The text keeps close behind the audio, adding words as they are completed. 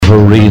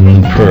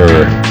Wolverine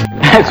purr.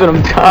 That's what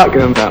I'm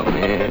talking about,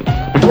 man.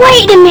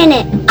 Wait a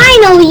minute, I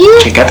know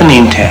you. You got the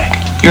name tag.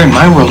 You're in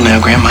my world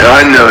now, Grandma.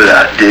 I know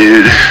that,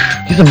 dude.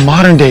 He's a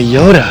modern day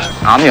Yoda.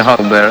 I'm your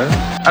hug bearer.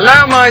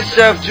 Allow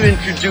myself to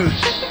introduce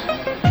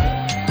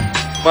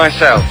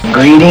myself.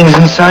 Greetings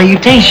and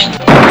salutations.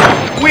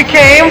 We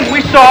came,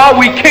 we saw,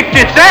 we kicked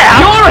its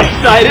ass. You're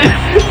excited.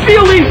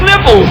 Feel these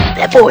nipples.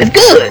 That boy is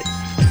good.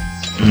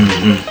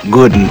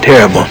 Good and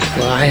terrible.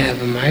 Well, I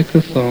have a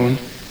microphone,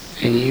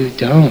 and you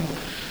don't.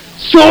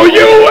 So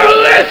you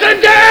will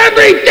listen to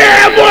every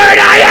damn word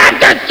I have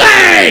to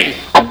say.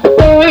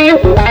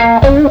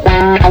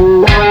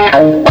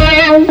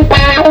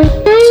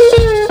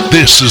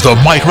 This is the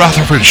Mike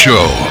Rutherford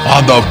Show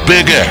on the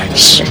Big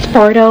X.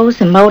 Sportos,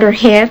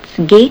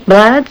 motorheads, geek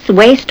bloods,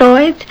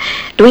 wastoids,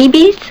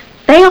 dweebies,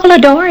 they all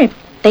adore him.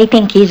 They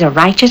think he's a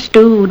righteous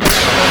dude.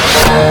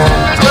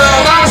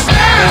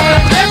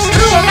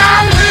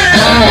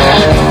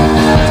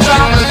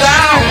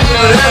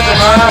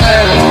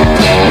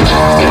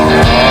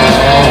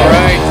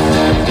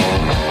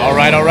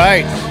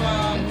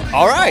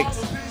 All right.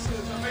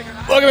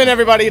 Welcome in,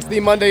 everybody. It's the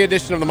Monday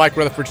edition of the Mike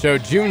Rutherford Show,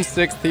 June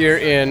 6th here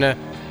in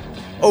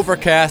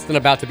overcast and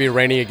about to be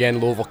rainy again,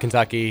 Louisville,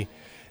 Kentucky.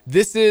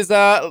 This is,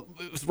 right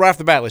off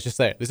the bat, let's just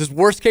say it. This is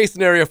worst case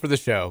scenario for the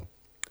show.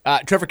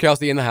 Trevor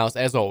Kelsey in the house,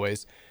 as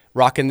always,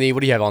 rocking the,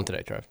 what do you have on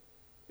today, Trev?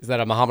 Is that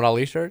a Muhammad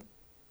Ali shirt?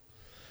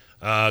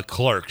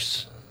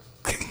 Clerks.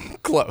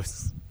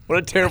 Close. What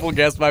a terrible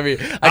guess by me.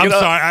 I'm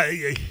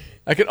sorry.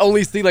 I could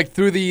only see like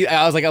through the.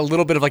 I was like a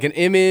little bit of like an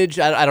image.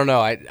 I don't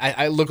know.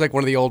 I looked like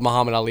one of the old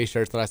Muhammad Ali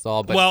shirts that I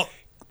saw, but well,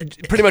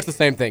 pretty much the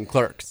same thing.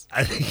 Clerks.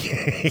 I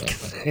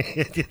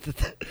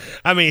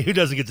mean, who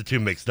doesn't get the two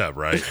mixed up,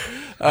 right?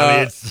 I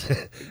mean, it's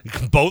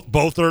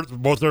both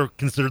are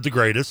considered the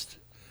greatest.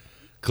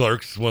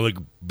 Clerks, one of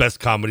the best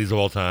comedies of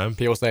all time.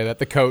 People say that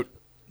the coat.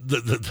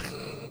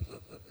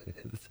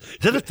 Is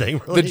that a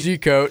thing? Really? The G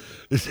coat.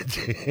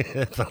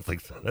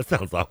 that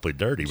sounds awfully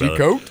dirty. G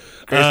coat,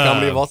 greatest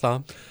comedy of all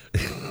time.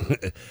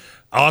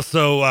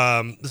 Also,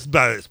 this is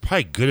about it's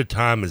probably good a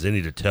time as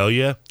any to tell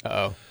you.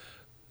 Are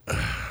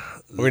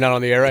we not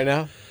on the air right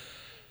now?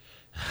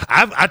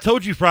 I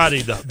told you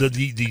Friday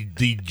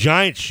the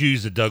giant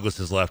shoes that Douglas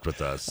has left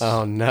with us.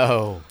 Oh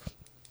no!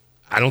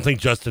 I don't think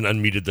Justin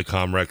unmuted the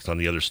Comrex on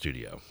the other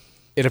studio.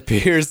 It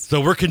appears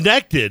so. We're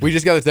connected. We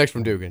just got a text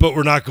from Dugan, but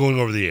we're not going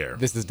over the air.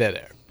 This is dead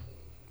air.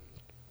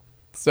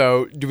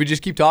 So, do we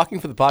just keep talking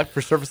for the for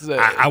services?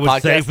 I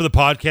would say for the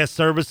podcast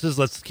services,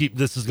 let's keep.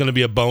 This is going to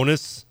be a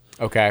bonus.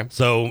 Okay.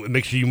 So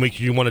make sure you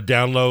want to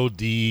download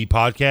the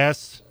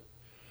podcast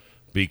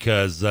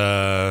because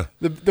the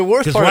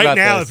worst part right about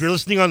now, this, if you're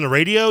listening on the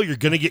radio, you're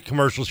going to get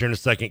commercials here in a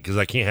second because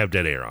I can't have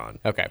dead air on.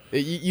 Okay.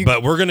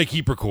 But we're going to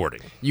keep recording.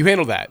 You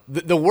handle that.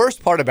 The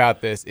worst part about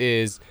this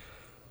is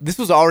this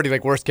was already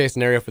like worst case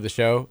scenario for the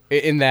show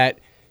in that.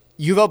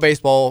 U of L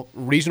baseball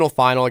regional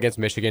final against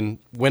Michigan,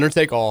 winner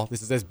take all.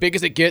 This is as big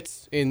as it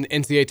gets in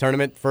NCAA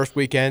tournament first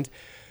weekend.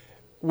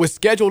 Was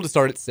scheduled to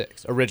start at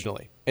 6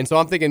 originally, and so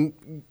I'm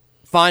thinking,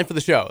 fine for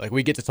the show. Like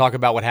we get to talk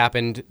about what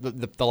happened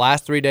the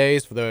last 3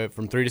 days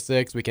from 3 to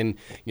 6. We can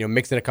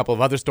mix in a couple of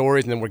other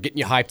stories, and then we're getting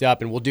you hyped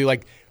up, and we'll do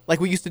like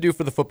we used to do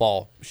for the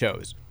football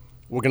shows.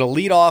 We're gonna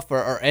lead off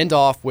or end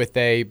off with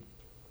a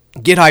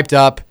get hyped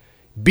up,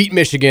 beat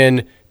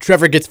Michigan.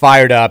 Trevor gets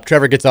fired up.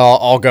 Trevor gets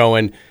all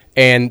going.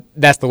 And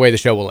that's the way the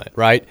show will end,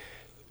 right?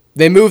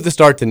 They moved the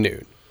start to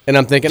noon. And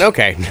I'm thinking,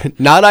 okay,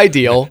 not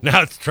ideal.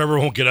 Now Trevor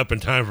won't get up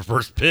in time for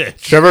first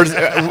pitch.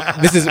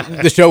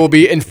 The show will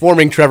be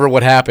informing Trevor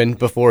what happened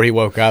before he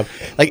woke up.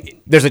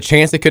 Like, there's a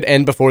chance it could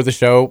end before the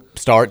show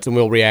starts and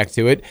we'll react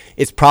to it.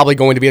 It's probably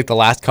going to be like the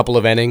last couple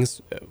of innings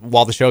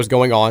while the show's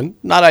going on.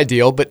 Not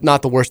ideal, but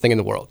not the worst thing in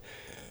the world.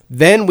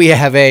 Then we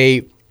have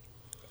a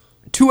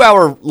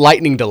 2-hour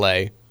lightning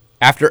delay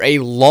after a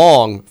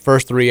long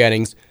first 3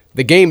 innings.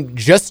 The game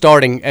just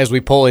starting as we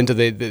pull into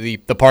the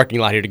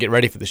parking lot here to get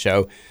ready for the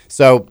show.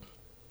 So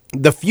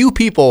the few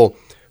people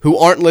who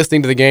aren't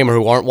listening to the game or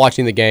who aren't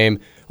watching the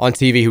game on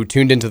TV who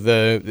tuned into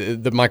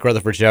the Mike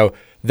Rutherford Show,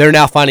 they're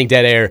now finding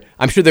dead air.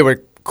 I'm sure they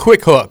were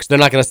quick hooks. They're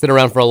not going to sit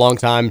around for a long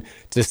time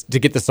to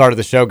get the start of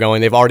the show going.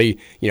 They've already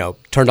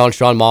turned on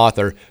Sean Moth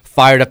or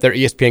fired up their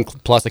ESPN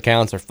Plus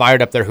accounts or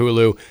fired up their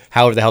Hulu,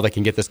 however the hell they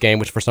can get this game,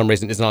 which for some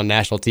reason isn't on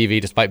national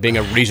TV despite being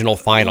a regional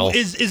final.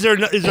 Is there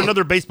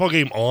another baseball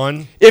game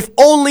on? If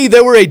only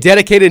there were a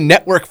dedicated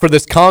network for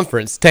this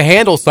conference to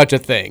handle such a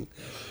thing.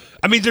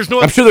 I mean, there's no...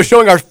 I'm sure they're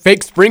showing our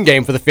fake spring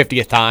game for the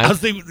 50th time. I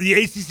was thinking the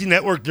ACC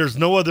network, there's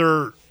no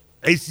other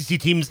ACC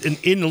teams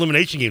in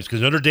elimination games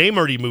because Notre Dame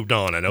already moved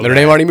on. I know Notre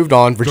Dame already moved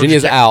on.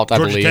 Virginia's out, I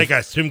believe. Georgia Tech, I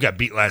assume, got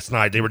beat last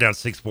night. They were down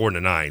 6-4 in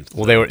the ninth.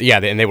 Well, they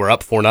were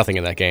up 4-0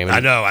 in that game. I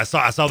know. I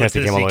saw the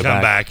Tennessee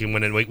come back and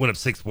when it went up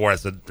 6-4, I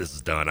said, "This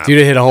is done."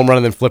 Dude hit a home run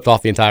and then flipped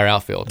off the entire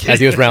outfield as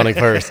he was rounding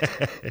first.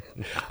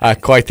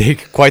 Quite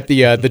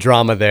the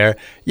drama there.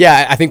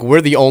 Yeah, I think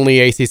we're the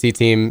only ACC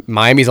team.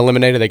 Miami's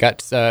eliminated. They got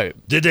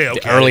did they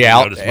early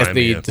out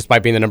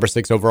despite being the number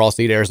 6 overall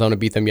seed. Arizona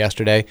beat them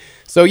yesterday.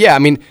 So yeah, I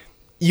mean.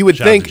 You would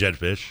Shout think out to Jed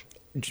Fish.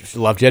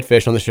 Love Jed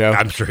Fish on the show.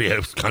 I'm sure he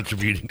was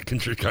contributing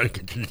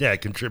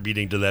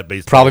to that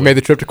baseball. Probably made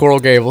the trip to Coral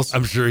Gables.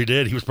 I'm sure he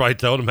did. He was probably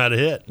telling him how to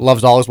hit.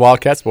 Loves all his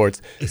Wildcat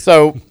sports.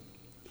 So,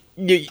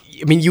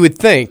 you would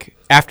think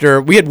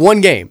after we had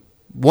one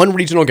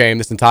regional game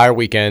this entire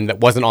weekend that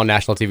wasn't on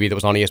national TV, that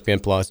was on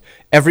ESPN Plus.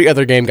 Every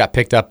other game got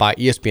picked up by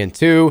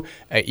ESPN2,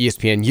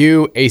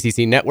 ESPNU,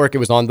 ACC Network. It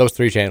was on those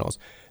 3 channels.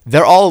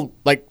 They're all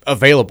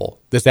available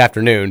this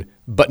afternoon,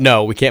 but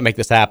no, we can't make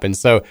this happen.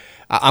 So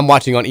I'm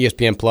watching on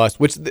ESPN Plus,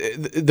 which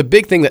the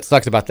big thing that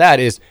sucks about that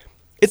is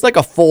it's like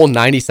a full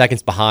 90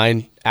 seconds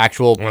behind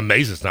actual. I'm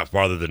amazed it's not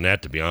farther than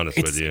that, to be honest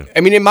with you. I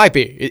mean, it might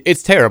be.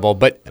 It's terrible,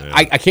 but yeah.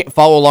 I can't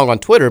follow along on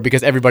Twitter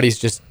because everybody's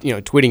just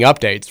tweeting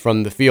updates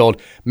from the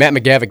field. Matt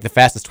McGavick, the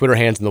fastest Twitter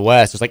hands in the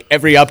West, just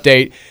every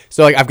update.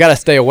 So I've got to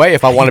stay away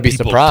if I want to be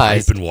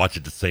surprised. Type and watch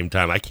at the same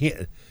time. I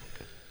can't.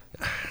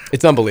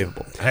 It's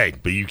unbelievable. Hey,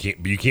 but you can't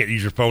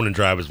use your phone and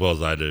drive as well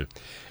as I do.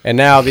 And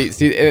now the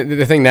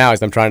thing now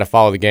is I'm trying to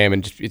follow the game,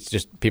 and it's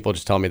just people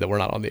just telling me that we're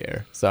not on the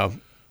air. So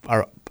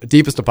our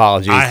deepest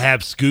apologies. I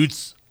have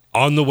Scoots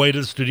on the way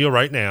to the studio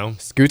right now.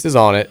 Scoots is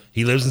on it.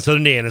 He lives in Southern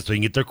Indiana, so he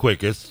can get there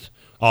quickest.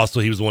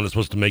 Also, he was the one that's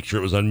supposed to make sure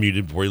it was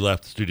unmuted before he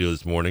left the studio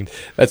this morning.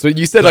 That's what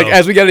you said. So,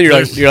 as we got in, you're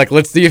like,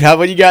 let's see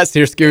what you got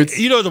here, Scoots.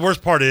 You know what the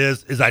worst part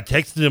is I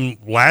texted him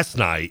last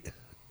night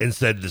and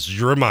said, "This is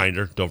your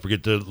reminder. Don't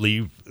forget to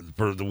leave.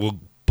 We'll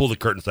pull the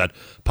curtain aside.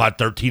 Pod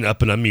 13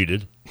 up and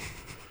unmuted."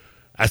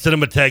 I sent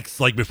him a text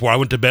before I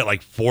went to bed,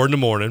 4 in the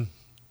morning,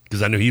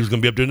 because I knew he was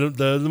going to be up doing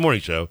the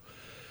morning show.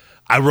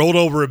 I rolled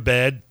over in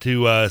bed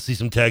to see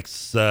some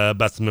texts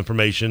about some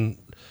information,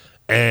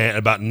 and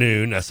about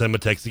noon, I sent him a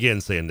text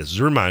again saying, "This is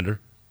a reminder.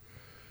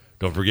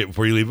 Don't forget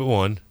before you leave at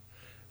 1."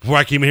 Before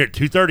I came in here at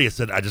 2:30, I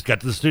said, "I just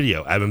got to the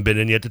studio. I haven't been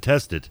in yet to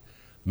test it.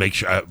 Make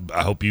sure.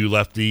 I hope you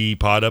left the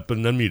pod up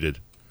and unmuted."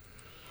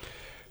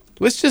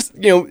 Let's just,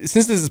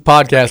 since this is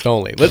podcast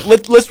only,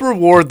 let's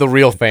reward the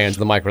real fans of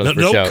the Mike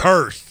Rutherford Show. No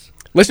curse.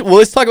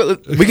 Let's talk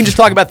about. We can just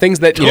talk about things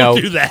that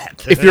Don't do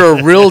that. If you're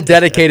a real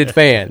dedicated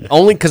fan,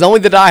 because only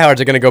the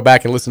diehards are going to go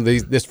back and listen to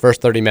this first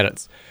 30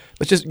 minutes.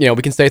 Let's just we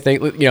can say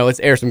things.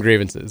 Let's air some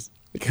grievances.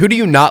 Who do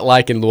you not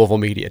like in Louisville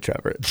media,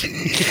 Trevor?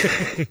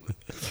 This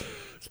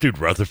dude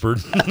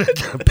Rutherford,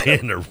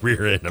 paying the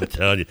rear end. I'm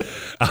telling you.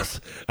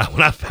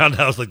 When I found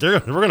out, I was like, we're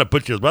going to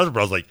put you as Rutherford.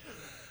 I was like,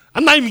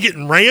 I'm not even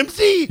getting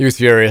Ramsey. He was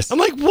furious. I'm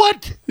like,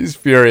 what? He's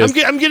furious.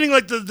 I'm getting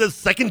the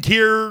second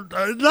tier.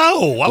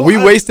 No. We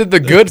wasted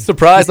the good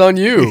surprise on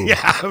you.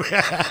 Yeah.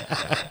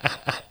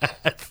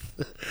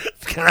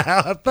 That's kind of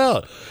how I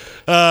felt.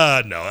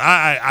 No,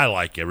 I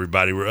like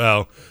everybody.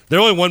 Well,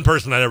 there's only one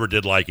person I never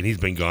did like, and he's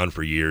been gone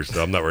for years,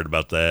 so I'm not worried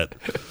about that.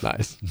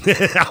 Nice.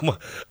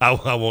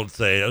 I won't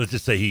say. Let's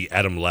just say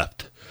Adam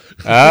left.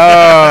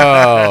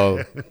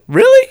 Oh.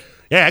 Really?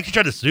 Yeah, he actually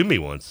tried to sue me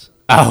once.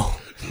 Oh.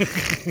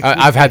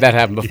 I've had that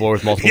happen before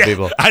with multiple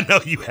people. I know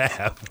you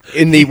have.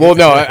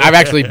 I've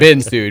actually been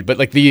sued, but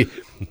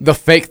the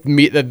fake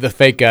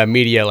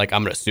media, I'm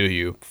going to sue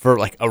you for a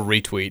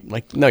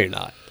retweet. No, you're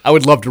not. I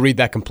would love to read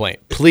that complaint.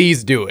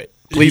 Please do it.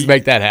 Please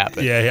make that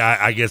happen. Yeah,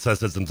 I guess I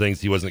said some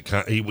things he wasn't.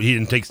 He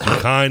didn't take too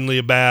kindly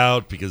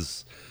about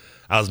because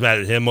I was mad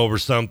at him over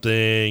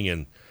something,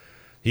 and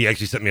he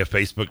actually sent me a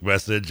Facebook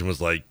message and was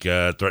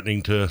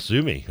threatening to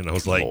sue me, and I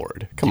was like,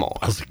 "Lord, come on!"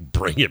 I was like,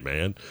 "Bring it,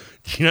 man."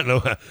 Do you not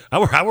know?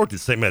 I worked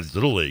at St. Matt's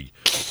Little League.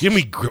 You know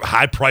how many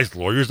high-priced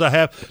lawyers I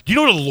have? Do you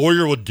know what a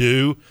lawyer would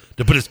do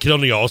to put his kid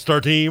on the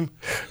All-Star team?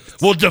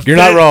 You're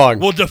not wrong.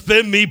 Will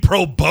defend me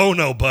pro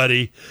bono,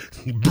 buddy.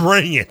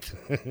 Bring it.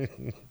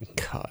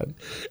 God.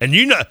 And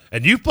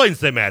you've played in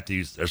St.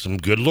 Matthews. There's some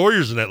good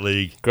lawyers in that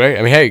league. Great.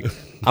 I mean, hey,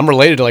 I'm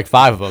related to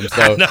 5 of them.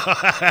 So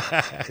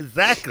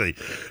exactly.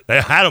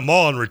 They had them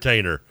all on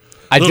retainer.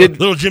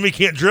 Little Jimmy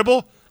can't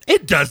dribble.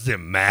 It doesn't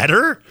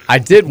matter. I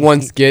did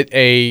once get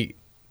a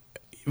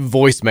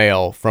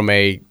voicemail from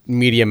a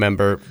media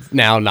member,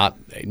 now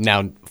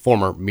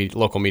former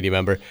local media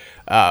member,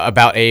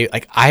 about you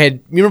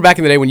remember back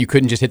in the day when you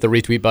couldn't just hit the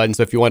retweet button,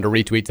 so if you wanted to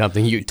retweet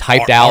something, you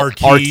typed out RT,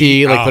 put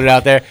it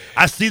out there.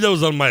 I see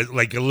those on my,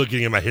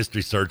 looking at my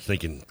history search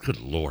thinking, good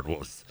Lord, what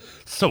was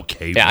so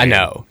caveman. Yeah, I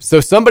know.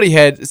 So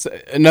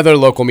another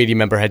local media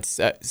member had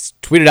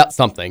tweeted out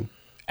something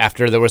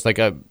after there was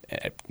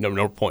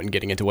no point in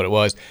getting into what it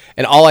was,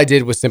 and all I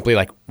did was simply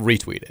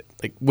retweet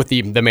it, with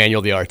the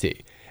manual, the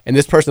RT. And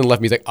this person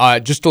left me, he's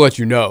like, just to let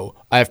you know,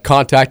 I have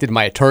contacted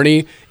my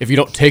attorney. If you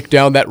don't take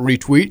down that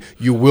retweet,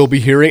 you will be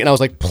hearing. And I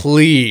was like,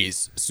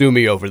 please sue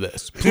me over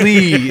this.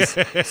 Please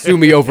sue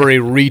me over a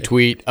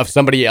retweet of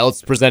somebody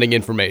else presenting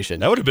information.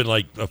 That would have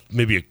been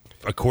maybe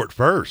a court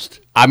first.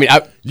 I mean,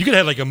 you could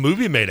have a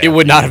movie made out. It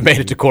would not have made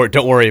it to court.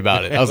 Don't worry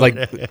about it. I was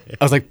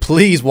like,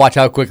 please watch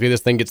how quickly this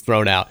thing gets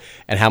thrown out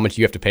and how much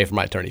you have to pay for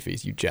my attorney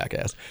fees, you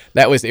jackass.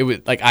 It was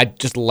I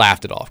just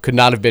laughed it off. Could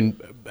not have been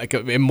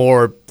a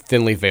more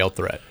thinly veiled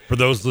threat. For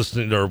those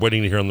listening or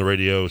waiting to hear on the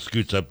radio,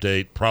 Scoots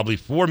update, probably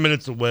 4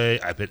 minutes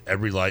away. I've hit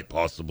every light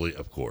possibly,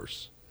 of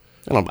course.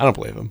 I don't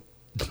believe him.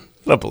 I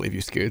don't believe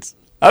you, Scoots.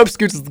 I hope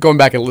Scoots is going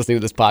back and listening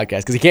to this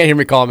podcast because he can't hear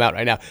me call him out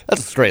right now.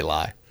 That's a straight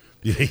lie.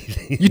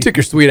 You took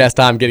your sweet ass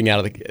time getting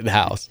out of the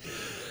house.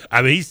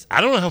 I mean,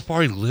 I don't know how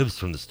far he lives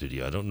from the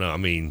studio. I don't know. I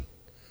mean,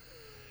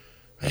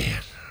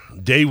 man,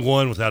 day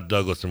one without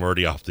Douglas, I'm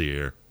already off the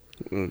air.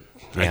 Yeah.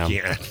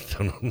 I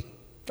don't know.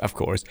 Of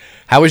course.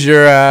 How was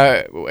your?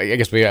 I was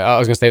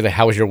going to say that.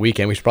 How was your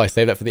weekend? We should probably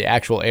save that for the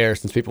actual air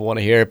since people want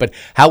to hear it. But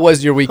how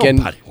was your weekend?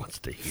 Nobody wants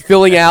to hear.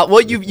 Filling out.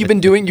 Well, you've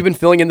been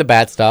filling in the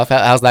bat stuff.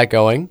 How's that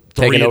going?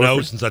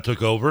 3-0 since I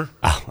took over.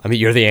 Oh, I mean,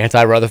 you're the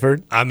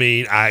anti-Rutherford. I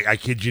mean, I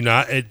kid you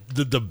not.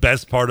 The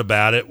best part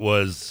about it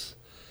was,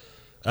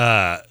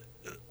 I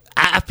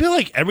feel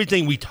like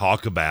everything we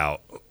talk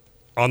about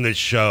on this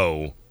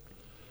show,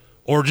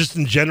 or just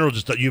in general,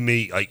 just that you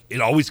meet, like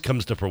it always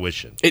comes to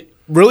fruition. It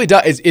really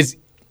does. It's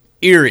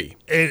eerie.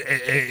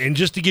 And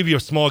just to give you a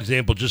small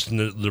example, just in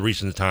the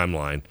recent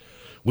timeline,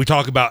 we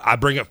talk about, I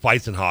bring up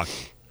fights in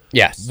hockey.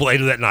 Yes.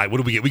 Later that night, what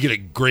do we get? We get a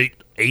great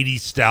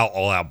 80s style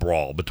all-out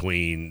brawl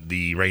between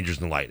the Rangers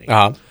and the Lightning.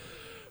 Uh-huh.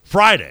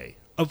 Friday,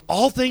 of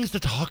all things to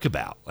talk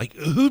about, like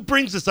who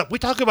brings this up? We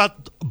talk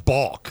about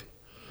balk.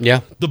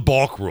 Yeah. The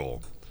balk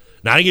rule.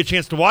 Now, I didn't get a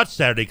chance to watch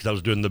Saturday because I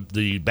was doing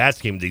the Bats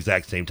game at the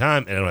exact same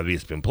time, and I don't have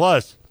ESPN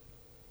Plus.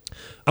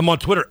 I'm on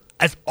Twitter.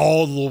 That's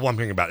all I'm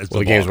hearing about. Is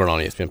the games weren't on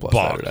ESPN Plus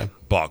Saturday.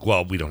 Balk.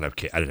 Well, we don't have.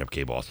 I didn't have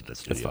cable also at that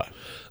studio. That's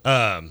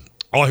fine.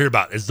 All I hear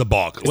about is the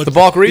balk. It's the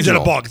balk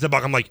regional. Is it a balk? Is it a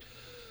balk? I'm like,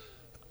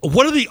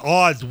 what are the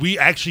odds we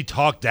actually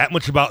talk that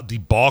much about the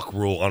balk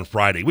rule on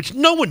Friday? Which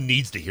no one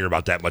needs to hear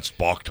about that much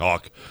balk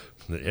talk.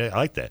 Yeah, I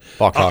like that.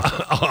 Balk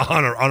talk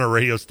on a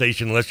radio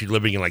station, unless you're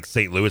living in like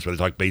St. Louis where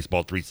they talk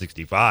baseball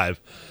 365.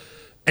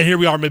 And here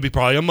we are, maybe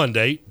probably on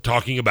Monday,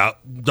 talking about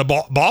the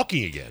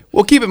balking again.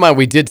 Well, keep in mind,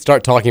 we did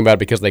start talking about it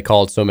because they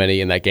called so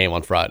many in that game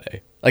on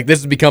Friday. Like, this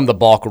has become the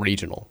balk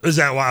regional. Is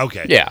that why?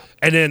 Okay. Yeah.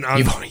 And then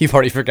you've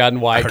already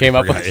forgotten why it came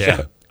up on the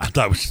show. I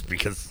thought it was just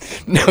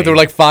because. No, there were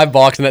like 5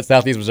 balks in that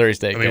Southeast Missouri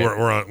State. I mean,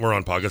 we're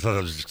on podcast. I thought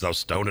it was just because I was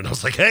stoned, and I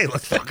was like, hey,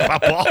 let's talk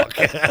about balk.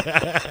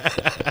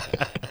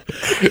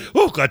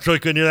 Oh, I truly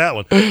couldn't hear that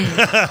one.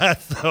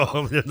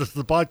 So this is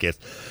the podcast.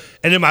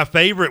 And then my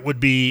favorite would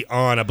be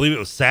on, I believe it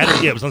was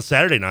Saturday. Yeah, it was on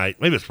Saturday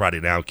night. Maybe it's Friday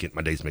now.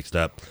 My days mixed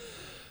up.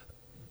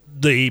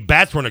 The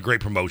Bats run a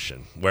great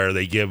promotion where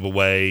they give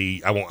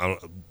away. I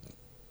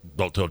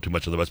don't tell too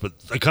much of the Bats, but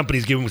a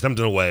company's giving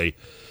something away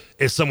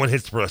if someone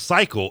hits for a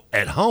cycle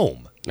at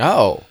home.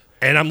 Oh.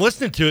 And I'm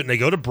listening to it, and they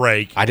go to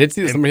break. I did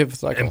see that somebody hit the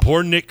cycle. And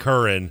poor Nick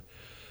Curran,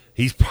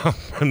 he's probably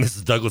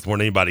Mrs. Douglas more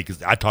than anybody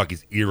because I talk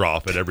his ear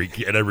off at every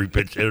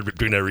pitch,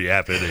 between every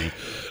half inning.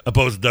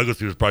 Opposed to Douglas,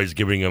 who was probably just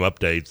giving him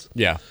updates.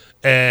 Yeah.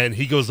 And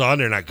he goes on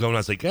there, and I go, and I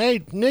was like,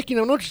 hey, Nick,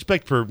 no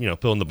disrespect for,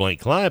 fill in the blank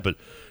client, but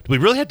do we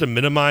really have to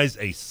minimize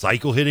a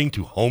cycle hitting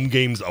to home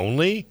games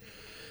only?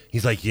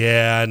 He's like,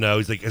 yeah, I know.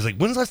 He's like,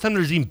 when's the last time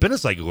there's even been a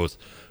cycle? He goes,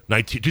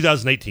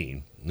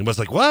 2018. And I was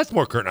like, well, that's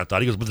more current than I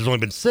thought. He goes, but there's only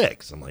been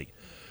 6. I'm like,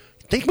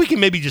 I think we can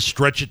maybe just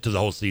stretch it to the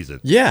whole season.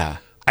 Yeah.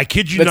 I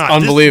kid you that's not.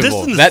 That's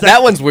unbelievable.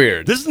 That one's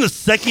weird. This is the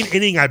second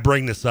inning I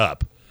bring this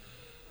up.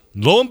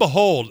 Lo and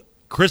behold,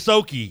 Chris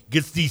Oakey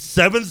gets the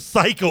 7th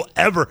cycle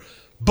ever,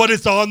 but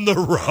it's on the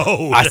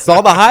road. I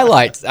saw the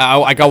highlights.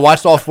 I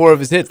watched all 4 of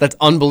his hits. That's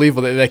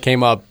unbelievable that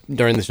came up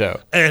during the show.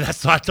 And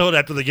so I told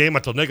after the game, I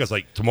told Nick, I was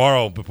like,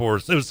 tomorrow before,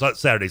 it was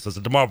Saturday, so I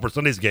said, tomorrow before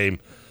Sunday's game,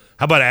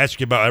 how about I ask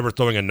you about ever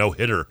throwing a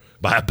no-hitter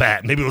by a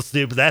bat? Maybe we'll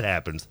see if that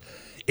happens.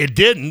 It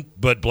didn't,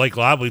 but Blake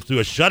Lively threw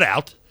a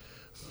shutout.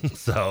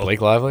 So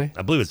Blake Lively?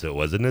 I believe it's who it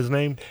was, isn't his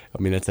name?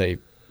 I mean, that's a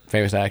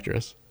famous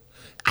actress.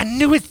 I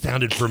knew it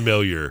sounded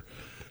familiar.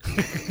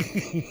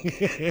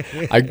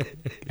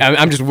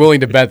 I'm just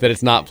willing to bet that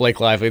it's not Blake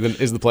Lively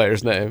is the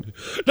player's name.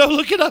 No,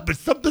 look it up. It's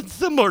something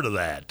similar to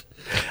that.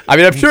 I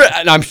mean, I'm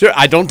sure.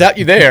 I don't doubt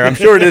you there. I'm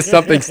sure it is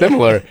something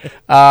similar.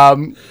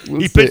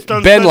 He pitched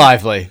on Ben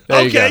Lively.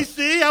 There you go.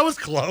 See, I was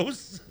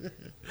close.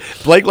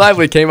 Blake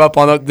Lively came up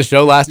on the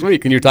show last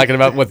week, and you were talking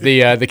about what the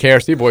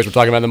KRC boys were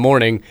talking about in the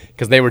morning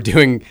because they were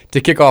doing to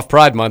kick off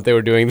Pride Month. They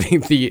were doing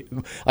the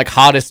like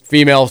hottest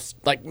females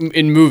like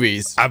in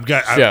movies. I've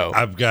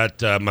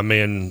got my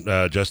man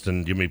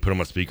Justin. You want me to put him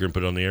on speaker and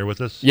put it on the air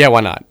with us? Yeah, why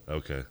not?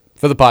 Okay.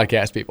 For the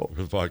podcast people.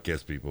 For the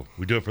podcast people,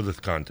 we do it for this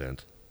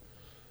content.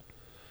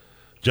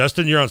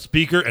 Justin, you're on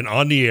speaker and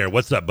on the air.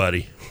 What's up,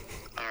 buddy?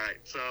 All right,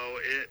 so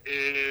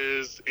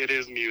it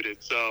is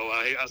muted. So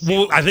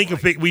I think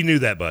we knew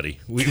that, buddy.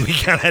 We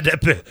kind of had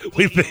that.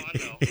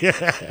 Yeah.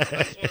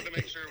 I just wanted to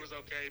make sure it was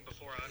okay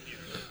before I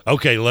unmuted.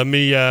 Okay,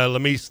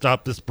 let me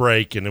stop this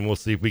break and then we'll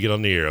see if we get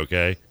on the air.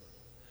 Okay.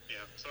 Yeah,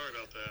 sorry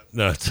about that.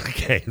 No, it's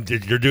okay.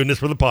 You're doing this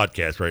for the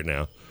podcast right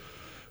now.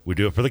 We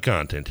do it for the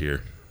content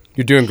here.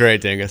 You're doing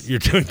great, Dingus. You're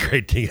doing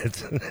great,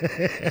 Dingus.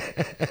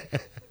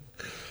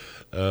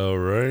 All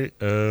right.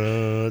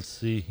 Let's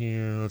see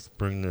here. Let's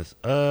bring this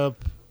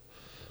up.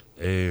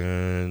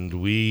 And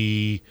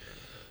we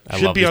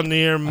should be on the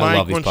air.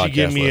 Mike, why don't you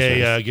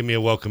give me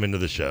a welcome into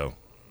the show?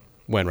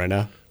 When, right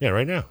now? Yeah,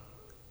 right now.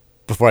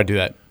 Before I do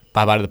that,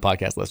 bye-bye to the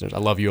podcast listeners. I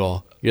love you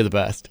all. You're the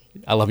best.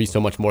 I love you so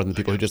much more than the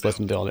people who just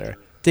listen to it on there.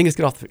 Dingus,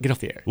 get off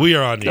the air. We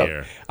are on the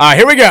air. All right,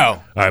 here we go.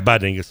 All right, bye,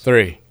 Dingus.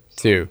 3,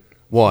 2,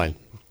 1.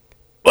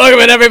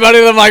 Welcome in, everybody,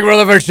 to the Mike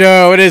Rutherford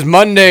Show. It is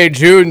Monday,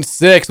 June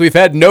 6th. We've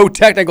had no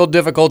technical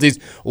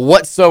difficulties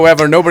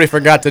whatsoever. Nobody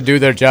forgot to do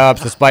their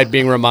jobs, despite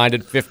being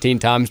reminded 15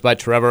 times by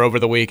Trevor over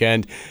the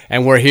weekend.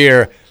 And we're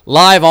here,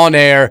 live on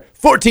air,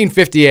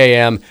 1450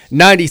 AM,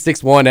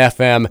 96.1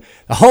 FM,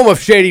 the home of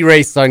Shady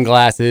Rays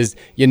sunglasses.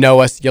 You know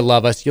us, you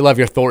love us. You love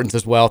your Thorntons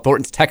as well.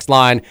 Thornton's text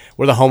line,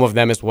 we're the home of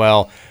them as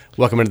well.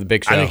 Welcome into the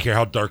big show. I didn't care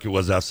how dark it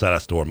was outside. I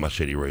stored my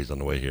Shady Rays on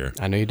the way here.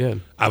 I know you did.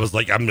 I was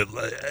like,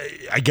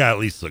 I got at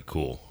least look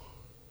cool,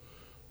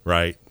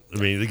 right? I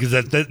mean, because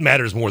that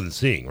matters more than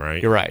seeing, right?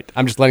 You're right.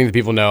 I'm just letting the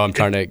people know I'm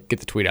trying to get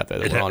the tweet out there.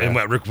 That we're on and air.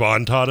 what Rick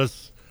Vaughn taught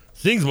us,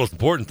 seeing's the most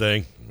important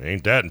thing.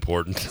 Ain't that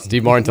important?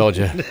 Steve Martin told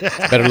you,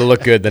 it's better to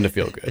look good than to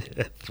feel good.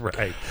 That's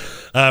right.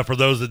 For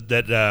those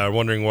that are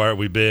wondering where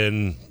we've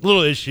been, a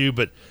little issue,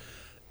 but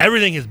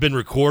everything has been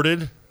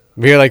recorded.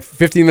 We had like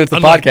 15 minutes of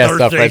Unlike podcast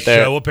stuff right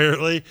there. Show,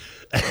 apparently,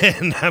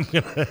 and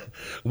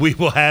we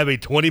will have a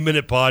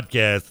 20-minute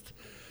podcast.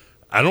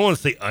 I don't want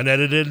to say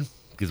unedited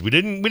because we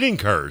didn't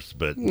curse,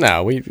 but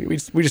no, we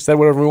just said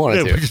whatever we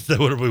wanted to. We just said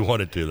whatever we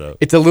wanted to, though.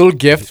 It's a little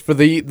gift for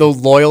the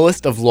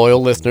loyalist of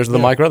loyal listeners of the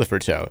Mike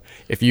Rutherford Show.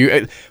 If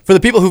you, for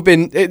the people who've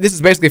been, this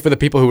is basically for the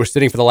people who were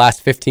sitting for the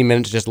last 15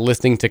 minutes just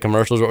listening to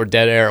commercials or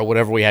dead air or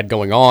whatever we had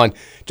going on,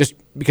 just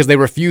because they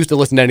refused to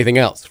listen to anything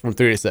else from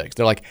 3 to 6.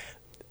 They're like,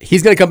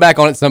 he's going to come back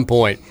on at some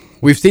point.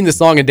 We've seen the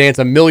song and dance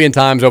a million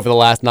times over the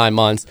last 9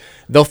 months.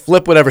 They'll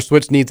flip whatever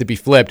switch needs to be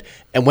flipped.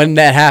 And when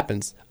that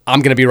happens,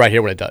 I'm going to be right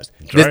here when it does.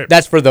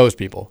 That's for those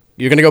people.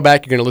 You're going to go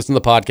back. You're going to listen to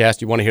the podcast.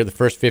 You want to hear the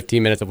first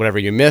 15 minutes of whatever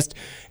you missed.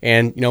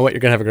 And you know what? You're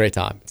going to have a great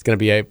time. It's going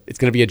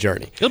to be a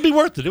journey. It'll be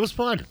worth it. It was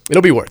fun.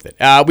 It'll be worth it.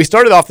 We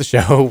started off the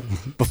show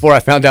before I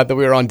found out that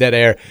we were on dead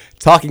air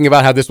talking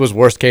about how this was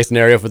worst case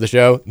scenario for the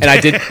show. And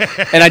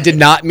I did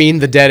not mean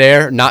the dead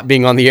air not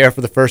being on the air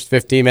for the first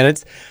 15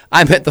 minutes.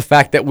 I meant the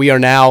fact that we are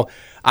now,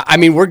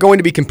 we're going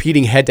to be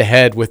competing head to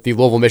head with the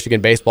Louisville,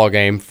 Michigan baseball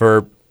game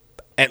for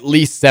at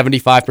least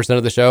 75%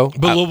 of the show.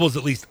 But Louisville's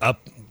at least up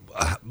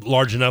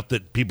large enough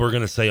that people are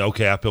going to say,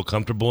 okay, I feel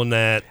comfortable in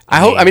that.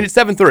 It's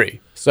 7-3,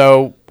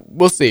 so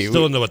we'll see.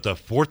 Still in the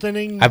fourth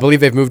inning? I believe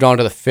they've moved on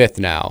to the fifth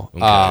now.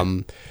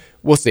 Okay.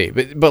 We'll see.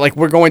 But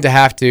we're going to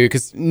have to,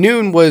 because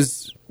noon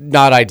was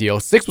not ideal.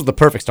 6 was the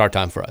perfect start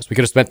time for us. We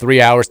could have spent 3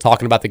 hours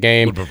talking about the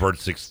game. Would have preferred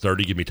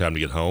 6:30, give me time to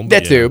get home.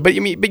 That too. But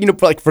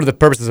for the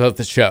purposes of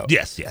the show.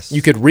 Yes.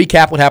 You could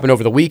recap what happened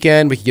over the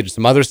weekend. We could get to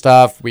some other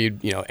stuff.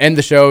 We'd, end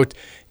the show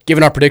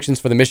giving our predictions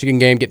for the Michigan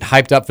game, getting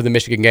hyped up for the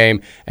Michigan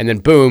game, and then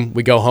boom,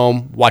 we go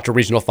home, watch a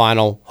regional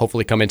final,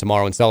 hopefully come in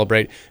tomorrow and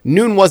celebrate.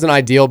 Noon wasn't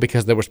ideal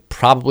because there was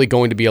probably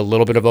going to be a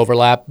little bit of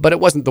overlap, but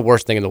it wasn't the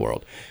worst thing in the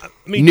world.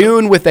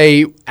 Noon with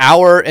a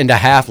hour and a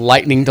half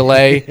lightning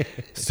delay, and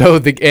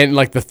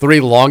the 3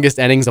 longest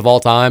innings of all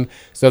time,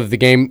 so that the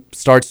game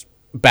starts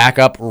back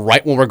up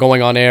right when we're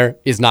going on air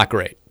is not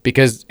great.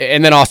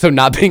 And then also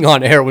not being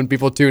on air when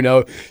people tune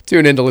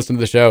in to listen to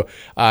the show,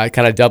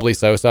 kind of doubly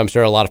so. So I'm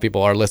sure a lot of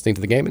people are listening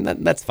to the game,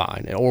 and that's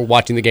fine. Or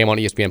watching the game on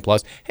ESPN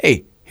Plus.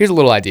 Hey, here's a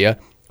little idea: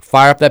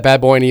 fire up that bad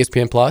boy on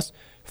ESPN Plus.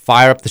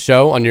 Fire up the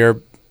show on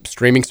your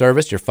streaming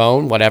service, your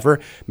phone, whatever.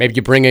 Maybe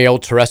you bring a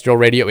old terrestrial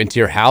radio into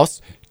your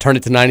house, turn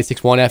it to 96.1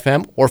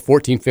 FM or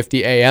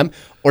 1450 AM,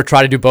 or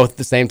try to do both at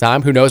the same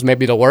time. Who knows?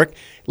 Maybe it'll work.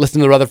 Listen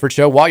to the Rutherford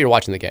Show while you're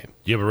watching the game.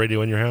 Do you have a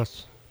radio in your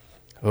house?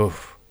 Oh,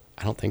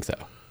 I don't think so.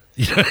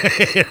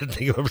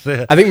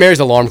 I think Mary's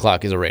alarm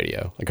clock is a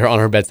radio, like on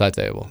her bedside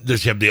table.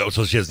 Does she have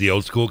she has the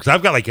old school? Because I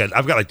got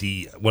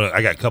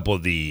a couple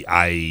of the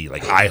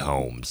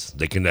iHomes.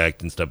 They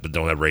connect and stuff, but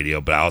don't have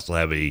radio. But I also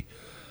have in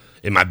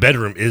my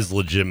bedroom is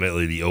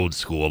legitimately the old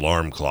school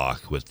alarm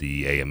clock with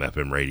the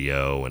AM/FM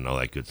radio and all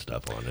that good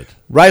stuff on it.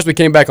 Right as we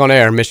came back on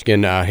air,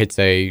 Michigan hits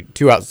a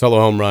 2-out solo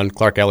home run.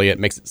 Clark Elliott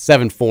makes it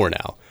 7-4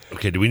 now.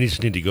 Okay, do we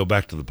just need to go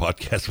back to the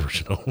podcast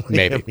version only?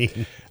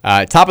 Maybe.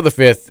 Top of the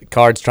fifth,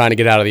 Cards trying to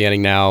get out of the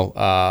inning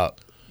now.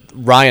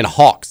 Ryan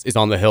Hawks is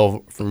on the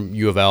hill from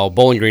U of L.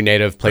 Bowling Green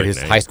native, played his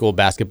high school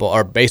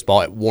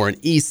baseball at Warren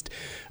East.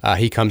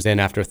 He comes in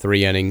after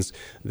 3 innings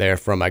there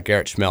from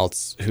Garrett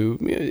Schmeltz, who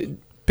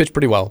pitched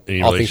pretty well.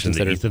 Any relation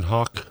to Ethan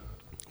Hawke?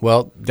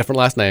 Well, different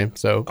last name.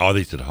 So. Oh,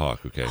 they said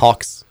Hawk. Okay.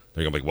 Hawks.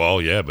 They're going to be like, well,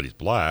 yeah, but he's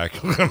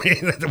black. I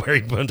mean, that's where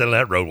he went down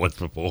that road once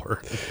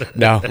before.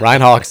 No,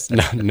 Ryan Hawks,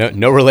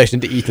 no relation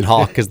to Ethan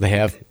Hawke because they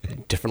have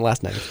different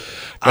last names.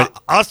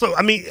 Also,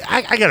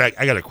 I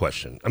got a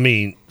question.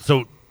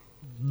 So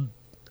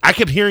I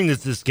kept hearing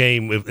this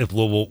game, if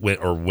Louisville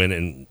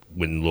when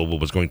Louisville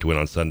was going to win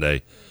on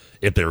Sunday,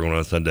 if they were going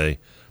on Sunday,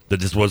 that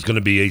this was going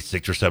to be a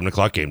 6 or 7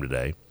 o'clock game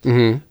today.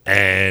 Mm-hmm.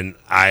 And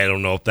I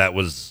don't know if that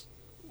was...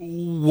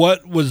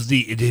 What was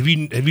have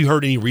you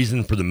heard any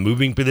reason for the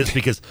moving for this?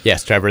 Because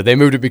yes, Trevor, they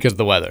moved it because of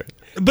the weather.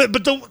 But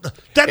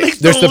that makes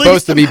there's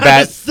supposed to be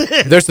bad.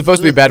 There's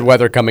supposed to be bad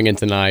weather coming in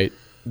tonight.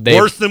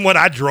 Worse than what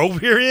I drove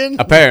here in.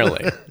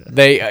 Apparently,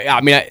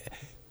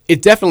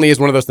 it definitely is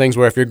one of those things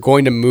where if you're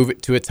going to move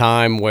it to a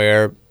time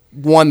where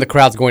one, the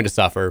crowd's going to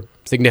suffer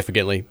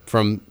significantly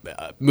from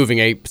moving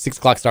a 6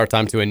 o'clock start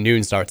time to a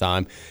noon start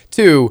time.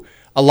 2,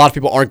 a lot of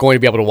people aren't going to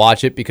be able to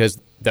watch it because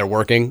they're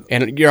working,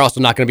 and you're also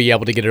not going to be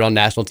able to get it on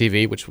national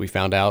TV, which we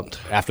found out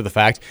after the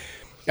fact.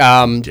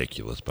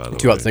 Ridiculous, by the way.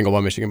 2-out single by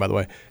Michigan, by the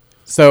way.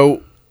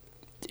 So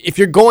if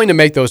you're going to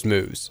make those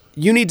moves,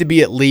 you need to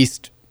be at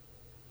least,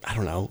 I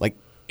don't know, like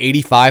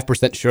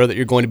 85% sure that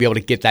you're going to be able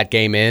to get that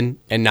game in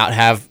and not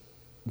have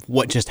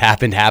what just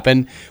happened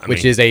happen,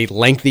 which is a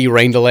lengthy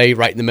rain delay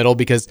right in the middle,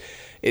 because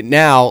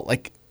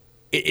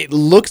it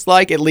looks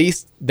like at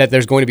least that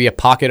there's going to be a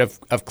pocket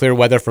of clear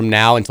weather from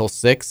now until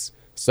 6.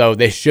 So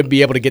they should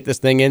be able to get this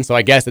thing in. So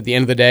I guess at the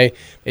end of the day,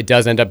 it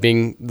does end up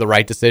being the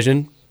right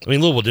decision. I mean,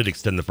 Louisville did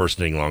extend the first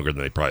inning longer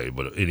than they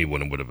probably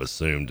anyone would have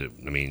assumed.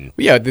 I mean,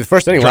 yeah, the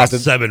first inning lasted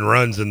 7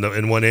 runs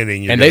in one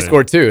inning, and they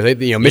scored 2.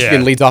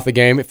 Michigan leads off the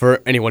game.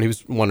 For anyone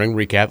who's wondering,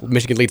 recap: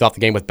 Michigan leads off the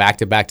game with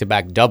back-to-back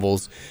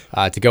doubles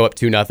to go up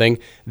 2-0.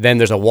 Then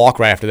there's a walk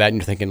right after that, and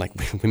you're thinking like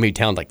we may be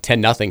down like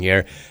 10-0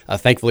 here.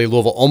 Thankfully,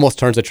 Louisville almost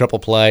turns a triple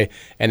play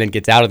and then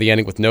gets out of the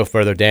inning with no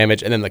further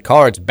damage. And then the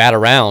Cards bat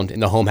around in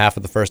the home half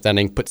of the first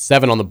inning, put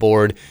 7 on the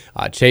board,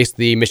 chased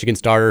the Michigan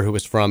starter who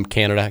was from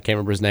Canada. I can't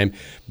remember his name,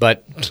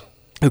 but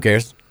who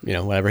cares?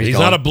 Whatever. He's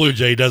not a Blue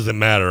Jay. Doesn't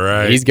matter,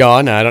 right? He's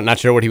gone. I'm not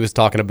sure what he was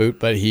talking about,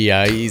 but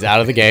he's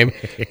out of the game.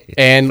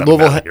 And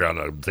Louisville, you're on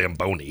a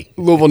Zamboni.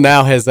 Louisville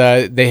now has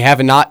they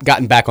have not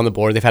gotten back on the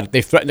board.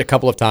 They've threatened a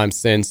couple of times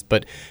since,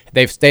 but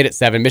they've stayed at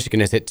 7.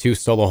 Michigan has hit 2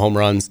 solo home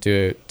runs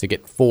to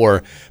get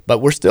 4. But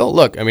we're still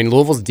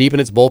Louisville's deep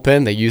in its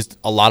bullpen. They used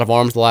a lot of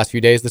arms the last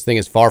few days. This thing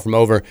is far from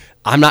over.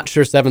 I'm not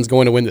sure 7's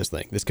going to win this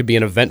thing. This could be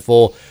an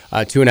eventful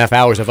 2.5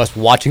 hours of us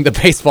watching the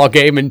baseball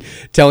game and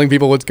telling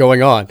people what's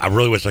going on. I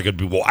really wish I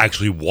could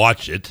actually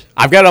watch it.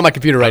 I've got it on my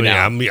computer right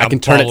now. I can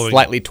turn it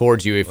slightly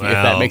towards you if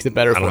that makes it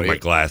better for you. I don't have my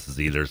glasses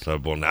either, so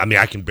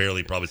I can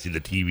barely probably see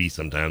the TV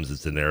sometimes.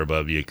 It's in there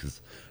above you because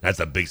that's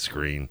a big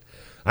screen.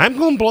 I'm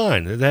going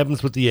blind. It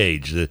happens with the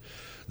age. The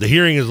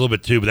hearing is a little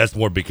bit too, but that's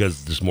more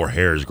because there's more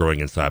hairs growing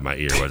inside my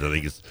ear, which I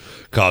think is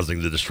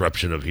causing the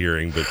disruption of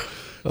hearing. But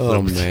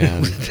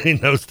man,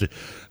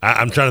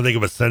 I'm trying to think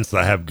of a sense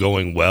that I have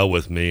going well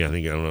with me. I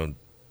don't know,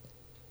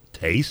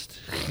 taste,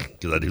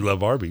 because I do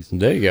love Arby's.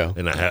 There you go.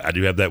 And I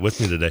do have that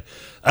with me today.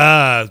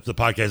 The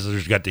podcast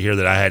listeners got to hear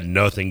that I had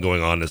nothing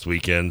going on this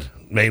weekend.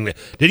 Mainly,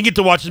 didn't get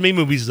to watch as many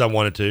movies as I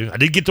wanted to. I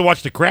did get to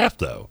watch The Craft,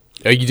 though.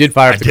 Oh, you did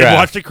fire up The Craft. I did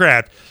watch The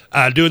Craft.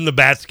 Doing the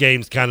Bats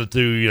games kind of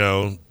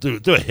through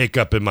a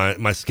hiccup in my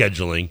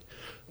scheduling,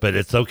 but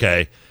it's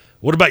okay.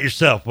 What about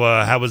yourself?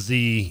 How was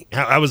the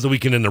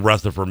weekend in the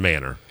Rutherford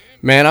Manor?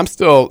 Man, I'm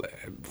still,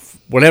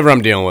 whatever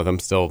I'm dealing with, I'm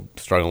still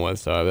struggling with.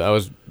 So I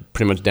was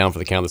pretty much down for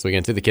the count this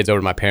weekend. Took the kids over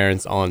to my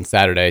parents on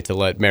Saturday to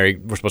let Mary.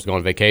 We're supposed to go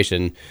on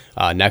vacation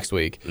next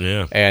week.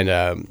 Yeah, and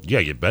you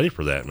gotta get ready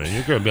for that, man.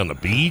 You're gonna be on the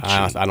beach.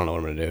 I don't know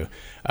what I'm gonna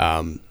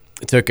do.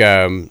 It took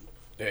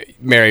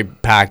Mary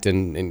packed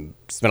and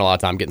spent a lot of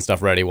time getting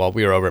stuff ready while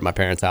we were over at my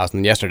parents' house.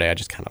 And yesterday, I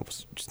just kind of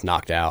was just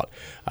knocked out.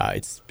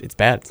 It's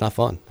bad. It's not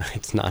fun.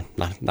 It's not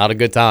a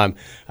good time.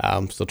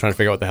 I'm still trying to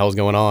figure out what the hell's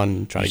going on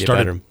and trying to get better.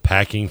 You started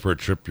packing for a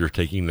trip you're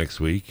taking next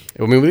week?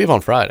 I mean, we leave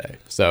on Friday,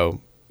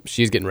 so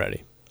she's getting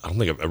ready. I don't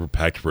think I've ever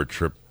packed for a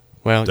trip.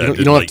 Well,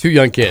 you don't have 2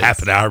 young kids.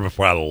 Half an hour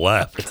before I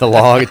left. There's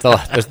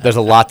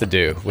a lot to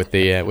do with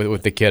the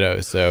with the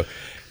kiddos. So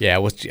yeah,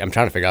 I'm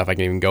trying to figure out if I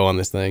can even go on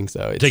this thing.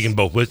 So it's, taking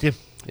both with you.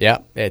 Yeah,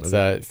 it's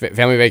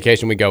family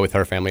vacation. We go with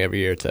her family every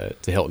year to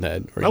Hilton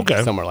Head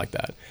or somewhere like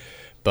that.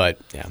 But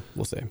yeah,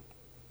 we'll see.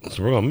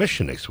 So we're gonna miss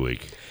you next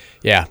week.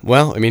 Yeah,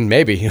 well, I mean,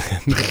 maybe.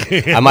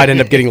 I might end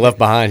up getting left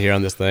behind here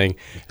on this thing,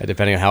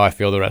 depending on how I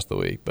feel the rest of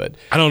the week. But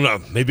I don't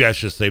know. Maybe I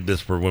should save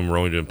this for when we're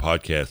only doing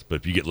podcasts. But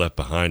if you get left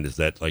behind, is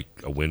that like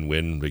a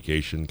win-win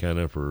vacation kind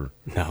of for?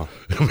 No.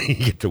 I mean, you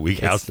get the week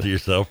house to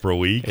yourself for a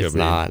week. It's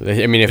not.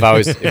 I mean, if I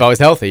was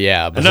healthy,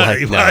 yeah. But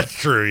no, that's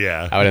true.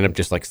 Yeah, I would end up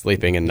just like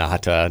sleeping and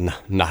not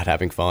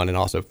having fun, and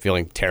also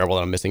feeling terrible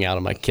that I'm missing out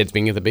on my kids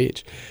being at the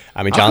beach.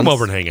 I mean, I'll come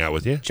over and hang out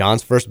with you.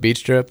 John's first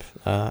beach trip.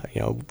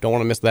 Don't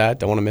want to miss that.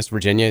 Don't want to miss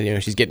Virginia.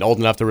 She's getting old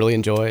enough to really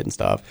enjoy it and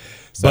stuff.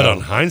 So, but on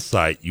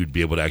hindsight, you'd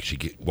be able to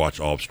actually watch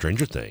all of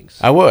Stranger Things.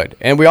 I would.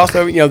 And we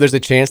also, there's a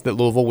chance that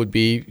Louisville would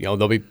be,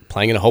 they'll be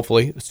playing in a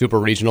hopefully super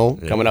regional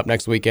coming up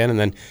next weekend, and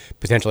then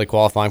potentially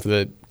qualifying for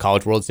the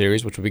College World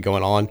Series, which will be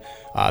going on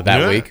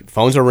that week.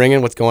 Phones are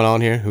ringing. What's going on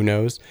here? Who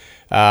knows?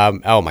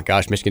 Oh my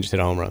gosh, Michigan just hit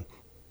a home run.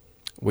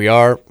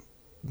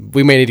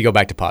 We may need to go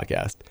back to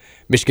podcast.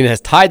 Michigan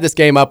has tied this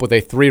game up with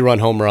a 3-run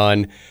home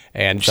run,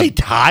 and she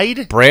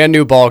tied brand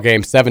new ball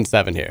game,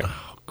 7-7 here.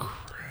 Oh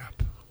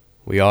crap!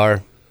 We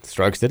are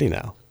Stroke City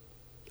now.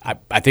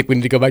 I think we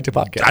need to go back to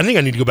podcast. I think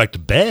I need to go back to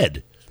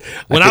bed.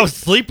 When I was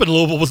sleeping,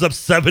 Louisville was up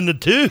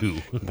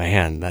 7-2.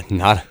 Man, that's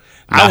not.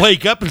 I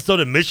wake up and so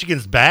did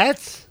Michigan's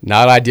Bats.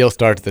 Not ideal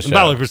start to the show.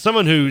 By the way, for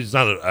someone who's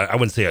not, I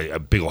wouldn't say a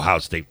big Ohio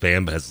State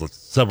fan, but has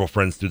several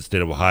friends through the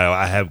state of Ohio,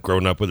 I have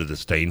grown up with a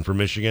disdain for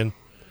Michigan.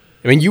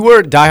 I mean, you were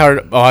a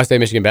diehard Ohio State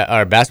Michigan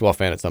basketball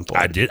fan at some point.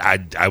 I did.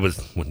 I was,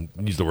 when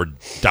you use the word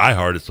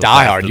diehard. It's so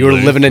diehard. You were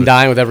living and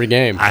dying with every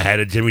game. I had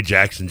a Jimmy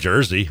Jackson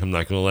jersey. I'm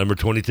not going to lie, number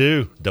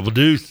 22, Double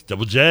Deuce,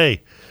 Double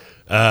J.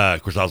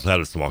 Of course, I also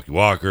had a Samaki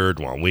Walker,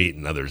 Dwan Wheat,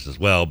 and others as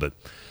well. But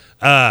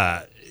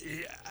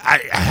I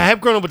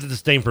have grown up with a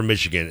disdain for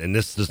Michigan, and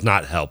this does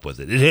not help with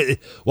it.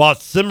 While it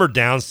simmered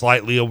down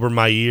slightly over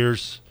my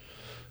years,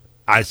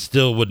 I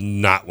still would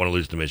not want to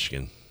lose to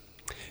Michigan.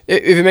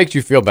 If it makes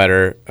you feel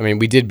better, I mean,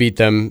 we did beat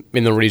them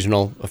in the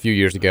regional a few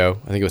years ago.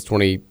 I think it was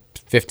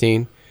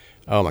 2015.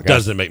 Oh, my God.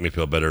 Doesn't make me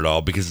feel better at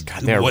all because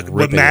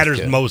what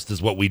matters most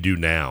is what we do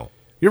now.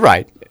 You're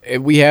right.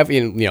 We have,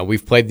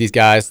 we've played these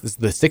guys. This is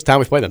the sixth time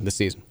we've played them this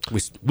season.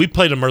 We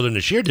played them earlier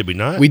this year, did we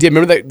not? We did.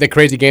 Remember the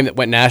crazy game that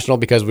went national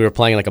because we were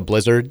playing like a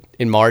blizzard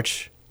in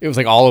March? It was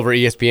like all over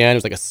ESPN. It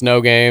was like a snow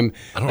game.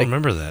 I don't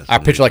remember that. Our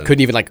pitcher couldn't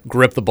even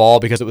grip the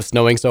ball because it was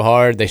snowing so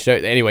hard.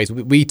 Anyways,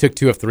 we took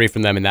 2 of 3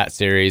 from them in that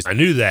series. I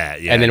knew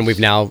that. Yeah. And then we've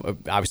now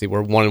obviously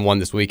we're 1-1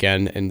 this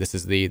weekend, and this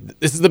is the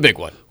big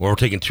one. Well, we're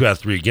taking 2 out of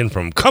 3 again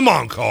from them. Come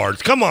on,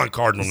 Cards. Come on,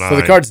 Cardinal 9. So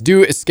the Cards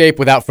do escape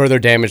without further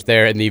damage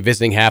there in the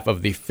visiting half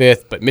of the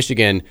 5th, but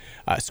Michigan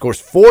scores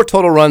 4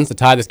 total runs to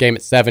tie this game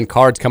at 7.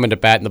 Cards coming to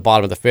bat in the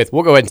bottom of the 5th.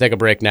 We'll go ahead and take a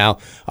break now.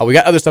 We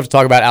got other stuff to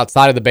talk about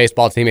outside of the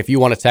baseball team. If you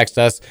want to text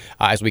us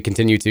as we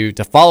continue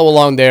to follow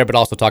along there, but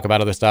also talk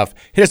about other stuff,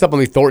 hit us up on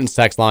the Thornton's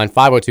text line,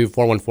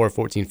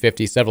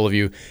 502-414-1450. Several of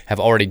you have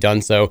already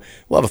done so.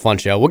 We'll have a fun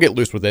show. We'll get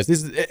loose with this.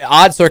 These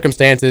odd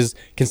circumstances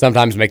can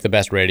sometimes make the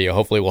best radio.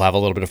 Hopefully we'll have a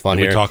little bit of fun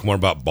here. We'll talk more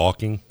about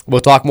balking.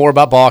 We'll talk more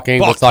about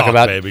balking. We'll talk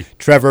about baby.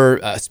 Trevor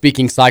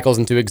speaking cycles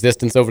into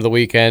existence over the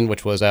weekend,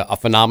 which was a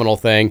phenomenal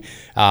thing.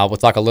 We'll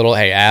talk a little,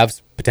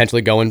 Avs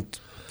potentially going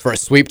for a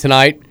sweep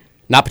tonight.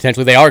 Not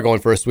potentially, they are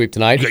going for a sweep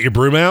tonight. You got your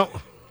broom out?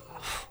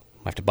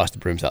 I have to bust the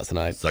brooms out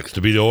tonight. Sucks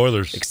to be the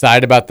Oilers.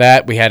 Excited about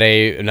that. We had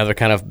another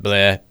kind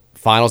of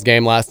finals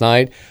game last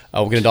night.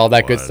 We'll get into all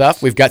that good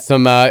stuff. We've got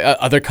some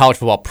other college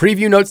football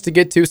preview notes to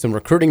get to, some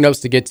recruiting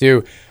notes to get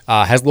to.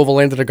 Has Louisville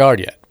landed a guard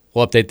yet?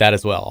 We'll update that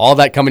as well. All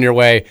that coming your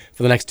way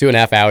for the next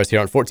 2.5 hours here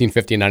on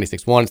 1450 and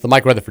 96.1. It's the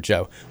Mike Rutherford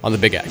Show on the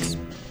Big X.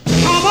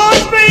 Come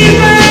on, baby,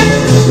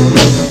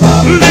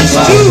 let's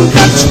do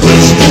that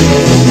twist.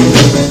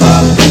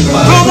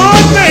 Come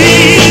on,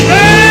 baby,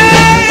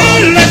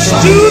 let's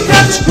do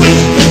that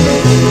twist.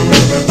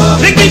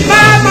 Take me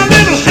by my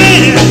little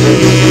hand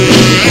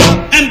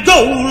and go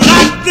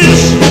like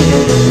this.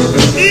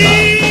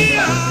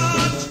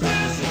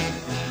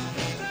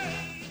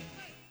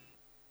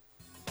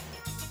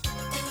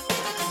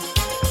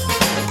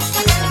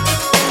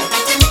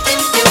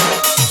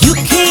 You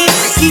can't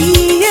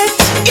see it.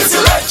 It's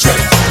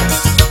electric.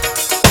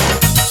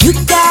 You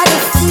gotta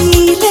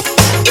feel it.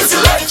 It's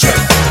electric.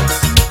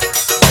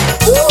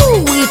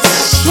 Ooh,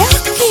 it's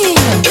shocking.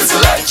 It's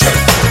electric.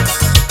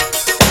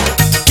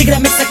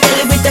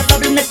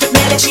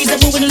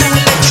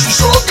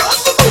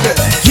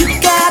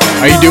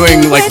 Are you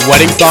doing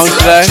wedding songs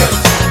today?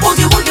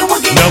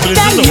 No, but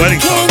this is a wedding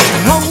song.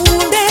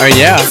 Oh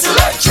yeah.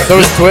 So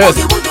is Twist.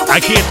 I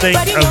can't think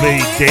of a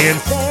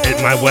dance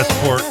at my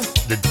Westport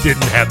that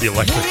didn't have the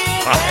electric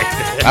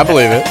slide. I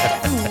believe it.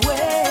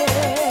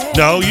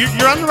 No,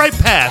 you're on the right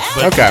path,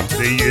 but okay.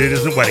 It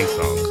isn't wedding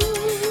songs.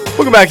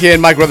 Welcome back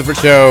in, Mike Rutherford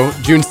Show,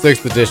 June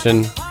 6th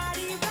edition.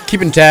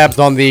 Keeping tabs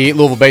on the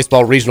Louisville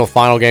baseball regional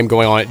final game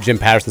going on at Jim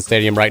Patterson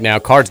Stadium right now.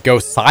 Cards go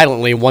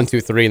silently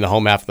 1-2-3 in the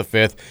home half of the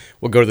 5th.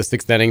 We'll go to the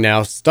 6th inning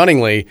now.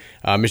 Stunningly,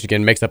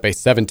 Michigan makes up a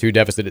 7-2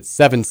 deficit at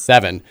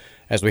 7-7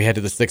 as we head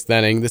to the 6th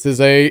inning. This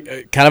is a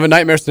kind of a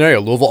nightmare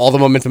scenario. Louisville, all the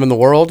momentum in the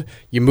world.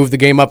 You move the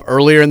game up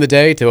earlier in the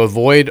day to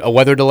avoid a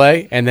weather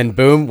delay, and then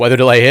boom, weather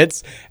delay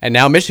hits. And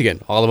now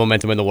Michigan, all the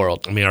momentum in the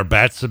world. I mean, our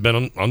bats have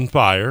been on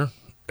fire,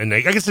 and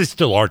I guess they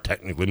still are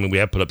technically. I mean, we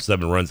have put up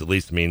 7 runs at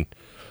least. I mean,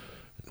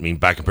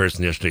 by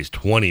comparison to yesterday's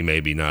 20,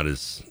 maybe not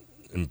as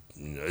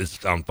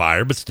on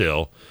fire, but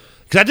still.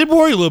 Because I did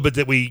worry a little bit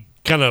that we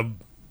kind of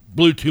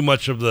blew too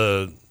much of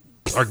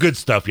our good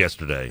stuff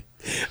yesterday.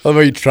 I love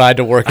how you tried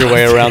to work your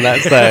way around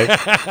that say.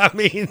 I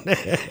mean,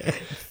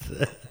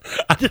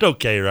 I did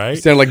okay, right?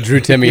 You sound like Drew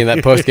Timme in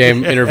that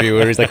post-game interview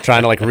where he's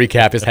trying to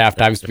recap his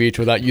halftime speech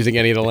without using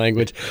any of the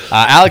language.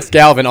 Alex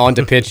Galvin on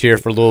to pitch here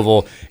for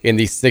Louisville in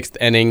the 6th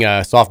inning,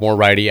 sophomore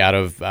righty out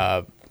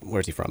of,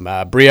 where's he from?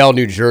 Brielle,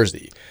 New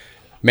Jersey.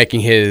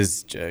 Making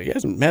his, he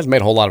hasn't made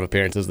a whole lot of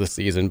appearances this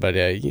season, but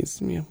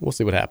we'll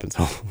see what happens.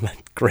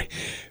 Great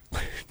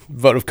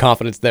vote of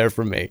confidence there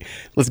from me.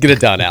 Let's get it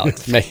done,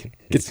 Alex.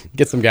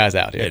 Get some guys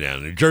out here. Hey, now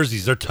New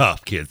Jersey's, they're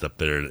tough kids up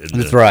there.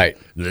 That's right.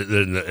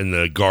 In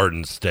the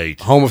Garden State,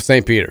 home of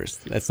St. Peter's.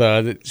 That's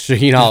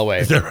Shaheen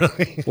Holloway. Is that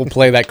right? We'll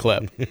play that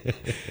clip.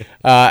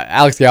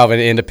 Alex Galvin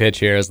in to pitch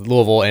here as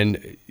Louisville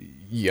and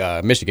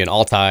Michigan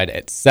all tied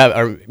at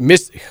 7.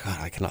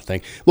 I cannot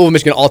think. Louisville,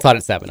 Michigan all tied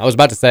at 7. I was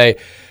about to say.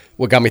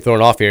 What got me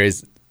thrown off here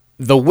is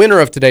the winner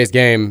of today's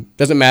game,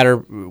 doesn't matter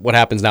what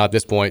happens now at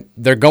this point,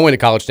 they're going to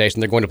College Station.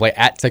 They're going to play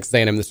at Texas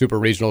A&M in the Super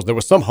Regionals. There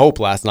was some hope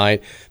last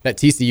night that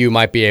TCU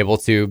might be able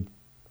to,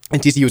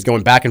 and TCU was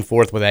going back and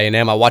forth with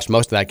A&M. I watched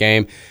most of that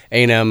game.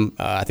 A&M,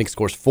 I think,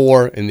 scores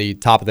 4 in the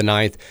top of the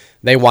 9th.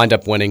 They wind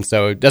up winning,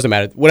 so it doesn't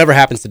matter. Whatever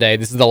happens today,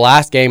 this is the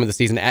last game of the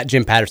season at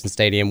Jim Patterson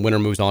Stadium. Winner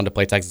moves on to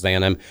play Texas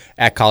A&M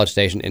at College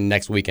Station in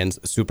next weekend's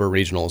Super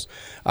Regionals.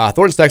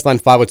 Thornton's text line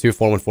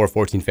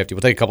 502-414-1450.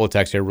 We'll take a couple of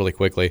texts here really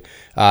quickly.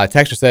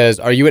 Texter says,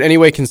 are you in any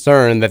way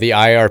concerned that the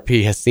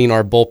IRP has seen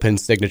our bullpen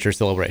signature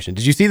celebration?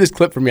 Did you see this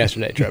clip from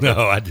yesterday, Trevor?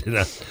 No, I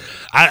didn't.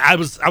 I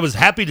was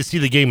happy to see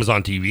the game was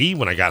on TV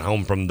when I got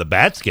home from the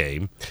Bats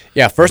game.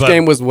 Yeah, first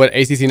game was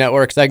ACC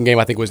Network. Second game,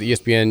 I think, was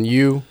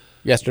ESPNU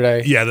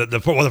yesterday. Yeah, the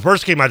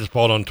first game I just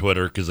followed on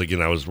Twitter because,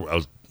 again, I was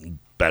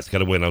Bats got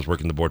to win. I was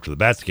working the board for the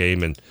Bats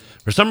game, and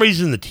for some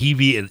reason the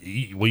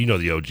TV, well, you know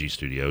the OG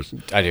studios.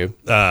 I do.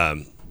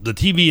 The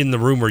TV in the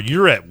room where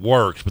you're at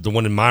works, but the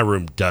one in my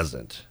room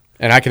doesn't.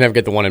 And I can never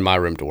get the one in my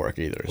room to work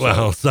either. So.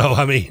 Well, so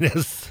I mean,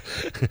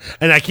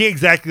 and I can't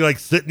exactly like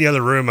sit in the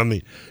other room. I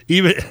mean,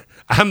 even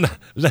I'm not,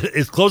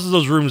 as close as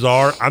those rooms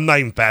are, I'm not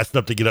even fast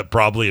enough to get up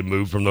probably and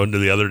move from one to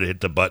the other to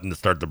hit the button to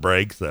start the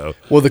break. So,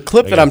 well, the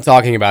clip that I'm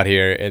talking about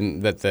here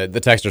and that the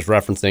texter's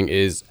referencing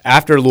is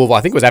after Louisville.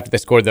 I think it was after they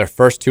scored their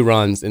first 2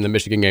 runs in the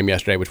Michigan game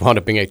yesterday, which wound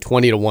up being a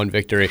 20-1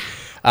 victory.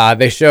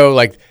 They show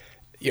like.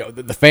 You know,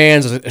 the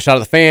fans, a shot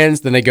of the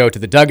fans, then they go to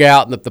the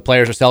dugout, and the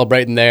players are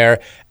celebrating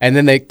there, and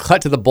then they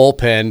cut to the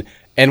bullpen,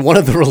 and one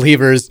of the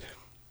relievers,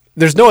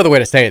 there's no other way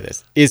to say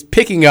this, is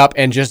picking up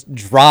and just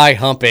dry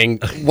humping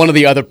one of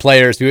the other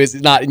players who is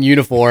not in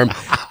uniform.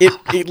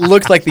 It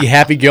looks like the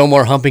Happy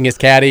Gilmore humping his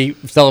caddy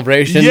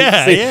celebration.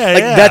 Yeah,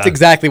 yeah. That's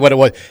exactly what it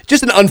was.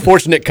 Just an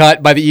unfortunate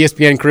cut by the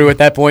ESPN crew at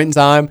that point in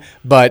time,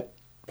 but...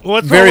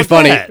 What's very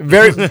funny, that?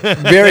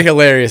 very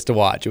hilarious to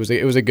watch.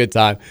 It was a good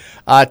time.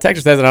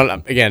 Texas says,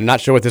 and again, not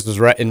sure what this was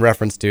in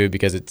reference to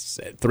because it's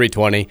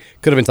 3:20.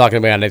 Could have been talking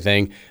about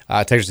anything.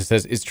 Texas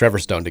says, is Trevor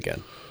stoned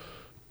again?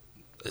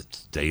 It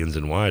stands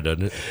in why,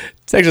 doesn't it?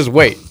 Texas,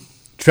 wait.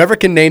 Trevor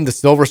can name the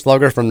Silver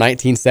Slugger from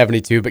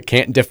 1972, but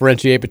can't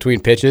differentiate between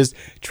pitches.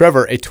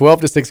 Trevor, a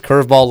 12-6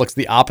 curveball looks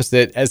the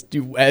opposite as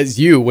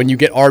you when you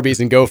get Arby's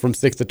and go from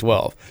 6 to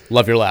 12.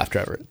 Love your laugh,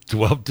 Trevor.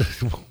 12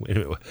 to wait a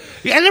minute.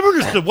 Yeah, I never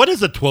understood what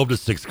is a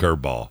 12-6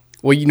 curveball.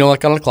 Well, you know,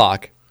 like on a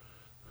clock,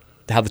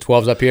 how the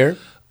 12's up here.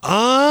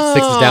 Oh,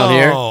 6 is down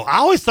here. I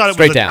always thought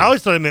straight down. I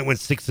always thought it meant went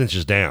 6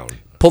 inches down.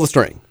 Pull the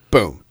string.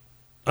 Boom.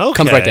 Okay.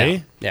 Comes right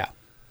down. Yeah.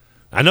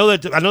 I know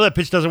that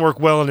pitch doesn't work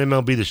well in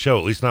MLB The Show,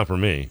 at least not for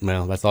me.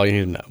 Well, that's all you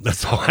need to know.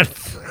 That's all.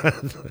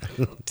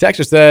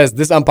 Texter says,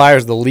 this umpire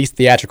is the least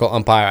theatrical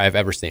umpire I've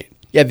ever seen.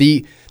 Yeah,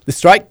 the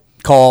strike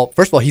call,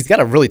 first of all, he's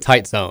got a really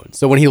tight zone.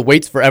 So when he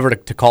waits forever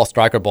to call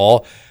strike or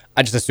ball,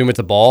 I just assume it's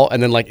a ball.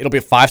 And then like it'll be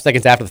 5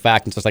 seconds after the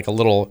fact, and it's just like a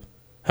little...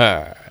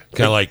 kind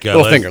of like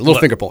little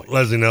finger point.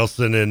 Leslie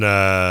Nelson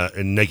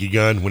in Naked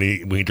Gun when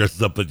he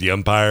dresses up with the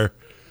umpire.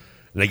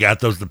 And they got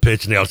those to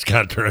pitch, and they all just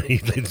kind of turn. They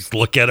just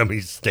look at him.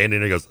 He's standing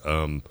there. He goes,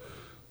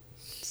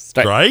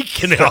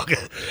 strike, and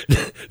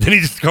then he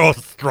just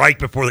calls strike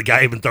before the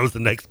guy even throws the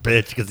next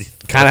pitch because he's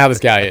kind of how this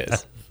guy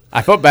is.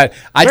 I felt bad.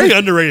 Very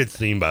underrated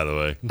scene, by the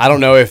way. I don't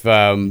know if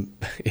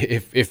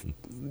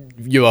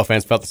UL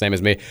fans felt the same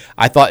as me.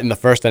 I thought in the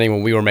first inning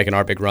when we were making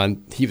our big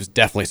run, he was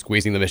definitely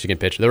squeezing the Michigan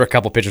pitcher. There were a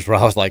couple pitchers where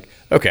I was like,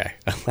 okay,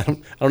 I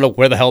don't know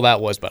where the hell that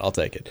was, but I'll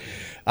take it.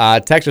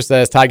 Texas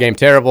says, tie game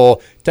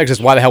terrible. Texas,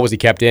 why the hell was he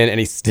kept in? And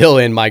he's still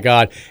in, my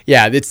God.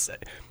 Yeah, I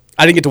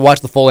didn't get to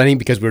watch the full inning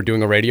because we were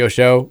doing a radio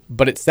show,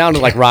 but it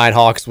sounded like Ryan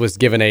Hawks was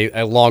given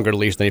a longer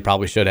leash than he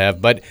probably should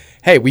have. But,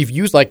 hey, we've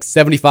used like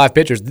 75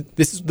 pitchers.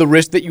 This is the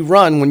risk that you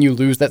run when you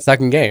lose that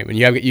second game, and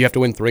you have to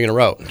win 3 in a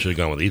row. Should have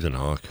gone with Ethan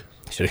Hawke.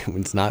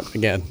 It's not,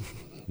 again.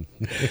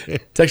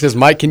 Texas,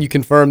 Mike, can you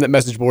confirm that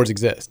message boards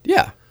exist?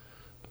 Yeah.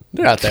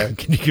 They're out there.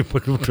 Can you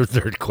put them to a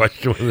third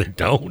question when they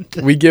don't?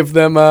 We give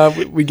them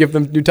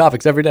new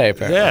topics every day,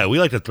 apparently. Yeah, we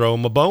like to throw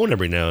them a bone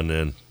every now and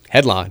then.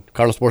 Headline,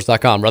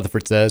 CardinalSports.com,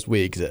 Rutherford says we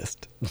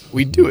exist.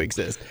 We do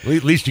exist. Well,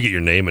 at least you get your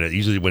name in it.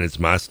 Usually when it's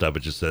my stuff, it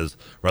just says,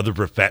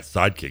 Rutherford Fat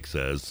Sidekick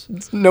says.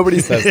 Nobody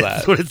says that.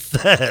 That's what it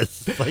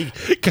says.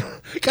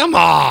 Like, come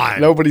on.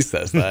 Nobody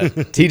says that.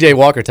 TJ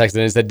Walker texted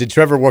in and said, did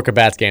Trevor work a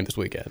Bats game this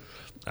weekend?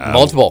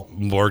 Multiple.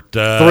 Worked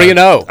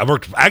 3-0. I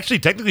worked actually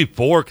technically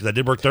 4 because I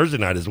did work Thursday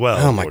night as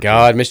well. Oh, my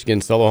God. Michigan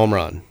solo home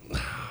run.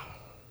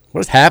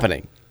 What is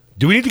happening?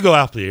 Do we need to go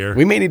off the air?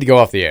 We may need to go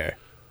off the air.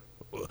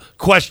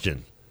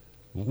 Question.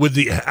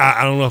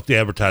 I don't know if the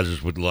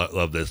advertisers would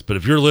love this, but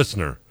if you're a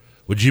listener,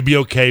 would you be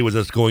okay with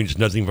us going to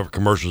nothing but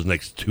commercials the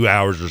next 2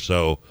 hours or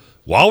so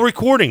while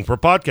recording for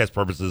podcast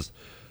purposes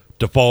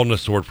to fall on the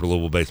sword for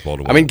Louisville baseball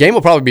to win? I mean, game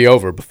will probably be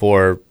over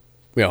before,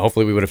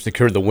 hopefully we would have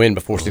secured the win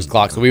before 6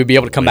 o'clock, so we would be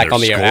able to come back on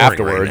the air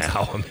afterwards.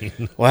 Right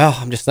now. Well,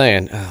 I'm just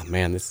saying, oh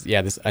man, this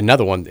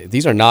another one.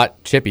 These are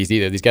not chippies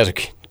either. These guys are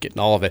getting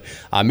all of it.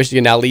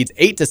 Michigan now leads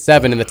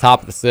 8-7 in the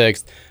top of the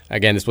 6th.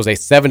 Again, this was a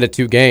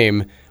 7-2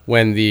 game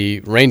when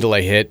the rain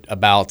delay hit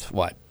about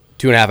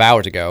 2.5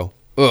 hours ago.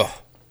 Ugh.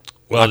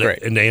 Well,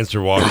 and to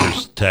answer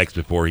Walker's text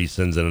before he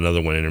sends in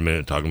another one in a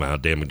minute talking about how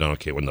Dan McDonald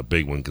can't win the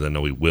big one because I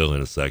know he will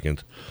in a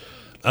second.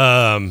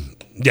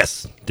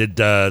 Yes, did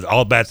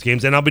all Bats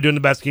games, and I'll be doing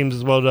the Bats games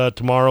as well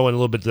tomorrow and a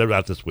little bit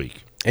throughout this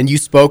week. And you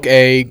spoke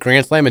a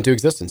grand slam into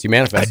existence. You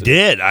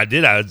manifested. I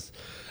did.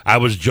 I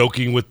was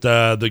joking with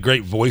the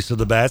great voice of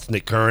the Bats,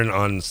 Nick Curran,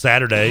 on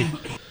Saturday,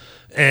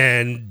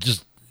 and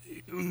just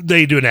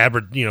they do one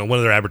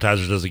of their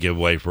advertisers does a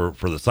giveaway for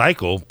the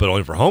cycle, but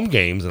only for home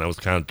games. And I was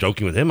kind of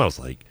joking with him. I was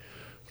like,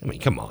 I mean,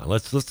 come on,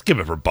 let's give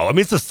it for both. I mean,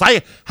 it's a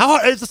cycle.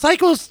 It's a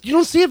cycle. You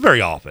don't see it very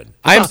often.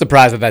 I am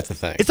surprised that that's the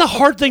thing. It's a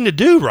hard thing to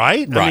do,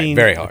 right? Right, I mean,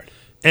 very hard.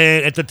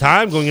 And at the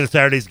time, going into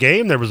Saturday's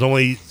game, there was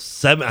only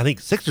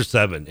 6 or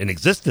 7 in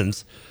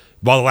existence.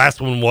 While the last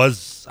one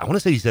was, I want to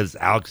say he says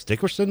Alex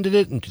Dickerson did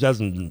it in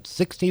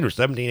 2016 or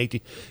 17,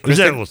 18. Chris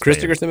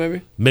Dickerson,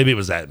 maybe? Maybe it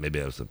was that. Maybe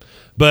that was him.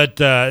 But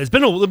it's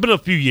been a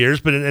few years,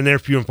 but and they're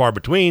few and far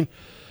between.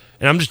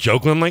 And I'm just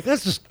joking. I'm like,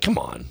 let's just, come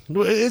on.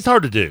 It's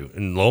hard to do.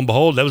 And lo and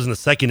behold, that was in the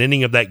second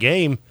inning of that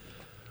game.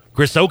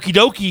 Chris Okie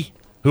Dokie,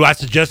 who I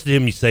suggested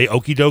him you say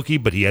Okie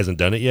Dokie, but he hasn't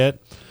done it yet.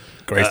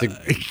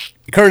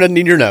 Current doesn't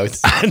need your notes.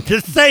 I'm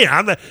just saying.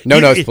 No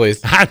notes, please.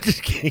 I'm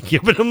just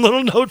giving him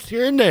little notes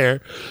here and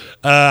there.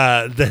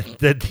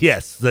 That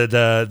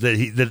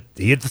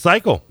he hit the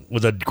cycle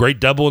with a great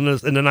double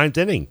in the ninth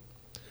inning.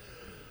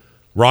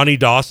 Ronnie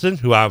Dawson,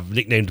 who I've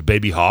nicknamed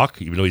Baby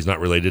Hawk, even though he's not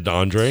related to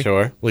Andre.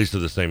 Sure. At least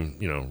they're the same,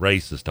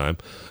 race this time.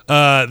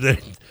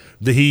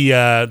 He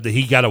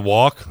got a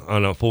walk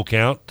on a full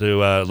count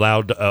to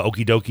allow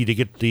Okie Dokie to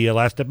get the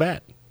last at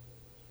bat.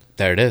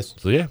 There it is.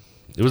 So yeah,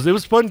 it was a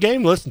fun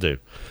game to listen to.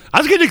 I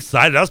was getting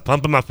excited. I was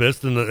pumping my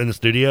fist in the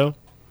studio.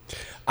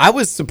 I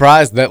was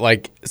surprised that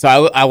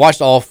I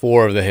watched all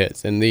 4 of the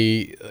hits, and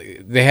they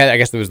had, I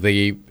guess there was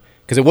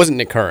because it wasn't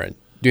Nick Curran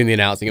doing the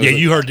announcing.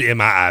 You heard the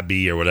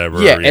MIIB or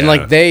whatever. Yeah, and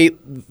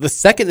the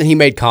second that he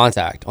made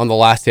contact on the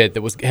last hit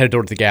that was headed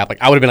towards the gap,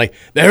 I would have been like,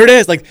 there it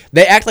is. Like,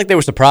 they act like they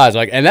were surprised.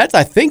 And that's,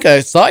 I think,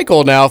 a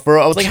cycle now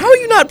I was like, how are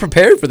you not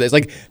prepared for this?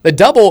 Like, the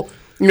double,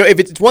 if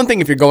it's one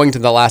thing if you're going to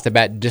the last at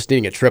bat just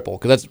needing a triple,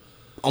 because that's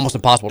almost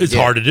impossible to It's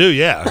hard to do,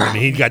 yeah. I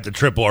mean, he got the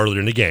triple earlier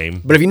in the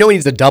game. But if you know he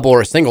needs a double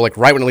or a single,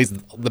 right when it leaves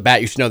the bat,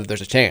 you should know that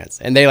there's a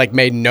chance. And they,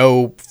 made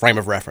no frame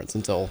of reference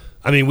until...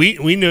 I mean,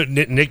 we knew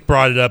Nick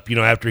brought it up,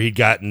 after he'd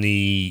gotten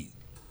the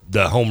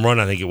home run,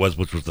 I think it was,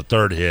 which was the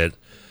third hit.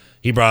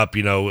 He brought up,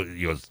 he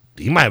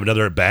might have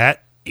another at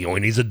bat. He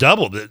needs a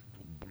double. That,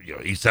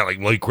 he sounded like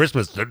Merry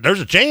Christmas. There's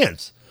a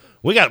chance.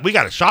 We got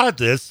a shot at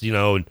this,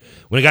 And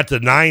when it got to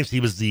the ninth, he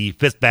was the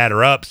 5th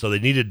batter up, so they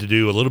needed to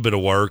do a little bit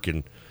of work.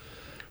 And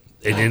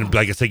then,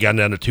 like I said, got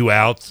down to 2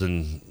 outs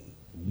and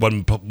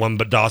one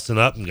but Dawson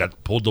up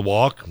and pulled the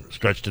walk,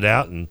 stretched it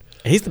out, and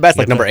he's the best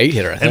number 8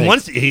 hitter. I think. And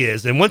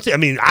once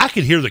I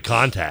could hear the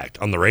contact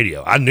on the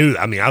radio. I knew.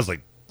 I was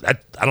like, I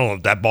don't know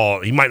if that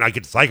ball. He might not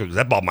get the cycle because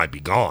that ball might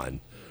be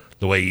gone.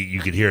 The way you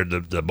could hear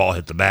the ball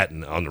hit the bat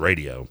on the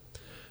radio.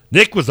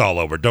 Nick was all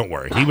over. Don't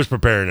worry, he was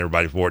preparing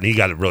everybody for it, and he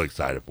got really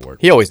excited for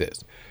it. He always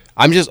is.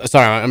 I'm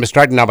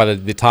distracted now by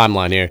the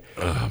timeline here.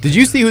 Did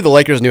you see who the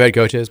Lakers' new head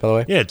coach is, by the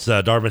way? Yeah, it's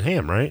Darvin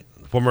Ham, right?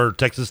 Former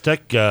Texas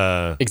Tech.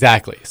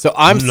 Exactly. So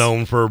I'm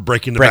known for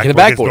breaking the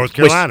backboard against North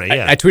Carolina.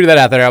 Yeah, I tweeted that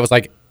out there. I was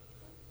like,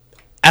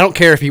 I don't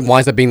care if he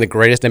winds up being the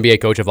greatest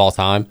NBA coach of all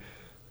time.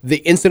 The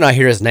instant I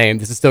hear his name,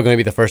 this is still going to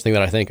be the first thing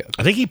that I think of.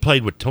 I think he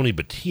played with Tony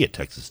Battie at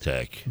Texas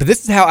Tech. But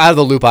this is how out of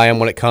the loop I am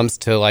when it comes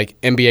to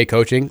NBA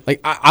coaching.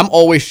 I'm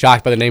always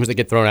shocked by the names that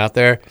get thrown out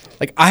there.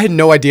 I had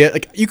no idea.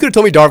 You could have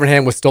told me Darvin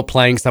Ham was still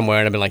playing somewhere,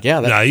 and I've been like,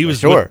 yeah, that's he was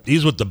sure.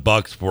 He's with the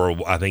Bucks for,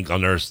 I think,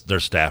 on their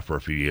staff for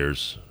a few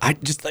years. I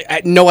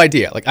had no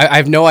idea. I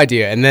have no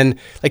idea. And then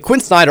Quinn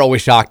Snyder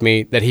always shocked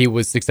me that he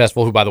was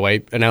successful. Who, by the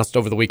way, announced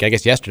over the week, I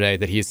guess yesterday,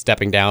 that he's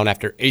stepping down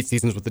after 8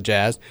 seasons with the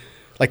Jazz.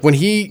 When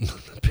he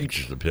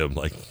pictures of him,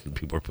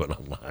 people are putting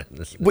online.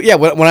 Well, yeah,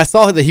 when I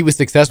saw that he was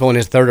successful in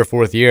his 3rd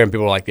or 4th year, and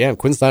people were like, "Yeah,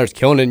 Quinn Snyder's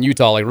killing it in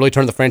Utah. Really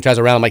turned the franchise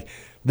around." I'm like,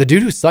 the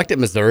dude who sucked at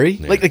Missouri.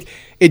 Yeah.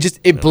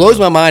 It blows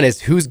my mind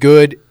as who's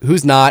good,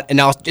 who's not, and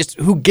now just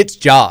who gets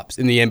jobs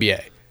in the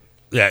NBA.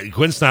 Yeah,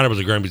 Quinn Snyder was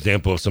a great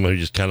example of someone who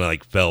just kind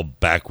of fell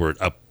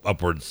backwards, up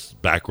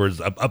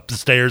the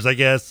stairs, I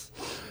guess,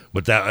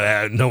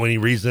 without no any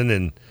reason,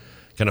 and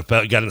kind of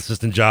got an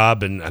assistant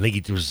job, and I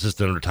think he was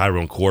assistant under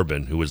Tyrone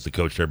Corbin, who was the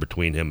coach there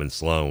between him and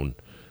Sloan.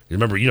 You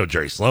remember,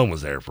 Jerry Sloan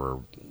was there for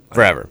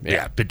forever.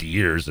 50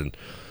 years, and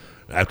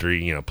after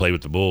he, played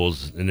with the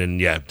Bulls, and then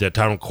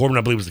Tyrone Corbin,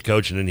 I believe, was the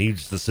coach, and then he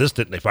was the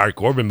assistant, and they fired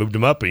Corbin, moved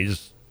him up, and he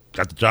just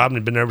got the job, and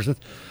he's been there ever since.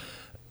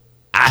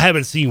 I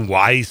haven't seen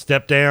why he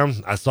stepped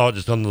down. I saw it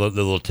just on the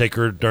little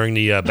ticker during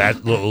the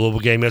Louisville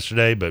game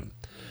yesterday, but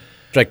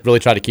really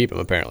tried to keep him.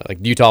 Apparently,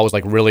 Utah was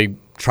really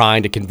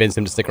trying to convince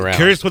him to stick around.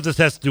 Curious what this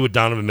has to do with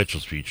Donovan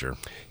Mitchell's future.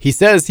 He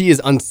says he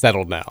is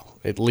unsettled now.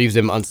 It leaves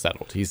him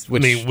unsettled.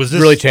 Which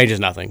really changes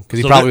nothing because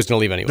he probably was going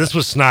to leave anyway. This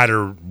was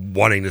Snyder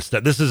wanting to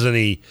step. This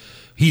isn't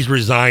he's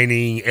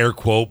resigning, air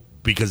quote,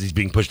 because he's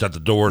being pushed out the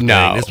door.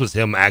 No. This was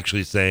him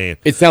actually saying.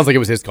 It sounds like it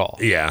was his call.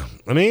 Yeah.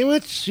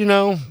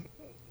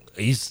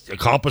 He's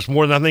accomplished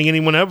more than I think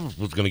anyone ever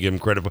was going to give him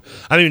credit for.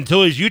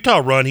 Until his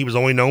Utah run, he was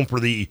only known for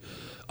the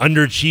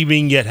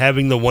underachieving, yet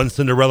having the one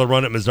Cinderella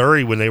run at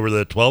Missouri when they were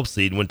the 12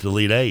 seed and went to the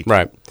Elite Eight.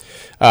 Right.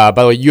 By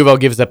the way, U of L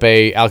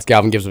Alex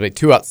Galvin gives up a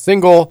 2-out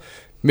single.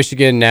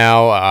 Michigan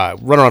now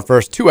runner on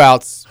first, 2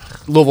 outs.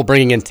 Louisville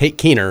bringing in Tate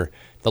Keener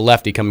the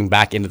lefty, coming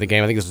back into the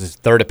game. I think this was his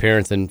third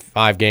appearance in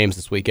 5 games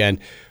this weekend,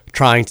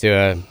 trying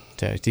to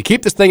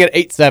keep this thing at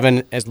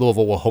 8-7 as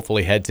Louisville will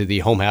hopefully head to the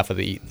home half of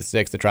the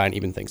 6 to try and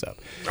even things up.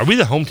 Are we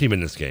the home team in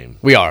this game?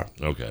 We are.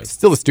 Okay. It's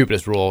still the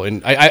stupidest rule.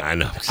 And I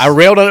know. I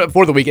railed on it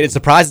before the weekend. It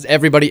surprises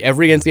everybody,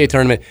 every NCAA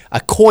tournament, a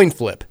coin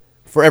flip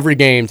for every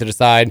game to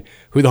decide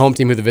who the home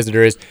team, who the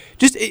visitor is.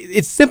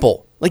 It's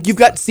simple. Like, you've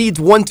got seeds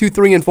 1, 2,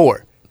 3, and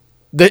 4.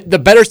 The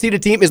better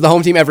seeded team is the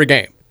home team every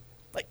game.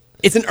 Like,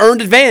 it's an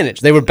earned advantage.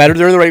 They were better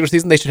during the regular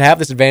season. They should have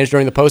this advantage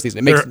during the postseason.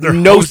 It makes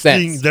no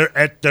sense. They're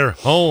at their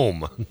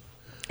home.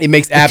 It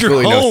makes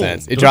absolutely no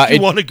sense. Don't you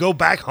want to go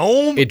back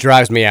home? It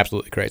drives me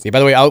absolutely crazy. By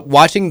the way,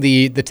 watching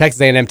the Texas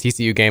A&M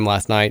TCU game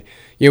last night,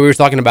 we were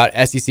talking about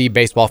SEC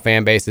baseball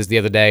fan bases the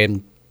other day,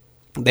 and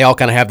they all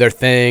kind of have their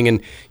thing.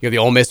 And the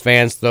Ole Miss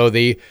fans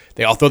they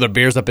all throw their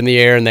beers up in the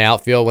air in the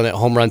outfield when the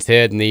home runs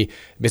hit, and the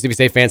Mississippi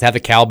State fans have the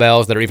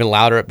cowbells that are even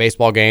louder at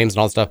baseball games and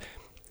all that stuff.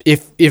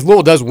 If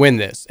Louisville does win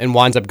this and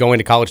winds up going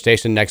to College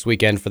Station next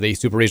weekend for the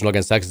Super Regional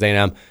against Texas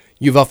A&M,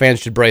 U of L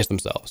fans should brace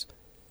themselves.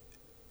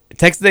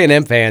 Texas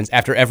A&M fans,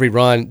 after every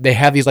run, they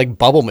have these like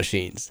bubble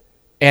machines,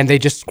 and they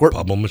just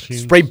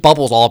spray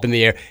bubbles all up in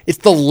the air. It's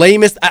the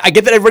lamest. I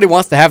get that everybody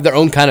wants to have their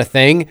own kind of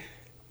thing.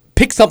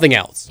 Pick something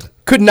else.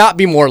 Could not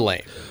be more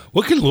lame.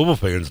 What can Louisville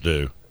fans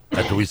do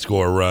after we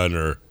score a run?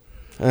 Or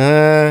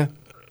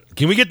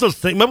can we get those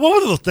things? What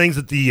were those things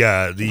at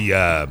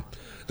the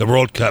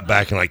World Cup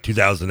back in like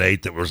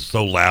 2008 that were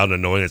so loud and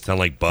annoying it sounded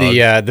like bugs?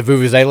 The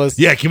vuvuzelas?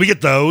 Yeah, can we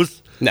get those?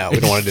 No,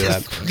 we don't want to do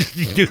that.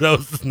 You do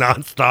those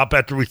nonstop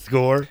after we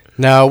score?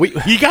 No,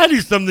 you got to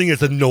do something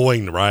that's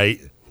annoying, right?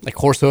 Like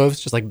horse hooves,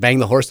 just like bang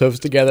the horse hooves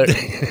together.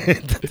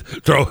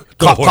 Throw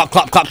clop, clop,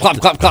 clop, clop, clop,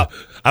 clop, clop.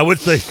 I would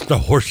say the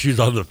horseshoes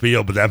on the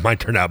field, but that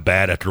might turn out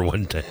bad after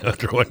one game.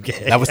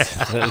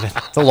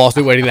 That's a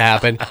lawsuit waiting to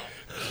happen.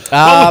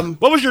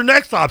 What was your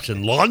next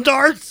option? Lawn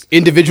darts?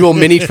 Individual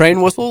mini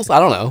train whistles? I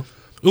don't know.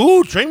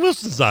 Ooh, train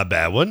whistles not a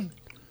bad one.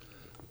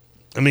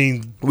 I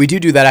mean, we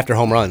do that after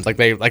home runs, like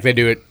they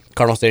do at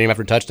Cardinal Stadium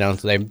after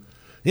touchdowns. So they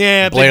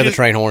blare the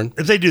train horn.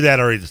 If they do that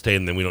already at the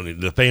stadium, then we don't need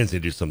the fans need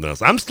to do something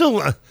else.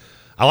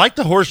 I like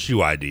the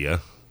horseshoe idea.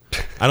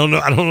 I don't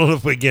know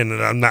if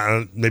I'm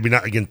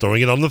not again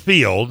throwing it on the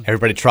field.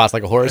 Everybody trots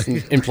like a horse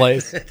in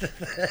place.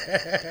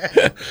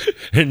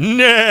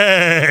 Nah,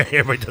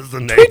 everybody does the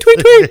name. Tweet, tweet,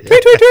 tweet,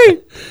 tweet, tweet,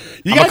 tweet.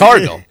 I'm a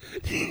Cardinal.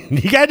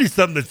 You got to do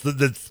something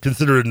that's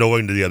considered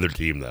annoying to the other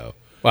team, though.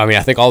 Well, I mean,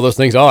 I think all those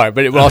things are,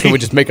 but it also would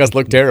just make us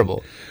look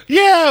terrible.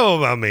 Yeah,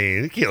 well, I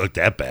mean, it can't look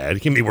that bad. It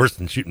can be worse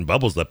than shooting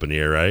bubbles up in the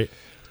air, right?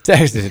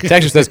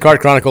 Texas says Card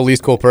Chronicle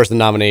least cool person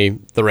nominee,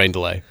 the rain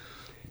delay.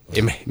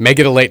 Make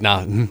it a late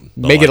nom.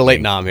 Make it a late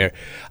nom here.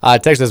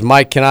 Texas says,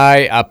 Mike, can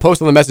I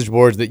post on the message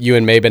boards that you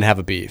and Mabin have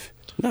a beef?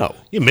 No.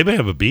 You and Mabin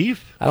have a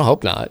beef? I don't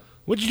hope not.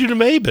 What'd you do to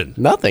Mabin?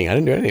 Nothing. I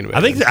didn't do anything to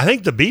Mabin. I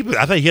think the beef.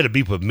 I think he had a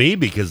beef with me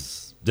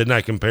because didn't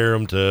I compare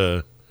him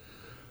to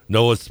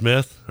Noah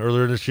Smith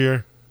earlier this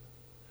year?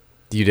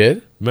 You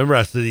did? Remember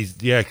I said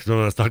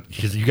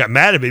because you got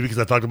mad at me because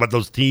I talked about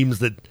those teams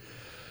that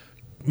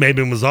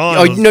Mabin was on.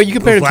 Oh, no, you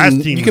compared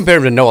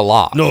him to Noah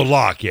Locke. Noah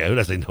Locke, yeah. Who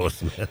did I say? Noah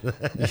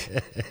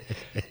Smith.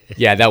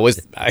 Yeah, that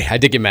was I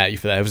did get mad at you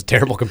for that. It was a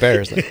terrible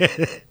comparison.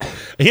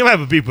 He might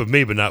have a beef with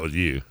me, but not with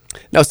you.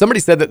 No,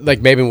 somebody said that like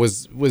Mabin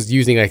was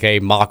using like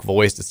a mock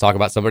voice to talk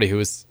about somebody who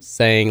was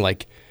saying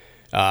like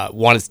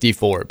wanted Steve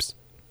Forbes,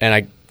 and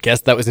I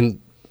guess that was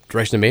in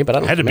direction of me, but I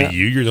don't. It had to be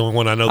you. You're the only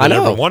one I know that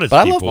ever wanted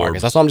but Steve I love Forbes.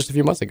 Marcus. I saw him just a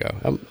few months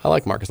ago. I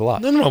like Marcus a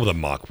lot. Nothing wrong with a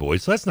mock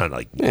voice. That's not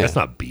that's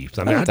not beef.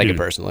 I don't take it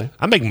personally.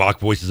 I make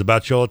mock voices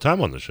about you all the time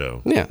on the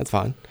show. Yeah, that's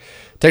fine.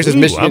 Texas,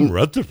 Michigan. I'm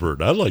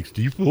Rutherford. I like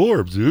Steve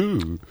Forbes.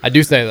 Ooh. I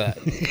do say that.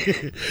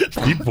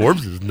 Steve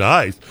Forbes is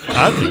nice.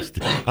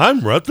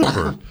 I'm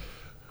Rutherford.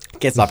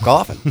 Can't stop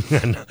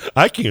coughing.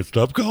 I can't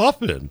stop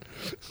coughing.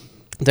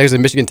 Texas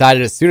and Michigan tied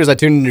it. As soon as I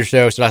tuned into your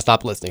show, should I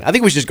stop listening? I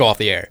think we should just go off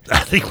the air.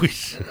 I think we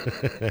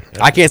should.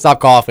 I can't stop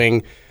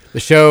coughing. The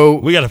show.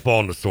 We got to fall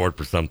on the sword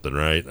for something,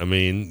 right? I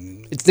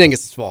mean, it's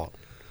Dingus' fault.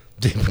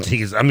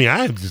 I mean,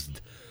 I'm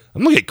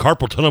going to get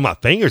carpal tunnel on my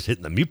fingers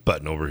hitting the mute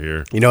button over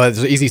here. You know, there's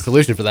an easy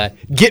solution for that.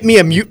 Get me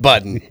a mute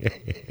button.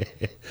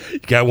 You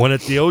got one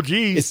at the OGs.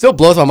 It still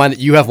blows my mind that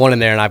you have one in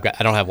there and I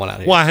don't have one out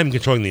here. Well, I'm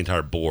controlling the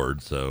entire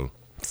board, so.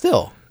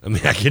 Still. I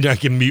mean, I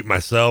can mute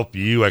myself.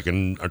 I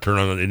can turn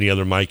on any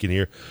other mic in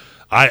here.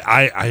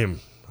 I am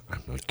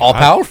all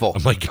powerful.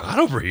 I'm like God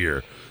over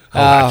here.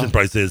 I shouldn't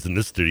probably say this in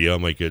this studio. I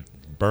might get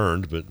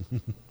burned, but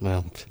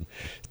well.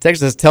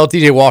 Texas, tell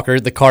TJ Walker,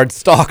 the Card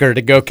stalker,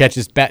 to go watch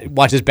his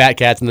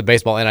Batcats in the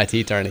baseball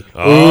NIT tourney.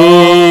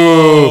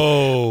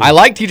 Oh, I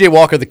like TJ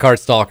Walker, the Card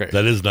stalker.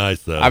 That is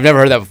nice, though. I've never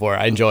heard that before.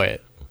 I enjoy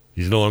it.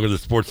 He's no longer the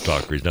sports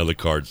stalker. He's now the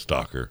Card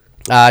stalker.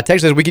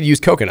 Texas says we could use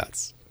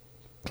coconuts.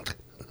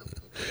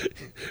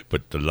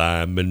 Put the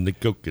lime in the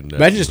coconut.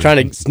 Imagine just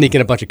trying to sneak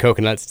in a bunch of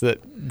coconuts to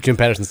Jim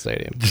Patterson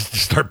Stadium. Just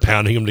start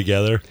pounding them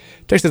together.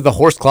 Texas says the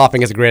horse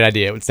clopping is a great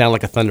idea. It would sound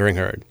like a thundering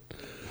herd.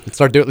 Let's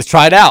start doing it. Let's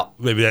try it out.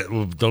 Maybe that.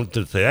 Well, don't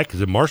say that because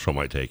then Marshall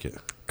might take it.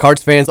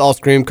 Cards fans all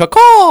scream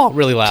 "caw"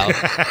 really loud.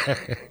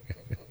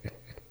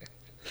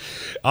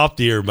 Off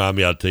the air,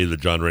 mommy, I'll tell you the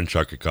John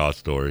Renshaw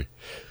story.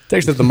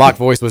 Text says the mock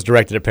voice was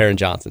directed at Perrin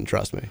Johnson.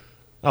 Trust me.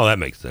 Oh, that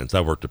makes sense.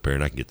 I worked at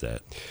Perrin. I can get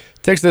that.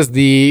 Text says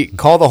the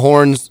Call the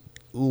Horns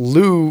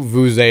Lou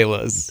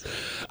Vuzelas.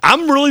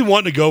 I'm really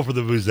wanting to go for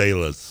the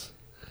Vuzelas.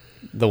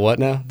 The what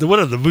now? The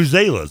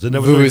Vuzelas.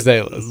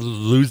 Vuvuzelas.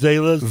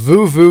 Vuzelas?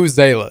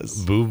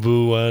 Vuvuzelas.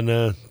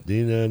 Vuvuana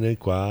Dina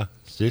Nequa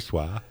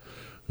Sishwa.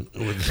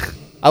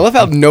 I love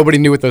how nobody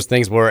knew what those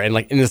things were, and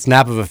like in the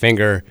snap of a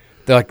finger,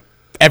 they're like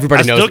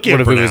everybody knows what a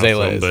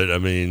vuvuzela is. But I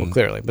mean, well,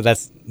 clearly, but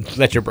that's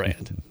your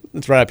brand.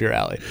 It's right up your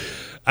alley.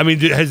 I mean,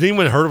 has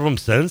anyone heard of them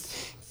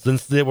since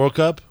the World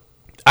Cup?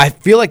 I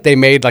feel like they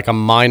made like a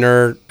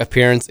minor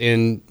appearance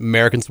in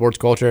American sports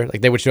culture.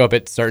 Like they would show up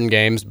at certain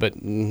games,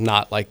 but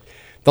not like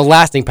the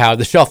lasting power.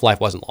 The shelf life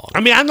wasn't long. I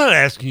mean, I'm not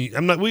asking you.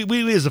 I'm not.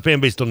 We as a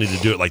fan base don't need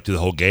to do it like through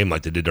the whole game,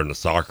 like they did during the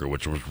soccer,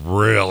 which was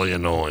really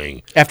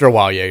annoying. After a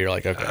while, yeah, you're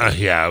like, okay,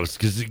 yeah, it was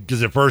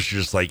because at first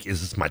you're just like,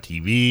 is this my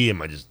TV?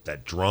 Am I just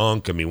that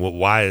drunk? I mean,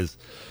 why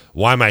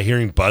am I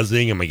hearing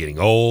buzzing? Am I getting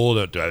old?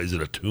 Is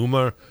it a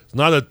tumor? It's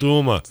not a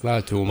tumor. It's not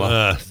a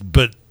tumor.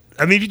 But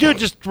I mean, if you do it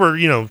just for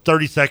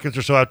 30 seconds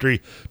or so after,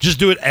 just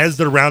do it as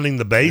they're rounding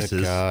the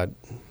bases. God.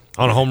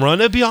 On a home run,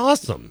 that'd be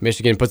awesome.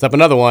 Michigan puts up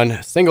another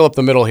one. Single up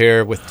the middle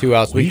here with 2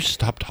 outs. Will you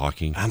stop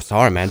talking? I'm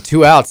sorry, man.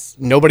 2 outs,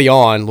 nobody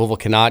on. Louisville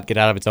cannot get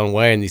out of its own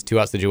way in these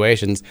 2-out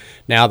situations.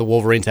 Now the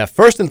Wolverines have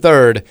first and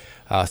third,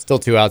 still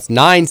 2 outs.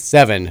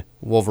 9-7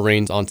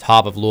 Wolverines on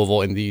top of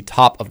Louisville in the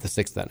top of the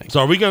 6th inning.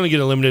 So are we going to get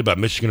eliminated by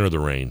Michigan or the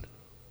rain?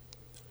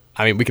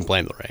 I mean, we can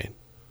blame the rain.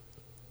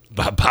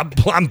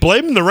 I'm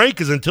blaming the rain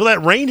because until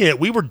that rain hit,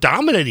 we were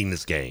dominating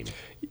this game.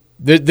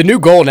 The new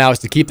goal now is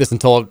to keep this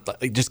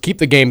just keep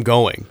the game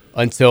going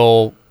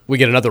until we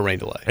get another rain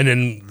delay. And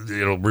then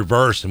it'll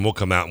reverse and we'll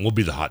come out and we'll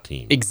be the hot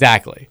team.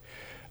 Exactly.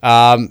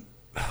 Oh,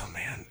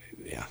 man.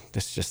 Yeah,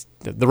 this just,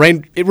 the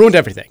rain, it ruined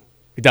everything.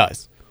 It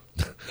does.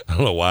 I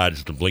don't know why.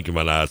 Just a blink of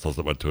my eye, I saw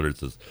something on Twitter. It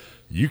says,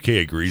 UK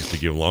agrees to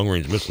give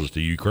long-range missiles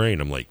to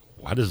Ukraine. I'm like,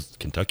 why is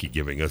Kentucky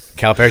giving us?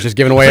 Calipari's just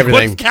giving away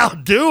everything. What's Cal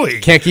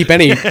doing? Can't keep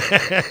any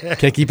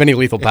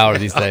lethal power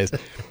these days.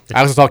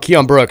 I also saw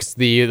Keon Brooks,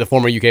 the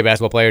former UK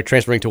basketball player,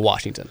 transferring to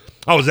Washington.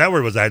 Oh, is that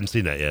where it was? I hadn't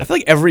seen that yet. I feel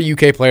like every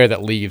UK player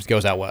that leaves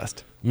goes out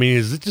west. I mean,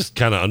 is it just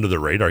kind of under the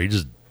radar? He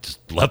just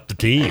left the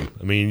team.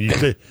 I mean,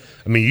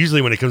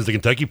 usually when it comes to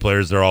Kentucky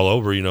players, they're all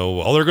over. They're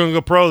going to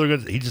go pro.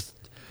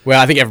 Well,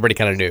 I think everybody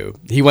kind of knew.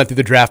 He went through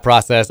the draft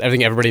process. I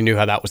think everybody knew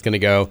how that was going to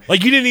go.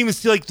 Like, you didn't even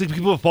see, like, the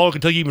people that follow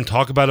Kentucky even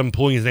talk about him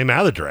pulling his name out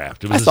of the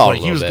draft. It was I just saw like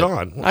a he was little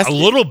gone. bit. A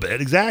little bit,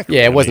 exactly.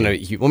 Yeah, it wasn't a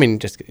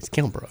huge... it's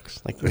Keon Brooks.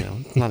 Like,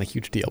 it's not a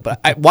huge deal. But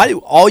why do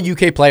all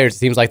UK players, it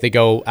seems like they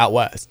go out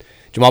west?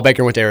 Jamal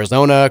Baker went to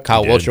Arizona.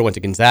 Kyle Wiltshire went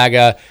to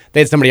Gonzaga. They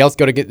had somebody else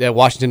go to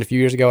Washington a few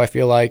years ago, I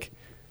feel like.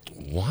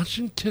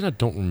 Washington? I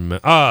don't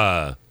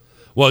remember.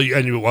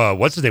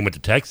 What's his name? Went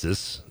to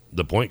Texas.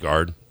 The point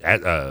guard,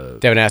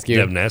 Devin Askew.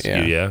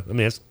 Yeah. I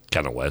mean, it's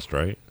kind of west,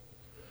 right?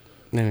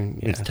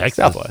 It's Texas.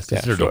 Southwest.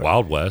 Considered the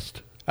Wild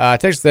West.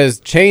 Texas says,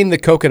 chain the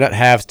coconut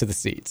halves to the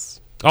seats.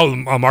 Oh,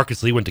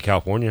 Marcus Lee went to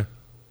California.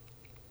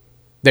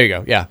 There you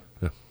go. Yeah.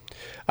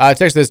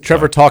 Texas says,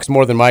 Trevor talks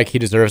more than Mike. He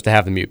deserves to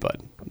have the mute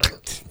button.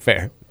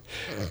 Fair.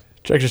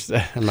 Texas,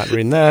 I'm not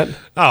reading that.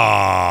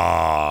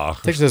 Aww.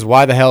 Texas says,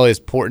 why the hell is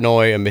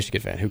Portnoy a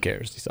Michigan fan? Who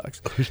cares? He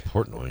sucks. Who's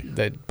Portnoy?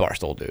 The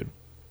Barstool dude.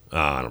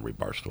 I don't read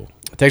Barstool.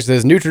 Texas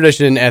says, new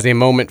tradition as a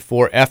moment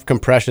for F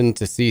compression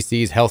to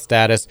CC's health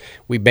status.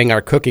 We bang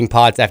our cooking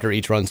pots after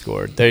each run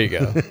scored. There you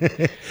go.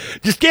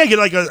 Just get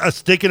like a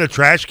stick in a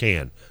trash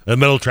can, a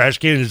metal trash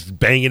can, and just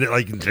banging it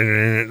like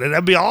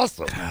that'd be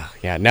awesome.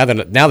 Yeah, now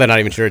they're not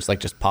even sure it's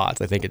like just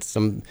pots. I think it's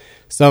some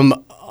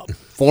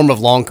form of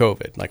long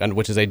COVID,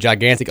 which is a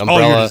gigantic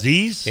umbrella. Oh, your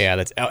disease? Yeah,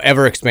 that's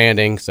ever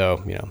expanding.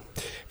 So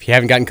if you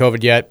haven't gotten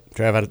COVID yet,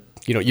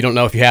 you don't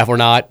know if you have or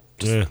not.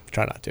 Just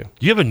try not to. Do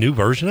you have a new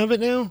version of it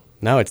now?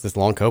 No, it's this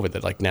long COVID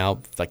that now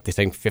they're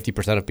saying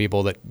 50% of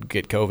people that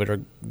get COVID are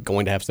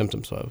going to have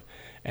symptoms of.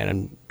 And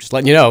I'm just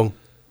letting you know,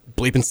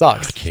 bleeping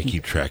sucks. I can't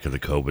keep track of the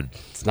COVID.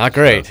 It's not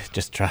great.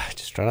 Just try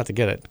not to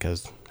get it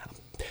because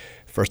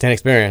firsthand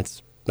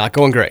experience, not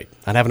going great.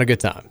 Not having a good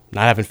time.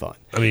 Not having fun.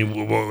 I mean,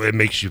 it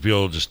makes you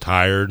feel just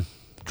tired,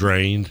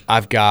 drained. I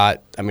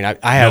have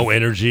no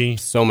energy.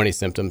 So many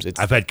symptoms.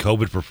 I've had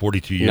COVID for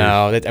 42 years.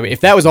 No,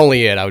 if that was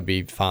only it, I would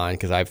be fine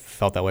because I've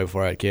felt that way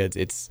before I had kids.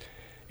 It's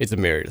a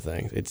myriad of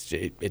things.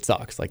 It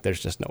sucks. Like there's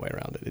just no way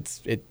around it.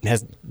 This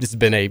has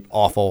been a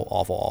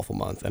awful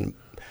month, and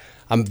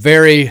I'm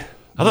very.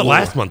 I thought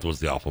last month was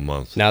the awful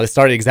month. Now this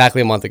started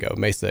exactly a month ago.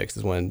 May 6th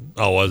is when.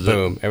 Oh, was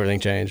boom, it?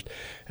 Everything changed,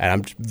 and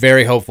I'm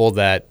very hopeful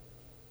that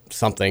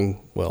something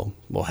will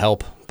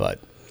help. But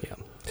what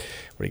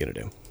are you gonna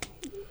do?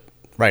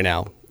 Right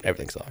now,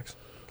 everything sucks.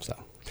 So,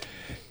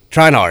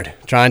 trying hard,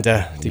 trying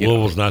to get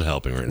Louisville's not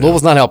helping right now.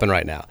 Louisville's not helping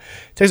right now.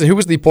 Texas, who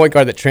was the point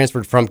guard that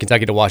transferred from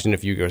Kentucky to Washington a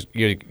few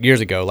years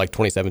ago, like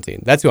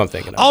 2017? That's who I'm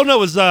thinking of. Oh no, it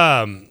was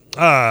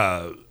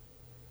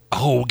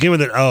give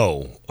it an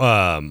O.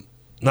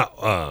 Not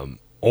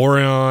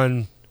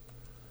Orion.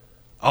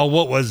 Oh,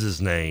 what was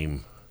his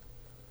name?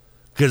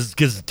 Because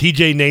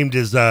TJ named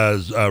his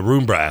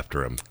Roomba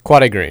after him.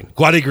 Quade Green.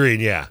 Quade Green,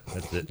 yeah.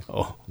 That's it.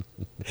 Oh.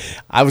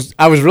 I was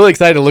really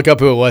excited to look up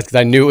who it was because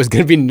I knew it was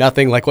going to be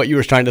nothing like what you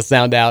were trying to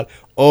sound out.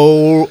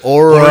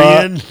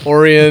 Orion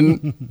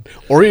Green?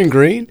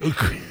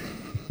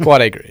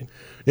 Quade Green.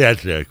 Yeah,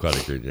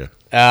 Quade Green, yeah.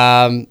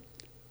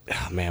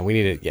 Oh man, we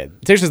need it. Yeah,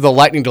 seriously, the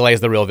lightning delay is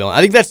the real villain.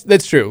 I think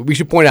that's true. We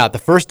should point out the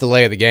first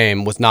delay of the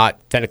game was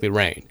not technically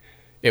rain;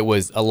 it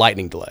was a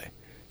lightning delay.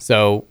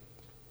 So,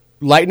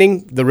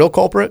 lightning, the real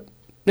culprit.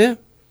 Yeah,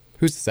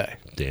 who's to say?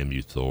 Damn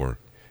you, Thor.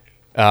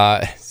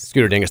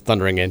 Scooter Dingus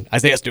thundering in.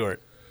 Isaiah Stewart.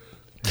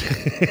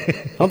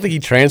 I don't think he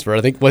transferred.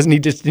 I think didn't he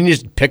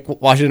just pick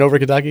Washington over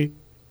Kentucky?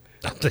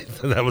 I think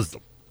that was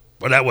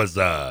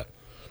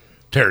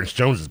Terrence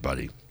Jones's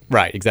buddy.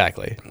 Right,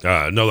 exactly.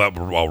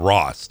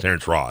 Ross.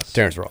 Terrence Ross.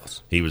 Terrence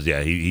Ross. He was,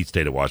 he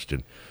stayed at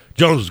Washington.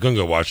 Jones was going to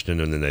go to Washington,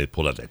 and then they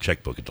pulled out that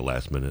checkbook at the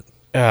last minute.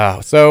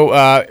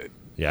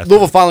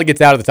 Louisville finally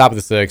gets out at the top of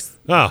the sixth.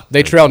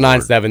 They trail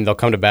 9-7. They'll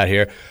come to bat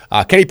here.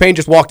 Kenny Payne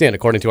just walked in,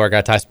 according to our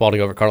guy Ty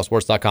Spalding over at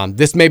CardinalSports.com.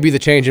 This may be the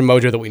change in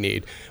mojo that we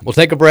need. We'll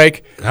take a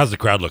break. How's the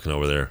crowd looking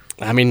over there?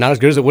 I mean, not as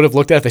good as it would have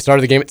looked at if they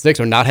started the game at 6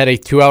 or not had a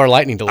 2-hour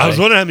lightning delay. I was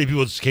wondering how many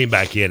people just came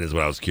back in is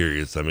what I was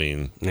curious. I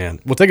mean. Yeah.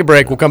 We'll take a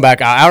break. We'll come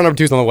back. Hour number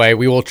 2 is on the way.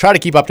 We will try to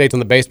keep updates on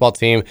the baseball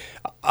team.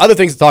 Other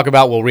things to talk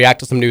about. We'll react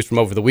to some news from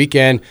over the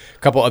weekend. A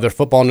couple other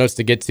football notes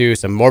to get to.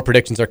 Some more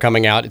predictions are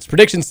coming out. It's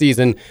prediction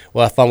season.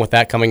 We'll have fun with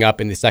that coming up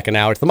in the second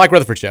hour. It's the Mike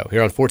Rutherford Show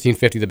here on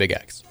 1450 The Big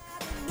X.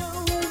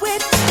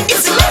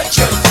 It's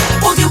electric.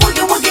 Woogie,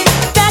 woogie, woogie.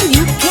 Then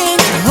you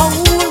can't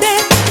hold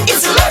it.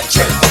 It's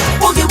electric.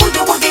 Woogie,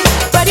 woogie,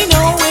 woogie. But you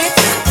know it's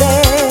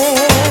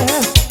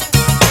there.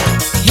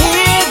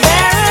 Here,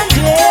 there, and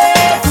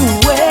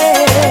everywhere.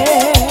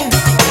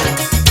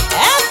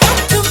 And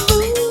don't you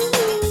move.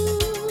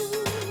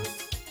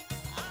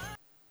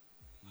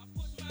 I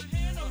put my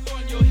hand up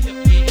on your hip.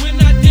 When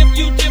I dip,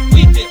 you dip,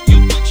 we dip. You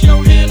put your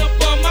hand up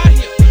on my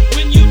hip.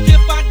 When you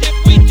dip, I dip,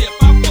 we dip.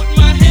 I put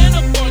my hand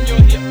up on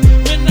your hip.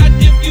 When I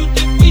dip, you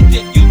dip, we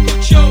dip. You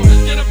put yours,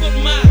 then I put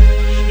mine.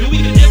 Then we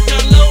can dip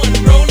down low and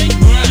roll it.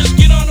 Just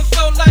get on the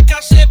floor like I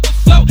said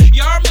before.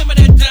 Y'all remember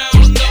that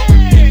down low.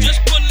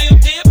 Just put a little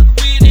dip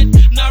with it.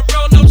 Now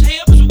roll those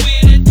hips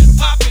with it.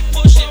 Pop it,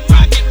 push it,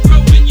 rock it, throw.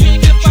 When you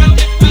dip, I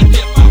dip, we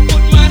dip. I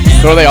put my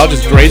hand. So are they all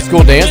just grade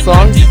school dance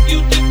songs?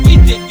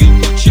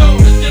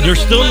 You're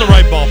still in the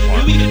right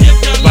ballpark.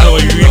 By the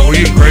way, were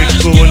you in grade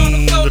school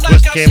when the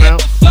Twist came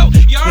out?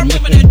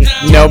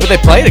 No, but they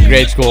played at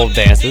grade school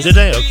dances. Did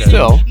they? Okay.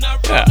 Still,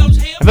 yeah. I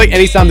feel like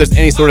anytime there's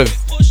any sort of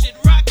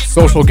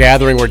social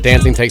gathering where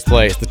dancing takes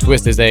place, the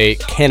Twist is a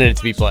candidate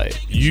to be played.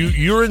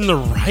 You're in the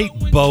right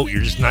boat.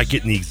 You're just not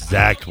getting the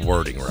exact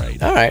wording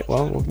right. All right,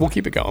 well, we'll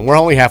keep it going. We're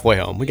only halfway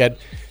home. We got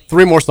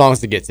 3 more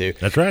songs to get to.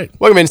 That's right.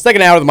 Welcome in.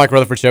 Second hour of the Mike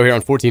Rutherford Show here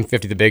on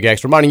 1450 The Big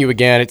X. Reminding you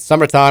again, it's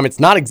summertime. It's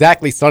not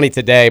exactly sunny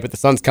today, but the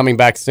sun's coming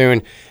back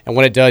soon. And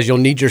when it does, you'll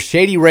need your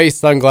Shady Rays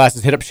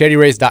sunglasses. Hit up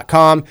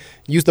ShadyRays.com.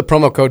 Use the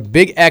promo code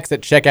BIGX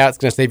at checkout. It's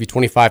going to save you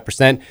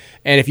 25%.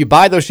 And if you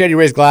buy those Shady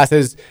Rays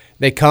glasses,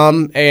 they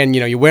come and,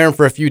 you wear them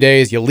for a few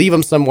days. You leave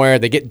them somewhere.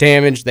 They get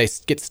damaged. They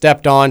get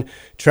stepped on.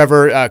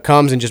 Trevor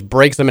comes and just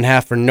breaks them in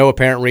half for no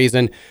apparent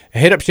reason.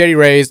 Hit up Shady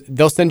Rays.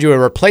 They'll send you a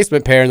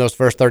replacement pair in those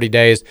first 30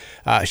 days.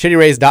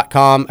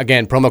 ShadyRays.com.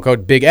 Again, promo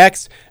code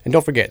BIGX. And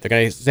don't forget, they're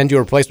going to send you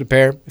a replacement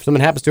pair if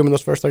something happens to them in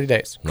those first 30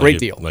 days. Great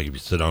deal. Like if you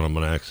sit on them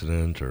on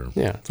accident or...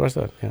 Yeah, that's what I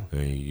said.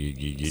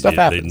 Yeah. Stuff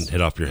happens. They didn't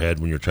hit off your head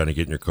when you're trying to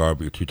get in your car,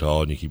 but you're too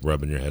tall and you keep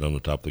rubbing your head on the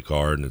top of the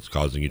car and it's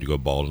causing you to go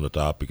bald on the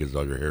top because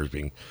all your hair is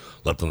being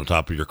left on the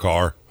top of your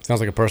car. Sounds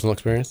like a personal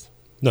experience.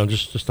 No,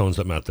 just throwing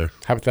something out there.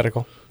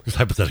 Hypothetical. Just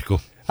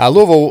hypothetical.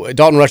 Louisville,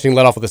 Dalton Rushing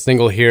led off with a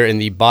single here in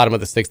the bottom of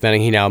the 6th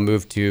inning. He now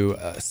moved to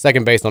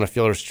second base on a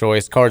fielder's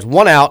choice. Cards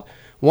 1 out,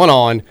 1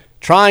 on,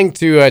 trying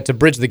to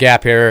bridge the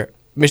gap here.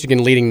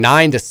 Michigan leading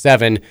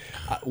 9-7.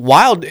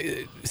 Wild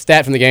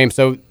stat from the game.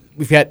 So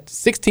we've had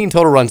 16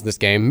 total runs in this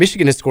game.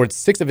 Michigan has scored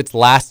 6 of its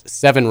last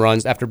 7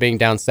 runs after being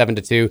down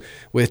 7-2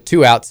 with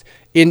 2 outs.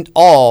 In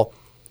all,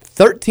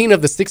 13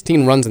 of the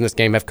 16 runs in this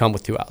game have come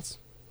with 2 outs.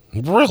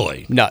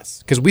 Really? Nuts.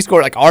 Because we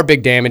scored our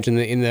big damage in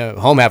the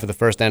home half of the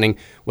first inning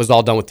was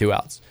all done with 2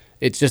 outs.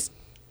 It's just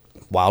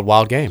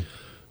wild game.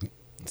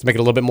 Let's make it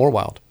a little bit more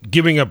wild.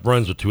 Giving up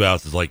runs with 2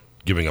 outs is like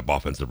giving up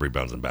offensive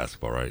rebounds in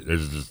basketball, right?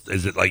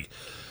 Is it like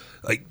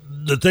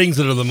the things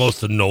that are the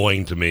most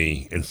annoying to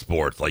me in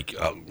sports, like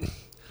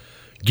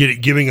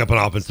giving up an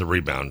offensive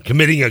rebound,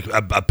 committing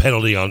a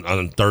penalty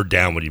on third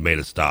down when you made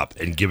a stop,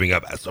 and giving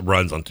up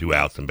runs on 2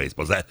 outs in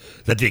baseball. Is that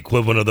the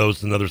equivalent of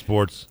those in other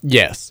sports?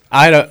 Yes.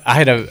 I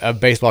had a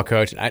baseball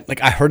coach.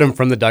 I heard him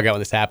from the dugout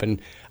when this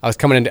happened. I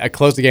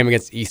closed the game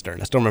against Eastern.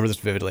 I still remember this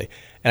vividly.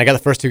 And I got the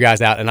first 2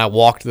 guys out, and I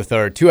walked the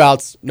third. 2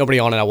 outs, nobody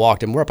on, and I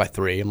walked, and we're up by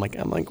 3. I'm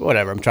like,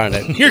 whatever. I'm trying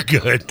to. You're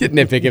good. Get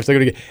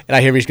nitpicky. And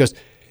I hear him. He just goes,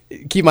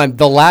 keep in mind,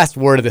 the last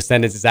word of the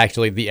sentence is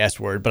actually the S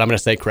word, but I'm going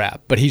to say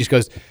crap. But he just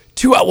goes,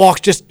 2 out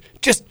walks, just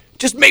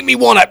make me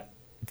want to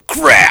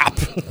crap.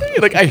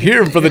 Like, I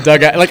hear him from the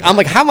dugout. Like, I'm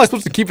like, how am I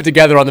supposed to keep it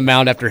together on the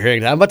mound after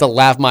hearing that? I'm about to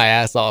laugh my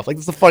ass off. Like,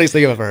 it's the funniest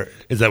thing I've ever heard.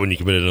 Is that when you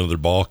committed another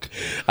balk?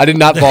 I did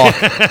not balk.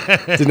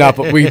 Did not.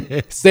 But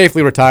we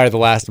safely retired the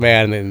last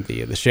man, and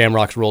the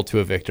Shamrocks rolled to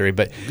a victory.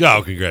 But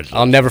oh, congratulations!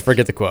 I'll never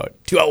forget the quote.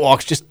 2 out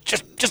walks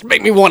just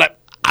make me want to.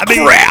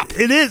 Crap.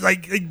 It is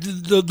like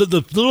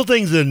the little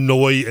things that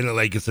annoy, and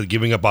like I said,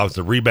 giving up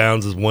offensive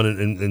rebounds is one,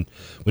 and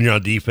when you're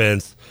on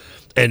defense,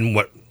 and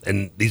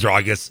these are,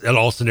 I guess, in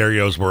all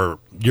scenarios where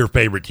your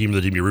favorite team, the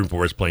team you're rooting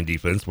for, is playing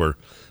defense. Where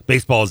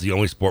baseball is the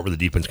only sport where the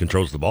defense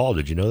controls the ball.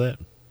 Did you know that?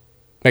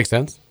 Makes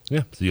sense.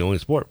 Yeah, it's the only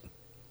sport.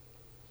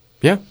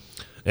 Yeah,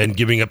 and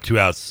giving up 2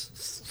 outs,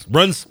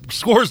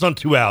 scores on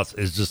 2 outs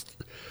is just.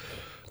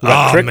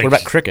 What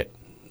about cricket?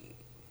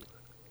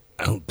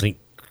 I don't think.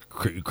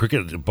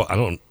 Cricket, I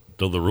don't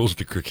know the rules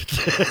to cricket.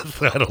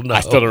 So I don't know.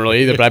 I still don't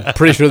really either, but I'm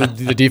pretty sure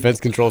the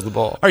defense controls the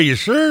ball. Are you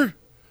sure?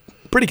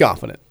 Pretty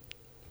confident.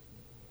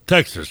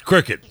 Texas,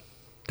 cricket.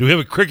 Do we have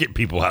a cricket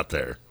people out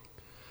there?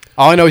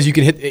 All I know is you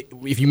can hit it,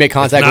 if you make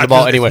contact with the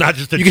ball anyway.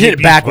 You can hit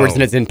it backwards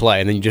and it's in play,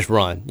 and then you just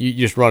run. You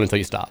just run until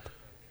you stop.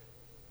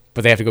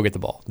 But they have to go get the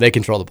ball. They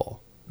control the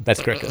ball.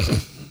 That's cricket.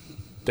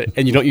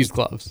 And you don't use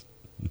gloves.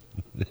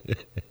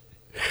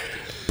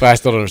 But I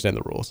still don't understand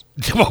the rules.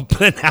 Well,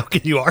 Ben, how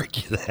can you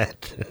argue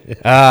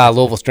that?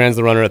 Louisville strands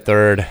the runner at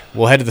third.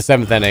 We'll head to the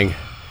 7th inning.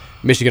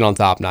 Michigan on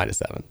top,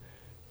 9-7.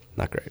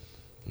 Not great.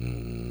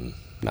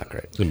 Not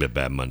great. It's going to be a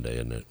bad Monday,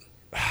 isn't it?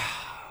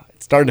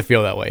 It's starting to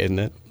feel that way, isn't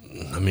it?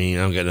 I mean,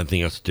 I don't got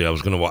nothing else to do. I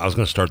was going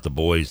to start The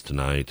Boys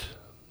tonight.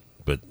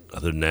 But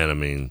other than that, I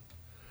mean,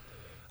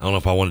 I don't know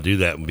if I want to do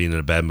that and being in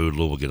a bad mood,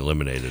 Louisville get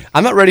eliminated.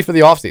 I'm not ready for the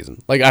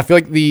offseason. Like, I feel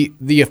like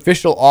the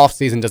official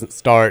offseason doesn't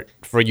start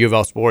for U of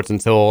L sports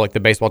until like the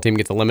baseball team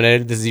gets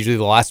eliminated. This is usually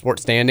the last sport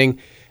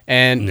standing.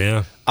 And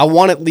yeah. I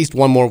want at least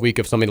one more week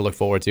of something to look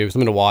forward to,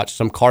 something to watch,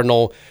 some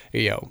Cardinal,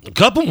 a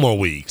couple more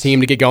weeks team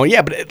to get going.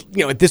 Yeah, but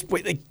at this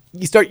point, like,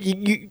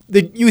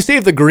 you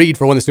save the greed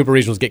for when the super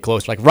regionals get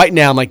closer. Like right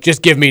now, I'm like,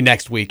 just give me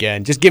next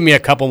weekend, just give me a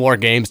couple more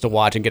games to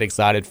watch and get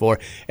excited for.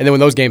 And then when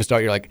those games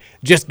start, you're like,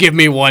 just give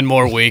me one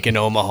more week in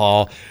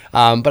Omaha.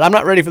 But I'm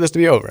not ready for this to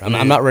be over.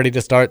 I'm not ready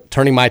to start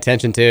turning my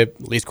attention to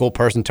Least Cool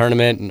Person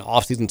tournament and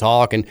off-season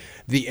talk and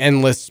the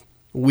endless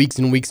weeks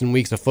and weeks and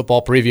weeks of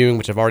football previewing,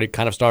 which I've already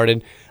kind of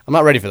started. I'm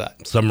not ready for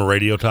that. Summer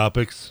radio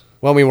topics?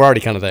 Well, I mean, we're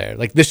already kind of there.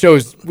 Like, this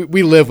show's,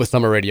 we live with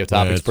summer radio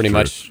topics pretty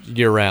much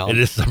year-round. It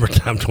is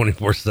summertime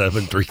 24/7,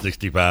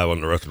 365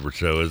 on the Rutherford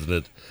Show, isn't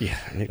it? Yeah.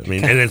 I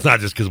mean, and it's not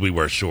just because we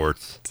wear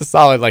shorts. It's a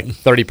solid, like,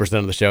 30%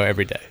 of the show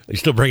every day. Are you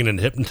still bringing in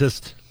a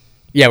hypnotist?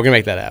 Yeah, we're going to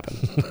make that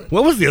happen.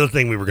 What was the other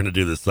thing we were going to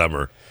do this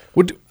summer?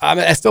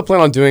 I still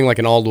plan on doing, like,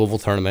 an all-Louisville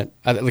tournament,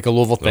 like a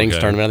Louisville Things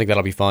tournament. I think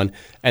that'll be fun.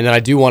 And then I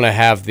do want to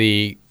have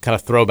the kind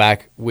of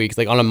throwback weeks,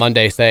 like on a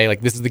Monday, say,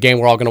 like, this is the game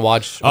we're all going to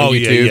watch on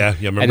YouTube. Yeah,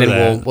 remember and then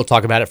that. we'll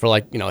talk about it for,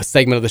 like, a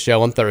segment of the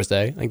show on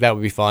Thursday. I think that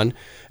would be fun.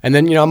 And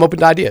then, I'm open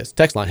to ideas.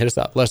 Text line, hit us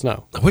up, let us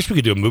know. I wish we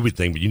could do a movie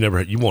thing, but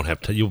you won't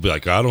have to. You'll be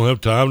like, I don't have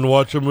time to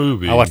watch a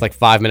movie. I watched like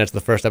 5 minutes of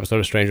the first episode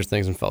of Stranger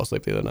Things and fell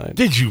asleep the other night.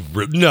 Did you?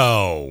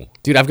 No.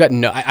 Dude, I've got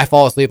I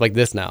fall asleep like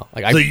this now.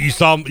 Like, so you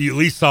at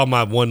least saw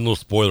my one little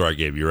spoiler I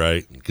gave you,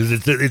 right? Because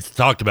it's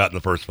talked about in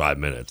the first 5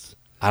 minutes.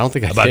 I don't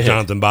think I about did.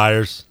 Jonathan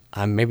Byers.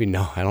 Maybe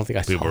no. I don't think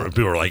I saw it.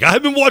 People were like, I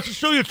haven't watched the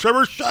show yet,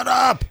 Trevor. Shut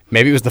up.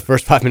 Maybe it was the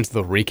first 5 minutes of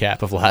the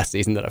recap of last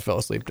season that I fell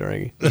asleep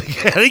during. I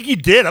think you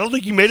did. I don't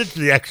think you made it to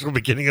the actual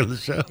beginning of the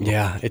show.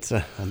 Yeah,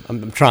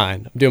 I'm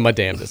trying. I'm doing my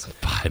damnedest.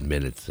 5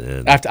 minutes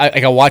in. After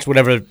I watch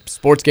whatever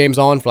sports game's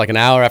on for like an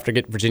hour after I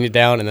get Virginia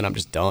down, and then I'm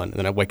just done. And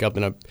then I wake up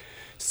and I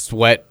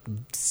sweat,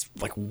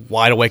 like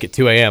wide awake at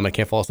 2 a.m. I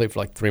can't fall asleep for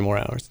like 3 more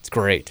hours. It's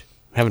great.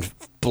 I'm having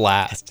a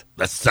blast.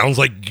 That sounds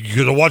like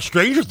you're going to watch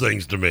Stranger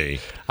Things to me.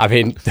 I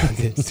mean,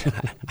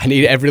 I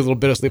need every little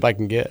bit of sleep I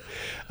can get.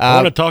 I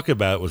want to talk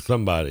about it with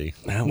somebody.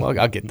 Well,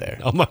 I'll get there.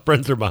 All my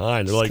friends are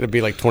behind. They're it's going to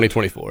be like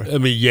 2024. I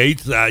mean,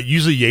 Yates,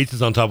 usually Yates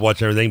is on top of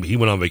watching everything, but he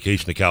went on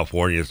vacation to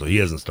California, so he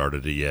hasn't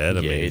started it yet.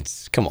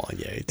 Yates, come on,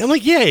 Yates. I'm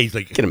like, yeah. He's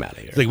like, get him out of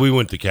here. It's like we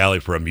went to Cali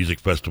for a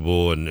music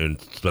festival and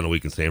spent a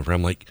week in San Fran.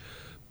 I'm like,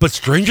 but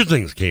Stranger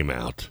Things came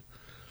out.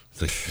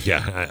 It's like,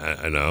 yeah,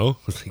 I know.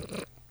 It's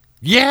like,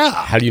 yeah.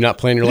 How do you not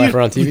plan your life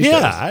around TV shows?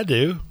 Yeah, I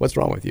do. What's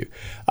wrong with you?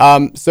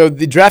 So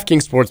the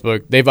DraftKings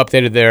Sportsbook, they've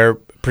updated their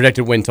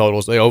predicted win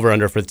totals, the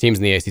over-under for the teams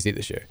in the ACC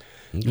this year.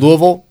 Okay.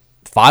 Louisville,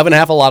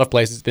 5.5 a lot of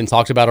places. It's been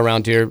talked about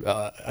around here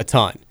a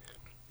ton.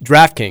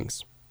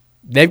 DraftKings,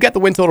 they've got the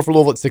win total for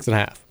Louisville at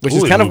 6.5, which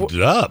is kind of moved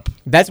it up.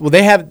 This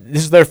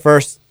is their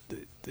first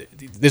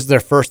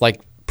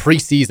like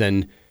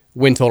preseason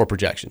win total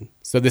projection.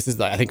 So this is,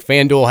 I think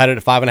FanDuel had it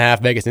at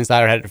 5.5, Vegas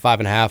Insider had it at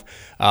 5.5,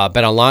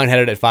 BetOnline had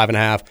it at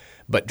 5.5,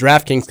 but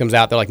DraftKings comes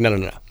out, they're like,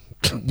 no.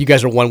 You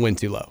guys are one win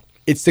too low.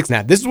 It's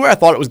 6.5. This is where I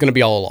thought it was going to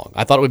be all along.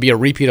 I thought it would be a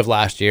repeat of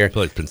last year. I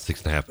feel like it's been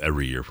 6.5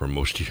 every year for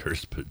most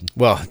years. But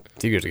well,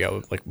 2 years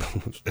ago, like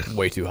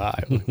way too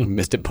high.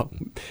 Missed it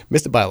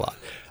by a lot.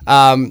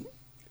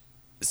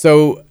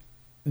 So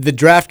the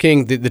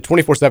DraftKings, the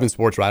 24/7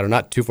 sports writer,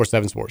 not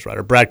 247 sports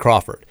writer, Brad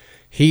Crawford,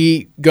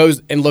 he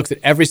goes and looks at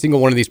every single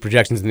one of these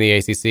projections in the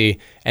ACC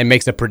and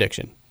makes a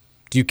prediction.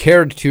 Do you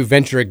care to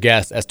venture a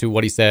guess as to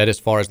what he said as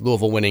far as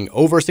Louisville winning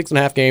over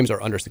 6.5 games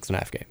or under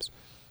 6.5 games?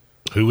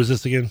 Who was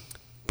this again?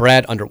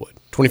 Brad Underwood,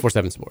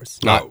 24/7 Sports,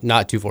 not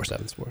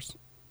 247 Sports.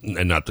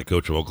 And not the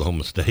coach of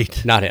Oklahoma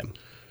State? Not him.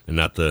 And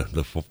not the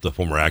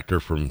former actor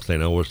from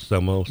St.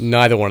 Elmo's?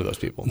 Neither one of those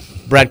people.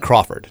 Brad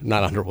Crawford,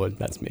 not Underwood.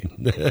 That's me.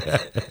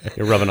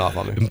 You're rubbing off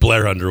on me. And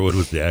Blair Underwood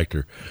was the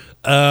actor.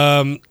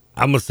 I'm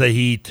going to say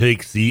he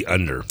takes the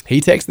under.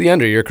 He takes the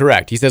under. You're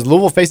correct. He says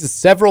Louisville faces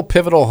several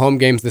pivotal home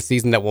games this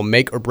season that will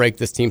make or break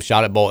this team's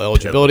shot at bowl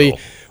eligibility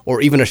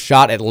or even a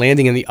shot at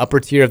landing in the upper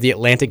tier of the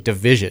Atlantic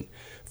Division.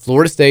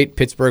 Florida State,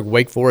 Pittsburgh,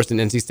 Wake Forest, and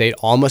NC State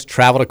all must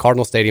travel to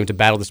Cardinal Stadium to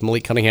battle this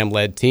Malik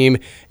Cunningham-led team,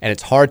 and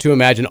it's hard to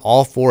imagine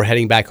all four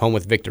heading back home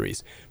with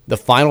victories. The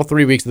final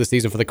 3 weeks of the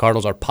season for the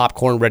Cardinals are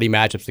popcorn-ready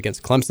matchups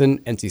against Clemson,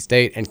 NC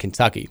State, and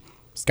Kentucky.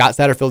 Scott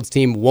Satterfield's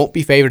team won't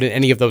be favored in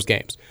any of those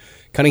games.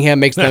 Cunningham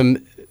makes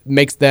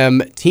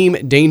them team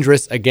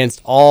dangerous against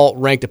all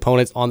ranked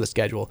opponents on the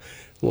schedule.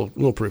 A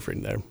little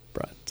proofreading there,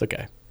 Brad. It's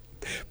okay.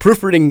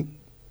 Proofreading,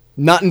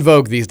 not in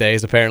vogue these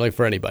days, apparently,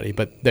 for anybody.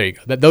 But there you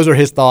go. Those are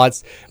his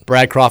thoughts.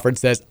 Brad Crawford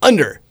says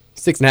under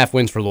 6.5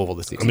 wins for Louisville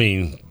this season. I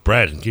mean,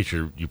 Brad, in case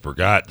you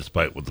forgot,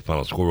 despite what the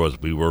final score was,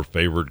 we were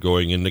favored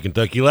going into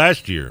Kentucky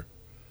last year.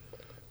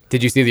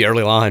 Did you see the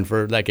early line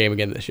for that game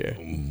again this year?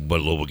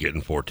 But Louisville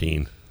getting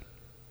 14.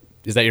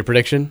 Is that your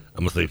prediction?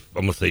 I'm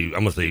gonna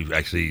say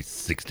actually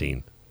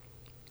 16.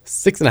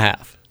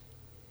 6.5.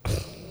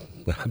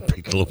 I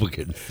picked Louisville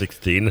getting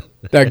 16.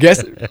 Now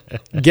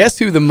guess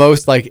who the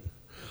most like.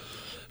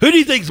 Who do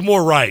you think's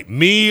more right,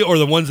 me or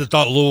the ones that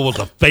thought Louisville was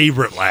a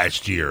favorite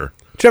last year?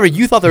 Trevor,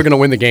 you thought they were going to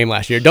win the game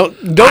last year. Don't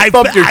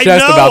thump your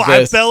chest about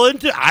this.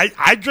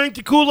 I drank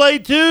the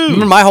Kool-Aid too.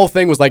 Remember, my whole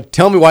thing was like,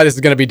 tell me why this is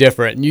going to be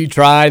different. And you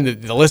tried,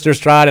 and the listeners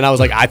tried, and I was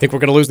like, I think we're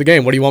going to lose the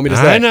game. What do you want me to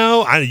say? I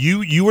know.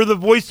 You were the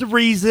voice of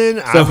reason.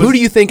 So who do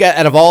you think,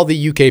 out of all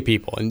the UK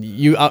people, and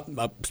you,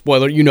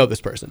 spoiler, you know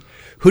this person,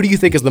 who do you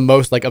think is the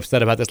most like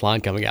upset about this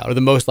line coming out, or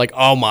the most like,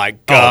 oh my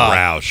god,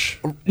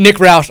 Roush, Nick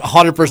Roush,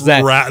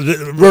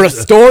 100%. Wrote a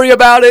story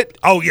about it.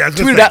 Oh yeah,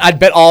 tweeted out, I'd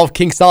bet all of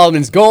King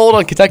Solomon's gold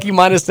on Kentucky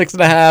minus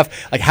 6.5.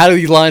 Like, how do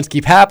these lines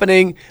keep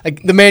happening?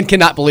 Like, the man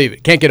cannot believe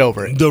it, can't get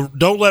over it.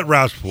 Don't let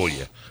Roush fool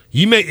you.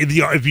 You may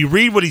if you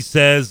read what he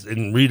says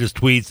and read his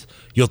tweets,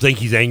 you'll think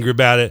he's angry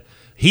about it.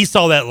 He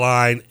saw that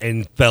line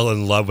and fell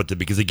in love with it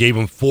because it gave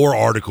him 4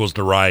 articles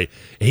to write,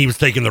 and he was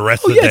taking the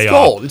rest of the day it's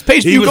off. Gold. It's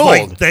page 2 He was gold.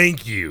 like,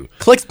 "Thank you."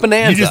 Clicks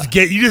bonanza.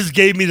 You just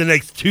gave me the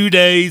next 2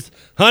 days,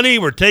 honey.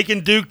 We're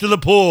taking Duke to the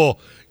pool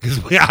because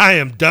I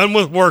am done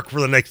with work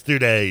for the next 2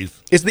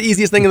 days. It's the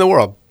easiest thing in the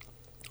world.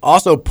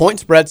 Also,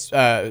 point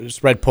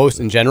spread posts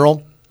in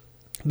general,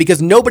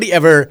 because nobody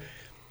ever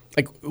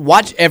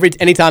watch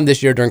anytime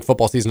this year during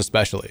football season,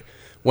 especially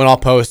when I'll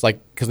post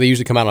because they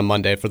usually come out on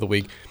Monday for the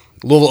week.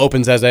 Louisville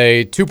opens as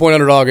a 2-point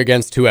underdog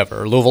against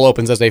whoever. Louisville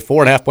opens as a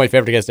 4.5-point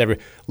favorite against every.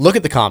 Look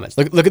at the comments.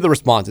 Look at the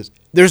responses.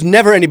 There's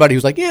never anybody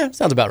who's like, yeah,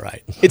 sounds about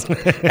right. It's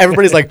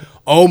everybody's like,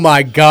 oh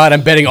my god,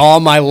 I'm betting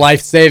all my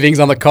life savings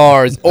on the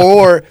Cards.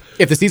 Or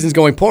if the season's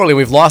going poorly,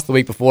 we've lost the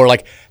week before.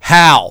 Like,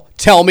 how?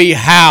 Tell me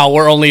how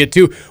we're only at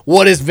 2.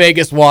 What is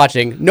Vegas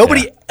watching?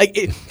 Nobody.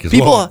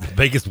 People.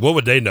 Vegas. What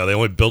would they know? They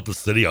only built the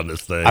city on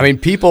this thing. I mean,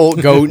 people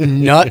go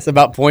nuts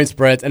about point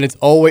spreads, and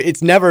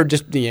it's never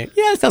just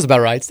it sounds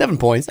about right. 7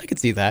 points, I could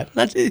see that.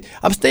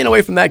 I'm staying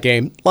away from that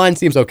game. Line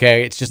seems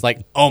okay. It's just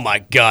like, oh my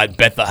god,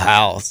 bet the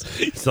house.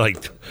 He's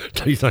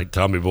like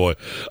Tommy Boy.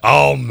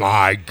 Oh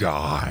my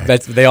god.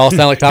 They all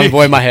sound like Tommy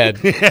Boy in my head.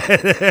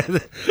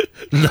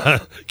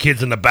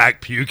 Kids in the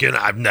back puking.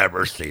 I've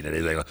never seen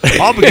anything.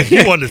 All because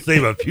you wanted to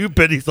save a few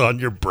pennies on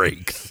your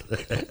brakes.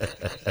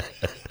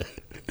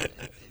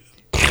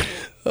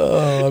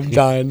 Oh, I'm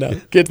dying now.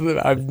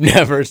 I've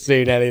never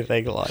seen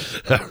anything like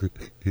that.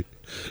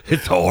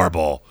 It's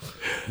horrible.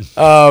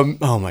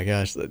 Oh my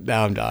gosh,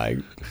 now I'm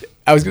dying.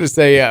 I was going to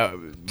say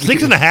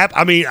 6.5.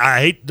 I mean,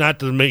 I hate not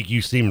to make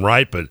you seem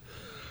right, but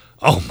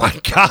oh my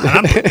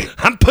god,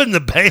 I'm putting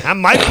I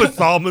might put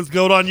Solomon's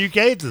gold on UK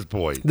at this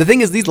point. The thing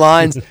is, these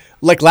lines,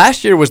 like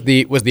last year was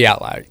the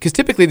outlier, because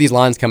typically these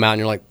lines come out and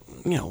you're like,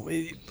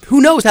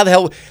 who knows how the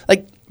hell,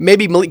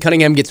 maybe Malik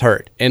Cunningham gets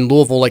hurt and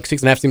Louisville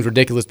 6.5 seems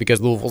ridiculous because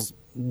Louisville's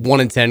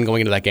 1-10 going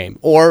into that game,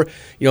 or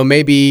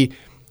maybe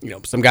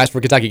some guys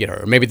for Kentucky get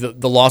hurt, or maybe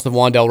the loss of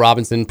Wan'Dale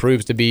Robinson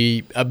proves to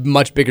be a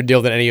much bigger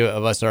deal than any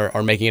of us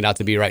are making it out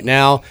to be right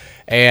now.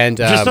 And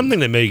just something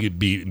that may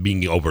be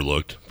being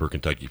overlooked for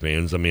Kentucky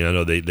fans. I mean, I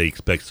know they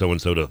expect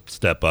so-and-so to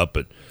step up,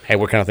 but hey,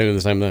 we're kind of thinking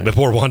the same thing.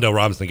 Before Wan'Dale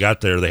Robinson got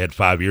there, they had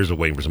 5 years of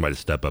waiting for somebody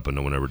to step up, and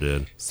no one ever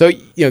did. So,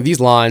 these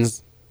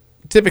lines,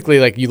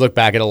 typically, you look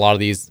back at a lot of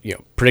these,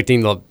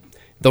 predicting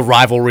the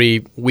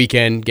rivalry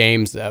weekend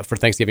games for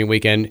Thanksgiving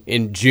weekend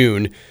in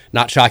June,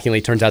 not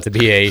shockingly, turns out to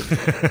be a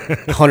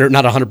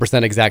not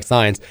 100% exact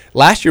science.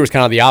 Last year was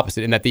kind of the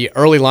opposite in that the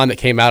early line that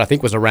came out, I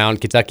think, was around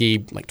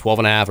Kentucky, like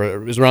 12.5,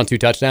 or it was around 2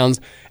 touchdowns.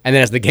 And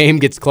then as the game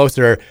gets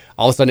closer,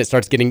 all of a sudden it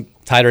starts getting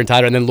tighter and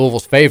tighter, and then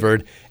Louisville's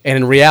favored. And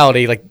in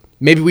reality, like,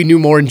 maybe we knew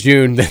more in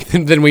June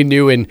than we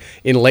knew in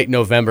late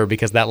November,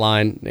 because that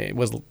line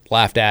was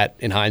laughed at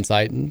in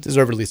hindsight, and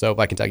deservedly so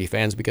by Kentucky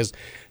fans, because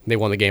they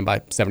won the game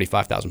by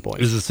 75,000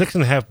 points. Is the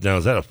 6.5 now?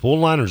 Is that a full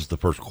line or is it the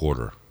first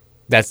quarter?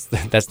 That's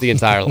the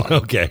entire line.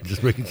 Okay,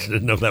 just making sure.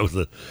 Didn't know if that was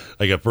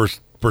a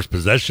first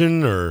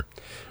possession or.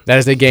 That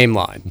is a game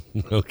line.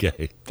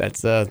 Okay,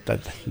 that's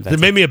it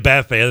made me a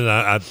bad fan, and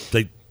I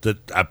think that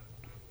I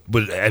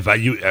would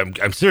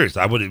I'm serious.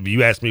 I would, if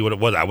you asked me what it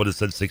was, I would have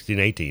said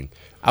 16-18.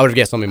 I would have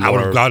guessed something more. I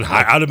would have gone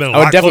high. I would have been. I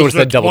would definitely would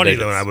have said double 20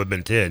 digits. than I would have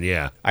been 10.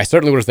 Yeah, I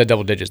certainly would have said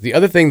double digits. The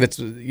other thing that's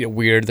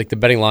weird, like the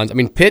betting lines. I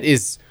mean, Pitt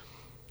is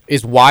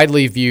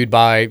widely viewed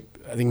by,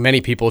 I think, many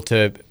people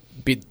to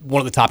be one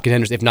of the top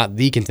contenders, if not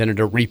the contender,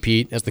 to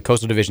repeat as the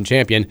Coastal Division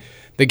champion.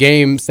 The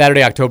game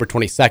Saturday, October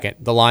 22nd.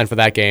 The line for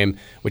that game,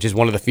 which is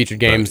one of the featured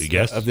games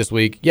of this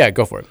week. Yeah,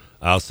 go for it.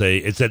 I'll say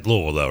it's at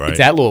Louisville, though, right?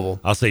 It's at Louisville.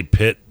 I'll say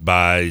Pitt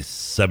by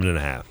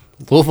 7.5.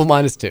 Louisville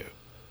 -2.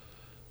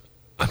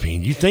 I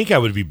mean, you think I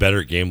would be better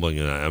at gambling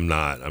than I'm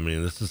not. I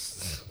mean, this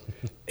is.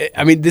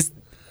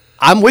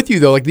 I'm with you,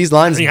 though. Like, these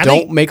lines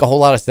don't make a whole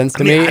lot of sense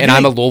to me, and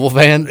I'm a Louisville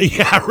fan.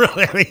 Yeah,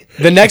 really. I mean,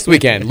 the next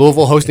weekend,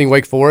 Louisville hosting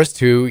Wake Forest,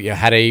 who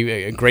had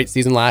a great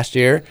season last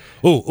year.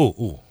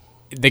 Ooh.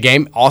 The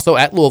game also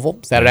at Louisville,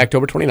 Saturday,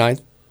 October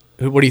 29th.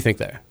 What do you think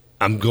there?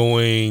 I'm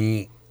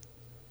going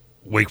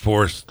Wake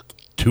Forest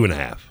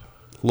 2.5.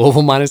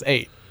 Louisville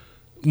 -8.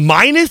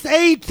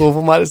 -8?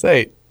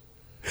 Louisville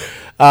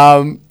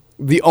 -8.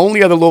 The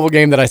only other Louisville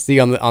game that I see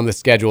on the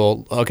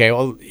schedule. Okay,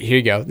 well, here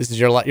you go. This is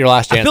your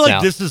last chance. I feel like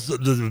now. this is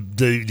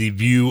the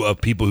view of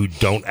people who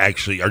don't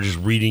actually are just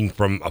reading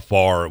from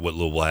afar what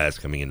Louisville has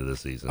coming into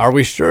this season. Are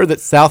we sure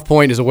that South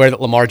Point is aware that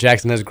Lamar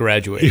Jackson has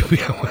graduated?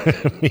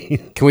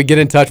 Can we get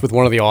in touch with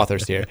one of the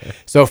authors here?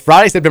 So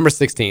Friday, September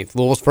 16th,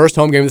 Louisville's first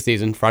home game of the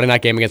season. Friday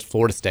night game against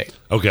Florida State.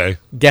 Okay,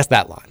 guess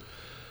that line.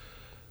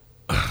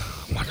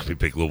 Why don't we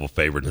pick Louisville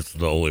favorite? This is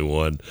the only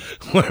one.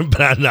 But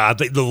I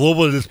think the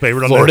Louisville is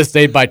favorite. Florida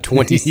State by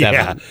 27.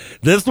 Yeah.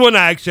 This one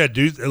I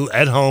do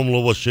at home.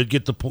 Louisville should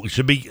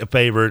be a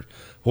favorite.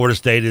 Florida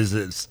State is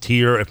its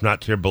tier, if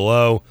not tier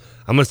below.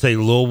 I'm going to say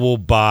Louisville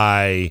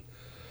by.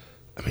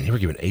 I mean, they were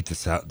giving 8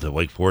 to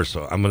Wake Forest,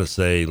 so I'm going to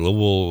say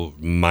Louisville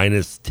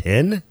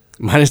 -10,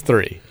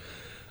 -3.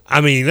 I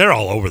mean, they're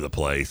all over the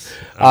place.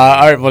 All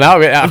right. Well, now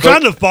I'm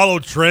trying to follow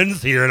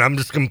trends here, and I'm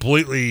just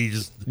completely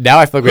now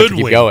I feel like we have to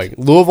keep going.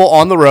 Louisville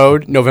on the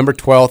road, November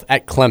 12th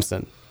at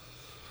Clemson.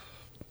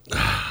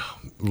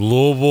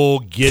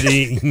 Louisville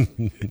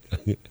getting.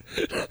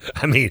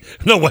 I mean,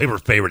 no way we're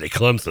favored at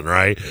Clemson,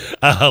 right?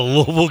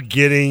 Louisville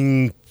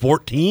getting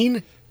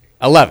 14,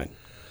 11.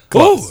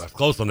 Close. Ooh, that's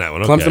close on that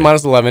one. Clemson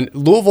Okay. -11.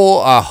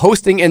 Louisville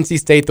hosting NC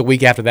State the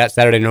week after that,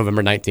 Saturday,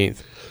 November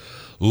 19th.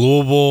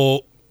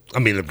 Louisville. I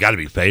mean, they've got to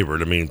be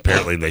favored. I mean,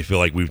 apparently they feel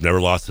like we've never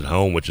lost at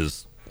home, which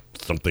is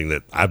something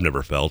that I've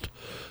never felt.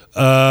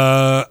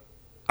 I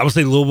would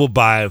say Louisville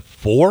by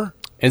 4.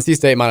 NC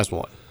State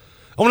 -1.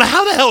 I wonder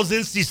how the hell is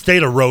NC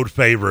State a road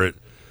favorite?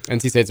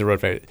 NC State's a road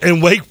favorite.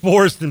 And Wake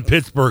Forest and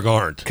Pittsburgh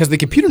aren't. Because the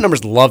computer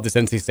numbers love this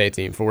NC State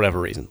team for whatever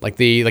reason. Like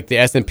the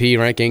S&P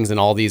rankings and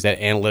all these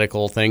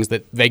analytical things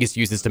that Vegas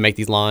uses to make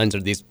these lines, or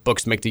these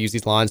books make to use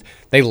these lines.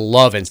 They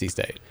love NC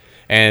State.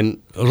 And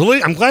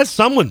really, I'm glad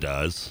someone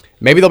does.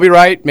 Maybe they'll be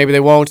right. Maybe they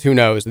won't. Who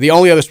knows? The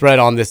only other spread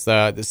on this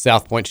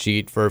South Point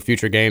sheet for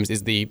future games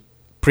is the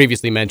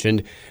previously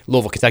mentioned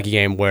Louisville-Kentucky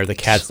game, where the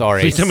Cats are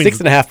a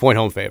 6.5-point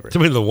home favorite.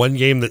 Tell me the one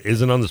game that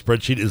isn't on the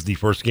spreadsheet is the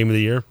first game of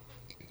the year.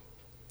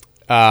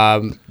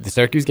 The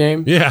Syracuse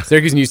game. Yeah,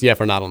 Syracuse and UCF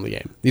are not on the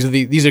game.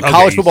 These are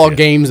college football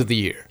games of the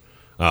year.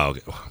 Oh,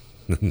 okay.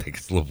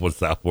 Next Louisville,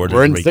 South Florida.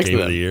 We're in 6 game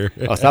of of the year.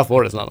 Oh, South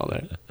Florida's not on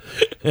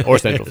there, or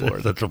Central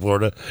Florida. Central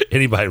Florida.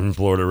 Anybody from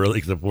Florida, really,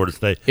 except Florida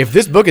State. If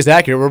this book is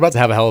accurate, we're about to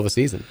have a hell of a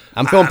season.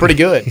 I'm feeling pretty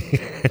good.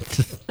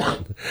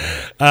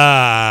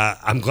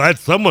 I'm glad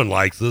someone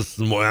likes this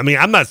more. I mean,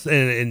 I'm not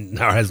saying,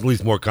 or has at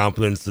least more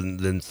confidence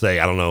than say,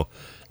 I don't know,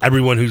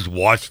 everyone who's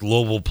watched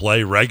Louisville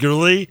play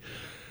regularly.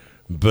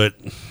 But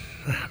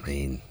I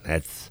mean, I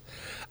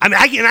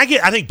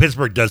think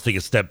Pittsburgh does take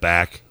a step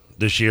back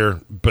this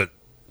year. But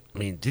I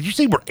mean, did you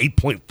say we're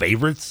 8-point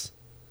favorites?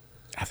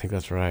 I think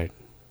that's right.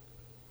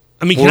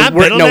 I mean, can I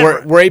bet on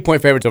that? We're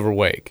 8-point favorites over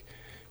Wake.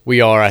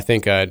 We are, I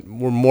think,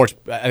 we're more.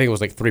 I think it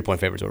was like 3-point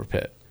favorites over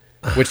Pitt,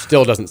 which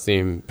still doesn't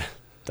seem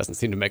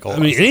to make a lot.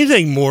 I mean, of sense.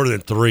 anything more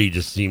than 3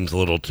 just seems a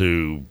little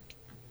too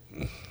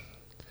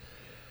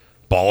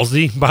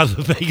ballsy by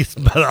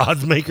the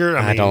odds maker.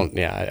 I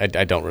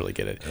don't really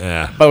get it.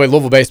 Yeah. By the way,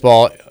 Louisville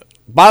baseball,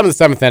 bottom of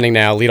the 7th inning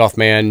now. Leadoff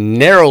man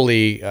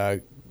narrowly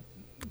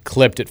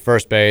clipped at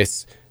first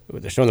base.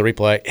 They're showing the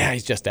replay. Yeah,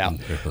 he's just out.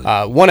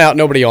 1 out,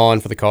 nobody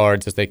on for the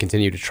Cards as they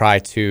continue to try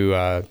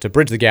to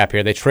bridge the gap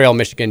here. They trail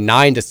Michigan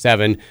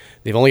 9-7.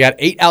 They've only got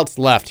 8 outs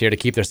left here to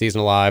keep their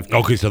season alive.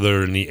 Okay, so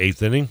they're in the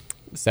 8th inning?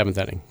 7th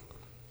inning.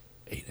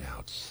 8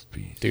 outs.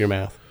 Jeez. Do your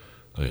math.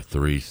 Oh, yeah,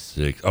 3,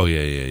 6. Oh,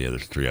 yeah.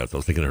 There's 3 outs. I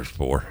was thinking there's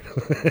 4.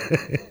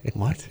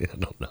 What? I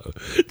don't know.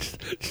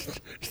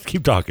 Just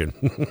keep talking.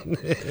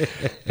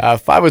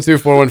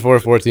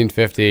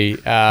 502-414-1450.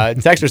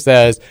 Texter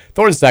says,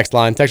 Thornton's text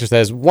line. Texter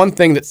says, one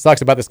thing that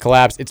sucks about this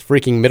collapse, it's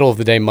freaking middle of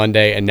the day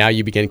Monday, and now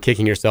you begin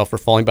kicking yourself for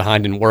falling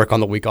behind in work on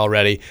the week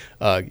already.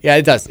 Yeah,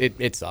 it does.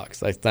 It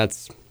sucks. Like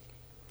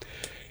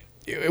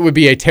it would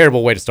be a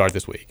terrible way to start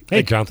this week.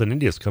 Hey, Jonathan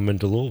India's coming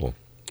to Louisville.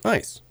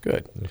 Nice.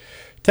 Good.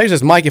 Texter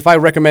says, Mike, if I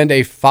recommend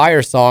a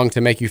fire song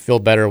to make you feel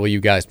better, will you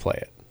guys play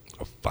it?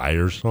 A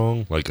fire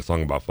song? Like a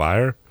song about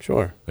fire?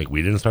 Sure. Like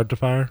we didn't start the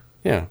fire?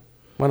 Yeah.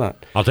 Why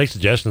not? I'll take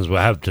suggestions.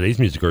 We'll have today's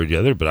music already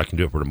together, but I can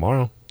do it for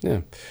tomorrow.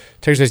 Yeah.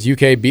 Texter says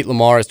UK beat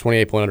Lamar as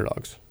 28-point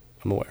underdogs.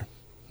 I'm aware.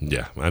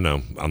 Yeah, I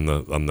know. On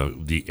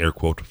the air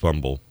quote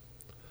fumble.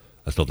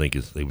 I still think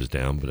it was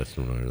down, but that's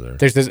neither there.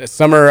 There's this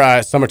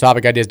summer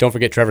topic ideas. Don't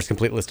forget Trevor's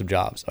complete list of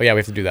jobs. Oh, yeah, we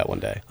have to do that one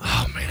day.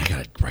 Oh, man, I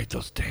got to write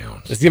those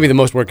down. It's going to be the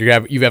most work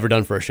you've ever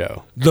done for a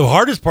show. The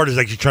hardest part is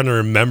actually trying to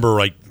remember,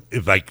 like,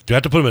 do I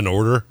have to put them in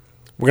order?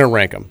 We're going to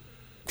rank them.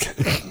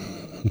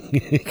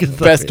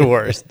 Best to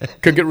worst.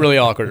 Could get really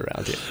awkward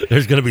around here.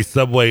 There's going to be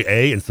Subway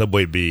A and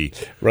Subway B.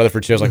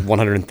 Rutherford shows like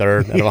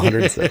 103rd out of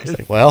 106.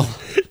 Like, well.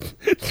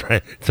 It's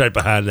right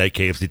behind that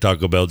KFC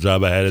Taco Bell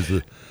job I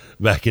had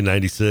back in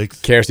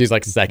 96. KFC's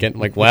like second.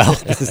 I'm like, well,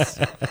 this is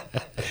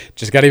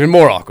just got even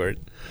more awkward.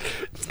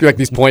 It's like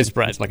these point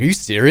spreads. I'm like, are you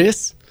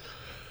serious?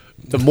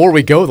 The more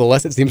we go, the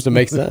less it seems to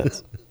make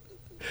sense.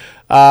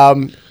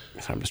 I'm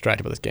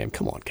distracted by this game.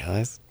 Come on,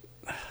 guys.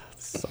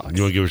 This sucks.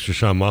 You want to give us your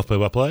Sean Moff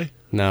play-by-play?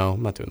 No,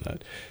 I'm not doing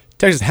that.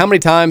 Texas, how many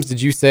times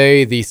did you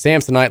say the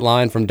Samsonite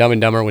line from Dumb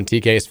and Dumber when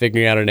TK is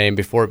figuring out her name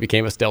before it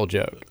became a stale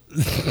joke?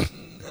 I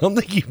don't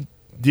think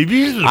you've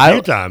used it a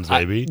few times,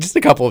 maybe. Just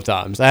a couple of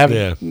times. I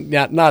haven't.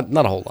 Yeah, not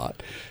a whole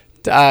lot.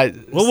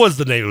 What was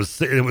the name? It was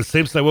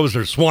Samsonite. What was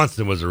her?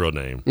 Swanson was her real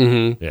name.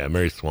 Mm-hmm. Yeah,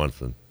 Mary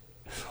Swanson.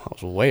 I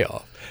was way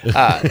off.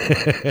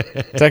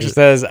 Texas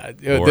says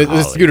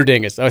the Scooter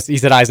Dingus. He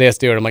said Isaiah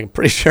Stewart. I'm like, I'm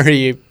pretty sure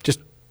he just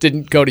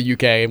didn't go to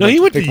UK. No, he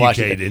went to UK,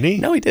 didn't he?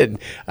 No, he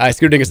didn't.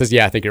 Scooter Dingus says,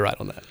 yeah, I think you're right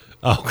on that.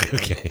 Oh,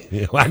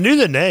 okay. Well, I knew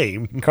the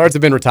name. Cards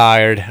have been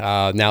retired.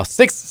 Now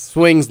 6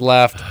 swings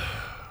left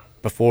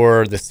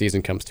before this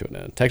season comes to an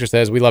end. Texter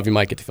says, we love you,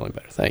 Mike. Get to feeling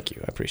better. Thank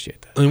you. I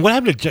appreciate that. I mean, what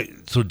happened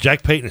to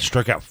Jack Payton has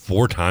struck out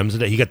 4 times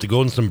today? He got the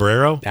golden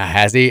sombrero?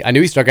 Has he? I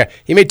knew he struck out.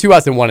 He made 2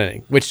 outs in 1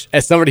 inning, which,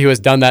 as somebody who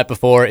has done that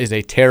before, is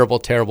a terrible,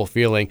 terrible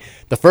feeling.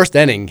 The first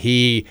inning,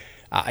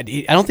 I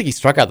don't think he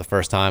struck out the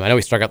first time. I know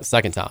he struck out the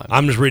second time.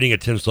 I'm just reading a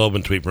Tim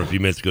Sullivan tweet from a few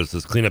minutes ago. It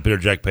says, cleanup hitter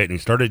Jack Payton, who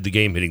started the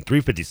game hitting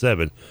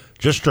 .357,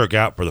 just struck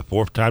out for the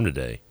 4th time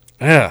today.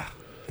 Yeah,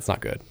 it's not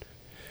good.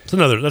 That's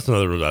another.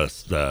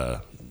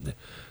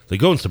 The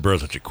golden sombrero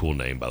is such a cool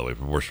name, by the way,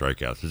 for 4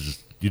 strikeouts. It's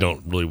just, you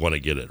don't really want to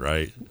get it,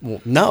 right? Well,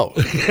 no.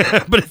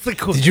 But it's a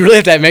cool. Did you really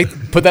have to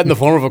put that in the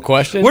form of a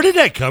question? Where did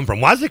that come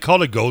from? Why is it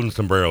called a golden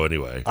sombrero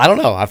anyway? I don't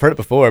know. I've heard it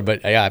before,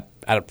 but I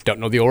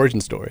don't know the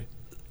origin story.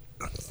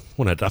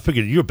 I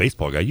figured you're a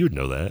baseball guy. You would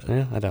know that.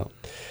 Yeah, I don't.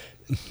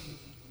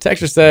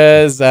 Texter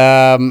says,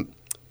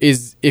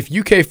 if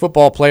UK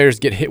football players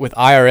get hit with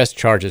IRS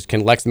charges,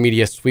 can Lex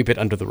Media sweep it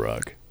under the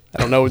rug?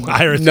 I don't know.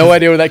 No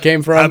idea where that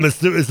came from. I'm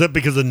assuming, is that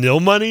because of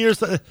nil money or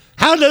something?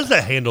 How does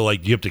that handle?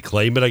 Like, you have to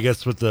claim it, I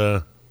guess, with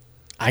the...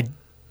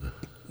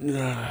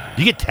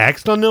 you get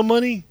taxed on nil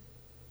money?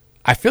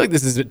 I feel like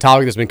this is a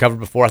topic that's been covered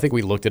before. I think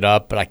we looked it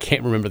up, but I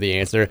can't remember the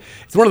answer.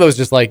 It's one of those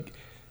just, like,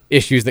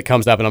 issues that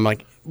comes up, and I'm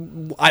like,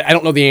 I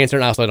don't know the answer,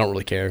 and also I don't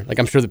really care. Like,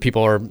 I'm sure that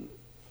people are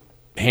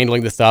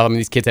handling this stuff. I mean,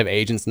 these kids have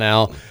agents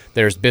now.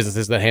 There's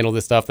businesses that handle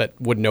this stuff that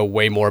would know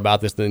way more about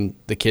this than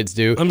the kids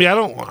do. I mean, I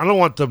don't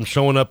want them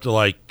showing up to,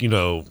 like, you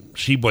know,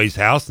 Sheboy's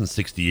house in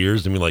 60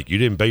 years and be like, you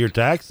didn't pay your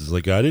taxes.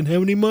 Like, I didn't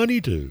have any money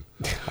to.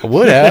 I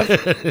would have,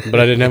 but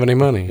I didn't have any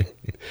money.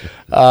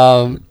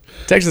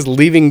 Texas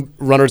leaving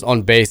runners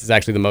on base is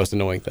actually the most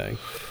annoying thing.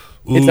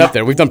 It's up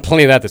there. We've done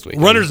plenty of that this week.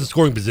 Runners in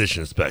scoring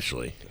position,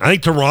 especially. I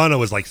think Toronto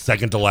was like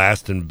second to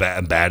last in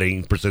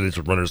batting percentage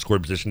of runners in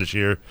scoring position this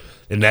year,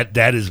 and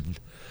that is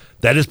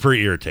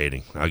pretty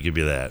irritating. I'll give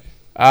you that.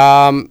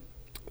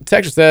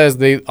 Texture says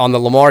on the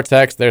Lamar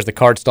text, there's the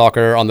card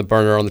stalker on the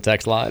burner on the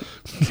text line.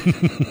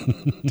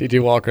 T.J.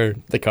 Walker,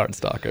 the card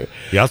stalker.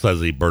 He also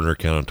has a burner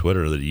account on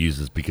Twitter that he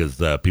uses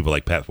because people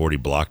like Pat Forty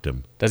blocked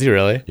him. Does he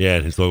really? Yeah,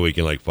 and so we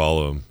can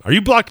follow him. Are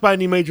you blocked by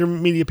any major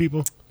media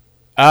people?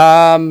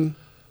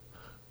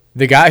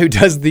 The guy who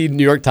does the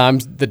New York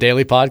Times, the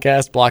Daily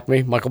podcast, blocked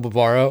me, Michael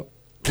Bavaro.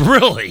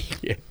 Really?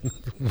 Yeah.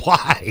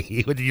 Why?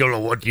 You don't know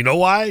what? You know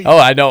why? Oh,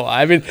 I know.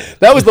 I mean,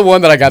 that was the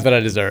one that I got that I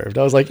deserved.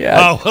 I was like, yeah.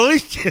 Oh, at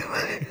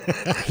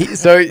least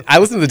So I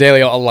listen to the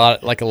Daily a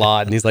lot,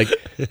 and he's like,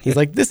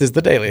 this is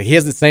the Daily. He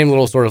has the same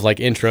little sort of like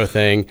intro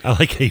thing. I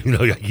like how you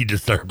know you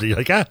deserved it. You're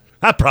like,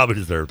 I probably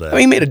deserve that. I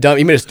mean,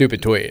 he made a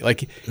stupid tweet.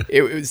 Like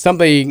it was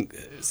somebody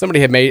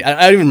had made.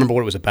 I don't even remember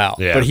what it was about.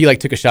 Yeah. But he like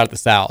took a shot at the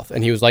South,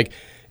 and he was like,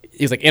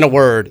 in a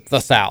word, the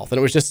South, and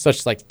it was just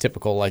such like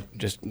typical like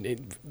just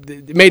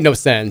it made no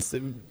sense.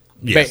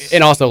 Yes.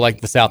 And also like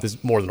the South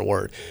is more than a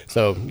word.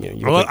 So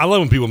I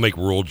love when people make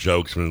rural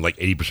jokes when like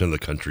 80% of the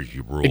country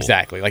you rule.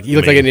 Exactly. Like he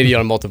looks like an idiot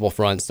on multiple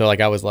fronts. So like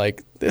I was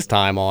like this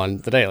time on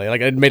the Daily,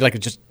 like I made like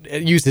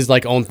used his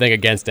like own thing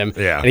against him.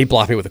 Yeah. And he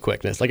blocked me with a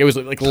quickness. Like it was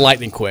like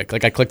lightning quick.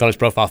 Like I clicked on his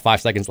profile 5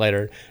 seconds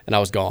later and I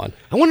was gone.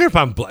 I wonder if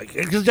I'm blocked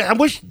because I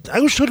wish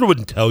Twitter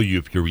wouldn't tell you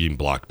if you're being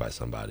blocked by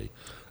somebody.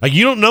 Like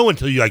you don't know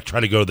until you like try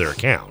to go to their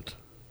account.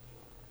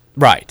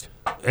 Right.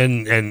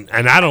 And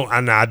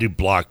I do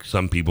block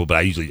some people, but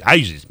I usually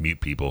just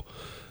mute people.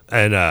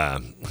 And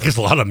because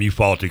a lot of them you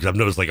follow too, because I've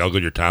noticed like I'll go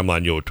to your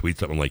timeline, you'll tweet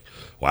something, I'm like,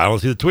 well, I don't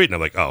see the tweet, and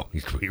I'm like, oh,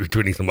 he's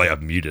retweeting somebody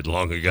I've muted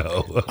long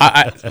ago.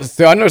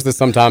 So I notice this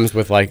sometimes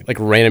with like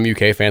random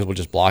UK fans will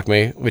just block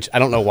me, which I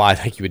don't know why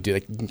like you would do,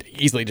 like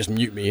easily just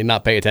mute me and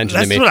not pay attention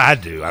to me. That's what I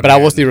do. I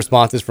will see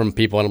responses from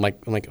people, and I'm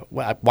like,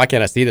 why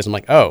can't I see this? I'm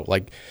like, oh,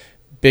 like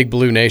Big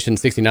Blue Nation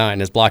 69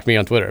 has blocked me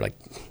on Twitter. Like,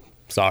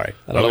 sorry,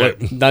 I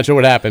don't know. Not sure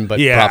what happened, but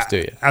props to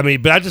you. I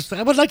mean, but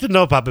I would like to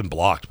know if I've been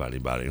blocked by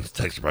anybody.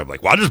 Text probably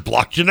like, well, I just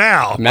blocked you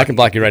now. I mean, I can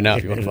block you right now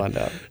if you want to find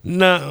out.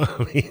 No.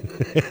 I mean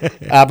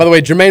by the way,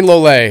 Jermaine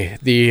Lole,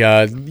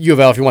 the U of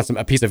L, if you want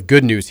a piece of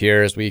good news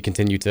here as we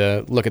continue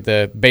to look at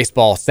the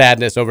baseball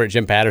sadness over at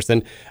Jim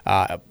Patterson,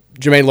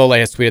 Jermaine Lole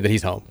has tweeted that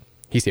he's home.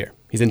 He's here.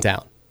 He's in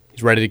town.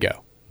 He's ready to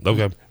go.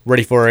 Okay.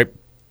 Ready for a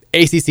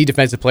ACC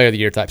Defensive Player of the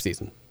Year type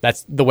season.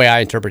 That's the way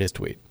I interpret his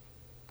tweet,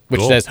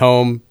 which says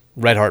home,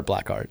 red heart,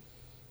 black heart.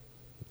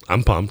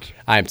 I'm pumped.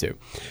 I am too.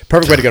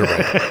 Perfect way to go to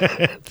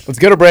break. Let's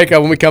go to break.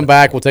 When we come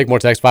back, we'll take more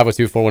text,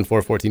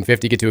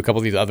 502-414-1450, get to a couple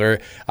of these other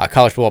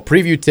college football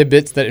preview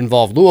tidbits that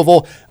involve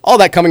Louisville. All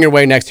that coming your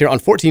way next here on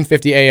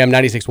 1450 AM,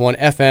 96.1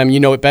 FM. You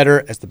know it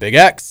better as the Big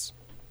X.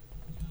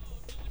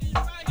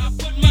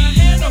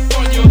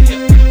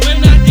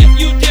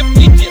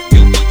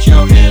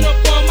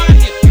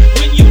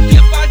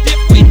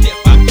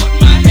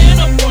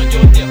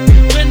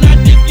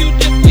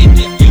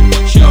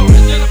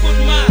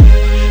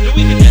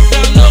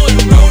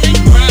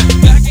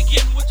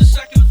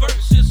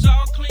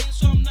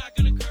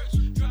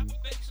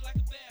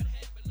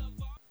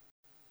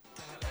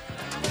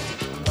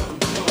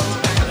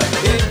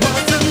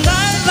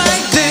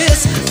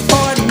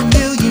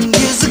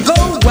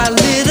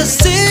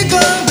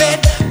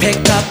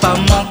 A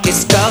monkey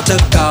skull to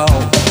go.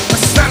 The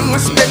sun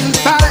was spitting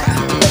fire,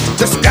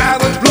 the sky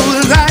was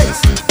blue as ice.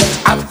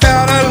 I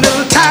felt a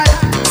little tired,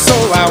 so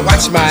I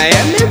watched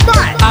Miami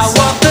Vice. I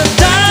walked the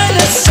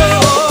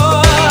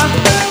dinosaur.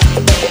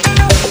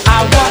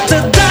 I walked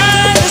the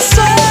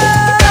dinosaur.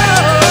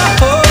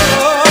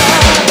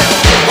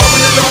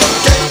 Open the door,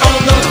 get on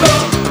the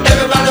floor.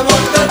 Everybody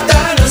walk the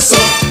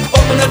dinosaur.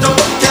 Open the door,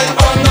 get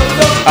on the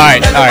floor.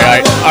 All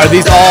right. Are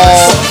these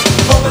all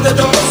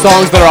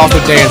songs that are also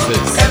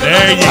dances?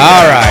 There you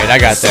All right, I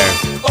got there.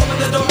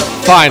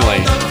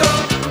 Finally.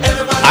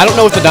 I don't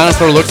know what the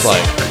dinosaur looks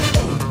like.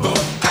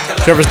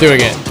 Trevor's doing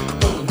it.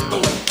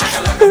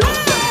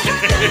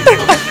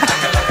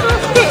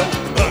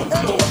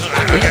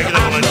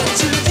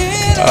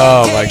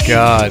 Oh my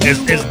God.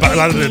 A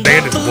lot of the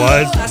band is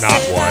was, not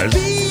was.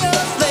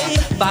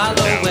 Down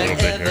a little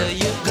bit here.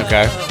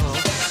 Okay.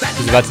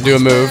 He's about to do a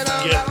move.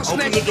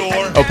 Open the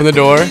door. Open the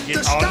door.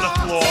 Get on the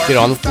floor. Get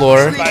on the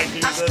floor.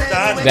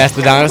 That's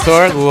the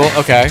dinosaur.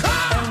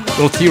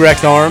 Little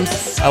T-Rex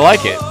arms. I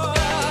like it.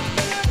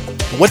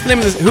 What's the name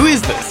of this? Who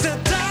is this?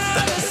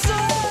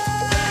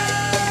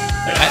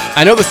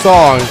 I know the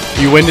song.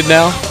 Are you winded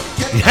now?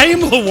 Yeah,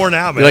 I'm a little worn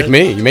out, man. You're like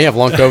me. You may have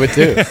long COVID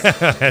too.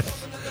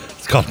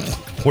 It's called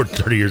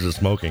 30 years of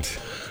smoking.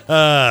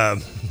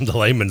 The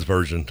layman's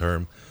version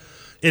term.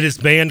 It is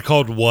a band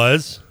called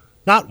Was,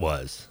 Not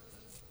Was.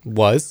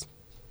 Was,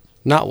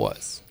 Not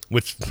Was.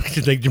 Which makes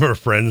you think, do you remember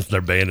Friends?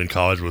 Their band in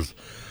college was,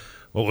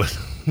 what was,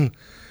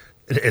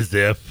 as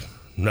if,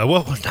 no,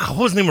 what was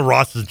the name of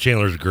Ross and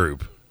Chandler's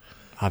group?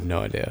 I have no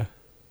idea.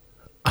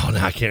 Oh, no,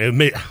 I can't.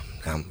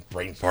 I'm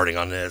brain farting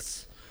on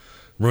this.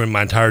 Ruined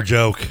my entire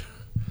joke.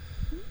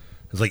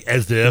 It's like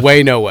as if.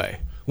 Way, no way.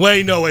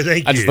 Way, no way.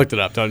 Thank you. I just looked it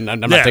up. So I'm not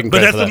taking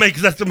credit for that. But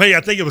that's the main.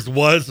 I think it was,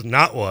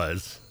 not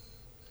was.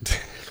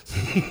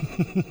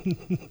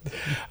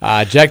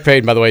 Jack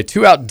Payton, by the way,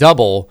 2-out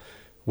double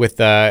with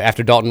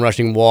after Dalton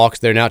Rushing walks.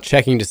 They're now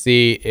checking to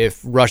see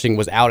if Rushing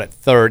was out at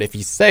third. If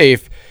he's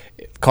safe,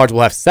 Cards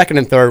will have second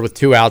and third with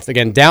 2 outs.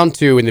 Again, down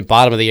 2 in the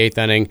bottom of the 8th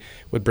inning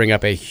would bring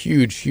up a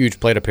huge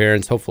plate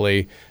appearance.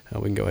 Hopefully,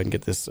 we can go ahead and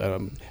get this.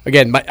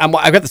 Again,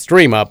 I've got the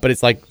stream up, but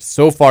it's like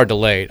so far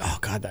delayed. Oh,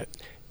 God.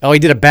 He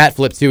did a bat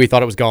flip, too. He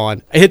thought it was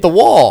gone. It hit the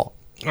wall.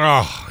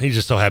 Oh, he's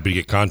just so happy to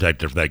get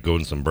contacted for that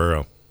golden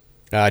sombrero.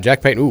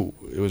 Jack Payton,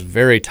 it was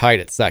very tight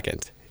at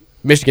second.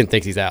 Michigan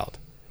thinks he's out.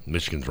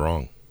 Michigan's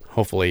wrong.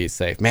 Hopefully he's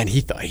safe. Man,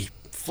 he thought he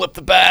flipped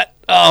the bat.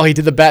 Oh, he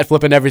did the bat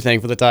flip and everything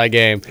for the tie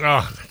game.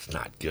 Oh, that's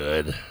not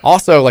good.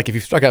 Also, like, if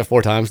you've struck out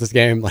 4 times this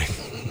game, like,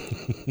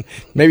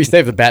 maybe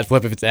save the bat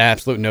flip if it's an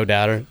absolute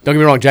no-doubter. Don't get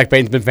me wrong, Jack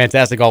Payton's been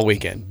fantastic all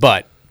weekend,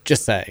 but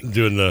just saying.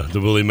 Doing the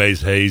Willie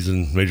Mays Hayes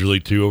in Major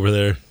League 2 over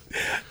there.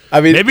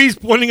 I mean, maybe he's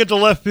pointing at the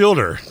left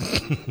fielder.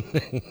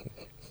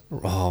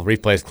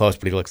 Replay's close,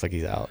 but he looks like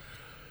he's out.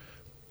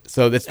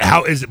 So that's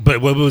how is it?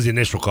 But what was the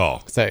initial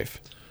call? Safe.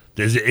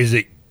 Is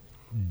it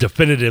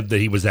definitive that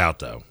he was out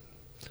though?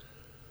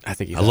 I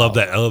think he's I love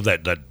that. I love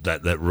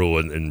that rule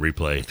in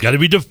replay. It's got to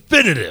be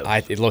definitive.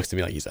 It looks to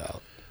me like he's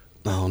out.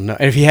 Oh no!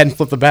 And if he hadn't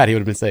flipped the bat, he would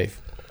have been safe.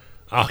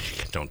 Oh,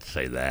 don't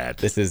say that.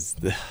 This is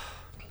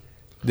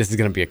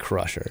going to be a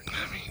crusher.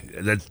 I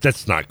mean,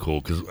 that's not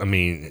cool because I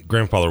mean,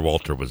 Grandfather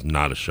Walter was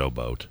not a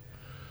showboat.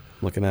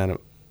 Looking at him,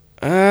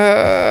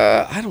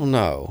 I don't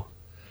know.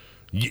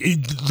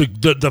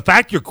 The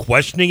fact you're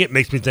questioning it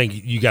makes me think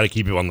you got to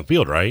keep it on the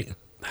field, right?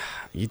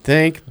 You'd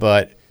think,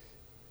 but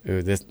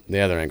the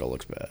other angle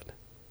looks bad.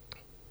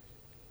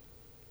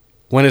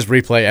 When has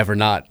replay ever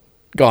not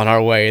gone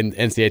our way in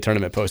NCAA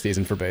tournament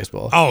postseason for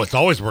baseball? Oh, it's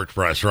always worked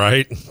for us,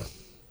 right?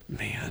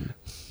 Man.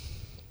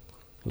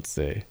 Let's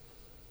see.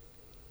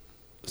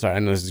 Sorry, I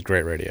know this is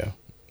great radio.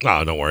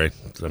 Oh, don't worry.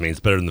 I mean, it's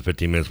better than the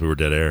 15 minutes we were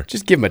dead air.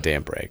 Just give him a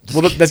damn break.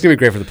 Well, that's going to be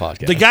great for the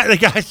podcast. The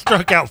guy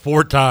struck out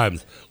 4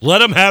 times.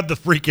 Let him have the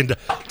freaking...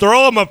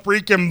 Throw him a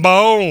freaking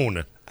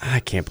bone.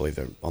 I can't believe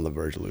they're on the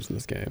verge of losing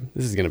this game.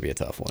 This is going to be a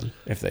tough one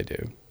if they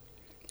do.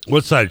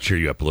 What side to cheer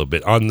you up a little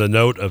bit? On the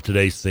note of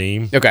today's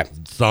theme, okay,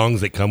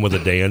 songs that come with a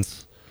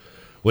dance,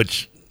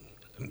 which,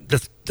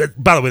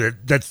 by the way,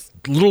 that's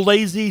a little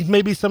lazy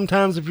maybe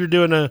sometimes if you're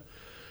doing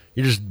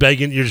you're just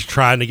begging, you're just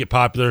trying to get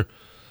popular.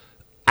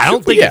 I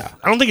don't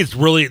think it's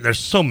really, there's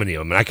so many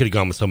of them, and I could have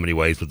gone with so many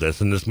ways with this,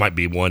 and this might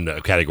be one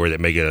category that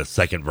may get a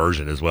second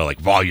version as well, like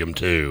Volume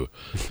 2.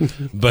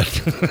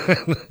 But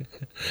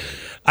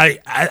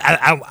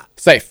I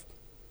safe.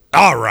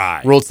 All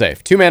right. Ruled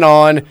safe. 2 men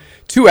on,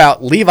 2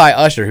 out. Levi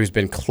Usher, who's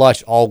been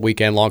clutch all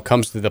weekend long,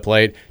 comes to the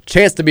plate.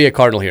 Chance to be a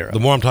Cardinal hero. The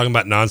more I'm talking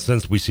about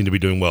nonsense, we seem to be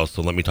doing well,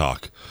 so let me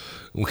talk.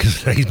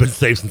 Because he's been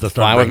safe since I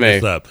started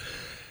bringing this up.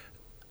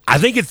 I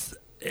think it's,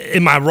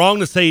 am I wrong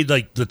to say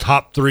like the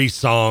top 3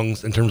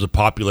 songs in terms of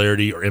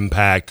popularity or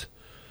impact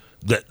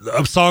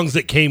of songs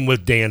that came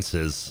with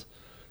dances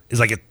is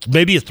like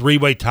maybe a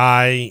 3-way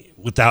tie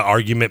without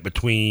argument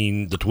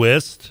between The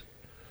Twist,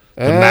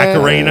 the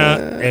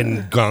Macarena,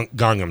 and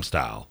Gangnam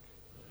Style?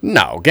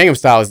 No, Gangnam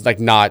Style is like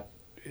not.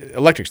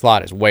 Electric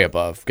Slide is way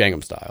above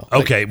Gangnam Style.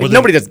 Okay, well,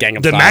 nobody does Gangnam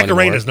Style. The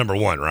Macarena is anymore.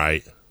 number 1,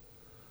 right?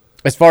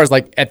 As far as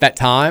like at that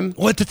time,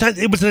 well, at the time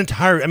it was an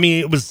entire. I mean,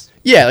 it was.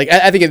 Yeah, like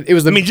I think it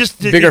was a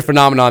bigger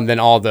phenomenon than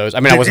all those. I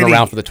mean, I wasn't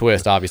around for the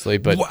Twist, obviously,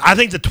 but I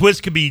think the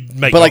Twist could be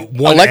but like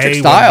Electric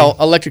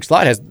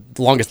Slide has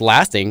the longest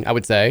lasting. I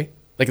would say,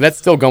 like that's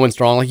still going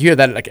strong. Like you hear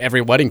that at like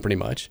every wedding, pretty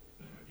much.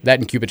 That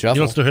and Cupid Shuffle.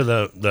 You don't still hear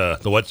the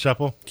what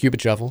shuffle?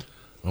 Cupid Shuffle.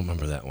 I don't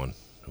remember that one.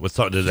 What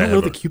song did that? You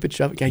know the Cupid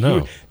Shuffle? Yeah,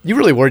 no. You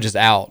really were just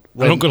out.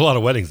 I don't go to a lot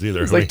of weddings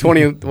either. It's like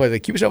 20. The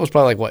Cupid Shuffle was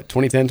probably like what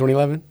 2010,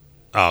 2011.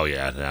 Oh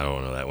yeah, I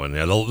don't know that one.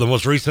 Yeah, the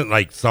most recent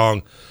like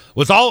song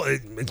was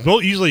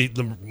usually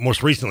the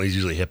most recently is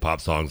usually hip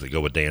hop songs that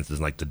go with dances,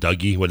 like the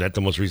Dougie. Was that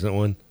the most recent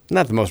one?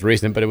 Not the most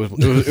recent, but it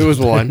was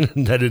one.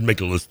 That didn't make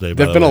the list today.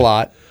 There've been a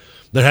lot.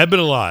 There have been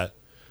a lot.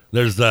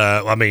 There's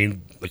I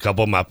mean, a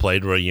couple of them I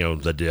played were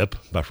The Dip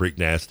by Freak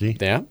Nasty.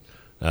 Yeah.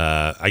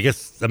 I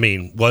guess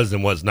Was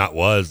and Was Not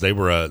Was.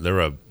 They're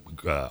a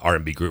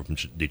R&B group from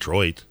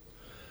Detroit.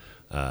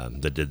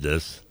 That did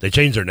this. They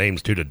changed their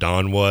names too to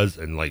Dawn Was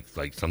and like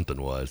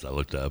something was. I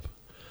looked up.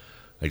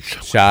 Like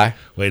Shy.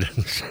 Wait,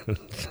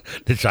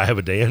 did Shy have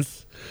a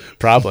dance?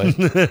 Probably.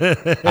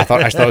 I thought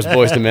it was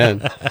Boyz II Men,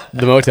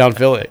 the Motown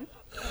Philly.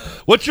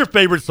 What's your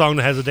favorite song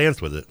that has a dance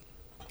with it?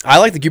 I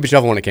liked the Cupid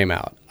Shuffle when it came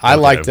out. I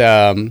liked.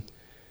 God,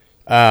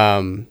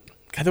 there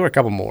were a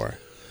couple more.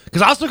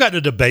 Because I also got in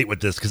a debate with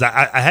this because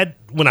I had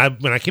when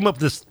I came up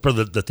with this for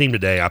the theme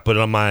today, I put it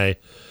on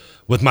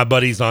with my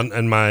buddies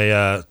on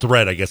my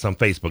thread, I guess, on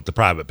Facebook, the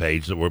private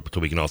page, so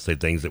we can all say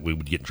things that we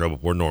would get in trouble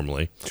for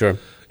normally. Sure.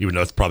 Even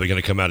though it's probably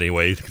going to come out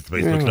anyway because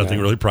Facebook's nothing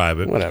really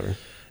private. Whatever.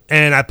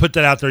 And I put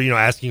that out there,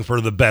 asking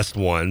for the best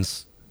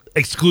ones,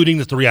 excluding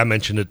the 3 I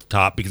mentioned at the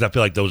top because I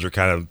feel like those are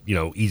kind of,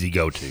 easy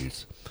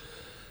go-tos.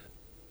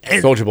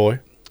 Soulja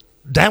Boy.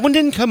 That one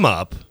didn't come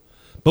up,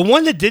 but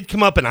one that did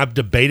come up, and I've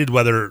debated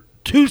whether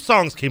 2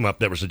 songs came up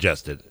that were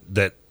suggested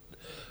that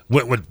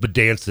went with the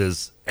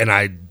dances, and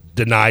I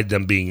denied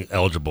them being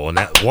eligible. And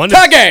that one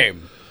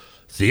game.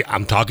 See,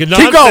 I'm talking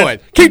nonsense. Keep going.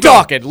 Keep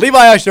talking.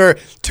 Levi Usher,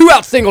 2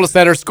 out single to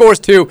center, scores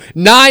 2,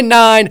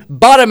 9-9,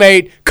 bottom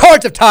 8.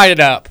 Cards have tied it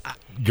up.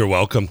 You're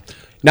welcome.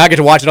 Now I get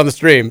to watch it on the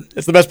stream.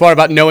 It's the best part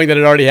about knowing that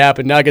it already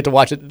happened. Now I get to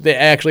watch it. They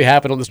actually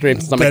happened on the stream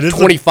since I'm like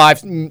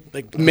 25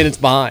 minutes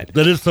behind.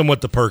 That is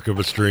somewhat the perk of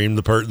a stream.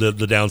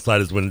 The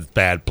downside is when it's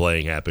bad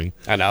playing happening.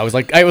 I know. I was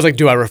like,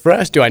 do I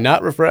refresh? Do I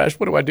not refresh?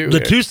 What do I do? The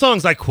here? two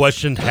songs I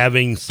questioned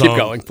having songs. Keep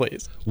going,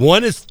 please.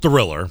 One is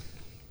Thriller.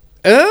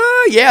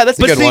 Yeah, that's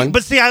a good one.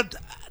 But see,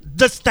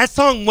 that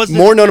song wasn't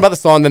more known about the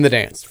song than the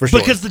dance, for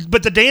sure.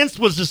 But the dance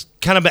was just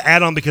kind of an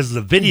add-on because of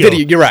the video.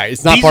 You're right.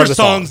 It's not These part are of the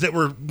song. songs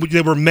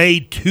that were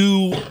made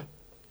to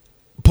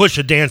push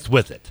a dance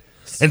with it,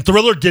 and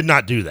Thriller did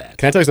not do that.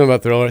 Can I tell you something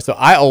about Thriller? So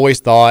I always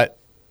thought,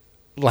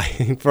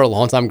 like, for a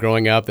long time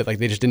growing up, that like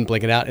they just didn't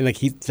blink it out, and like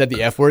he said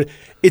the F word.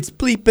 It's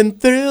bleeping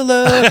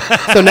Thriller.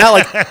 So now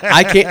like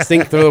I can't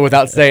sing Thriller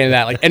without saying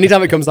that. Like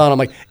anytime it comes on, I'm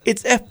like,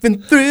 it's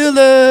effing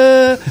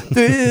Thriller,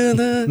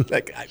 Thriller.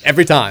 Like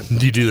every time.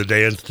 Do you do the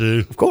dance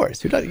too? Of course.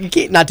 Who does? You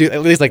can't not do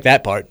at least like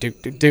that part. Do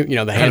you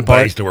know the hand I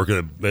part? used to work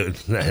at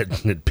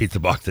a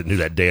pizza box that knew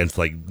that dance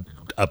like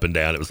up and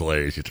down. It was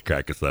hilarious. Used to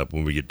crack us up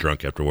when we get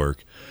drunk after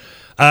work.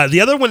 The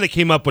other one that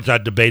came up, which I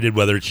debated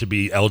whether it should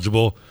be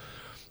eligible.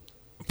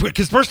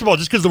 Because first of all,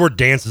 just because the word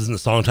dance is in the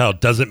song title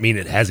doesn't mean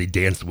it has a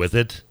dance with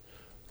it.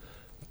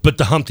 But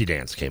the Humpty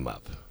Dance came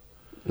up.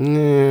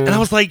 And I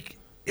was like,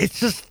 it's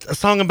just a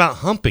song about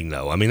humping,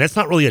 though. I mean, that's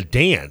not really a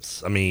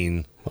dance. I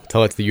mean...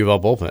 Tell it's the Uval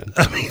bullpen.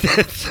 I mean,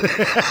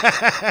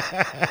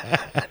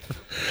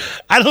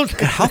 I don't...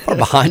 God, how far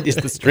behind is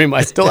the stream?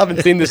 I still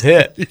haven't seen this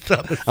hit.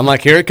 I'm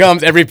like, here it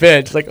comes, every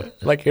pitch.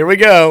 Like here we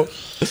go.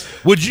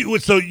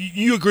 So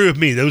you agree with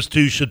me? Those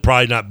two should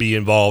probably not be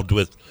involved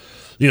with...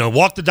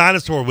 Walk the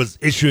Dinosaur was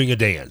issuing a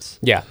dance.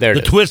 Yeah, there it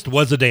is. The Twist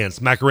was a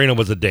dance. Macarena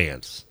was a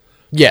dance.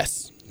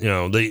 Yes.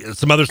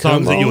 Some other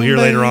songs that you'll hear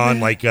later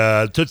on, like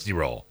Tootsie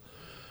Roll,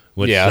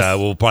 which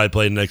we'll probably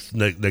play next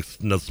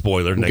no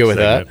spoiler. Next go with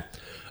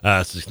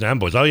segment. 69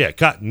 Boys. Oh, yeah.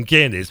 Cotton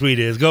candy, sweet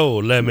as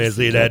gold. Let me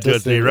see that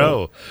Tootsie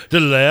Roll. To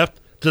the left.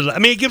 I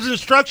mean, it gives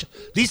instructions.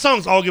 These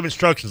songs all give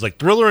instructions, like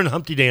Thriller and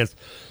Humpty Dance.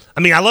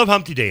 I mean, I love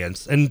Humpty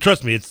Dance, and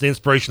trust me, it's the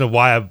inspiration of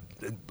why I've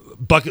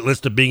bucket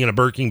list of being in a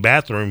Burger King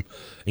bathroom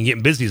and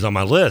getting busy is on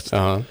my list.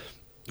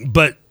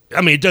 But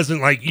I mean, it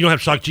doesn't you don't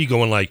have Shock G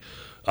going like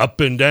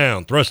up and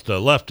down, thrust to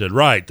left and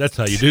right. That's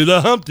how you do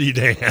the Humpty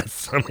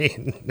Dance. I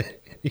mean,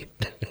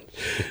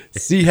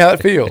 see how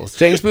it feels.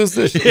 Change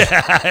position.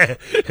 Yeah.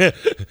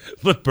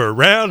 Flip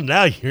around.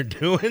 Now you're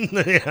doing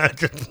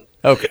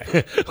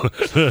okay.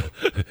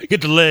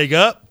 Get the leg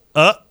up,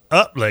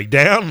 leg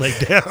down,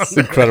 leg down. It's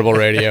incredible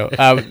radio.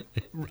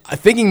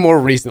 Thinking more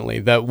recently,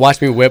 the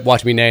Watch Me Whip,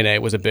 Watch Me Nay Nay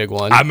was a big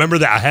one. I remember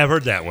that. I have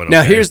heard that one.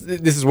 Now, this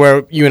is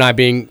where you and I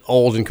being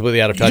old and completely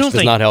out of touch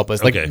does not help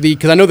us. Like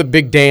because I know the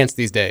big dance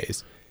these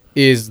days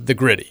is the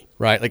gritty,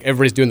 right? Like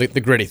everybody's doing the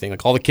gritty thing.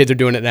 Like all the kids are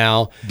doing it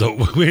now.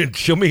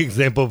 Show me an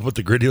example of what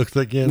the gritty looks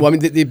like again. Well, I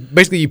mean,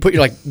 basically you put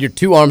your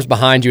two arms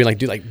behind you and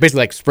do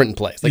basically sprint in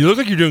place. You look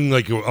like you're doing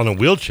on a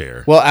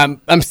wheelchair. Well,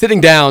 I'm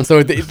sitting down,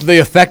 so the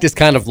effect is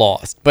kind of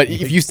lost. But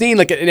if you've seen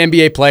an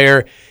NBA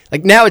player,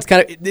 now it's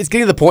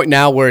getting to the point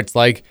now where it's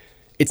like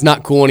it's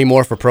not cool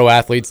anymore for pro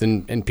athletes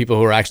and people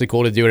who are actually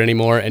cool to do it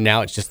anymore. And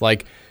now it's just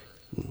like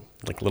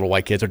little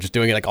white kids are just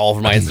doing it all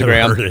over my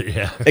Instagram. I've heard it,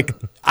 yeah.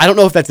 I don't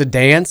know if that's a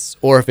dance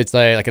or if it's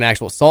an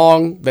actual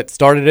song that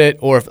started it,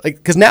 or if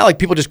because now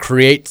people just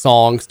create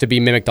songs to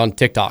be mimicked on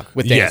TikTok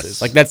with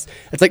dances. Yes.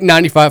 That's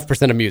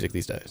 95% of music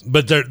these days.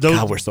 But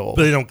we're so old.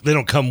 But they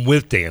don't come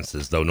with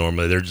dances though.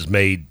 Normally they're just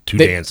made to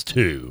dance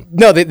to.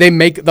 No, they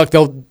make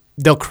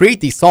they'll create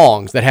these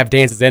songs that have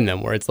dances in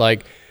them where it's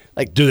like.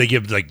 Do they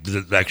give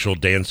the actual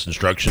dance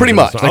instructions? Pretty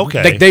much.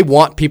 Okay. They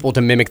want people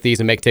to mimic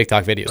these and make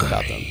TikTok videos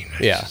about them.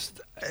 Yeah.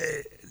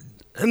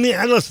 I mean,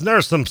 listen, there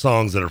are some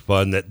songs that are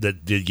fun that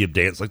did give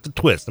dance, like the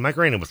Twist. The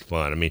Macarena was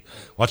fun. I mean,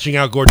 watching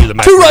Al Gore do the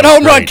Macarena. 2-run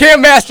home run,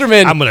 Cam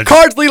Masterman. I'm going to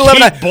Cards lead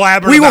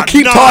 11. We will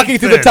keep talking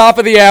through the top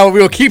of the hour.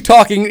 We will keep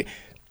talking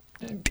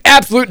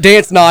absolute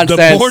dance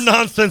nonsense. The more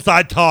nonsense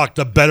I talk,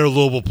 the better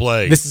Louisville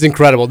plays. This is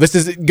incredible. This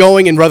is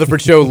going in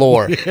Rutherford Show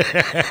lore.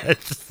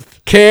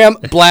 Cam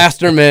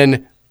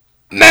Blasterman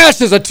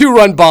mashes a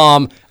 2-run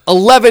bomb.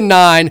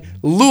 11-9.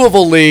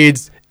 Louisville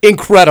leads.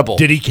 Incredible.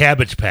 Did he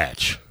cabbage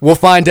patch? We'll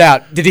find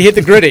out. Did he hit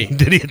the gritty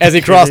as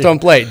he crossed home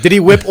plate? Did he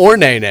whip or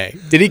nay-nay?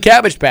 Did he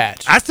cabbage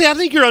patch? I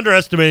think you're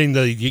underestimating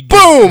the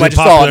boom. I just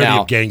saw it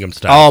now. Of Gangnam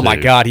Style. Oh my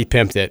God, he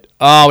pimped it.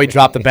 Oh, he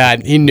dropped the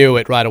bat. He knew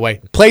it right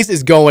away. Place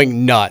is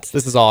going nuts.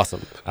 This is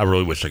awesome. I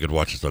really wish I could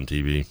watch this on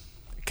TV.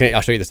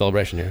 I'll show you the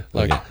celebration here.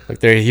 Look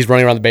there. He's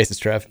running around the bases,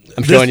 Trev.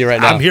 I'm showing you right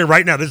now. I'm here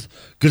right now. This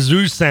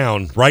kazoo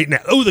sound right now.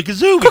 Oh, the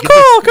kazoo.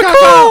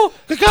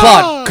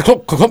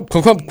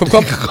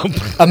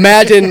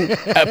 Imagine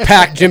a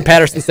packed Jim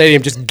Patterson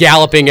Stadium just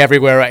galloping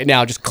everywhere right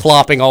now, just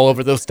clopping all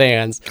over those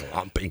stands.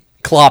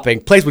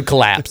 Clopping. Place would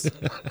collapse.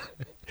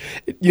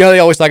 You know, they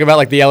always talk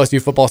about the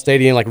LSU football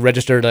stadium,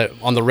 registered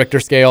on the Richter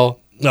scale.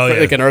 Oh,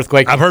 yeah. Like an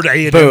earthquake. I've heard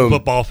A&M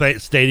football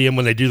stadium,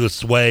 when they do the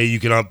sway, you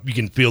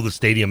can feel the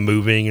stadium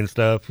moving and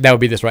stuff. That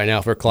would be this right now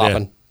if we're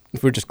clopping. Yeah.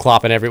 If we're just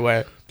clopping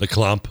everywhere. The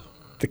clump.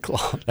 The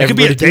clump. It could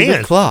be a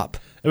dance. Clop.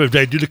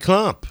 Everybody do the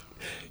clump.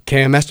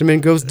 Cam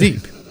Masterman goes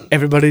deep.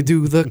 Everybody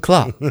do the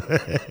clomp.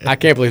 I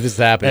can't believe this is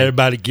happening.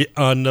 Everybody get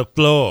on the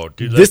floor,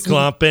 do the This-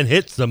 clomp and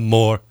hit some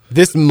more.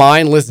 This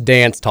mindless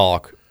dance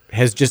talk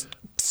has just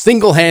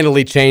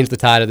single-handedly changed the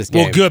tide of this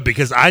game. Well, good,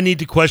 because I need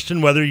to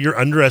question whether you're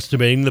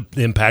underestimating the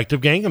impact of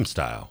Gangnam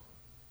Style.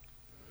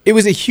 It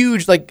was a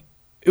huge, like,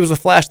 it was a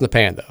flash in the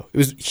pan, though. It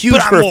was huge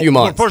But, for a well, few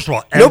months. well, first of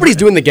all, nobody's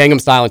doing the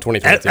Gangnam Style in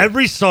 2022.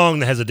 Every song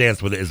that has a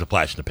dance with it is a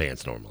flash in the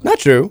pants normally. Not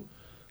true.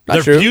 Not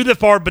There are true. few that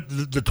far, but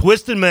the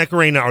Twist and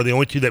Macarena are the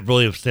only two that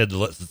really have stand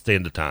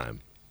the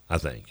time, I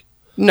think.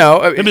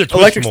 No, Maybe the Twist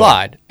Electric more.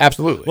 Slide,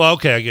 absolutely. Well,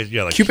 okay, I guess,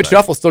 yeah. Like Cupid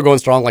Shuffle's still going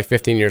strong like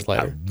 15 years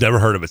later. Never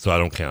heard of it, so I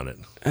don't count it.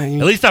 At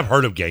least I've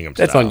heard of Gangnam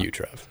Style. That's on you,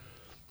 Trev.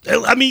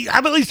 I mean,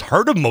 I've at least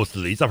heard of most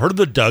of these. I've heard of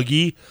the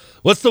Dougie.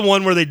 What's the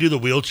one where they do the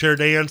wheelchair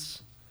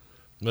dance?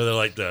 Where they're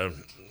like the...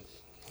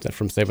 Is that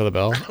from Saved by the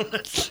Bell?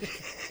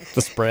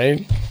 The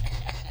spray?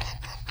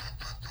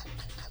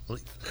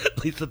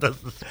 Lisa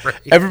does the spray.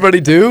 Everybody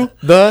do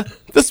the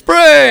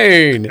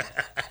sprain.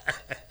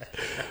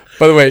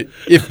 By the way,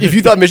 if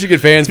you thought Michigan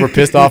fans were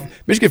pissed off,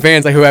 Michigan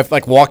fans who have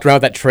like walked around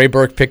with that Trey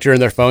Burke picture in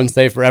their phone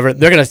saved forever,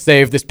 they're gonna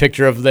save this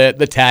picture of the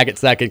tag at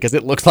second because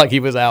it looks like he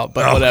was out.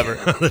 But whatever.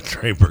 The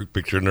Trey Burke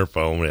picture in their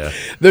phone. Yeah,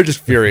 they're just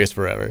furious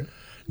forever.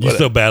 You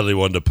so badly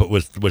wanted to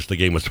wish the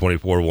game was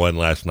 24-1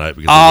 last night.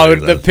 Because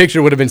the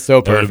picture would have been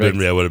so perfect.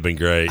 It would have been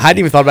great. I hadn't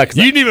even thought about it.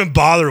 You didn't even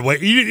bother.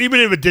 Even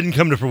if it didn't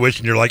come to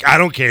fruition, you're like, I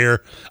don't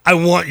care. I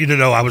want you to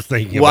know I was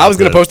thinking about I was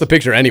going to this. post the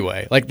picture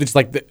anyway. Like, just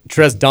like the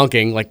Trez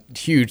dunking, like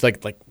huge,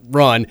 like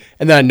run.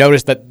 And then I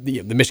noticed that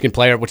the Michigan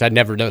player, which I'd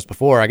never noticed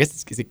before, I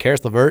guess, is it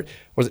Karis LeVert? Or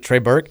was it Trey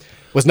Burke?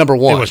 Was number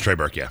one. It was Trey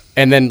Burke, yeah.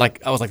 And then,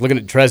 like, I was like looking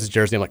at Trez's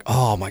jersey. I'm like,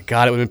 oh my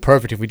God, it would have been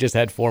perfect if we just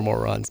had 4 more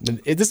runs. And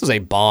this was a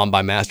bomb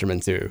by Masterman,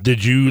 too.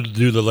 Did you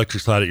do the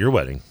electric slide at your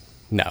wedding?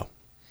 No.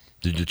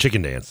 Did you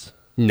chicken dance?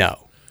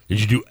 No. Did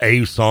you do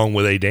a song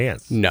with a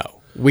dance?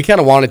 No. We kind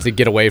of wanted to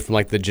get away from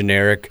like the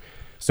generic.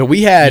 So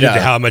we had You did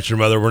the How I Met Your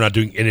Mother. We're not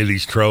doing any of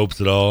these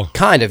tropes at all.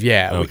 Kind of,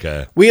 yeah.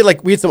 Okay. We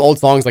had some old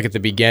songs like at the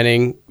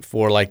beginning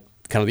for like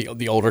kind of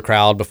the older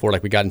crowd before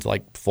like we got into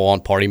like full on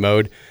party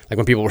mode. Like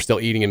when people were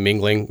still eating and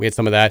mingling, we had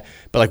some of that.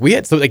 But like we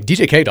had so like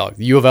DJ K-Dog,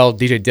 the U of L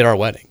DJ did our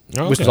wedding,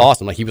 which was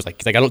awesome. Like he's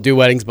like I don't do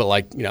weddings, but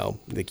like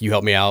like you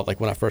helped me out.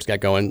 Like when I first got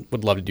going,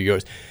 would love to do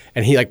yours.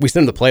 And he we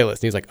sent him the playlist.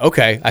 And he's like,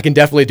 okay, I can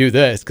definitely do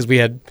this because we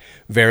had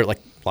very like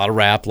a lot of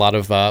rap, a lot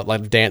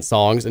of dance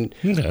songs, and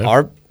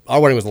our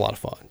wedding was a lot of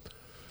fun.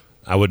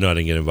 I would not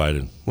get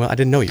invited. Well, I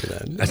didn't know you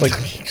then. It's like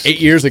 8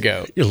 years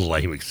ago. You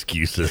lame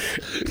excuses.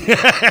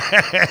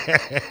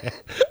 I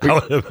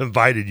would have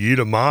invited you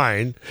to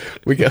mine.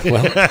 What if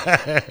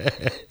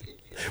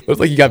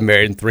like you got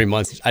married in 3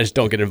 months? I just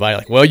don't get invited.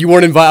 Like, well, you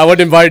weren't invited. I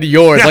wasn't invited to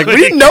yours. Like, we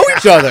didn't know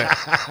each other.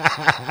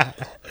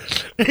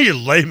 You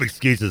lame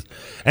excuses.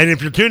 And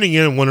if you're tuning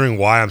in and wondering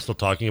why I'm still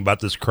talking about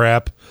this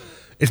crap,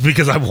 it's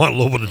because I want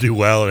Louisville to do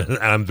well, and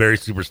I'm very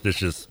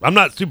superstitious. I'm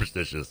not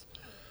superstitious,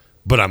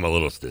 but I'm a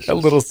little stitious. A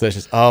little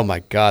stitious. Oh my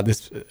God,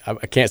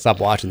 I can't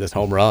stop watching this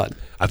home run.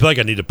 I feel like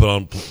I need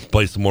to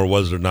play some more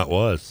Was or Not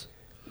Was.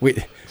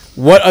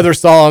 What other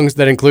songs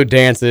that include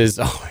dances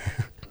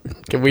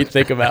can we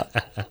think about?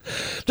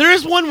 There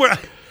is one where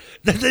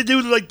they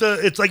do like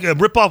it's like a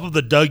ripoff of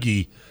the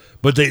Dougie,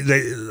 but they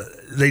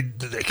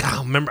I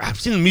don't remember. I've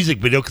seen the music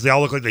video because they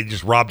all look like they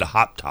just robbed a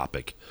Hot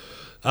Topic.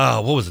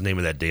 What was the name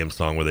of that damn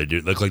song where they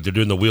look like they're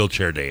doing the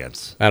wheelchair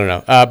dance? I don't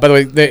know. By the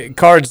way, the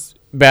Cards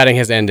batting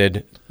has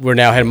ended. We're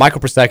now had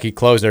Michael Prosecki,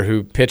 closer,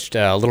 who pitched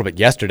a little bit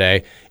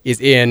yesterday, is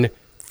in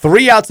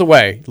 3 outs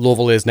away.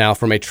 Louisville is now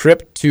from a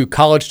trip to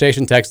College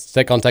Station, Texas, to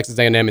take on Texas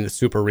A&M in the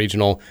Super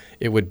Regional.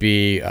 It would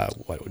be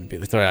what would it be?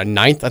 The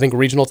 9th, I think,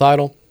 regional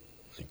title.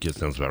 That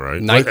sounds about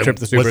right. 9th trip to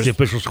the Supers. What's the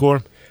official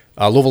score?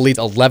 Louisville leads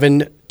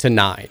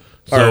 11-9.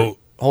 So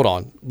hold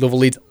on, Louisville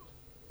leads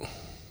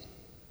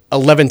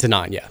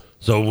 11-9. Yeah.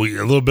 So a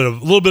little bit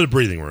of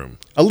breathing room.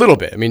 A little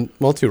bit. I mean,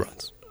 2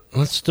 runs.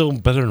 Well, that's still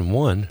better than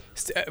 1.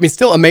 I mean,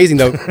 still amazing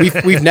though.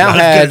 We've now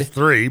had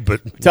 3,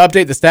 but to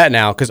update the stat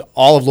now because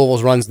all of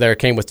Louisville's runs there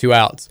came with 2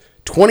 outs.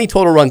 20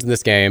 total runs in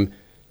this game.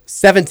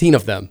 17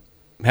 of them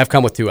have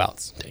come with 2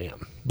 outs.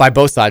 Damn. By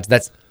both sides.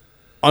 That's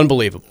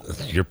unbelievable.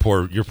 Your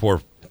poor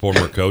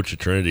former coach at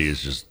Trinity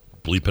is just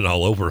bleeping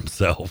all over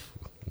himself.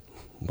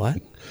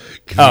 What?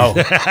 Oh,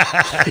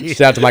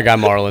 shout out to my guy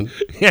Marlon.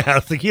 Yeah, I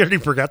was like, you already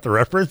forgot the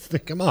reference.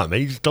 Come on, man!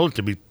 You just told it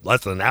to me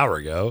less than an hour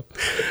ago.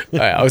 All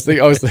right, I was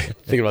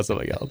thinking about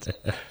something else.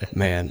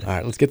 Man, all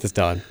right, let's get this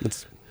done.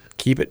 Let's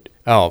keep it.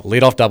 Oh,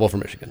 leadoff double for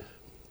Michigan.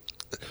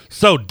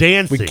 So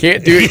dancing, we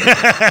can't do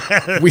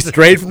it. We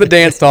strayed from the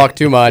dance talk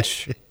too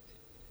much. I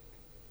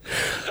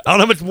don't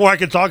know how much more I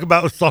can talk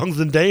about with songs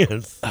and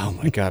dance. Oh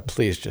my God!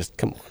 Please, just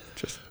come on,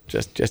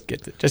 just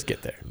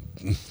get there.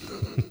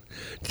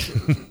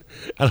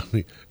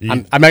 I'm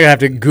not gonna have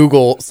to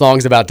Google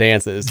songs about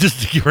dances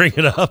just to bring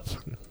it up.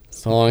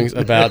 Songs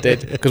about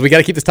it because we got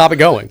to keep this topic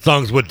going.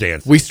 Songs with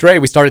dance. We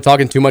started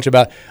talking too much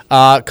about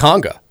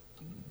conga.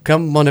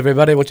 Come on,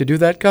 everybody, won't you do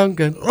that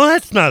conga? Well,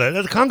 that's not it.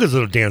 Conga's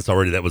a dance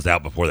already that was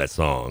out before that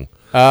song.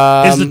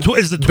 Is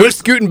the twist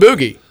Scoot and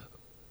Boogie?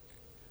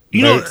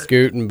 You know,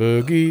 Scoot and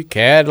Boogie,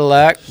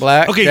 Cadillac,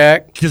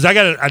 Blackjack. Because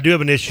I do have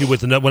an issue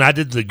with when I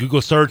did the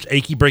Google search,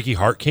 "Achy Breaky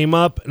Heart" came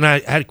up, and I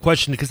had a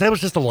question because that was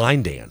just a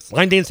line dance.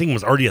 Line dancing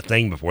was already a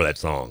thing before that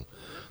song.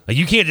 Like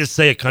you can't just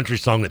say a country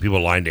song that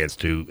people line dance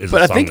to.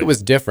 But I think it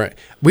was different.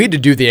 We had to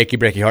do the Achy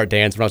Breaky Heart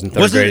dance when I was in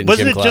third grade.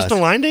 Wasn't it just a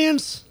line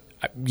dance?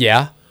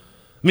 Yeah.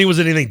 I mean, was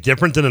it anything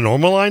different than a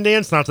normal line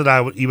dance? Not that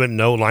I would even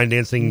know line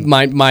dancing.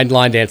 My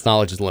line dance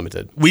knowledge is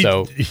limited.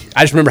 So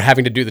I just remember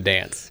having to do the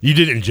dance. You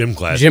did it in gym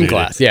class. Gym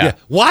class, yeah.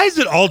 Why is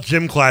it all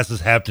gym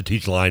classes have to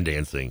teach line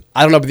dancing?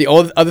 I don't know, but the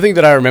other thing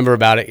that I remember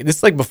about it, this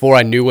is like before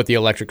I knew what the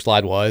electric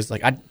slide was.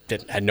 Like I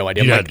had no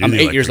idea. I'm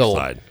 8 years old.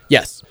 Slide.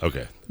 Yes.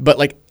 Okay. But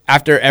like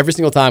after every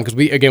single time, because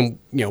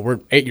we're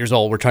 8 years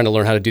old, we're trying to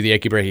learn how to do the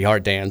Achy Breaky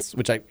Heart dance,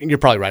 which you're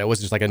probably right. It was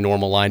just like a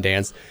normal line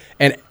dance.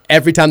 And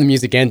every time the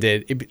music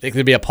ended,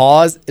 there'd be a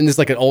pause, and there's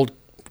like an old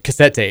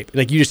cassette tape.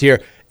 Like you just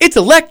hear, "It's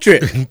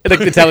electric." And like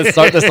that's how the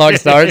song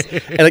starts.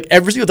 And like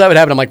every single time it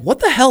happened, I'm like, what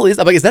the hell is?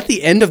 I'm like, is that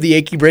the end of the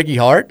Achy Breaky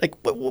Heart? Like,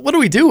 what are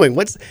we doing?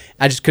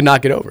 I just could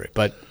not get over it,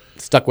 but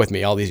it stuck with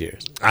me all these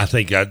years. I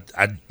think I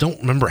don't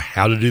remember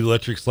how to do the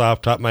electric slide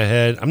off the top of my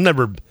head. I'm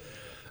never.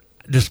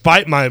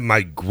 Despite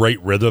my great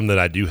rhythm that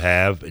I do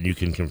have, and you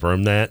can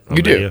confirm that.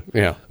 You do,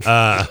 yeah.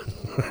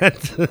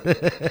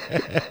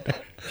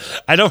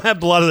 I don't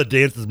have a lot of the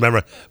dances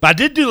memorized, but I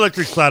did do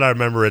electric slide. I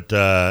remember it,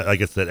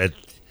 like I said,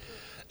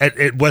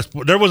 at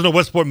Westport. There wasn't a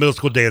Westport Middle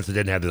School dance that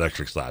didn't have the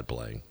electric slide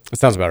playing. That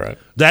sounds about right.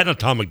 That and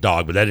Atomic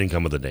Dog, but that didn't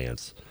come with a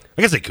dance.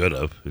 I guess it could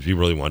have if you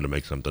really wanted to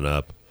make something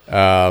up.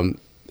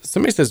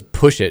 Somebody says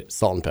 "Push It,"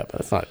 Salt and Pepper.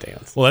 That's not a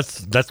dance. Well,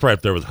 that's right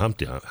up there with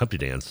Humpty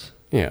Dance.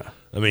 Yeah.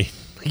 I mean,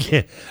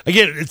 again,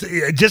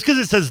 it's just because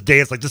it says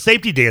dance, like the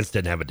Safety Dance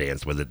didn't have a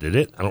dance with it, did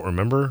it? I don't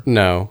remember.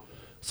 No.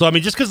 So, I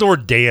mean, just because the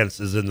word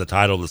dance is in the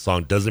title of the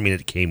song doesn't mean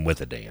it came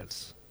with a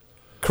dance.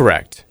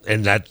 Correct.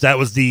 And that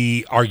was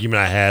the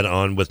argument I had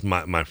on with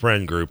my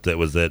friend group that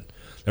was that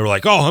they were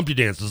like, "Oh, Humpty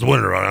Dance is the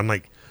winner." I'm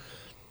like,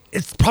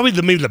 it's probably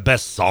maybe the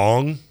best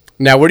song.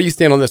 Now, where do you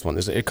stand on this one?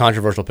 This is a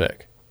controversial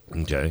pick.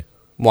 Okay.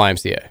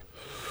 YMCA.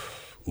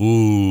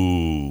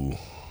 Ooh.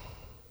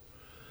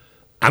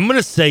 I'm going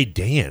to say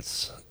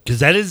dance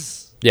because that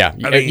is... Yeah,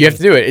 you have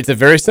to do it. It's a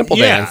very simple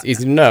dance,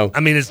 easy to know. I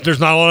mean, there's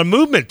not a lot of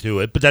movement to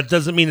it, but that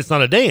doesn't mean it's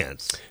not a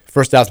dance.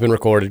 First out's been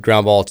recorded,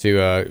 ground ball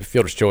to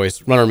fielder's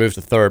choice. Runner moves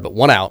to third, but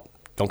one out.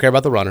 Don't care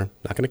about the runner.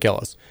 Not going to kill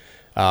us.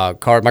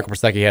 Michael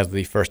Persecki has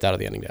the first out of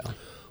the inning down.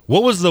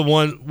 What was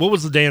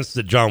the dance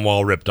that John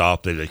Wall ripped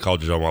off that they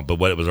called John Wall,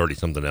 but it was already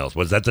something else?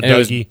 Was that the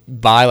Dougie? It was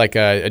by like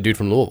a dude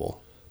from Louisville.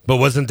 But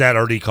wasn't that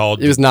already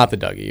called? It was not the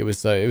Dougie. It was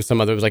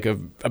some other. It was like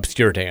an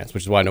obscure dance,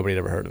 which is why nobody had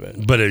ever heard of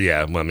it. But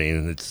yeah, I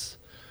mean, it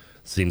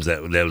seems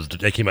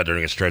that came out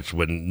during a stretch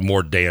when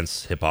more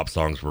dance hip hop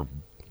songs were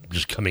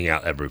just coming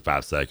out every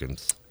 5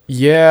 seconds.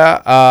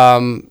 Yeah,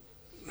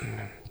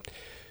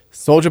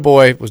 Soulja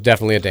Boy was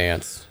definitely a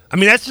dance. I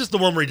mean, that's just the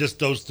one where he just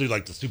goes through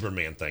like the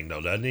Superman thing, though,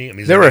 doesn't he? I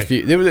mean, there were a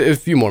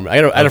few more. I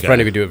had a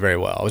friend who could do it very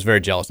well. I was very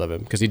jealous of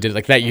him because he did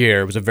like that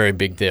year. It was a very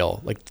big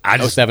deal. Like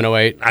 07,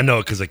 08. I know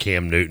it because of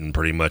Cam Newton.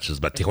 Pretty much is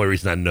about the only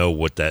reason I know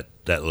what that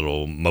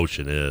little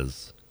motion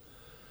is.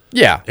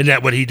 Yeah, isn't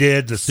that what he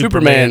did? The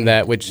Superman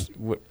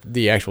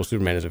the actual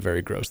Superman is a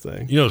very gross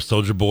thing. You know,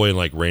 Soulja Boy and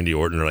like Randy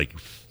Orton are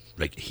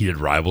like heated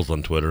rivals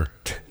on Twitter.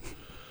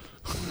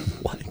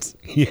 What?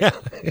 Yeah.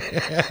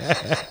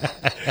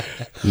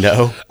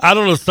 No. I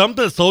don't know.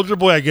 Something Soulja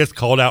Boy, I guess,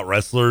 called out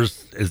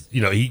wrestlers is,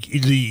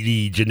 he's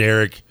the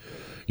generic,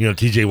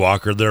 TJ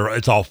Walker.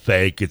 It's all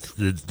fake.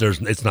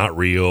 It's not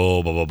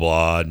real. Blah blah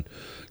blah.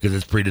 Because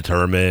it's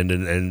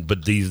predetermined.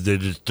 But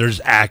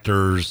there's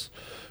actors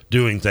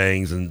doing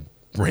things, and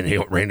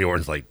Randy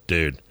Orton's like,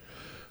 dude,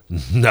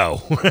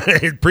 no,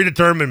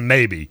 predetermined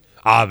maybe,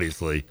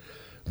 obviously.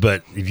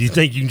 But if you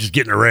think you can just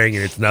get in a ring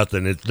and it's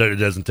nothing, it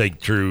doesn't take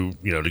true,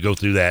 to go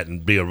through that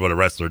and be what a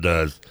wrestler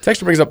does.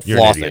 Texture brings up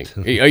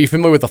flossing. Are you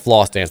familiar with the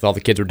floss dance that all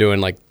the kids were doing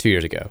like 2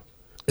 years ago?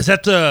 Is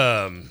that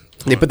the...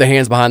 They put their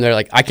hands behind there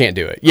like, I can't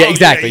do it. Yeah,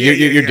 exactly.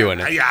 You're doing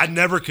it. Yeah, I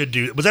never could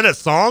do it. Was that a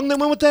song that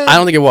went with that? I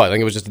don't think it was. I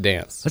think it was just a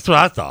dance. That's what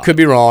I thought. Could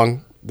be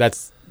wrong.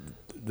 That's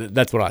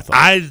what I thought.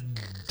 I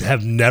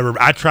have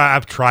never...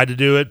 I've tried to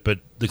do it, but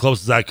the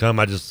closest I come,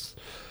 I just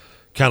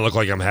kind of look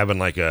like I'm having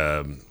like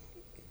a...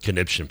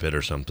 conniption fit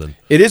or something.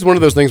 It is one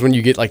of those things when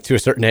you get like to a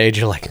certain age,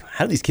 you're like,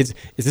 how do these kids,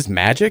 is this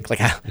magic? Like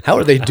how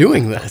are they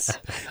doing this?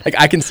 Like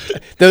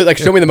they're like,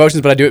 show me the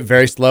motions, but I do it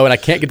very slow and I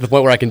can't get to the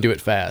point where I can do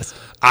it fast.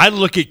 I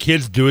look at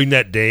kids doing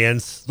that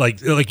dance, like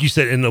you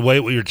said, in the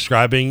way what you're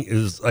describing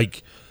is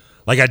like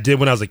I did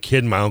when I was a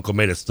kid, my uncle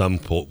made his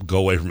thumb go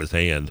away from his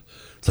hand.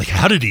 It's like,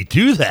 how did he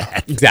do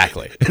that?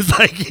 Exactly. It's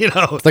like,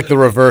 It's like the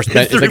reverse.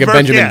 It's like a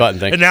Benjamin Button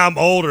thing. And now I'm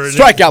older. And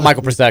Strike out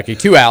Michael Prosecki.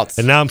 2 outs.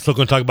 And now I'm still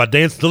going to talk about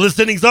dance. The list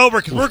inning's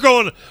over because we're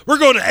going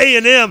to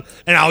A&M.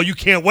 And you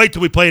can't wait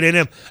till we play at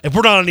A&M. If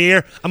we're not on the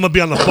air, I'm going to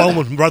be on the phone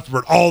with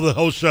Rutherford all the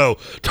whole show,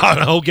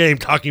 the whole game,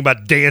 talking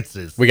about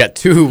dances. We got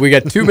 2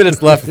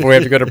 minutes left before we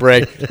have to go to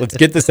break. Let's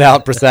get this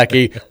out,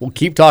 Prosecki. We'll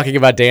keep talking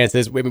about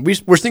dances.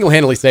 We're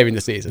single-handedly saving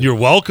the season. You're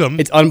welcome.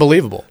 It's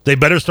unbelievable. They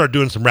better start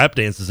doing some rap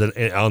dances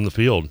on the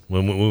field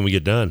when we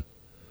get done.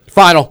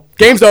 Final.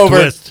 Game's over.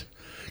 Twist.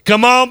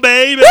 Come on,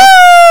 baby. Woo!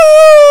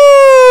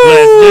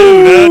 Let's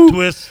do the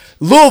twist.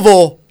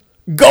 Louisville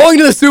going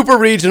to the Super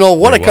Regional.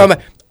 What a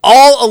comeback.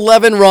 All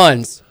 11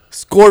 runs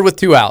scored with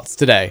 2 outs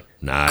today.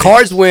 Nice.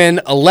 Cards win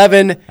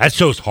 11. That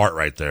shows heart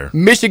right there.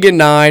 Michigan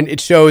 9.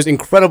 It shows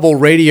incredible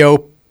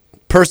radio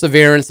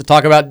perseverance to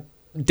talk about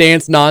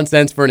dance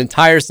nonsense for an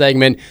entire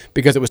segment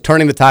because it was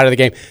turning the tide of the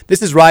game.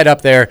 This is right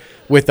up there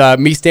with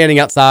me standing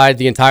outside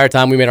the entire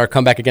time we made our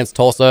comeback against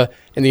Tulsa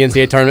in the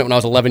NCAA tournament when I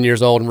was 11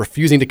 years old and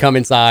refusing to come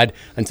inside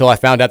until I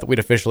found out that we'd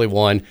officially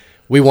won.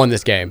 We won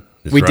this game.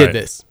 We did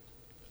this.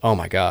 Oh,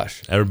 my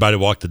gosh. Everybody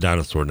walk the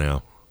dinosaur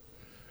now.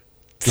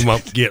 Come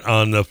on, get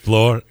on the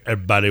floor.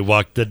 Everybody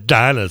walk the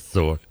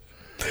dinosaur.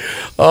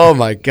 Oh,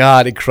 my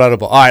God.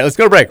 Incredible. All right, let's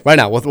go to break right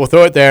now. We'll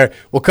throw it there.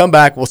 We'll come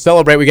back. We'll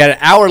celebrate. We got an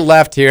hour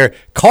left here.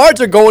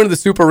 Cards are going to the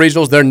Super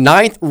Regionals, their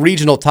 9th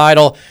regional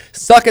title.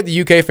 Suck at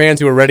the UK fans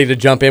who are ready to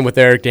jump in with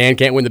their Dan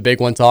can't win the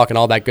big one talk and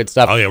all that good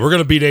stuff. Oh, yeah, we're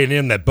going to beat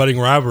A&M, that budding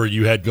rivalry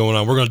you had going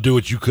on. We're going to do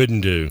what you couldn't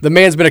do. The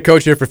man's been a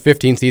coach here for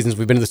 15 seasons.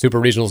 We've been to the Super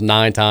Regionals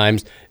 9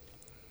 times.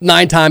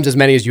 9 times as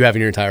many as you have in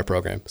your entire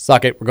program.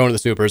 Suck it. We're going to the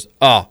Supers.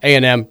 Oh,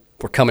 A&M,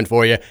 we're coming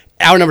for you.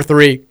 Hour number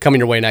 3 coming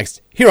your way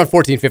next here on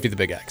 1450 The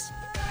Big X.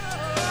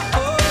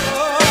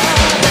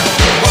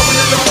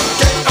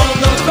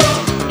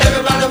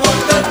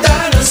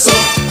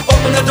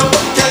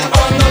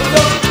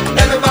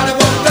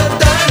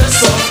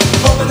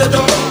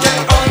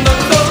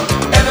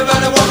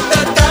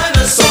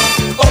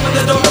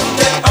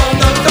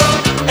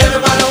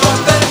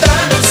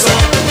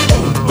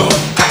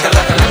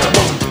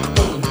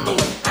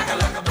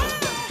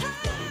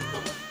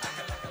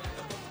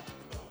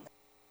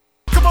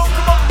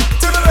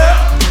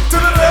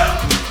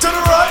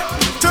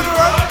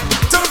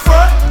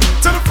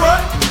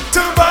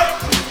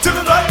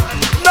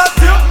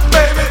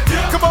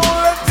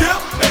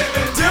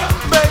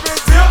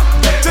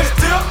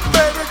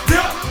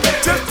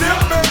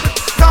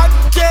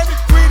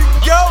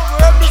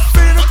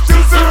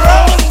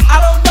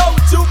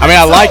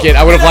 I like it.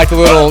 I would have liked a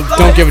little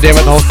don't give a damn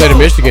about the whole state of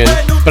Michigan,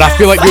 but I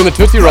feel like doing the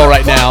Tootsie Roll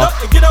right now.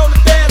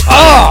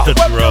 Oh!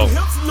 Tootsie Roll.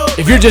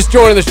 If you're just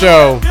joining the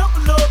show,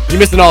 you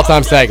missed an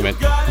all-time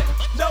segment.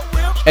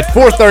 At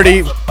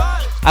 4:30,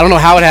 I don't know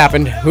how it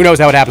happened. Who knows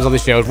how it happens on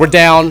these shows. We're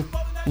down.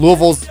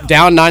 Louisville's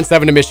down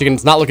 9-7 to Michigan.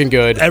 It's not looking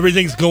good.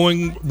 Everything's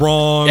going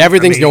wrong.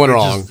 Everything's going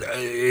wrong.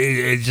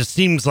 It just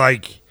seems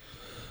like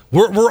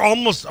we're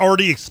almost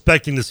already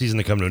expecting the season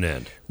to come to an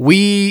end.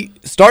 We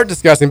start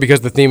discussing, because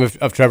the theme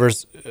of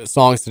Trevor's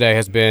songs today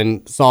has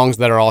been songs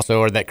that are also,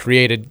 or that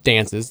created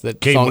dances.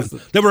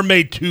 That were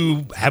made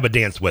to have a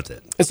dance with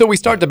it. And so we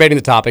start debating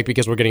the topic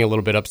because we're getting a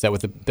little bit upset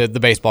with the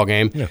baseball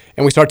game. Yeah.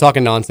 And we start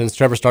talking nonsense.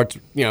 Trevor starts,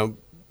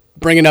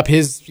 bringing up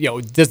his,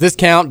 does this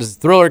count? Does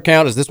Thriller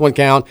count? Does this one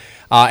count?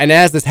 And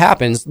as this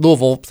happens,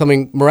 Louisville,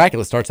 something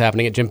miraculous starts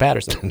happening at Jim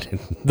Patterson.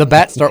 The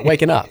bats start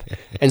waking up.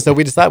 And so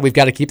we decide we've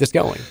got to keep this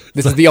going.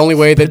 This is the only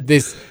way that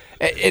this,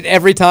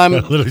 every time. I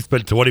literally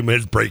spent 20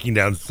 minutes breaking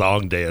down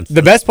song dance.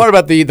 The best part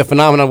about the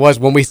phenomenon was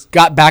when we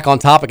got back on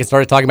topic and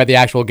started talking about the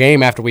actual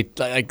game after we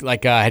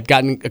had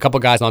gotten a couple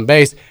guys on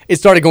base, it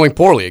started going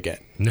poorly again.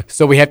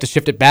 So we have to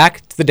shift it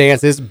back to the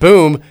dances.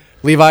 Boom,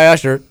 Levi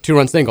Usher,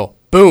 2-run single.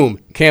 Boom,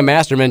 Cam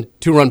Masterman,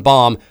 2-run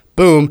bomb.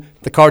 Boom,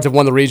 the Cards have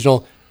won the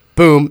regional.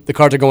 Boom, the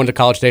Cards are going to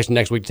College Station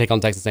next week to take on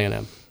Texas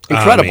A&M.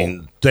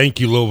 Incredible. Thank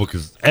you, Louisville,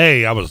 because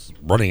I was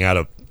running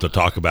out to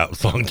talk about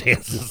song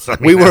dances.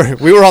 We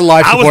were on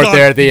live support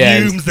there at the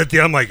end.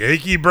 I'm like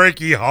achy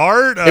breaky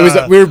heart.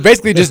 We were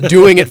basically just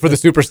doing it for the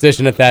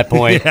superstition at that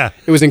point. Yeah,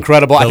 it was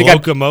incredible. The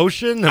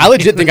locomotion. I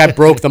legit think I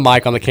broke the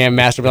mic on the Cam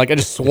Master. I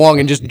just swung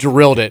and just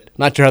drilled it.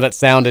 Not sure how that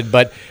sounded,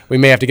 but we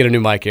may have to get a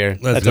new mic here.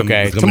 That's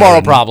okay.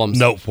 Tomorrow problems.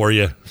 Note for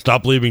you: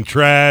 stop leaving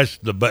trash.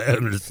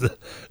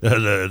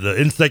 The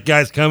insect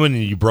guy's coming,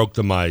 and you broke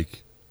the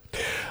mic.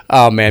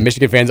 Oh, man,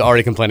 Michigan fans are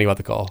already complaining about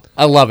the call.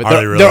 I love it.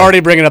 They're already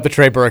bringing up the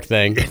Trey Burke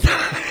thing.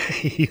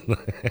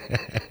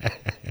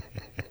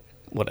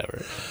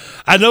 Whatever.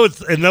 I know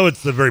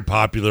it's a very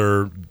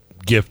popular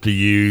gift to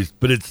use,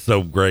 but it's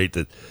so great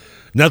that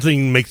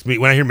nothing makes me,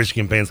 when I hear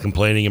Michigan fans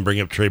complaining and bring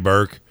up Trey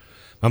Burke,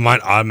 my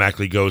mind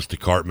automatically goes to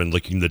Cartman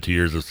licking the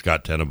tears of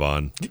Scott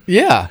Tenenbaum.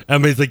 Yeah. I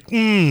mean, it's like,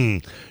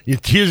 your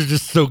tears are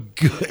just so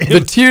good. The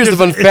tears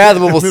of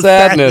unfathomable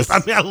sadness. I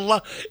mean,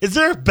 is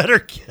there a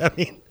better,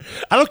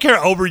 I don't care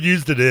how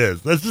overused it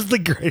is. That's just the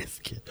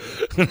greatest.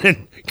 And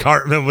then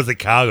Cartman was at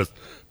Kyle, goes,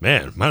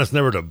 man, mine is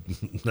never to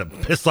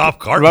piss off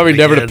Cartman. Probably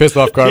never to piss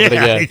off Cartman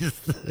again.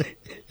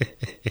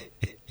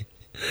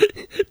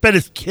 bet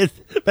his kids,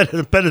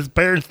 bet his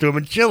parents to him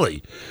in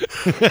Chile.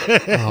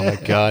 Oh my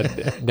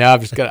god! Now I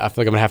feel like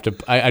I'm gonna have to.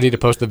 I need to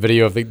post the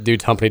video of the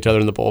dudes humping each other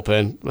in the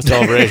bullpen. A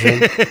celebration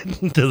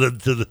to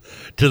the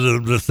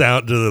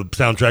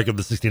soundtrack of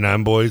the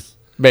 '69 Boys.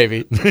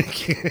 Maybe.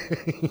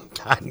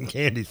 Cotton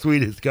candy,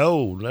 sweet as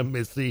gold. Let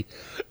me see.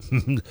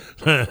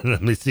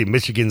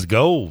 Michigan's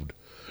gold.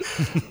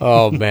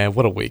 Oh man,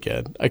 what a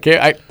weekend! I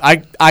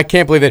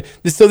can't believe it.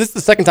 So this is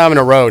the second time in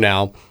a row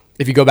now.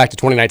 If you go back to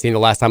 2019, the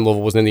last time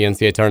Louisville was in the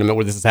NCAA tournament,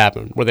 where this has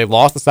happened, where they've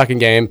lost the second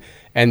game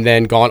and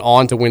then gone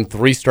on to win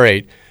 3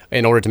 straight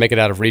in order to make it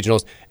out of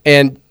regionals.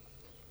 And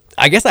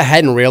I guess I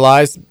hadn't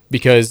realized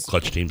because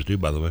clutch teams do,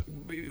 by the way.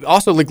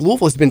 Also, like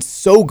Louisville has been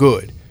so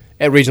good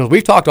at regionals.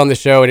 We've talked on the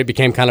show, and it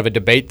became kind of a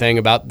debate thing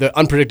about the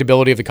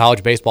unpredictability of the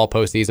college baseball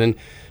postseason.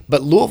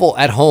 But Louisville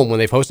at home, when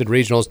they've hosted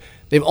regionals,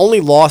 they've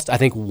only lost, I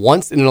think,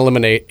 once in an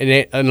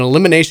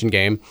elimination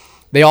game.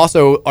 They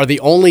also are the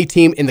only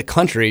team in the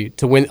country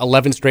to win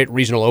 11 straight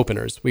regional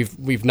openers.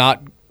 We've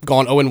not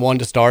gone 0-1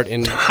 to start.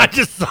 I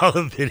just saw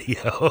the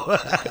video.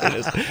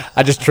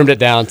 I just trimmed it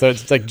down, so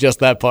it's like just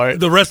that part.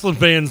 The wrestling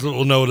fans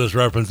will know this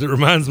reference. It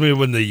reminds me of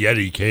when the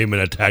Yeti came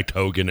and attacked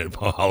Hogan at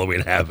Halloween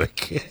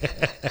Havoc.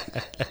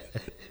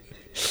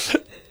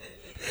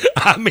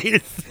 I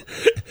mean,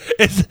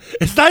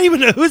 it's not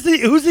even who's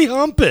he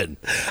humping?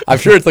 I'm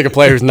sure it's like a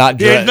player who's not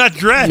dressed. Yeah, not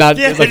dressed.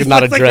 It's like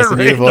not a dressed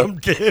uniform.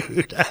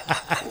 Dude.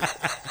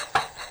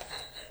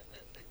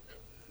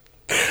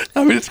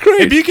 I mean, it's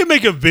crazy. If you can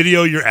make a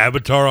video your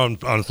avatar on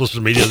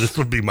social media, this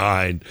would be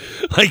mine.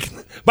 Like,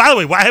 by the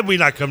way, why have we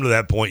not come to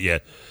that point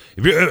yet?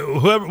 If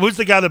who's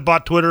the guy that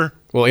bought Twitter?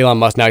 Well, Elon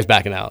Musk, now he's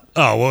backing out.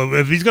 Oh, well,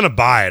 if he's going to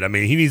buy it, I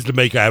mean, he needs to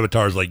make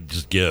avatars like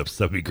just gifts.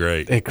 That'd be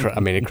great.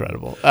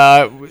 Incredible.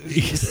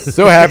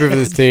 So happy for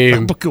this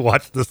team. I could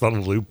watch this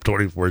on loop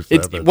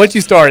 24/7. Once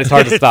you start, it's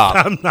hard to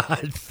stop. I'm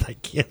not. I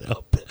can't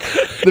help it.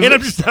 And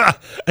I'm just,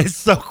 it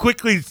so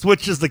quickly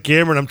switches the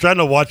camera, and I'm trying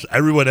to watch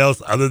everyone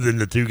else other than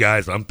the 2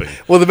 guys humping.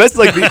 Well, the best is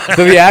like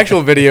the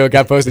actual video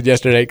got posted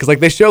yesterday because like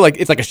they show like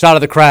it's like a shot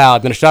of the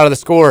crowd, then a shot of the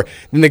score,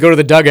 then they go to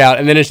the dugout,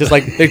 and then it's just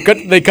like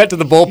they cut to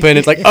the bullpen.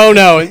 It's like, oh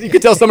no, and you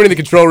could tell somebody in the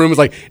control room was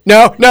like,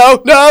 no.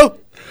 I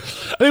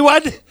mean,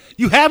 what?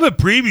 You have a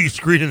preview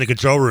screen in the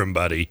control room,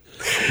 buddy.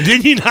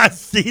 Did you not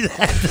see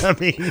that? I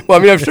mean,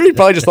 I'm sure he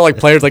probably just saw like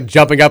players like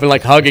jumping up and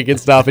like hugging and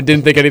stuff, and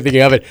didn't think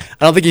anything of it.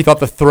 I don't think he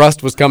thought the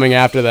thrust was coming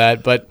after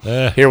that, but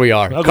here we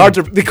are.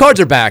 Okay. The cards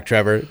are back,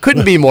 Trevor.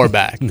 Couldn't be more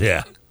back.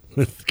 Yeah,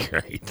 that's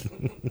great.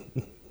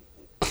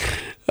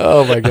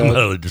 Oh my God! I'm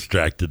totally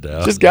distracted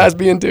now. Just guys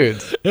being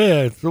dudes.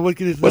 Yeah. So what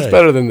can you say? What's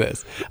better than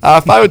this?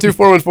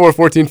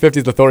 502-414-1450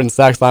 is the Thornton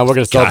Sax line. We're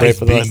going to celebrate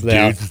for the rest of the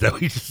hour. Is that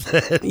what you just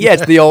said? Yeah,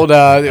 it's the old.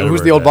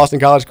 Who's the old Boston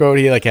College quote?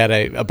 He like had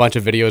a bunch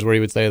of videos where he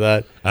would say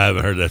that. I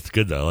haven't heard. That's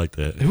good though. I like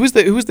that. Who's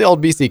the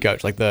old BC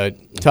coach? Like the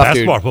tough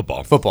basketball,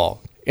 dude.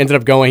 football. Ended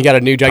up going. He got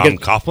a new job. Tom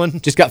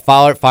Coughlin just got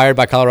fired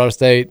by Colorado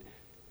State.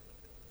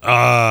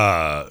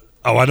 I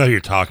know who you're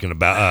talking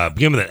about.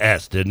 Begin with an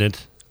S, didn't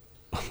it?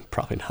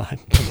 Probably not.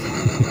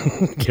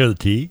 Give the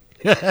T.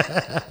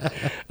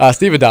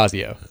 Steve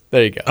Adazio.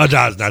 There you go.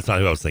 That's not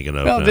who I was thinking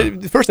of. No, no.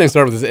 the first name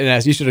started with an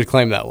S. You should have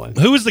claimed that one.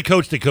 Who was the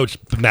coach that coached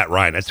Matt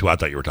Ryan? That's who I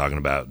thought you were talking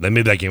about. Then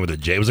maybe that came with a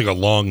J. It was like a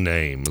long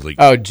name. It was like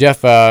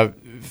Jeff Fedoruk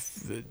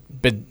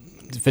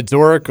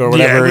or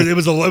whatever. Yeah, it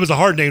was a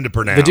hard name to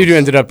pronounce. The dude who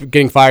ended up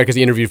getting fired because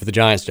he interviewed for the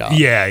Giants job.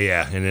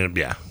 Yeah, and then,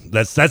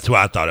 that's who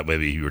I thought it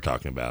maybe you were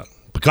talking about.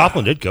 But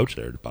Coughlin did coach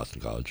there at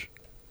Boston College.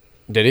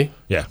 Did he?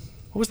 Yeah.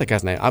 What was that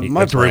guy's name?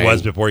 That's where he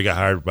was before he got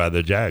hired by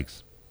the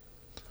Jags.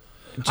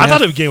 I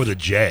thought it began with a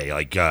J,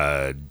 like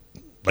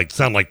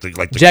sound like the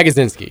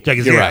Jagosinski.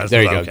 You're right.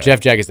 There you go, okay.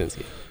 Jeff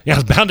Jagosinski. Yeah, I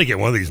was bound to get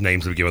one of these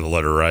names to begin with a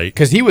letter right.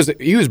 Because he was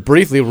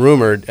briefly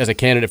rumored as a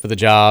candidate for the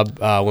job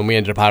when we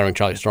ended up hiring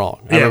Charlie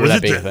Strong. I remember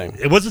that being a thing.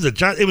 It was an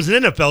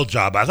NFL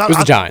job. I thought it was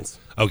the Giants.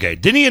 Okay,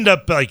 didn't he end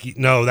up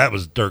no? That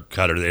was Dirk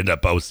Cutter. They ended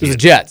up OC. It was the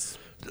Jets.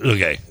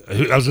 Okay, I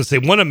was going to say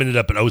one of them ended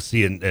up an OC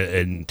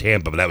in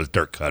Tampa, but that was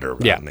Dirk Cutter.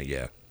 Yeah.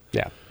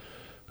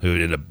 Who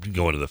ended up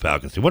going to the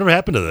Falcons. Whatever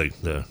happened to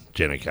the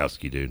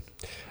Janikowski dude?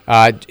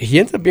 He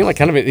ends up being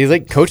he's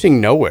like coaching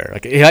nowhere.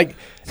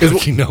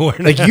 Coaching nowhere.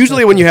 Like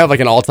usually when you have like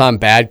an all-time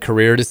bad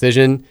career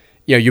decision,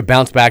 you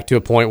bounce back to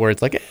a point where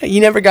it's like he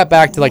never got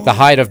back to like the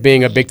height of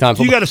being a big-time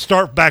football. You got to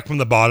start back from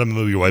the bottom and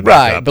move your way back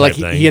up. Right, but like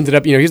he ended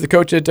up, he's the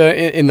coach at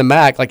in the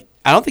MAC. Like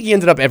I don't think he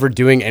ended up ever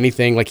doing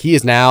anything. Like he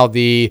is now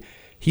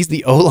he's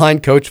the O-line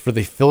coach for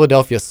the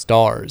Philadelphia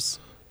Stars.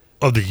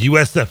 Of the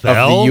USFL? Of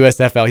the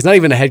USFL. He's not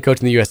even a head coach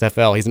in the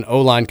USFL. He's an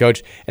O-line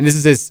coach, and this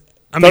is his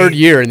third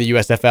year in the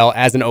USFL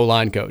as an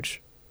O-line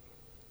coach.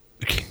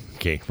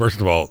 Okay,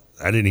 first of all,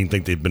 I didn't even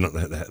think they've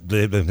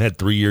had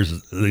 3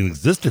 years in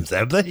existence,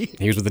 have they?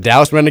 He was with the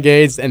Dallas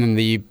Renegades, and then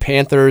the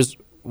Panthers,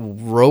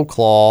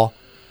 Rowclaw,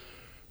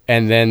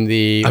 and then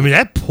the... I mean,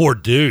 that poor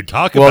dude.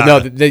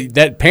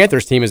 That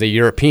Panthers team is a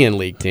European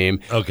League team.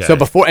 Okay. So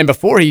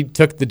before he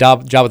took the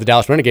job with the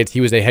Dallas Renegades,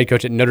 he was a head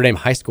coach at Notre Dame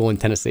High School in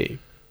Tennessee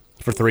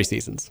for 3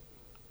 seasons.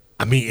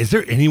 I mean, is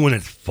there anyone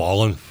that's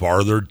fallen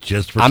farther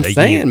just for I'm taking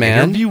saying, an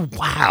man. interview?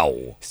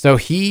 Wow. So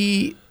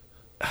he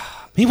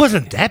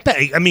wasn't that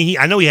bad. I mean,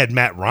 I know he had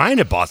Matt Ryan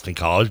at Boston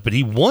College, but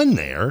he won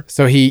there.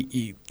 So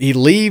he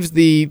leaves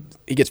he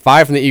gets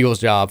fired from the Eagles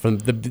job, from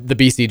the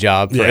BC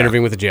job for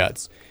interviewing with the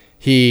Jets.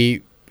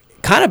 He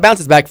kind of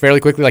bounces back fairly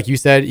quickly, like you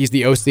said. He's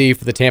the OC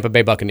for the Tampa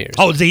Bay Buccaneers.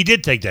 Oh, so he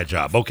did take that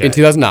job. Okay. In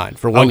 2009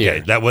 for 1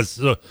 year. That was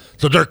so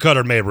Dirk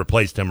Cutter may have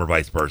replaced him or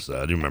vice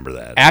versa. I do remember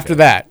that. After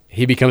that,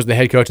 he becomes the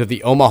head coach of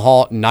the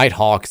Omaha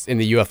Nighthawks in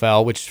the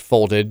UFL, which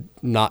folded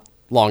not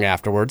long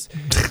afterwards.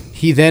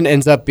 He then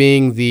ends up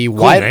being the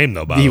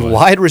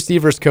wide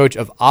receivers coach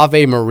of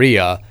Ave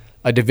Maria,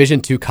 a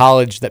Division II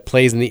college that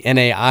plays in the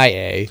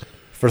NAIA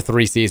for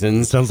 3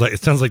 seasons. It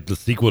sounds like the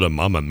sequel to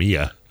Mamma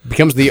Mia.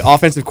 Becomes the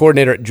offensive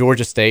coordinator at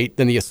Georgia State,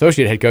 then the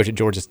associate head coach at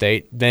Georgia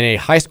State, then a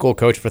high school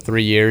coach for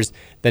 3 years,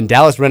 then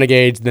Dallas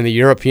Renegades, then the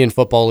European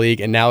Football League,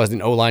 and now is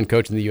an O-line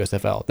coach in the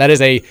USFL. That is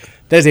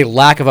a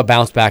lack of a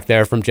bounce back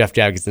there from Jeff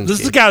Jagodzinski.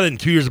 This is a guy that in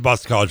 2 years at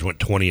Boston College went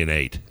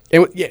 20-8.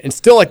 And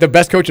still like the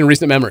best coach in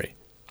recent memory.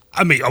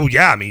 I mean,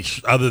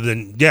 other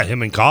than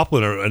him and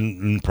Coughlin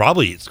and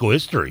probably school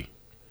history.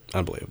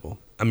 Unbelievable.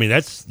 I mean,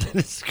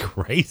 that's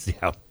crazy.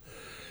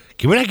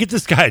 Can we not get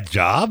this guy a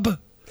job?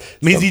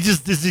 I mean, is he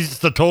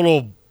just a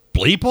total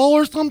bleep hole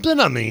or something?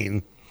 I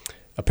mean,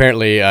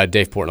 apparently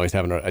Dave Portnoy's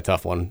having a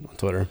tough one on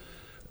Twitter.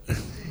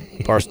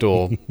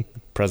 Barstool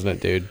president,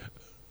 dude.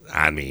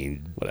 I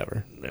mean,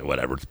 whatever.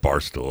 It's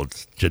Barstool.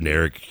 It's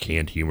generic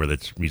canned humor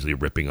that's usually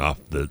ripping off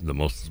the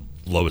most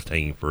lowest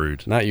hanging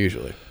fruit. Not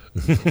usually.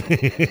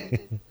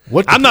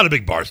 I'm not a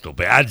big Barstool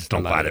fan. I just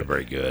don't find it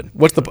very good.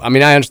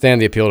 I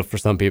understand the appeal for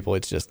some people.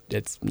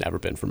 It's never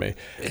been for me.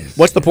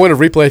 What's the point of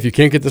replay if you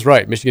can't get this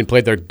right? Michigan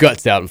played their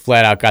guts out and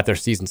flat out got their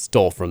season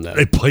stole from them.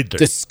 They played their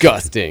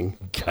disgusting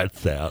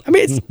guts out. I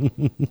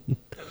mean,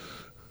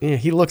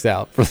 he looks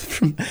out. I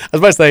was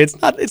about to say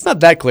it's not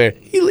that clear.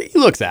 He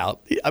looks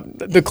out.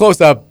 The close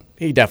up,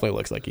 he definitely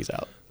looks like he's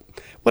out.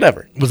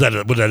 Whatever. Would that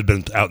have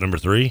been out number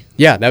 3?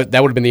 Yeah,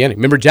 that would have been the ending.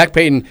 Remember, Jack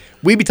Payton,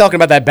 we'd be talking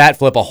about that bat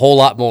flip a whole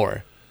lot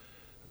more.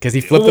 Because he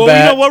flipped the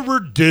bat. You know what?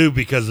 We're due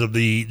because of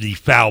the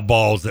foul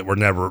balls that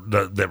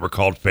were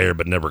called fair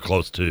but never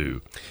close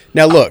to.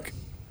 Now, look,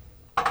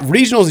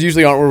 regionals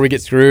usually aren't where we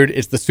get screwed.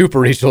 It's the super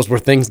regionals where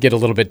things get a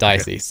little bit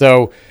dicey.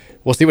 So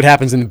we'll see what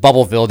happens in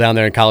Bubbleville down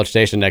there in College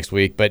Station next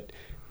week. But,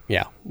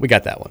 yeah, we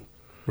got that one.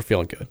 We're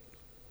feeling good.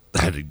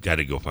 I had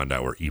to go find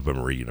out where Eva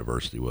Marie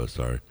University was.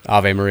 Sorry,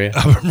 Ave Maria.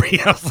 Ave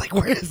Maria. I was like,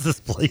 where is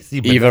this place?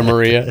 Eva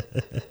Maria.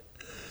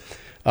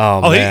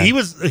 Man. He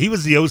was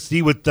the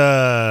OC with.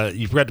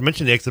 You forgot to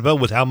mention the XFL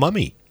with Hal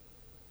Mummy.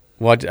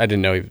 Well, I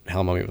didn't know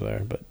Hal Mummy was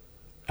there, but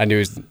I knew he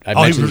was.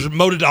 He was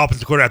promoted to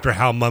offensive coordinator after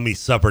Hal Mummy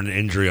suffered an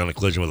injury on a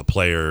collision with a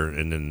player,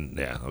 and then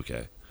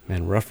okay.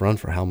 Man, rough run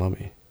for Hal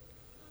Mummy.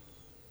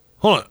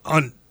 Hold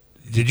on.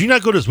 Did you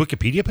not go to his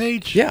Wikipedia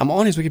page? Yeah, I'm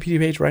on his Wikipedia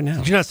page right now.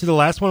 Did you not see the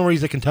last one where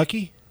he's at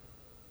Kentucky?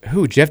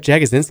 Who, Jeff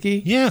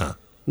Jagodzinski? Yeah.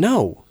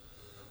 No.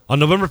 On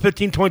November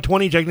 15,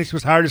 2020, Jagodzinski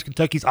was hired as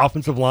Kentucky's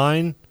offensive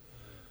line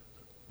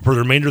for the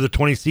remainder of the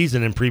 20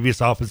 season and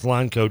previous offensive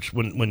line coach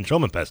when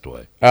Showman passed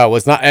away. Oh, well,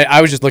 it's not. I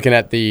was just looking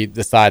at the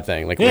side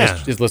thing, like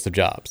his list of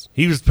jobs.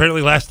 He was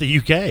apparently last at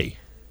UK.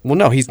 Well,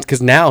 no,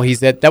 because now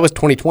he's at, that was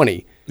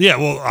 2020. Yeah,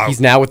 well. He's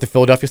now with the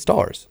Philadelphia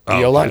Stars,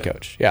 the O-line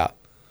coach. Yeah.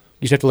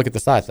 You just have to look at the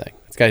side thing.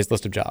 It's got his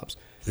list of jobs.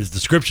 His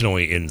description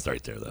only ends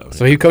right there, though.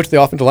 So he coached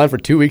the offensive line for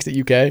 2 weeks at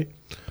UK?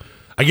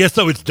 I guess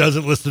so. It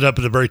doesn't list it up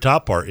at the very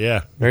top part,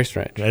 yeah. Very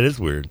strange. That is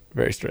weird.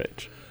 Very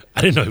strange.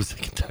 I didn't know he was in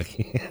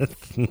Kentucky.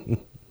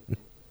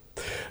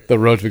 The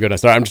roads we go down.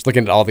 Sorry, I'm just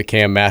looking at all the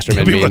Cam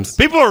Masterman memes.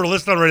 People are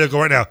listening on radio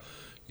go right now,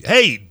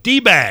 hey,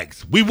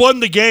 D-bags, we won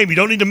the game. You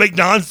don't need to make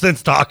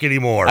nonsense talk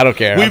anymore. I don't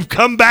care. We've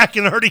come back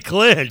and already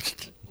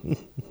clinched.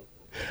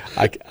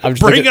 I'm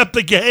just Bring up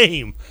the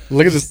game.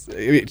 Look at this.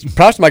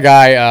 Props to my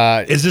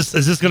guy. Is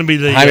this going to be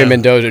the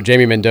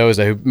Jamie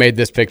Mendoza, who made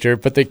this picture?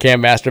 Put the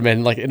Cam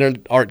Masterman in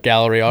an art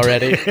gallery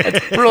already.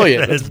 It's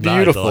brilliant. It's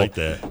beautiful. Nice. I like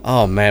that.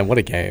 Oh man, what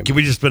a game! Can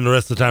we just spend the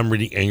rest of the time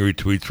reading angry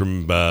tweets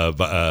from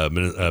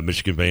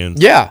Michigan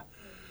fans? Yeah,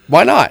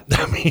 why not?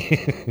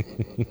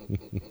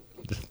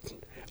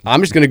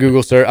 I'm just going to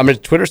Google search. I'm going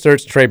to Twitter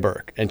search Trey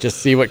Burke and just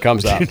see what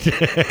comes up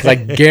because I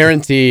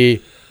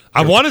guarantee.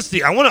 I want to see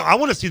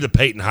the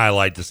Peyton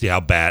highlight to see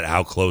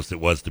how close it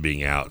was to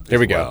being out. There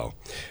we go.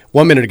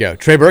 1 minute ago,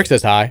 Trey Burke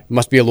says hi.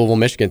 Must be a Louisville,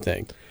 Michigan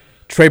thing.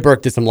 Trey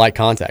Burke did some light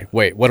contact.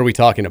 Wait, what are we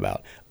talking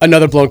about?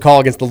 Another blown call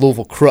against the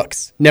Louisville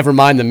Crooks. Never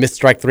mind the missed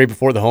strike 3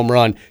 before the home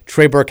run.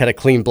 Trey Burke had a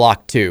clean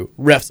block too.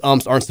 Refs,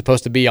 umps aren't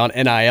supposed to be on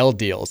NIL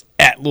deals.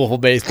 At Louisville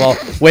Baseball.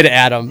 Way to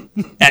Adam.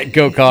 At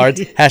Go Cards.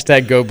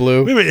 Hashtag Go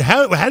Blue. Wait a minute.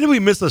 How did we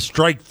miss a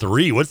strike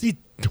 3? What?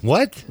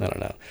 I don't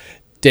know.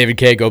 David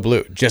K. Go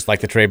Blue, just like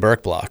the Trey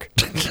Burke block.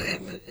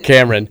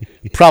 Cameron,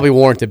 probably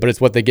warranted, but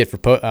it's what they get for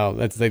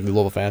that's like the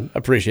Louisville fan.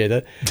 Appreciate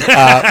it.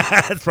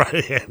 That's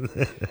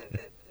right.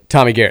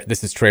 Tommy Garrett,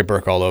 this is Trey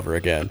Burke all over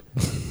again.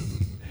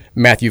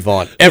 Matthew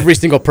Vaughn. Every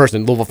single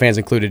person, Louisville fans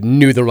included,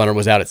 knew the runner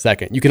was out at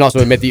second. You can also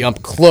admit the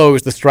ump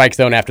closed the strike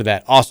zone after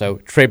that. Also,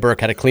 Trey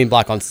Burke had a clean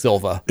block on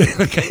Silva.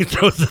 Okay, he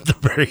throws at the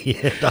very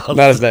end.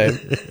 Not his name.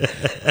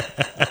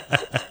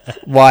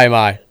 Why am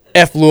I?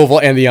 F Louisville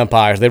and the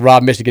umpires. They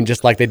robbed Michigan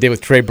just like they did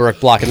with Trey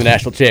Burke blocking the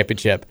national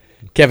championship.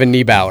 Kevin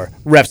Niebauer.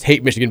 Refs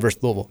hate Michigan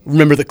versus Louisville.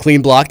 Remember the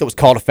clean block that was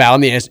called a foul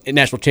in the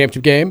national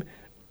championship game?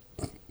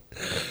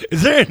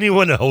 Is there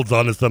anyone that holds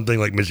on to something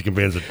like Michigan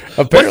fans?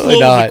 Apparently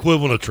What's not. Louisville's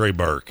equivalent of Trey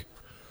Burke?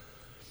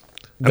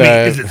 I mean,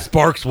 is it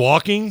Sparks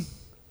walking?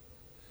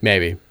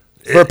 Maybe.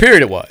 For a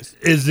period it was.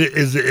 Is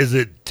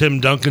it Tim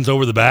Duncan's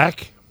over the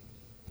back?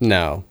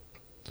 No.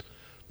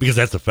 Because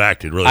that's a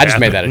fact. It really I just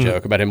made happened. that a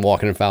joke about him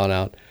walking and fouling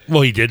out.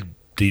 Well, he did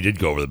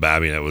go over the back. I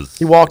mean, that was...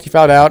 He walked, he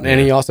fouled out,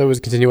 and he also was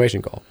a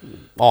continuation call.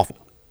 Awful.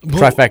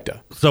 Trifecta.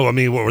 So, I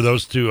mean, what were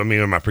those two? I mean,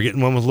 am I forgetting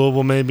one with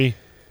Louisville, maybe?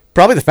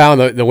 Probably the foul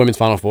in the women's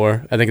Final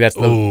Four. I think that's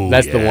the one,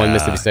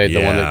 Mississippi State,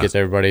 the one that gets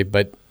everybody.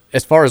 But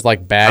as far as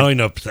like bad, I don't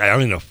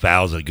even know if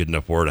foul's a good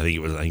enough word. I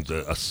think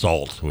the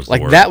assault was the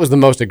like word. that was the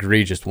most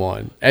egregious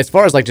one. As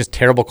far as like just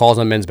terrible calls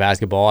on men's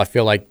basketball, I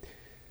feel like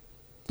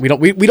we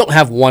don't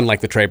have one like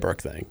the Trey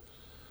Burke thing.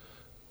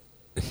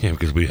 Yeah,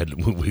 because we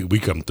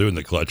come through in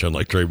the clutch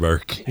unlike Trey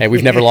Burke. Hey,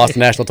 we've never lost a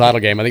national title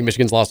game. I think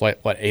Michigan's lost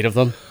what 8 of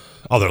them.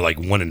 Oh, they're like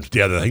 1 and I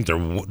think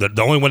the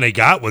only one they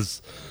got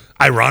was.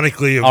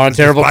 Ironically, on a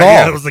terrible call.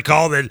 Yeah, it was the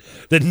call that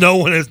no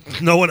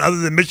one other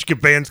than Michigan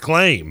fans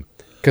claim.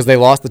 Because they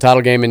lost the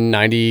title game in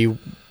 90,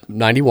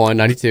 91,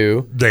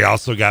 92. They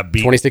also got beat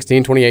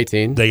 2016,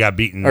 2018. They got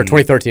beaten. Or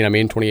 2013,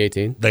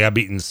 2018. They got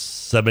beaten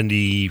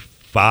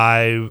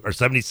 75 or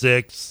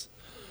 76.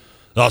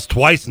 They lost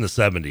twice in the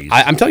 70s.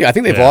 I'm telling you, I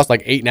think they've lost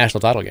like 8 national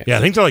title games. Yeah,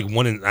 I think they're like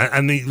 1 in.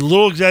 I mean, a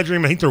little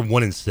exaggerating. I think they're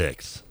 1 in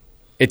 6.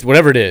 It's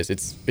whatever it is.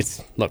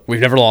 It's look, we've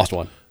never lost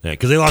one. Yeah,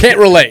 because they lost. Can't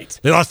relate.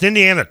 They lost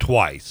Indiana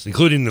twice,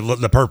 including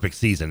the perfect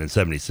season in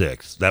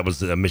 '76. That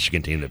was a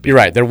Michigan team that beat. You're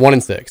right. They're 1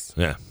 in 6.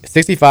 Yeah,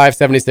 65,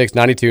 76,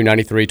 92,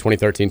 93,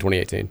 2013,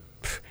 2018.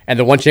 And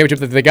the one championship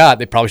that they got,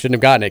 they probably shouldn't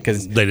have gotten it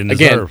because they didn't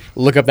again, deserve.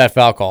 Look up that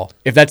foul call.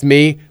 If that's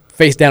me,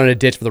 face down in a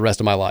ditch for the rest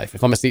of my life.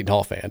 If I'm a Seton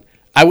Hall fan,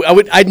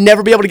 I'd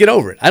never be able to get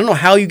over it. I don't know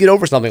how you get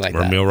over something like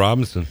that. Ramil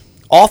Robinson.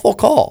 Awful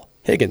call,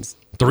 Higgins.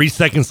 3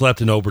 seconds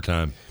left in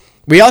overtime.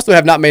 We also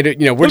have not made it.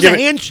 We're giving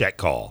a hand check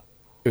call.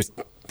 It was.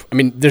 I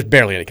mean, there's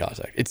barely any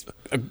contact. It's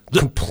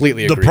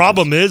completely. The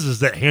problem is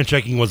that hand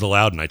checking was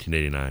allowed in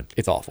 1989.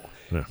 It's awful.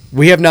 Yeah.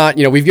 We have not.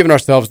 We've given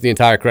ourselves the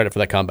entire credit for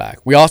that comeback.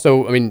 We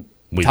also. I mean,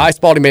 Ty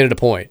Spalding made it a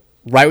point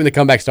right when the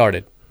comeback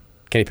started.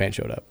 Kenny Payne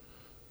showed up.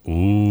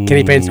 Ooh,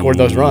 Kenny Payne scored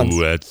those runs.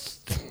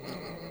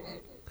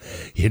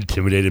 He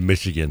intimidated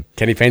Michigan.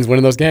 Kenny Payne's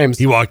winning those games.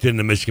 He walked in,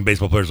 the Michigan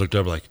baseball players looked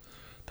over like,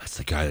 that's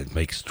the guy that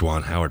makes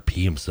Juwan Howard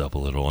pee himself a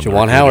little.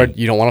 Juwan Howard,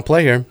 you don't want to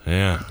play here.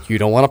 Yeah. You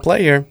don't want to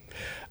play here.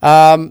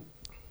 All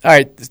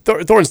right,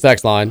 Thornton's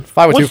text line,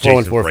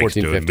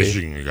 512-414-1450.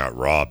 Michigan got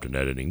robbed in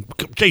editing.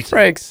 Jason.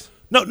 Breaks.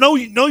 No,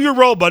 your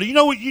role, buddy. You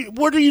know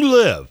where do you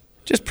live?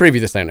 Just preview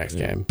this next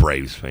game.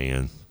 Braves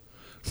fan.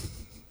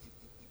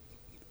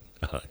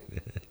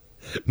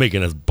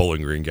 Making us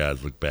Bowling Green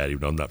guys look bad,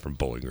 even though I'm not from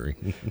Bowling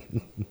Green.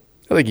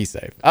 I think he's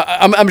safe.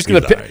 I'm just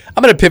going to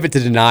I'm going to pivot to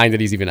denying that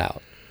he's even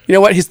out. You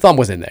know what? His thumb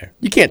was in there.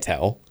 You can't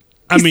tell.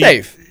 He's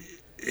safe.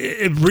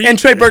 And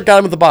Trey Burke got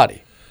him with the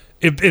body.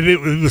 If it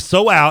was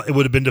so out, it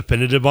would have been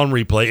definitive on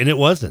replay, and it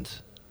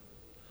wasn't.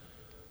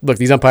 Look,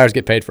 these umpires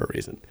get paid for a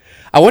reason.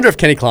 I wonder if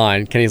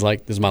Kenny's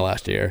like, this is my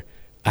last year.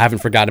 I haven't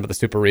forgotten about the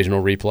super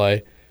regional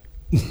replay.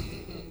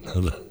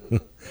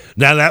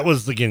 Now, that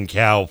was, again,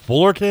 Cal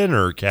Fullerton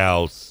or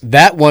Cal's?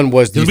 That one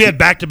was... Because we had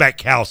back-to-back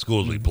Cal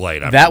schools we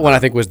played. That one, I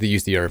think, was the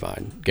UC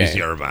Irvine game.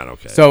 UC Irvine,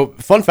 okay. So,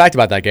 fun fact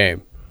about that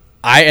game.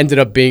 I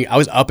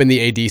was up in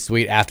the AD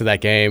suite after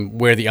that game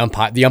where the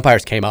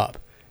umpires came up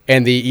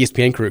and the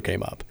ESPN crew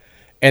came up.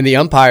 And the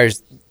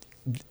umpires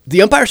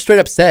straight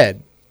up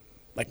said,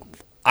 like,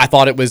 I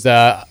thought it was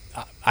a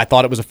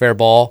fair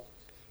ball.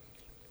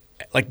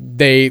 Like,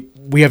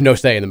 we have no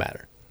say in the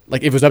matter.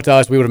 Like, if it was up to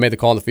us, we would have made the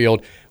call on the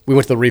field. We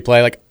went to the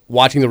replay, like,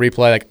 watching the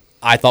replay, like,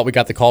 I thought we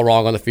got the call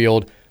wrong on the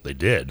field. They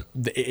did.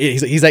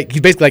 He's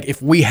basically like,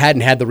 if we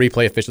hadn't had the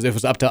replay officials, if it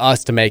was up to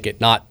us to make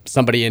it, not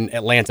somebody in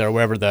Atlanta or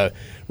wherever the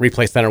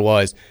replay center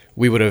was,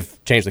 we would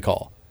have changed the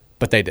call.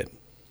 But they didn't.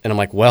 And I'm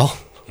like, well,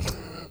 I'm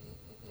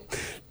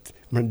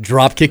going to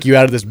drop kick you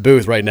out of this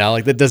booth right now.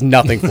 Like, that does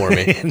nothing for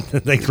me.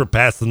 Thanks for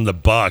passing the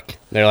buck.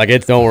 They're like,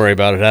 don't worry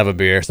about it. Have a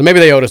beer. So maybe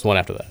they owed us one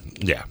after that.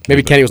 Yeah.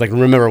 Maybe Kenny was like,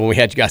 remember when we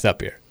had you guys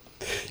up here.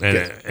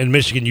 And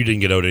Michigan, you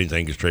didn't get owed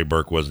anything because Trey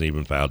Burke wasn't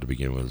even fouled to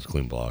begin with. It was a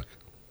clean block.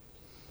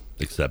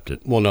 Accept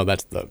it. Well, no,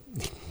 that's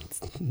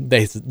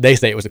they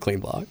say it was a clean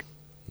block.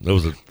 It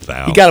was a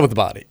foul. He got it with the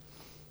body.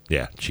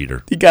 Yeah,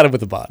 cheater. He got it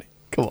with the body.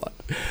 Come on.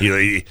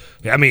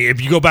 I mean,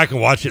 if you go back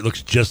and watch it, it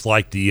looks just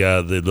like the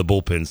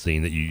bullpen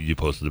scene that you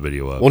posted the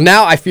video of. Well,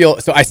 now I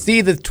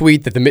see the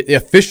tweet that the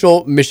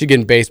official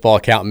Michigan baseball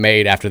account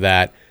made after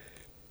that,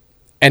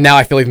 and now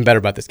I feel even better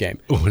about this game.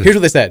 Here's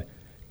what they said.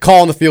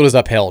 Call on the field is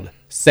upheld.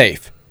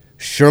 Safe.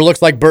 Sure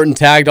looks like Burton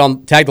tagged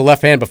the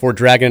left hand before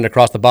dragging it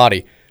across the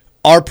body.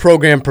 Our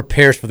program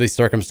prepares for these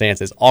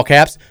circumstances. All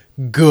caps,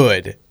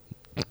 good.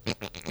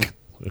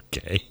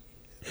 Okay.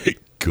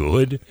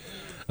 Good.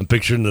 I'm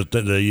picturing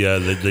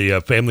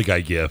the Family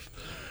Guy gif.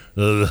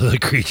 The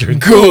creature.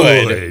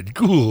 Good.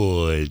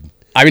 Good.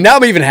 I mean, now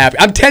I'm even happy.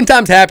 I'm 10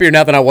 times happier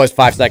now than I was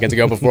 5 seconds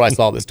ago before I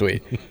saw this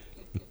tweet.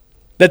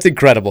 That's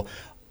incredible.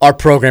 Our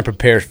program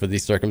prepares for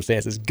these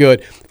circumstances.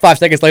 Good. 5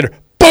 seconds later,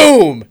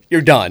 boom,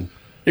 you're done.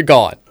 You're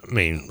gone. I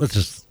mean, let's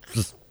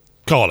just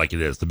call it like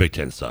it is. The Big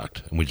Ten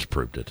sucked, and we just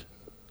proved it.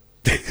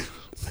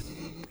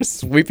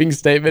 Sweeping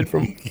statement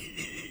from...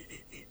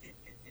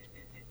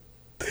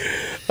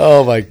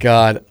 Oh, my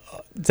God.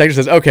 Texter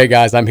says, okay,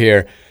 guys, I'm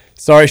here.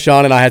 Sorry,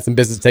 Sean and I had some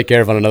business to take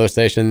care of on another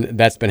station.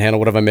 That's been handled.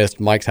 What have I missed?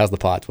 Mike's, how's the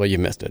pots? Well, you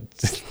missed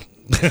it.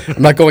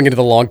 I'm not going into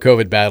the long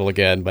COVID battle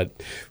again, but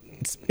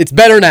it's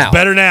better now. It's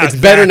better now. It's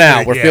better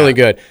now. We're feeling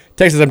good.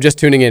 Texas, I'm just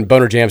tuning in.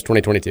 Boner Jams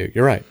 2022.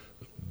 You're right.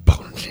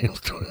 Boner Jams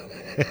 2022.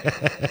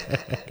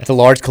 It's a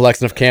large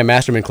collection of Cam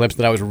Masterman clips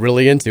that I was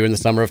really into in the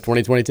summer of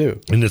 2022.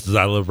 And this is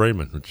I Love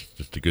Raymond, which is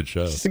just a good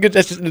show.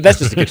 That's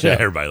just a good show.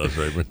 Everybody loves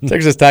Raymond.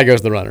 Texas Ty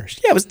goes the runner.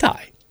 Yeah, it was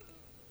Ty.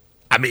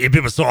 I mean, if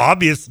it was so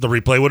obvious, the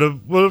replay would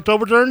have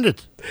overturned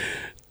it.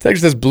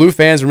 Texas says, Blue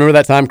fans, remember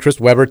that time Chris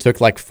Webber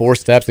took like 4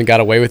 steps and got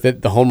away with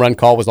it? The home run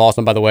call was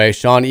awesome, by the way.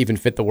 Sean even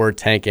fit the word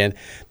tank in.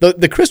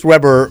 The Chris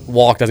Webber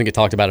walk doesn't get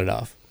talked about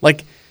enough.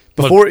 Like,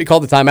 before he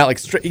called the timeout, like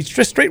he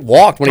just straight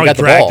walked when he got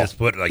the ball. His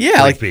foot, like,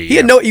 yeah, like feet,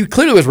 he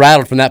clearly was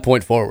rattled from that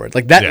point forward.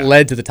 Like that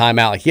led to the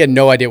timeout. Like he had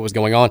no idea what was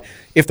going on.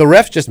 If the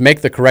refs just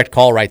make the correct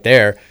call right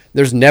there,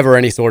 there's never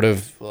any sort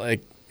of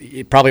like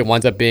it probably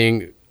winds up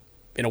being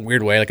in a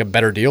weird way like a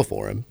better deal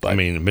for him. But I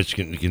mean,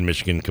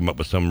 Michigan come up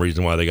with some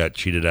reason why they got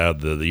cheated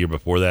out the year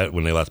before that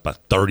when they lost by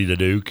 30 to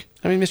Duke.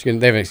 I mean, Michigan,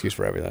 they have an excuse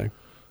for everything.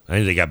 I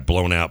think they got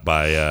blown out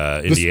by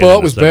Indiana. The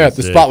spot was bad.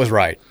 The spot was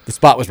right. The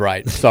spot was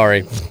right.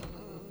 Sorry.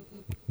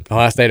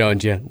 Ohio State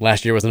owned you.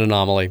 Last year was an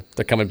anomaly.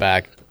 They're coming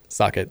back.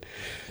 Suck it.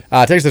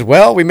 Texas says,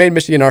 well, we made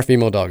Michigan our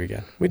female dog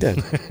again. We did.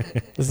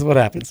 This is what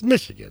happens. It's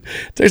Michigan.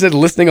 Texas said,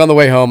 listening on the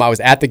way home, I was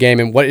at the game,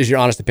 and what is your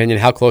honest opinion?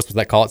 How close was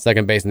that call at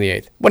second base in the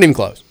 8th? Wasn't even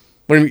close.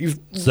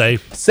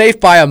 Safe. Safe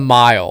by a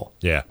mile.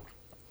 Yeah.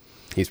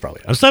 He's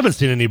probably. I still haven't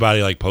seen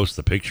anybody like post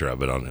the picture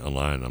of it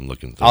online. I'm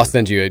looking through. I'll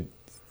send you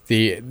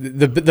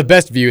the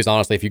best view is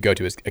honestly if you go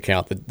to his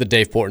account. The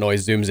Dave Portnoy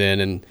zooms in,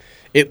 and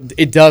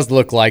it does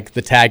look like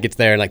the tag gets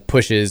there and like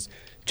pushes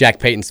Jack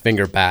Payton's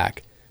finger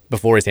back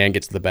before his hand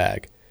gets to the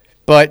bag.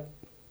 But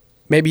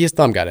maybe his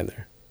thumb got in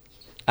there.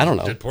 I don't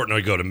know. Did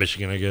Portnoy go to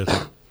Michigan, I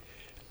guess?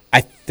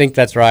 I think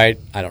that's right.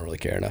 I don't really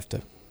care enough to.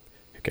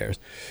 Who cares?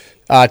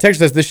 Texas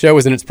says this show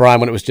was in its prime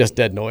when it was just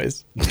dead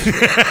noise.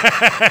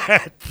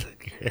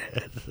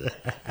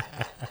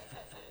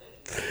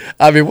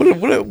 I mean,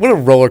 what a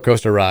roller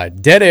coaster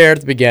ride. Dead air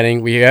at the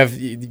beginning. We have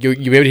you be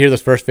able to hear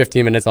those first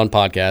 15 minutes on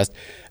podcast.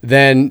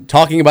 Then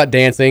talking about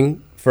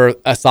dancing for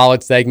a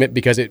solid segment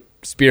because it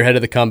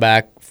spearheaded the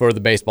comeback for the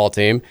baseball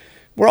team.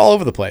 We're all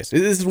over the place.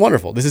 This is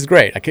wonderful. This is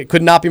great. I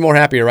could not be more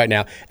happier right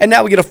now. And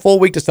now we get a full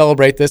week to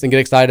celebrate this and get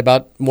excited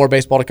about more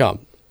baseball to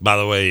come. By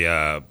the way,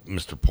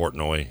 Mr.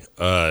 Portnoy,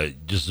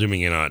 just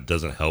zooming in on it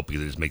doesn't help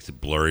because it just makes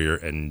it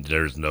blurrier and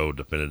there's no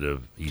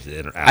definitive he's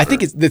in or out. I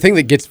think it's the thing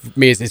that gets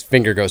me is his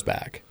finger goes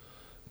back.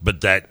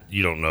 But that,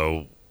 you don't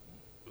know.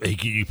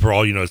 For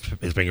all you know,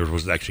 his finger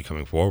was actually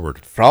coming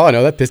forward. For all I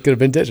know, that piss could have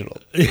been digital.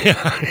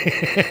 Yeah.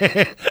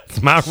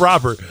 It's my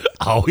Robert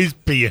always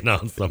peeing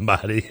on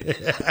somebody.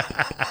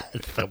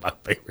 It's my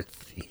favorite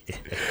scene.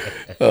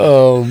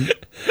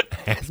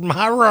 That's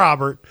my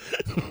Robert.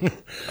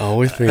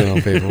 Always peeing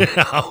on people.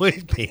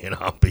 Always peeing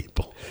on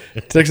people.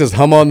 Texas,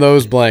 hum on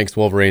those blanks,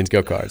 Wolverines,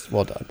 go Cards.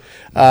 Well done.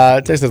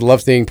 Texas,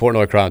 love seeing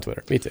Portnoy cry on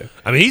Twitter. Me too.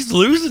 I mean, he's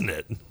losing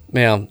it.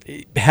 Man,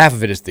 half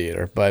of it is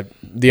theater, but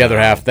the other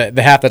half, the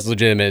half that's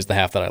legitimate is the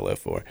half that I live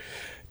for.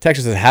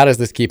 Texas says, how does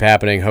this keep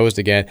happening? Hosed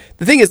again.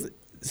 The thing is,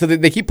 so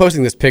they keep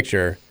posting this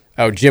picture.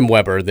 Oh, Jim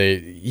Weber,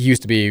 he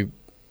used to be,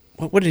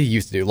 what did he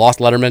used to do? Lost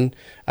Letterman.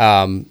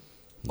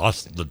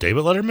 Lost the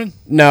David Letterman?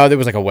 No, there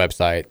was like a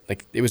website.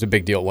 Like it was a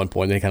big deal at one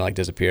point. Then he kind of like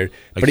disappeared.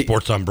 Like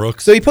Sports on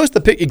Brooks? So he posted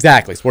the pic.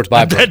 Exactly, Sports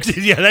by Brooks.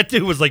 That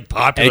dude was like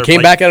popular. And he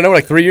came back out of nowhere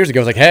like 3 years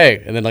ago. I was like,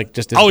 hey. And then like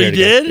just disappeared. Oh, he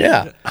did?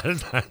 Yeah.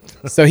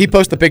 So he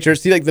posted the picture.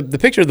 See, like the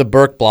picture of the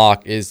Burke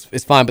block is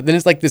fine. But then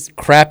it's like this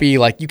crappy,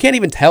 like you can't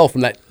even tell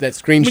from that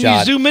screenshot. When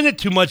you zoom in it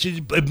too much,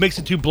 it makes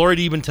it too blurry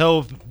to even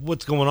tell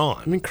what's going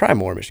on. I mean, cry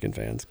more, Michigan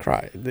fans.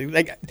 Cry.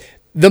 Like,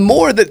 the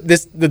more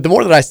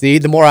that I see,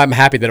 the more I'm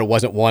happy that it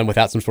wasn't won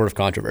without some sort of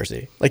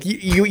controversy. Like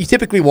you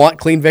typically want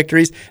clean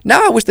victories.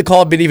 Now I wish the call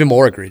had been even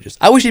more egregious.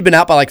 I wish he'd been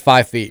out by like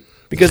 5 feet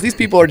because these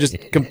people are just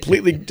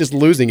completely just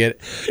losing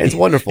it. And it's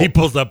wonderful. He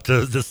pulls up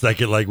to the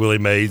second like Willie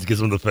Mays, gives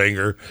him the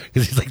finger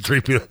because he's like 3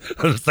 feet.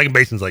 The second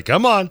baseman's like,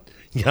 come on.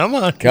 Come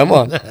on.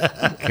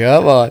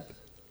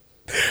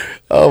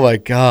 Oh my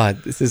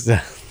God, this is.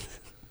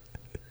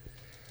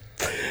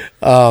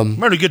 I'm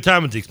having a good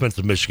time at the expense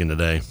of Michigan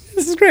today.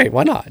 This is great.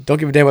 Why not? Don't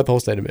give a damn about the whole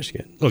state of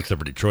Michigan. Well, except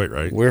for Detroit,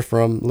 right? We're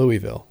from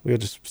Louisville. We'll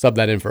just sub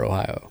that in for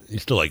Ohio. You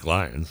still like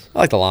Lions. I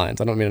like the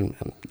Lions. I've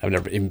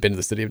never even been to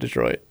the city of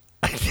Detroit.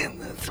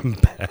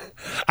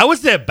 I would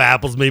say it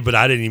baffles me, but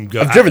I didn't even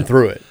go. I've driven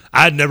through it.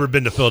 I'd never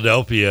been to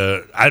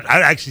Philadelphia. I'd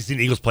actually seen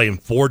Eagles play in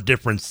 4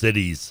 different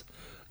cities,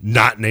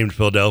 not named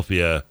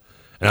Philadelphia.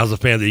 And I was a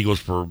fan of the Eagles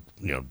for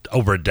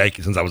over a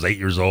decade, since I was 8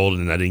 years old,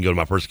 and I didn't go to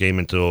my first game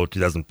until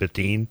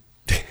 2015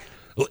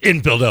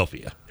 in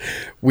Philadelphia.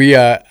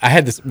 I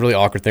had this really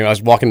awkward thing. I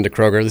was walking into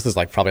Kroger. This is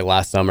like probably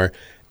last summer.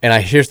 And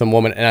I hear some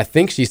woman, and I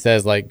think she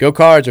says like "Go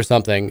Cards" or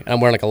something. And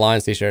I'm wearing like a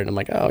Lions t-shirt, and I'm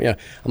like, "Oh yeah."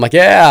 I'm like,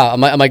 "Yeah." I'm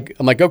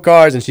like, "Go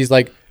Cards," and she was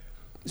like,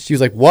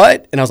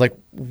 "What?" And I was like,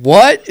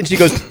 "What?" And she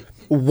goes,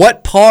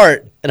 "What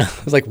part?" And I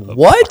was like,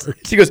 "What?"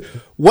 She goes,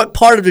 "What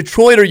part of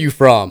Detroit are you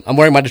from?" I'm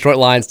wearing my Detroit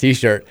Lions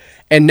t-shirt,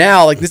 and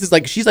now like this is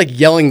like she's like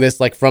yelling this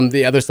like from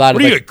the other side.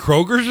 What of are you like, at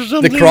Kroger's or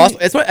something? The cross.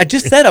 That's what I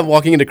just said. I'm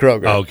walking into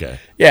Kroger. Oh, okay.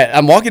 Yeah,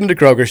 I'm walking into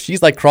Kroger.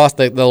 She's like crossed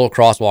the little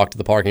crosswalk to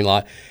the parking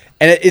lot,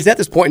 and it's at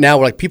this point now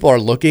where like people are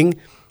looking.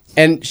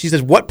 And she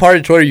says, "What part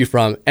of Detroit are you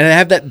from?" And I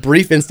have that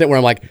brief instant where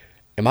I'm like,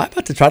 "Am I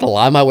about to try to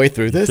lie my way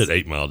through this?" You said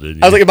 8 Mile, didn't you?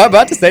 I was like, "Am I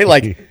about to say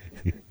like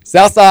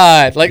South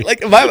Side?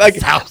 Like am I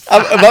like am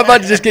I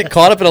about to just get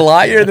caught up in a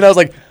lie here?" And then I was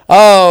like,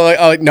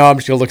 "Oh, no, I'm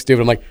just gonna look stupid."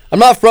 I'm like, "I'm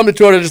not from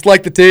Detroit. I just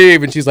like the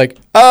team." And she's like,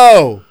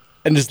 "Oh,"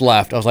 and just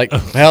left. I was like,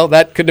 "Well,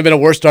 that couldn't have been a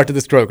worse start to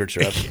this Kroger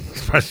trip."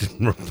 I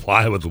didn't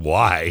reply with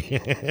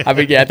why. I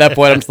mean, yeah, at that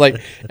point, I'm just like,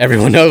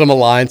 everyone knows I'm a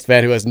Lions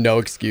fan who has no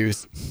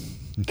excuse.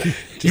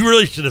 You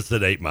really should have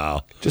said 8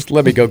 Mile. Just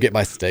let me go get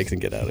my steaks and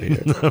get out of here.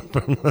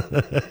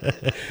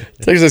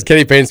 Texas says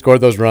Kenny Payne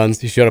scored those runs.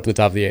 He showed up in the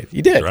top of the 8th.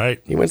 He did.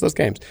 Right. He wins those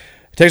games.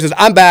 Texas says,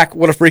 "I'm back.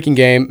 What a freaking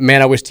game.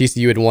 Man, I wish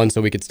TCU had won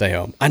so we could stay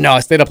home." I know.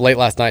 I stayed up late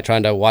last night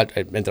trying to watch.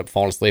 I ended up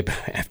falling asleep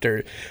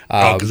after.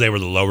 Because they were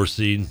the lower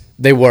seed?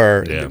 They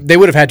were. Yeah. They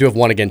would have had to have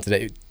won again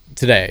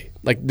today.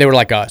 Like, they were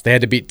like us. They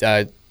had to beat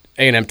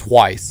A&M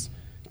twice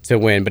to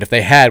win, but if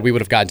they had, we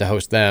would have gotten to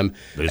host them.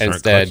 They just aren't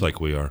instead, clutch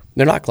like we are.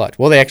 They're not clutch.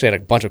 Well, they actually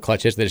had a bunch of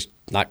clutch hits. They're just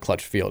not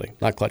clutch fielding,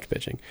 not clutch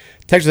pitching.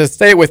 Texas says,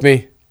 "Stay it with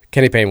me."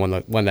 Kenny Payne won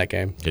that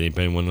game. Kenny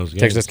Payne won those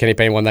games. Texas says Kenny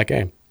Payne won that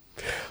game.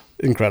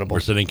 Incredible. We're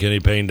sending Kenny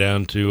Payne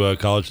down to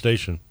College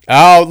Station.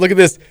 Oh, look at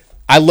this.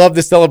 I love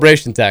this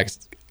celebration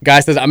text. Guy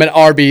says, "I'm at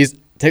Arby's."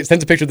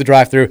 Sends a picture of the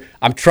drive-thru.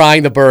 "I'm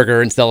trying the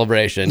burger in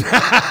celebration."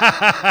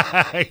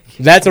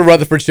 That's a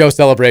Rutherford Show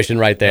celebration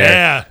right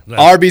there. Yeah.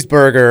 Arby's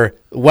burger,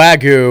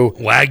 Wagyu.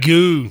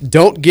 Wagyu.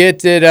 Don't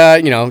get it.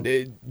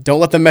 Don't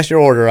let them mess your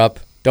order up.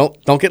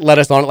 Don't get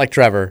lettuce on it like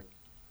Trevor.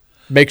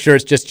 Make sure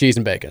it's just cheese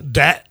and bacon.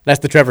 That's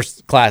the Trevor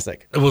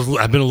classic.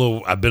 I've been a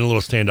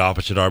little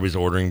standoffish at Arby's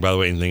ordering, by the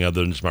way, anything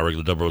other than just my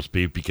regular double roast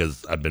beef,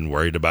 because I've been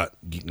worried about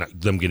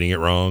them getting it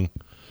wrong.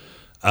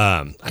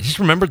 I just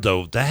remembered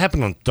though that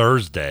happened on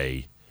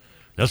Thursday.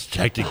 That was a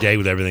hectic day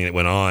with everything that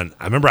went on.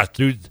 I remember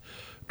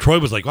Troy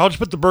was like, "Well, I'll just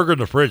put the burger in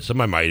the fridge.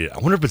 Somebody might eat it." I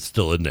wonder if it's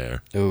still in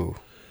there. Ooh.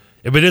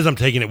 If it is, I'm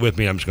taking it with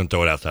me. I'm just going to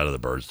throw it outside of the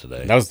birds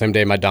today. That was the same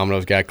day my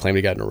Domino's guy claimed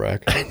he got in a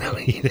wreck. I know.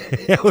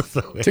 It was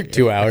so took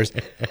 2 hours.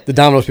 The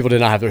Domino's people did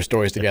not have their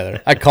stories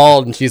together. I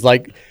called and she's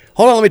like,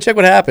 "Hold on, let me check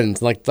what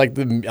happens." Like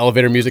the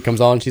elevator music comes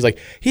on. She's like,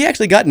 "He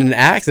actually got in an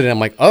accident." I'm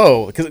like,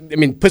 "Oh," because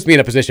it puts me in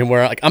a position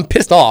where like I'm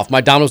pissed off.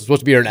 My Domino's was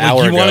supposed to be here an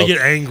hour ago. You want to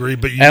get angry,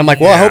 but and I'm like,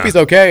 "Well, I hope he's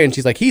okay." And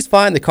she's like, "He's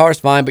fine. The car's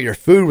fine, but your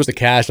food was a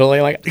casualty."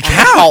 I'm like,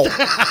 "How?"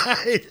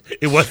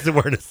 It wasn't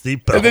wearing a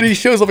seatbelt. And then he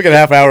shows up like a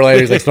half hour later.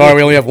 He's like, "Sorry,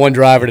 we only have one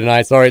driver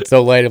tonight. Sorry, it's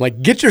so late." I'm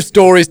like, "Get your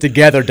stories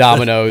together,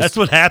 Domino's." That's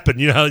what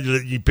happened. You know how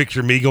you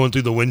picture me going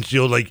through the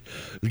windshield, like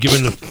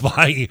giving the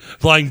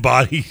flying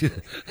body,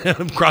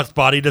 cross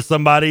body to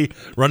somebody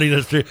running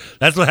the street.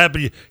 That's what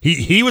happened.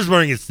 He was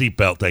wearing his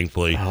seatbelt,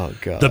 thankfully. Oh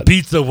God. The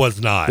pizza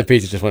was not. The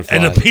pizza just went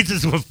flying. And the pizza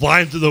just went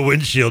flying through the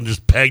windshield and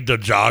just pegged a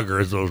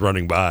jogger as it was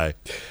running by.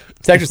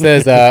 Texas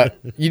says,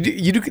 you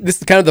do. This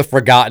is kind of the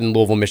forgotten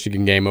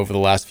Louisville-Michigan game over the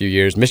last few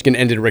years. Michigan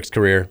ended Rick's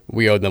career.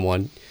 We owed them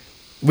one.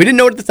 We didn't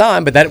know it at the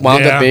time, but that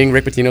wound up being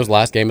Rick Pitino's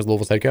last game as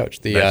Louisville's head coach.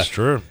 That's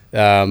true.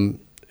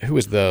 Who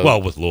was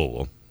with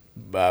Louisville?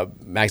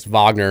 Max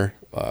Wagner,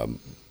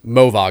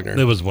 Mo Wagner.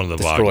 It was one of the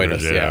destroyed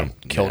Wagners, us.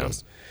 Killed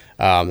us.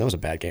 That was a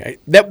bad game.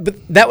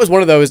 That was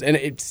one of those, and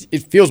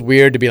it feels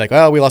weird to be like,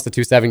 "Oh, we lost a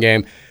 2-7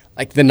 game."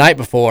 Like the night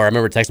before, I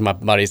remember texting my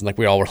buddies, and like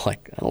we all were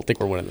like, "I don't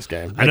think we're winning this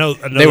game." Like, I know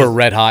they were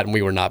red hot, and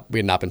we were not. We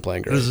had not been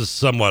playing great. This is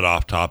somewhat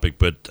off topic,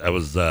 but I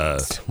was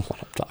somewhat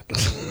off topic.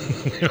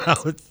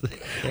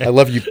 I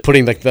love you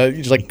putting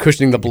just like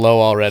cushioning the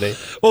blow already.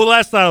 Well,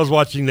 last night I was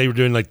watching. They were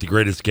doing like the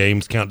greatest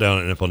games countdown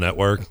on NFL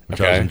Network, which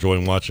I was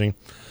enjoying watching.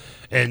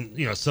 And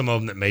some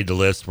of them that made the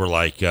list were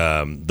like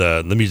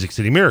the Music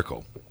City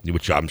Miracle,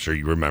 which I'm sure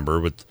you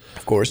remember, with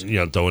of course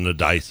throwing the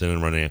dice in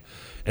and running.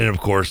 And of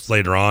course,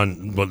 later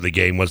on, the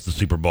game was the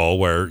Super Bowl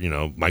where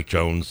Mike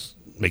Jones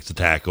makes the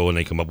tackle and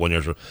they come up 1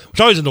 yard,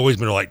 which always annoys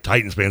me. Like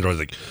Titans fans are always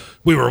like,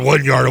 "We were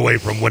 1 yard away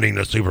from winning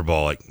the Super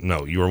Bowl." Like,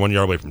 no, you were 1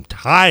 yard away from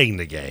tying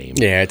the game.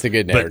 Yeah, it's a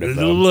good narrative.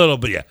 But a little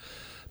bit, yeah.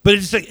 But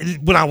it's like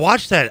when I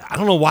watched that, I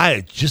don't know why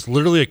it just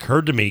literally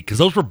occurred to me because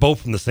those were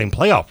both from the same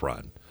playoff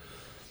run.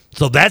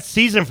 So that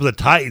season for the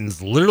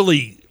Titans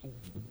literally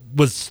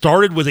was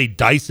started with a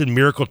Dyson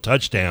miracle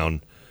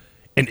touchdown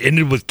and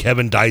ended with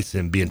Kevin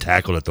Dyson being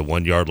tackled at the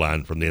 1 yard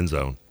line from the end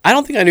zone. I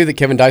don't think I knew that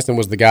Kevin Dyson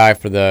was the guy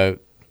for the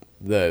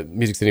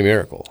Music City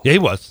Miracle. Yeah, he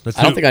was.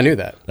 I don't think I knew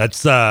that.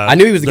 That's I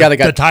knew he was the guy that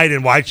got the tight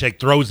end. Wycheck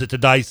throws it to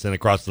Dyson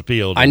across the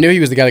field. I knew he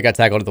was the guy that got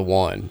tackled at the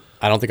 1.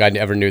 I don't think I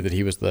ever knew that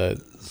he was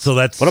the. So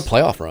that's what a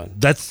playoff run.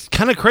 That's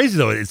kind of crazy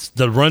though. It's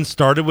the run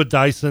started with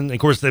Dyson. Of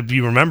course, if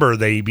you remember,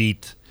 they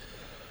beat.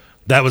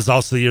 That was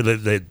also the year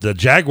that the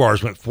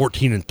Jaguars went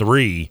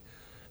 14-3,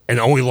 and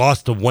only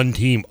lost to one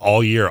team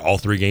all year, all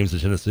 3 games to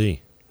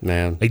Tennessee.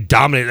 Man, they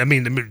dominated. I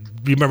mean,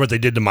 you remember what they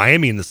did to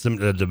Miami in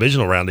the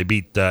divisional round? They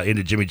beat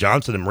ended Jimmy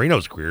Johnson in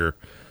Marino's career,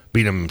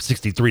 beat him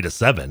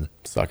 63-7.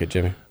 Suck it,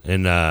 Jimmy.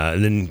 And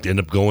then ended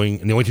up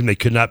going. And the only team they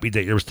could not beat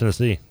that year was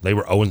Tennessee. They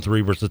were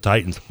 0-3 versus the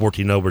Titans,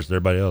 14-0 versus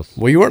everybody else.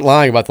 Well, you weren't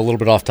lying about the little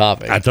bit off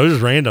topic. I thought it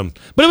was random,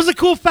 but it was a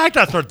cool fact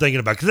I started thinking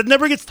about because it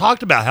never gets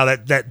talked about. How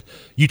that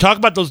you talk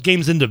about those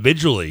games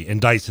individually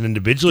and Dyson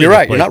individually. You're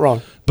right. You're not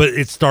wrong. But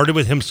it started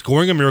with him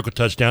scoring a miracle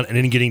touchdown and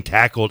then getting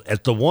tackled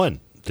at the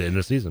 1 at the end of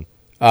the season.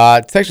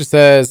 Texture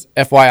says,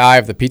 FYI,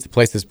 if the pizza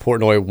places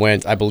Portnoy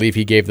went, I believe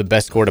he gave the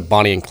best score to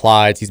Bonnie and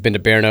Clyde's. He's been to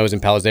Bear Nose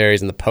and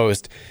Palazzeri's in the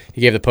Post.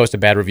 He gave the Post a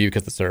bad review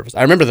because of the service.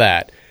 I remember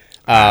that.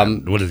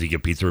 What does he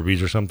get, pizza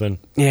reviews or something?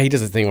 Yeah, he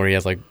does this thing where he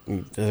has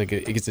he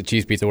gets a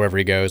cheese pizza wherever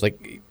he goes.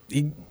 Like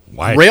he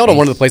Why railed on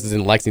one of the places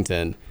in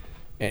Lexington.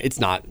 It's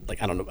not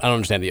like I don't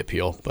understand the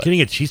appeal. But getting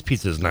a cheese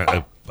pizza is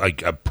not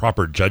a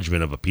proper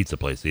judgment of a pizza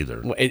place either.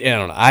 I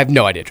don't know. I have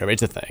no idea, Trevor.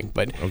 It's a thing,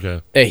 but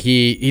okay.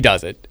 He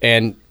does it.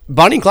 And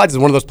Bonnie and Clyde's is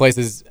one of those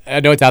places. I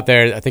know it's out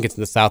there. I think it's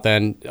in the South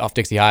End off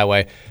Dixie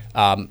Highway.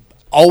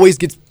 Always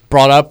gets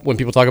brought up when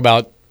people talk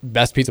about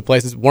best pizza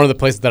places. One of the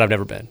places that I've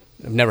never been.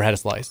 I've never had a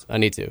slice. I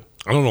need to.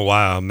 I don't know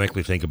why I'll make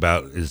me think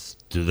about is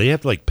do they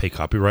have to pay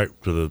copyright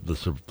for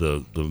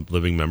the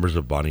living members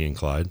of Bonnie and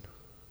Clyde?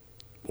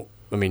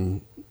 I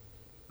mean,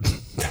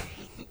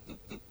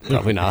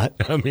 probably not.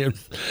 I mean,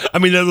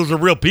 those are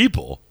real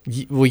people.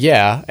 Well,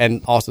 yeah,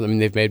 and also,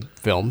 they've made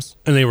films,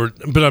 and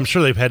but I'm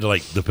sure they've had to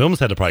the films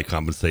had to probably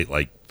compensate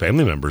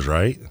family members,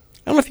 right? I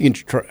don't know if you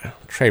can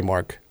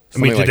trademark.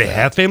 Did they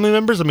have family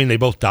members? They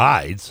both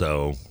died,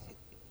 so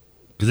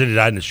because they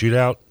died in a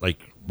shootout,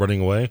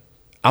 running away.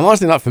 I'm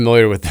honestly not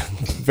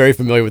very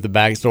familiar with the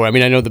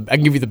backstory. I know I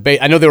can give you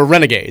the I know they were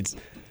renegades,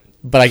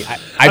 but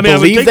I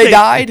believe they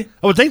died.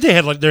 I would think they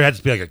had there had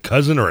to be a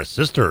cousin or a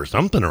sister or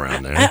something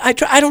around there.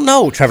 I don't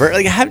know, Trevor.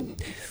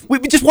 We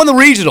just won the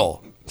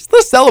regional.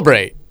 Let's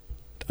celebrate.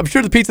 I'm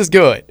sure the pizza's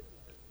good.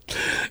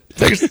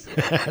 I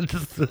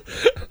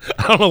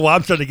don't know why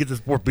I'm trying to get this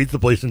poor pizza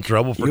place in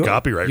trouble for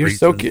copyright reasons.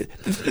 So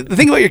the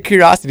thing about your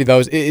curiosity, though,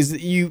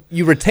 is you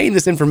retain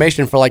this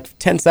information for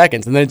 10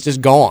 seconds, and then it's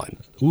just gone.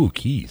 Ooh,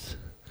 keys.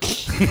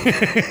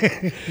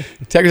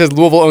 Tucker says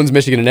Louisville owns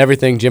Michigan and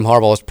everything. Jim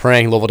Harbaugh is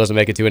praying Louisville doesn't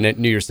make it to a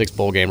New Year's Six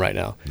bowl game right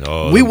now.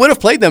 No. We would have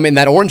played them in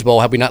that Orange Bowl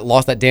had we not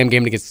lost that damn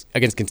game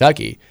against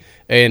Kentucky.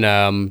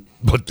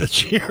 But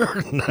this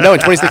year? No, in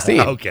 2016.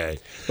 Okay.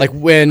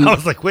 When I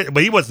was wait,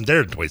 but he wasn't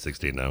there in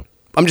 2016, though.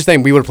 I'm just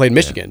saying we would have played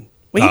Michigan.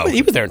 Yeah. Well,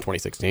 he was there in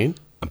 2016.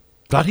 I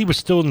thought he was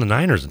still in the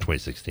Niners in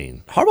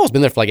 2016. Harbaugh's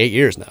been there for 8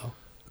 years now.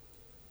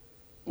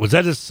 Was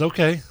that just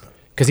okay?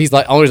 Because he's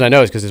only reason I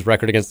know is because his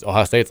record against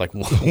Ohio State's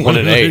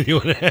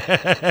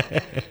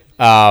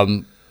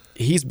 1-8.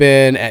 He's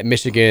been at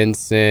Michigan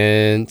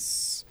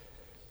since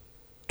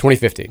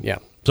 2015. Yeah.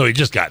 So he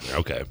just got there.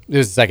 Okay. It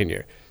was the second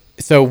year.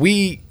 So I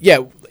was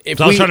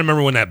trying to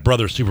remember when that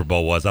brother Super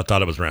Bowl was. I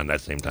thought it was around that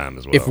same time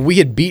as well. If we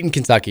had beaten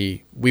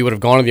Kentucky, we would have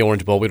gone to the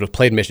Orange Bowl. We would have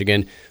played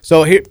Michigan.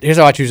 So here's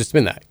how I choose to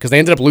spin that because they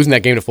ended up losing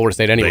that game to Florida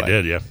State anyway. They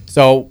did, yeah.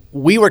 So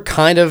we were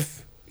kind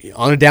of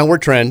on a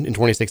downward trend in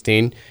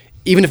 2016.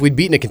 Even if we'd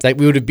beaten a Kentucky,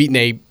 we would have beaten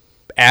a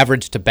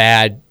average to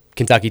bad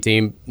Kentucky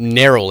team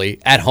narrowly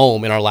at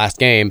home in our last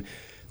game.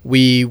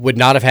 We would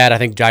not have had, I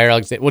think, Jair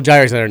Alexander. Well, Jair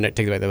Alexander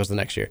take it back. That was the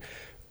next year.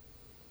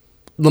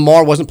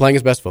 Lamar wasn't playing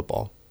his best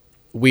football.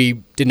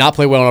 We did not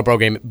play well in our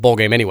bowl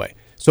game anyway.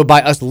 So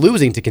by us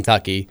losing to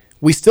Kentucky,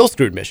 we still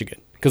screwed Michigan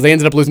because they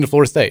ended up losing to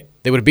Florida State.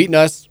 They would have beaten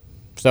us.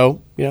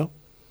 So,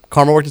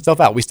 karma worked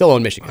itself out. We still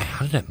own Michigan.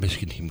 How did that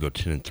Michigan team go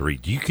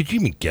 10-3? Could you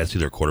even guess who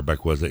their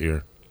quarterback was that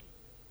year?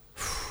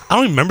 I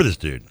don't even remember this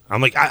dude.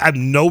 I have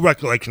no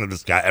recollection of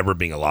this guy ever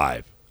being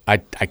alive. I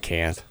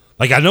can't.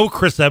 I know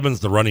Chris Evans,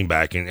 the running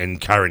back,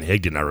 and Kyron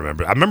Higdon, I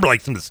remember. I remember,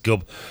 some of the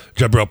skill,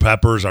 Jabril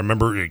Peppers. I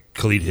remember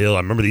Khalid Hill. I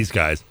remember these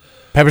guys.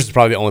 Peppers is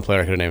probably the only player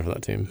I could have named from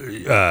that team.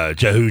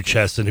 Jehu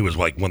Chesson, who was,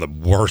 one of the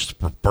worst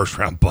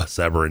first-round busts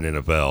ever in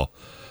NFL.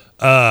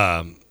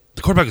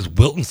 The quarterback is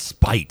Wilton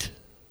Spite.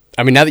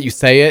 Now that you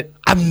say it.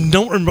 I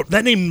don't remember.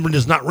 That name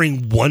does not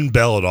ring one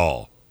bell at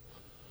all.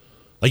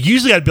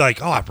 Usually I'd be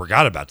I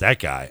forgot about that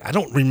guy. I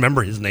don't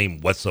remember his name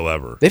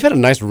whatsoever. They've had a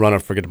nice run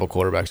of forgettable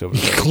quarterbacks over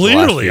the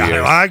Clearly, last few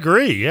years. I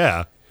agree,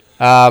 yeah.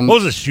 What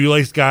was the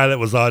shoelace guy that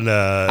was on...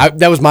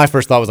 that was my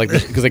first thought,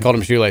 because they called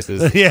him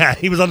shoelaces. Yeah,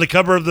 he was on the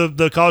cover of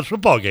the college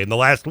football game, the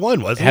last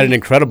one, wasn't he? Had an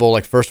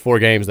incredible, first 4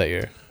 games that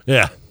year.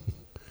 Yeah.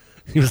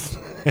 It was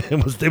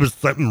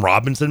something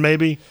Robinson,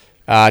 maybe?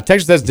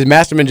 Texas says, did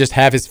Masterman just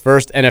have his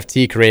first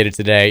NFT created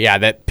today? Yeah,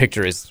 that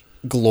picture is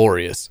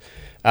glorious.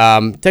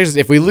 Texas,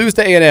 if we lose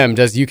to A&M,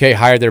 does UK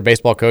hire their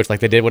baseball coach like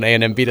they did when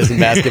A&M beat us in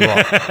basketball?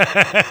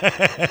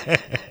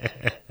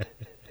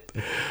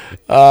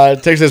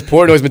 Texas,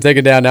 Portnoy's been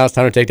taken down. Now it's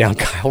time to take down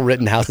Kyle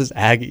Rittenhouse's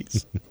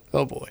Aggies.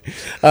 Oh, boy.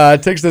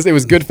 Texas, it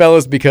was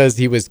Goodfellas because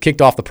he was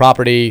kicked off the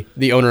property.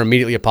 The owner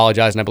immediately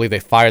apologized, and I believe they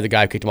fired the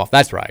guy who kicked him off.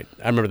 That's right.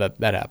 I remember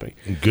that happening.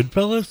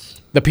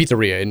 Goodfellas? The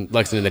pizzeria in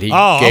Lexington that he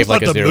I gave was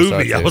like a the 0 star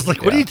movie. to. I was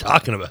like, what are you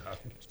talking about?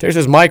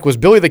 Texas, Mike, was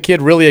Billy the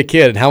Kid really a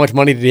kid, and how much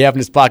money did he have in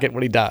his pocket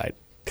when he died?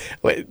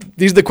 Wait,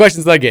 these are the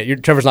questions that I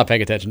get. Trevor's not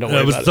paying attention. Don't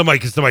worry about somebody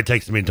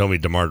texted me and told me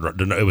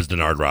it was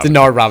Denard Robinson.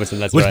 Denard Robinson,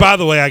 that's Which, right. by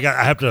the way,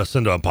 I have to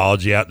send an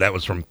apology out. That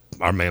was from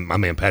my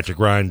man Patrick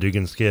Ryan,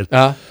 Dugan's kid.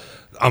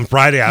 On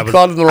Friday, I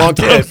called him the wrong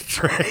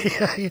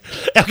kid.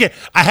 Okay,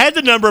 I had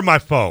the number on my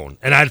phone,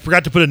 and I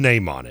forgot to put a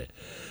name on it.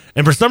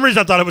 And for some reason,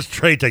 I thought it was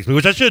Trey texting me,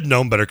 which I should have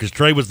known better because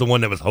Trey was the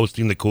one that was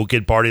hosting the cool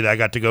kid party that I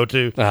got to go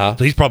to. So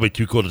he's probably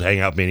too cool to hang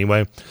out with me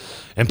anyway.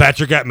 And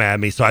Patrick got mad at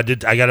me, so I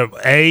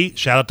got A,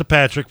 shout out to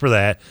Patrick for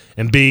that,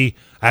 and B,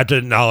 I have to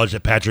acknowledge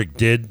that Patrick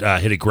did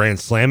hit a grand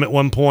slam at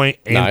one point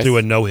and threw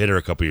a no-hitter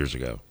a couple years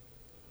ago.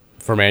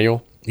 For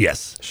Manuel?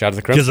 Yes. Shout out to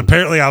the Crimson. Because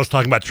apparently I was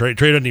talking about Trey.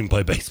 Trey doesn't even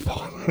play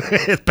baseball.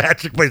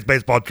 Patrick plays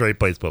baseball, Trey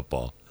plays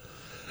football.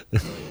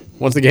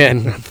 Once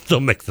again. I'm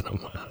still mixing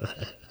them up.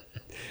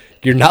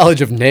 Your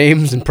knowledge of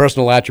names and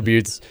personal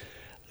attributes,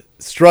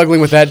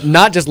 struggling with that,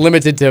 not just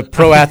limited to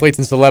pro athletes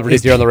and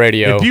celebrities here on the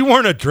radio. If you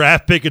weren't a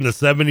draft pick in the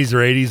 70s or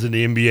 80s in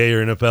the NBA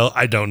or NFL,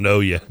 I don't know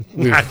you.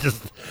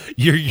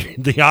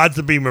 The odds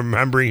of me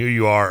remembering who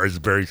you are is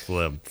very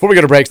slim. Before we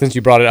go to break, since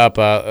you brought it up,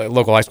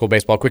 local high school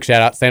baseball, quick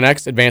shout out. St.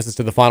 X advances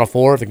to the Final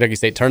Four of the Kentucky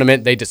State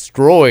Tournament. They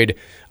destroyed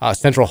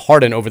Central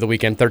Hardin over the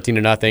weekend,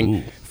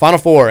 13-0. Final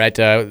Four at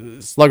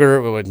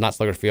not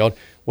Slugger Field,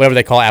 whatever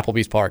they call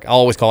Applebee's Park. I'll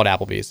always call it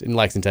Applebee's in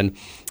Lexington.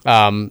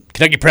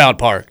 Kentucky Proud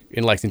Park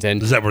in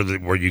Lexington. Is that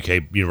where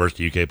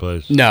University UK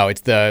plays? No,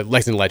 it's the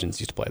Lexington Legends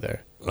used to play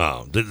there.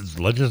 Oh, is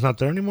Legends not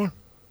there anymore?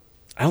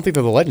 I don't think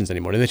they're the Legends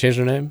anymore. Didn't they change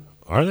their name?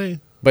 Are they?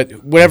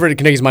 But whatever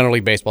Kentucky's minor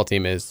league baseball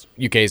team is,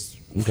 UK's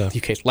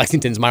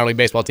Lexington's minor league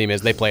baseball team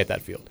is, they play at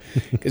that field.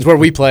 It's where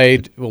we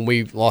played when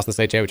we lost the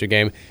state championship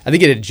game. I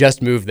think it had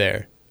just moved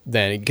there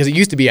then because it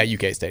used to be at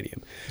UK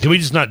Stadium. Can we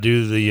just not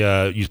do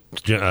the,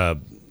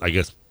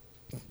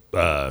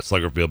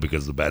 Slugger Field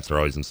because the bats are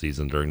always in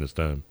season during this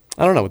time?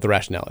 I don't know what the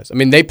rationale is. I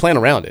mean, they plan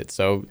around it,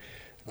 so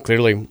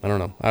clearly, I don't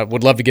know. I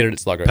would love to get it at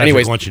Slugger. Patrick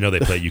Anyways, wants you to know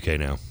they play UK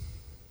now.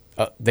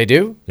 They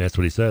do? That's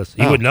what he says.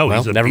 He would know.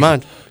 Well, He's never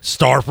mind.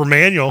 Star for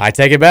Manual. I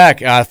take it back.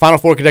 Final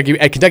Four at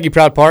Kentucky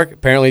Proud Park,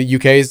 apparently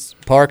UK's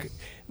park.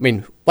 I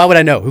mean, why would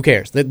I know? Who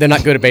cares? They're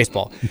not good at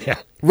baseball. Yeah.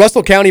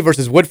 Russell County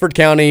versus Woodford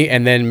County,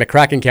 and then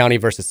McCracken County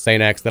versus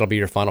St. X. That'll be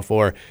your Final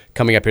Four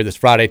coming up here this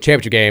Friday.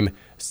 Championship game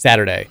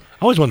Saturday.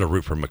 I always wanted to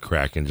root for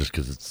McCracken just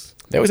because it's...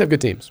 They always have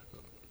good teams.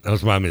 That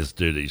was reminded me of this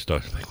dude that used to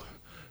talk like...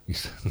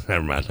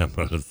 Never mind. I'm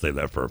not going to say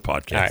that for a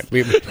podcast.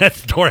 All right, that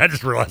story, I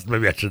just realized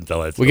maybe I shouldn't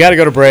tell that story. We got to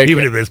go to break.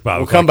 Even if it's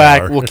probably we'll come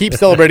back. We'll keep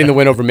celebrating the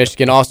win over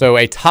Michigan. Also,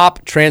 a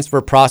top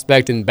transfer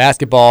prospect in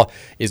basketball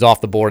is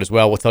off the board as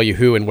well. We'll tell you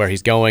who and where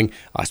he's going.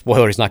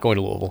 Spoiler, he's not going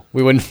to Louisville.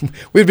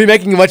 We'd be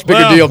making a much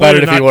bigger deal about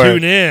it if he were.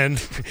 Tune in.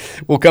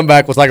 We'll come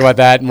back. We'll talk about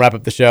that and wrap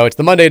up the show. It's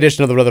the Monday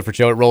edition of the Rutherford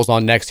Show. It rolls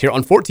on next here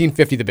on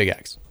 1450 The Big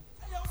X.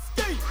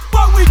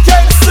 What we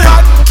came to see,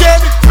 cotton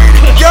candy, queen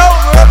and gold,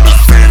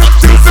 representative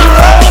to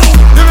zero.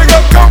 Here we go,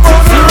 come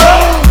on, zero.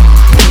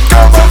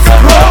 Come on,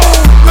 zero.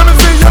 Let me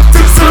see your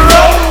two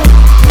zero.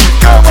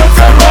 Come on,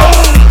 zero.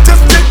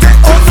 Just kick it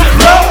on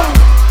zero.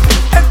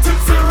 And two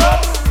zero.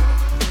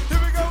 Here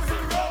we go,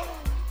 zero.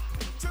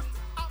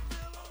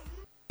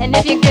 And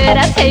if you could,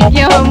 I'd take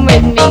you home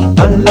with me.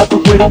 Dala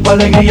tu cuerpo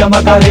alegría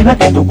Macarena,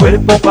 que tu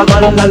cuerpo es para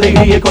dar la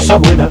alegría y cosas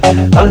buenas.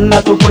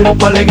 Dala tu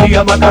cuerpo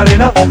alegría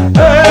Macarena,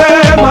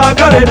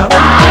 Macarena.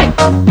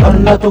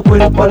 Dala tu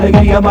cuerpo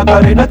alegría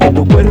Macarena, que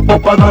tu cuerpo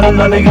es para dar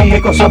la alegría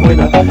y cosas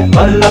buenas.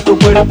 Dala tu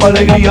cuerpo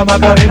alegría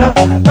Macarena,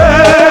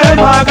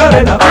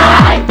 Macarena.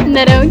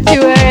 Now don't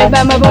you worry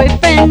about my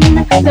boyfriend,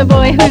 the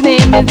boy whose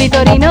name is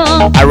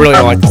Vitorino. I really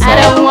don't like this song.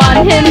 I don't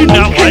want him,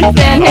 couldn't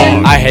stand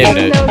him. I hated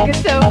it. So good,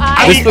 so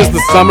This was the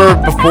summer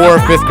before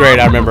 5th grade,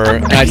 I remember,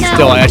 and I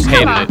just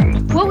hated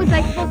it. What was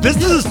I? This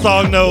is a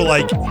song, though,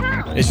 like...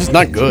 It's just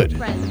not good.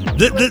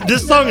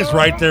 This song is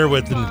right there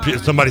with...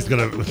 And somebody's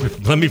going to...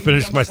 Let me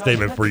finish my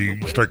statement before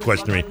you start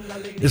questioning me.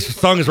 This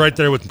song is right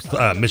there with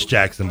Miss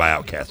Jackson by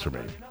Outkast for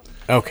me.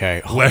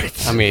 Okay.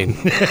 I mean...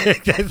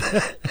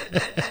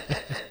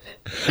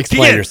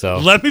 Explain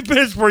yourself. Let me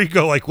finish before you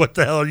go, like, what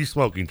the hell are you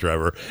smoking,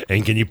 Trevor?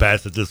 And can you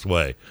pass it this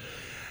way?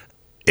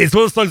 It's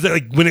one of those songs that,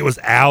 like, when it was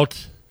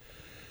out,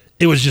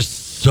 it was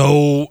just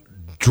so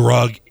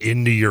drug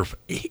into your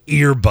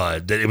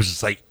earbud that it was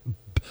just like,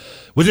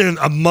 within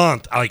a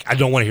month, I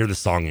don't want to hear this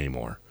song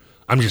anymore.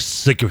 I'm just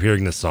sick of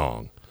hearing this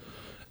song.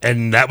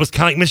 And that was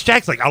kind of like Miss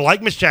Jackson. Like, I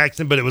like Miss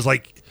Jackson, but it was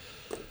like,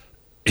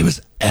 it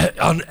was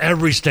on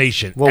every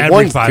station. Well, every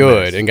one's 5 good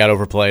minutes. and got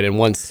overplayed, and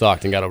one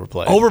sucked and got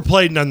overplayed.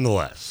 Overplayed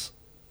nonetheless.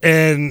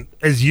 And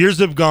as years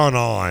have gone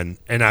on,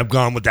 and I've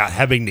gone without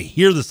having to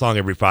hear the song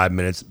every 5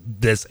 minutes,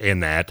 this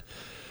and that,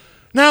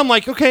 now I'm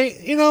like,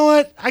 okay, you know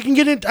what? I can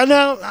get it.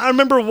 I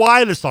remember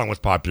why the song was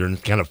popular and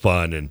it's kind of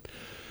fun,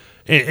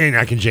 and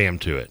I can jam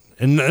to it.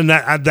 And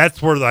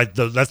that's where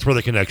that's where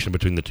the connection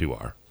between the two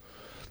are.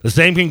 The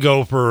same can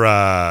go for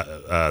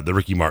the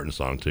Ricky Martin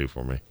song too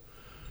for me.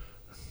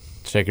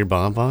 Shake Your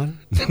Bonbon?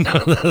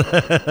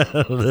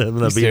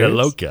 La Vida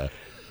Loca.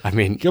 I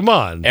mean, come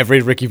on.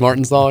 Every Ricky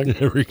Martin song?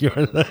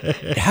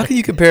 How can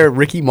you compare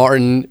Ricky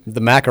Martin,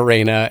 the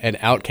Macarena, and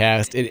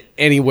Outkast in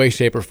any way,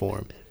 shape, or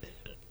form?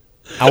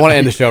 I want to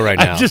end the show right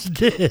now. I just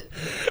did.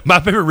 My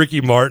favorite Ricky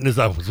Martin is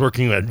I was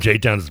working at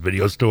J-Town's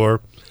video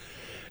store.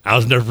 I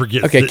was never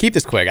forget. Okay, keep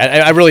this quick.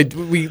 I really,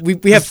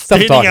 we have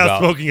stuff to talk about.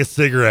 Smoking a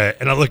cigarette,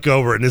 and I look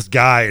over, and this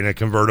guy in a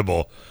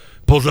convertible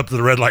pulls up to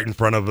the red light in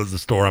front of the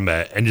store I'm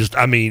at, and just,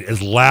 I mean,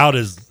 as loud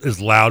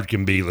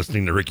can be,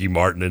 listening to Ricky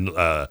Martin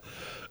and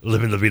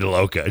Living La Vida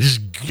Loca,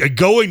 just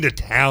going to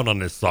town on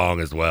this song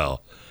as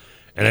well.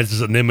 And that's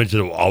just an image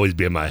that will always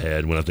be in my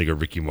head when I think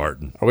of Ricky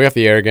Martin. Are we off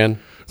the air again?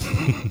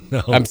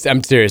 No. I'm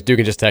serious.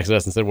 Dugan just texted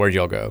us and said, where'd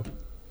y'all go?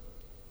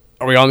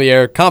 Are we on the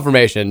air?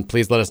 Confirmation.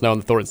 Please let us know on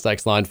the Thornton's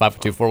text line,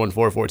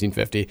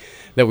 502-414-1450,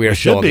 that we are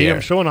still on the air.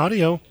 I'm showing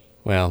audio.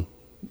 Well,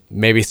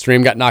 maybe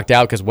stream got knocked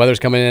out because weather's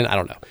coming in. I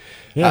don't know.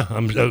 Yeah,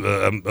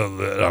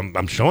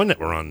 I'm showing that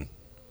we're on.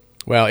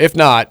 Well, if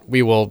not,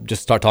 we will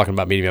just start talking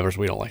about media members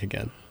we don't like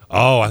again.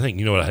 Oh, I think,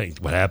 you know what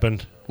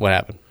happened? What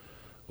happened?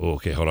 Oh,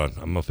 okay, hold on.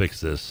 I'm going to fix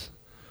this.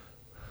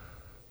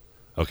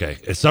 Okay.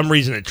 For some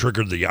reason, it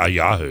triggered the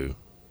Yahoo.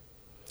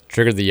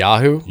 Triggered the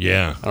Yahoo?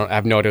 Yeah. I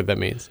have no idea what that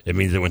means. It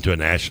means it went to a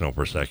national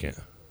for a second.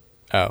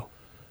 Oh.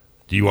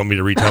 Do you want me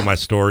to retell my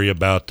story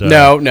about...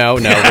 No,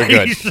 we're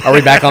good. Are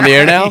we back on the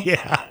air now?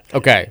 Yeah.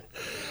 Okay.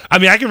 I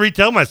mean, I can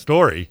retell my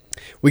story.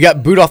 We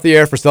got booed off the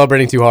air for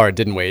celebrating too hard,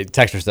 didn't we?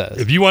 Texter says.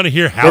 If you want to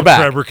hear how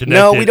Trevor connected...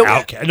 No, we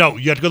don't. No,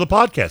 you have to go to the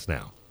podcast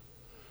now.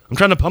 I'm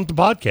trying to pump the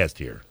podcast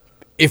here.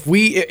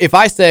 If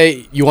I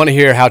say you want to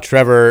hear how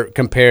Trevor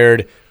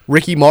compared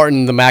Ricky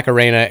Martin, the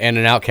Macarena, and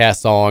an Outkast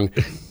song,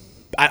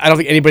 I don't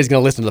think anybody's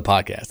going to listen to the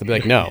podcast. They'll be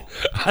like, no.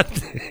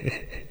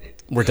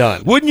 We're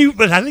done. Wouldn't you?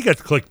 But I think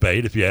that's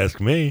clickbait if you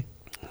ask me.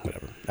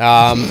 Whatever.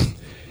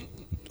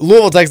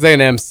 Louisville, Texas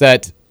A&M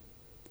set.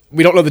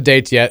 We don't know the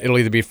dates yet. It'll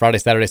either be Friday,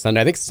 Saturday, Sunday.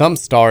 I think some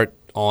start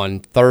on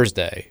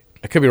Thursday.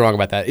 I could be wrong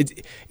about that. It's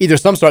either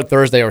some start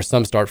Thursday or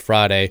some start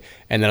Friday,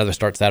 and then others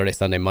start Saturday,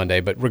 Sunday, Monday.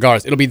 But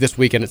regardless, it'll be this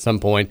weekend at some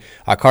point.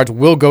 Cards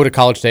will go to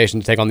College Station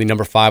to take on the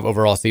number 5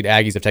 overall seed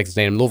Aggies of Texas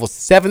A&M. Louisville's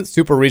 7th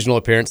Super Regional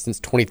appearance since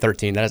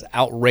 2013. That is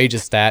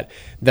outrageous stat.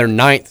 Their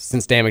 9th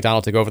since Dan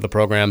McDonald took over the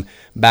program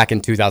back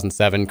in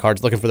 2007.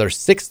 Cards looking for their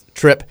 6th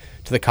trip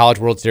to the College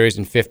World Series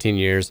in 15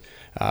 years.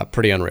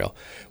 Pretty unreal.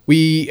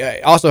 We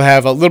also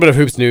have a little bit of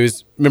hoops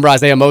news. Remember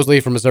Isaiah Mosley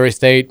from Missouri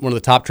State, one of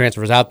the top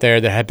transfers out there.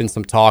 There had been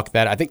some talk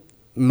that I think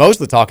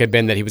most of the talk had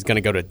been that he was going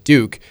to go to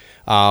Duke.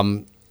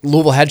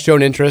 Louisville had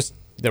shown interest.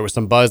 There was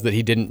some buzz that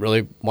he didn't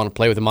really want to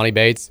play with Imani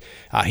Bates.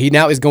 He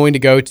now is going to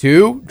go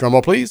to,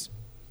 drumroll please,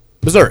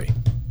 Missouri.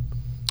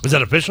 Is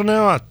that official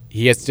now?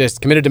 He has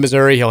just committed to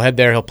Missouri. He'll head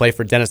there. He'll play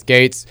for Dennis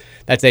Gates.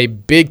 That's a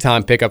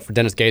big-time pickup for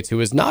Dennis Gates,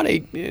 who is not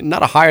a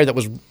hire that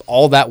was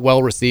all that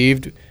well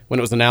received when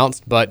it was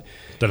announced, but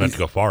doesn't have to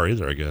go far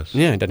either, I guess.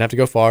 Yeah, doesn't have to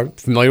go far.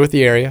 Familiar with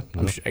the area.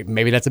 I'm sure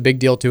maybe that's a big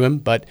deal to him,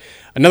 but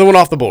another one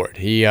off the board.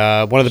 He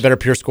one of the better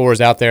pure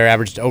scorers out there,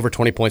 averaged over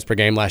 20 points per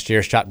game last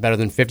year, shot better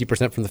than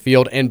 50% from the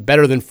field and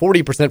better than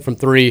 40% from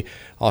three,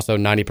 also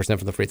 90%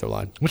 from the free throw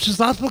line. Which is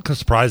not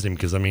surprising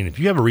because, I mean, if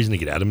you have a reason to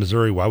get out of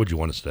Missouri, why would you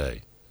want to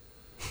stay?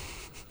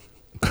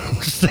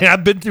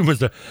 I've been through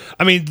Missouri.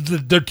 I mean,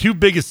 their two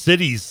biggest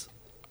cities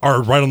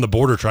are right on the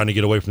border trying to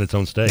get away from its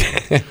own state.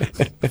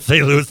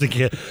 St. Louis and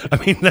I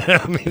mean,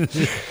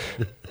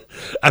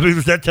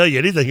 does that tell you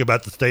anything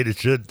about the state? It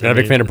should. You're not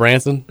a big fan of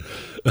Branson?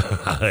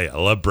 I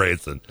love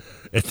Branson.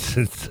 It's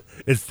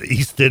the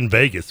East End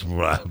Vegas, from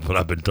what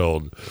I've been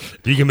told.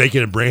 If you can make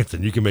it in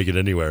Branson, you can make it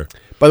anywhere.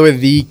 By the way,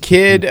 the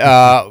kid,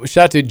 shout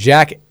out to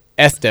Jack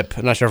Estep.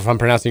 I'm not sure if I'm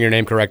pronouncing your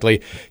name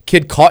correctly.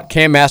 Kid caught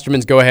Cam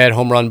Masterman's go-ahead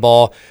home run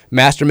ball.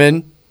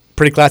 Masterman,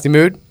 pretty classy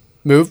move.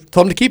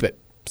 Told him to keep it.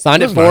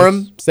 Signed it for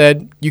him.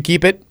 Said, "You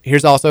keep it.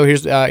 Here's I'm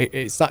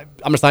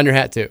gonna sign your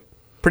hat too."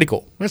 Pretty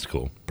cool. That's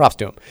cool. Props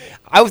to him.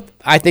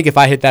 I think if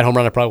I hit that home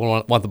run, I probably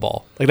want the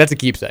ball. Like, that's a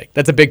keepsake.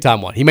 That's a big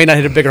time one. He may not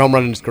hit a bigger home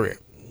run in his career.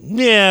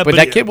 Yeah, but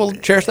that kid will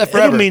cherish that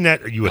forever. I don't mean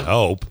that. You would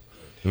hope.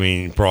 I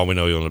mean, for all we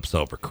know, he'll end up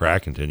selling for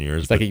crack in 10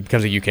 years. It's like he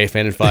becomes a UK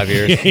fan in 5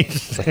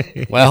 years.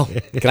 Like, well,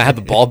 can I have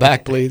the ball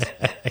back, please?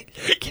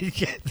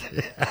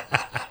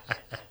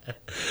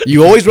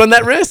 You always run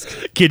that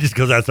risk. Kid just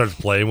goes out and starts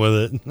playing with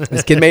it.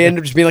 This kid may end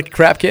up just being like a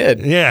crap kid.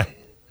 Yeah.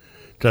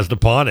 Tries to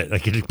pawn it.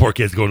 Like, poor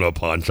kid's going to a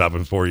pawn shop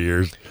in 4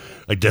 years.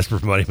 Like,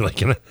 desperate for money.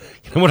 Like,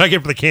 what I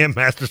get for the Cam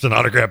Masterson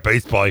autographed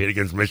baseball he hit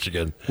against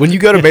Michigan? When you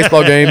go to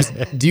baseball games,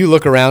 do you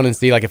look around and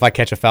see, like, if I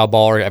catch a foul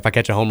ball or if I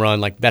catch a home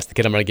run, like, that's the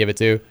kid I'm going to give it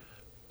to?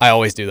 I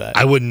always do that.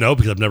 I wouldn't know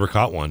because I've never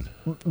caught one.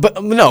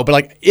 But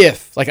like,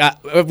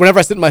 whenever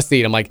I sit in my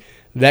seat, I'm like,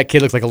 That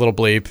kid looks like a little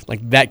bleep.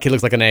 Like, that kid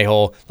looks like an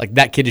a-hole. Like,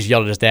 that kid just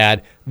yelled at his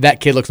dad. That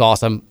kid looks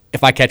awesome.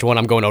 If I catch one,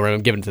 I'm going over him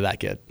and giving it to that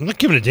kid. I'm not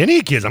giving it to any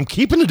of the kids. I'm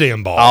keeping the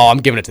damn ball. Oh, I'm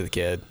giving it to the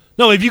kid.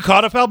 No, have you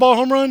caught a foul ball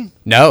home run?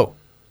 No.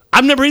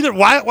 I've never either.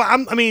 Why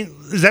I mean,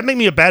 does that make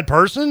me a bad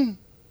person?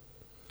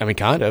 I mean,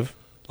 kind of.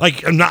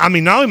 Like, not only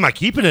am I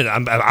keeping it,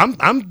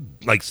 I'm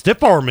like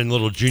stiff arming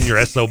little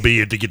junior SOB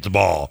to get the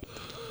ball.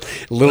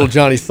 Little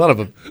Johnny, son of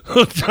a.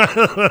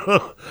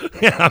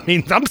 Yeah, I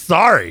mean, I'm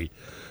sorry.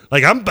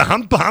 Like, I'm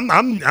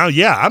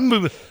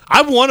moving.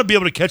 I want to be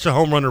able to catch a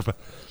home run.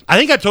 I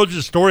think I told you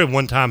the story of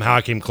one time how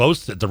I came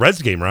close at the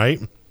Reds game, right?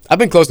 I've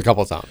been close a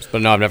couple of times,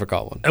 but no, I've never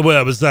caught one.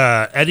 Well, it was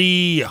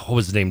Eddie. What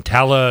was his name?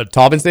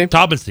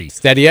 Taubensee.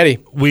 Steady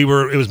Eddie.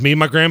 It was me and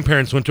my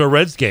grandparents went to a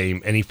Reds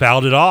game, and he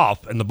fouled it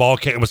off, and the ball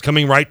was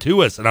coming right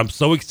to us, and I'm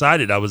so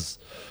excited. I was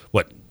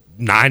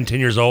 9, 10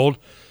 years old,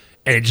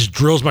 and it just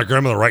drills my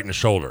grandmother right in the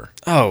shoulder.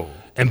 Oh.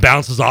 And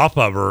bounces off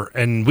of her,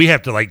 and they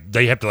have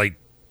to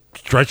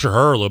stretcher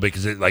her a little bit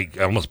because it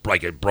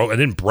it broke. It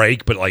didn't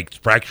break, but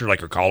fractured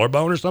her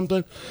collarbone or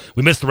something.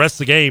 We missed the rest of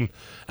the game.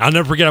 I'll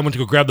never forget. I went to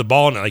go grab the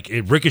ball, and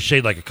it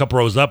ricocheted a couple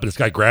rows up, and this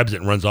guy grabs it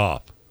and runs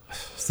off.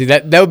 See,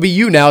 that would be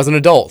you now as an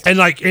adult. And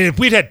and if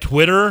we'd had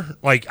Twitter,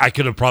 I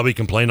could have probably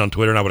complained on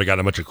Twitter, and I would have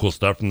gotten a bunch of cool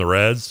stuff from the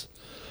Reds.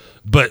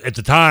 But at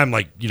the time,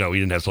 we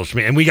didn't have social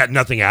media, and we got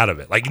nothing out of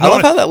it. I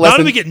love how that lesson, not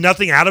only get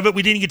nothing out of it,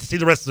 we didn't get to see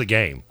the rest of the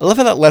game. I love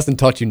how that lesson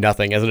taught you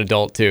nothing as an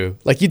adult too.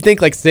 You'd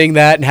think seeing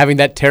that and having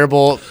that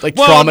terrible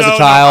trauma as a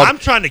child, I'm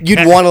trying to you'd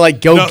want to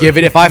go give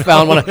it. If I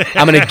found one,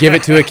 I'm going to give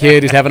it to a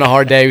kid who's having a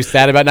hard day, who's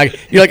sad about it.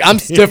 You're like, I'm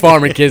stiff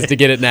arming kids to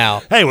get it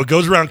now. Hey, what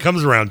goes around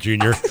comes around,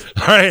 Junior.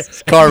 All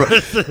right, Karma.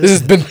 This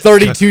has been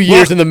 32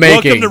 years in the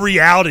making. Welcome to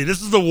reality.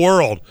 This is the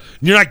world.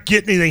 You're not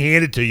getting anything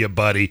handed to you,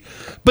 buddy.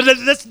 But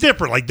that's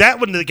different. Like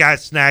that when the guy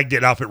snagged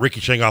it off at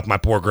ricocheting off my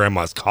poor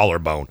grandma's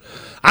collarbone.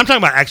 I'm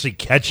talking about actually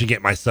catching it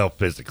myself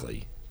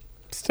physically.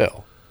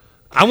 Still,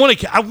 I want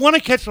to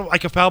catch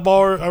a foul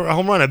ball or a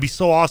home run. That'd be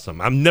so awesome.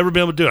 I've never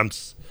been able to do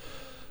it.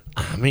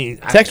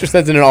 Texter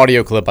sends in an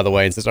audio clip, by the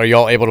way, and says, "Are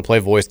y'all able to play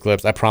voice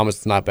clips? I promise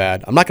it's not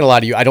bad." I'm not gonna lie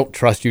to you. I don't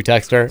trust you,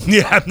 Texter.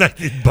 Yeah, I'm not,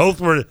 both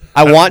were.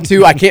 I want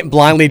to. I can't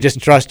blindly just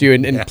trust you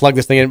and plug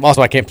this thing in.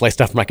 Also, I can't play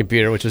stuff from my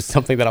computer, which is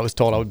something that I was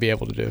told I would be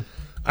able to do.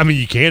 I mean,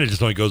 you can. It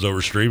just only goes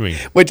over streaming.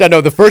 Which I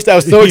know. The first, I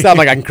was so excited. I'm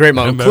like, I can create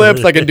my own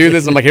clips. I can do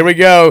this. I'm like, here we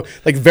go.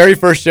 Very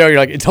first show, you're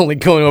like, it's only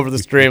going over the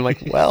stream. I'm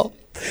like, well,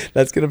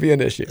 that's going to be an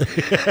issue.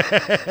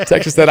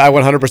 Texas said, I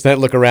 100%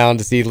 look around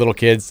to see little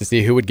kids to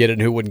see who would get it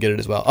and who wouldn't get it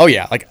as well. Oh,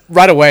 yeah.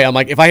 Right away, I'm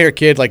like, if I hear a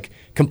kid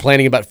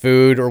complaining about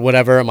food or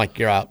whatever, I'm like,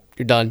 you're out.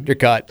 You're done. You're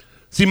cut.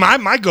 See,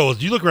 my goal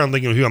is you look around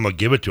thinking who I'm going to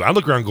give it to. I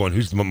look around going,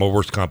 who's my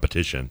worst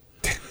competition?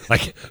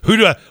 Who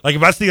do I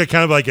if I see a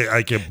kind of a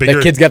bigger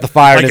that kid's got the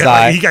fire in his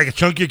eye. He got a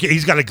chunky.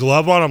 He's got a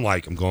glove on.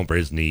 I'm going for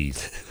his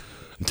knees.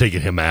 I'm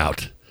taking him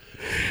out.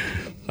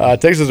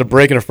 Texas, a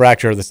break and a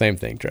fracture are the same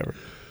thing, Trevor.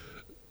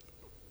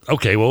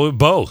 Okay, well,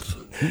 both.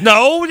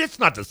 No, it's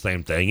not the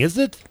same thing, is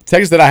it?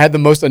 Texas said I had the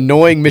most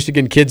annoying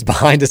Michigan kids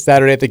behind us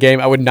Saturday at the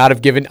game. I would not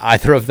have given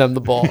either of them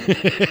the ball.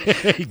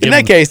 In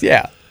that case,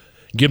 yeah.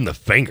 Give him the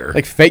finger.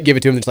 Fake give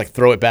it to him and just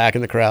throw it back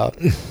in the crowd.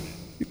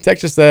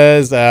 Texas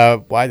says,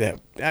 "Why the?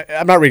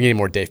 I'm not reading any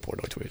more Dave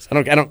Portnoy tweets. I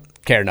don't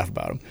care enough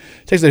about him."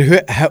 Texas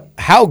said,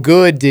 "How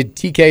good did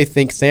TK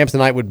think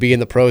Samsonite would be in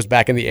the pros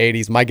back in the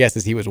 '80s? My guess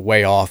is he was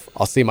way off.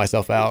 I'll see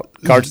myself out.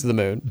 Cards to the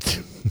moon."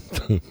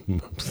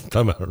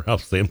 Talking about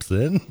Ralph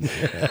Sampson.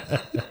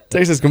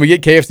 Texas, can we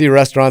get KFC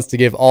restaurants to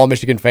give all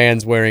Michigan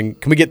fans wearing?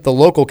 Can we get the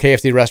local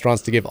KFC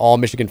restaurants to give all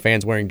Michigan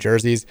fans wearing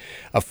jerseys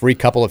a free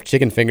couple of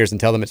chicken fingers and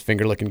tell them it's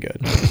finger looking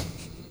good?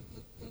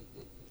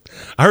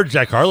 I heard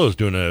Jack Harlow's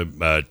doing a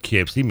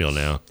KFC meal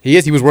now. He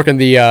is. He was working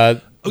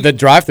the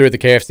drive-thru at the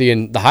KFC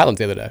in the Highlands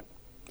the other day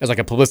as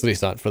a publicity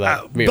stunt for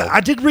that meal. But I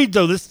did read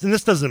though this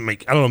doesn't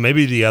make. I don't know.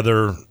 Maybe the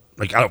other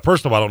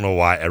first of all, I don't know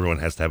why everyone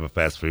has to have a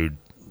fast food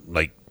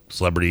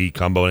celebrity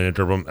combo in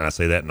into them. And I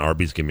say that in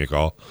Arby's, give me a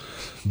call.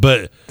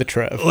 But the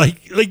Trev,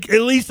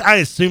 at least I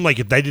assume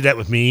if they did that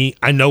with me,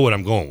 I know what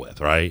I'm going with,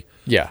 right?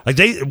 Yeah.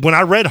 When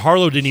I read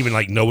Harlow didn't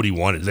even know what he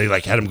wanted. They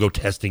had him go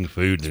testing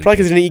food. It's probably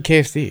because he didn't eat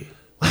KFC.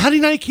 How did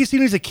he not eat KFC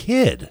when he was a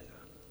kid?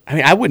 I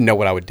mean, I wouldn't know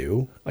what I would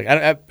do.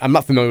 I'm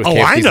not familiar with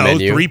KFC's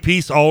menu.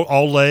 3-piece,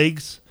 all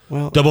legs,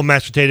 double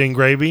mashed potato and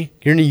gravy.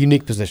 You're in a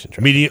unique position,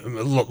 Trevor. Medium,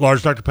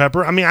 large Dr.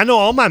 Pepper. I mean, I know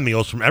all my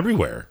meals from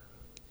everywhere.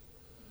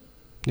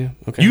 Yeah,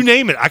 okay. You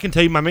name it, I can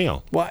tell you my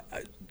meal. What?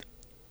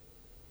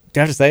 Do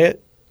I have to say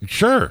it?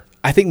 Sure.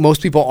 I think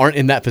most people aren't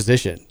in that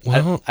position.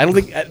 Well, I don't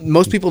think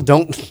most people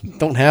don't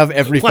have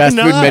every fast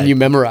food menu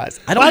memorized.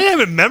 I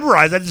have it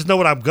memorized. I just know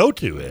what our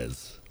go-to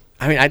is.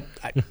 I mean, I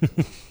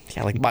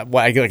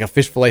get a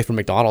fish fillet from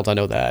McDonald's. I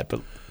know that,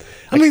 but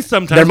I mean,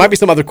 sometimes there might be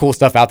some other cool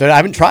stuff out there. I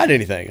haven't tried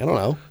anything. I don't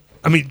know.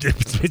 I mean,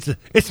 it's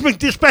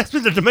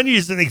the menu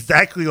isn't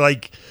exactly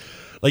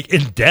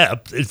in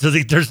depth.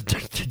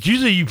 It's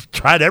usually you've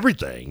tried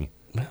everything.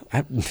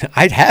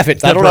 I'd have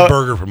it. I don't know. A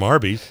burger from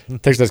Arby's.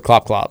 Texas says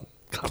clop clop.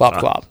 Clop,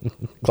 clop.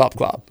 Clop,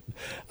 clop.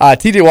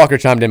 TJ Walker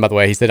chimed in, by the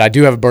way. He said, I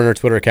do have a burner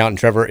Twitter account, and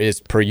Trevor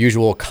is, per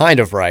usual, kind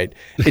of right.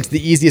 It's the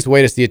easiest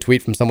way to see a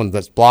tweet from someone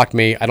that's blocked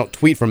me. I don't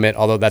tweet from it,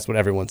 although that's what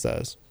everyone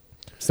says.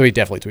 So he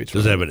definitely tweets from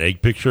Does it it. have an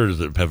egg picture, or does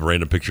it have a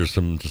random picture of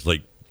some just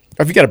like...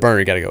 Or if you got a burner,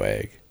 you got to go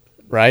egg,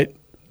 right?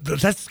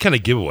 That's kind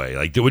of giveaway.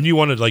 Like, wouldn't you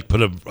want to like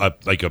put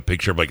a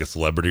picture of like a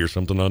celebrity or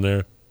something on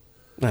there?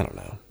 I don't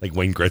know. Like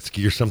Wayne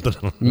Gretzky or something?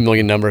 A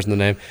million numbers in the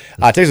name.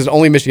 Texas,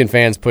 only Michigan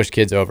fans push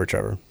kids over,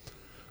 Trevor.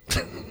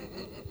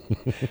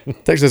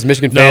 Texas,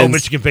 Michigan fans. No,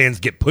 Michigan fans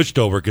get pushed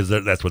over because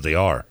that's what they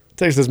are.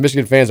 Texas,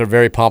 Michigan fans are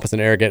very pompous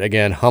and arrogant.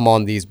 Again, hum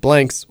on these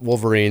blanks,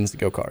 Wolverines,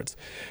 go Cards.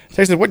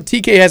 Texas, what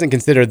TK hasn't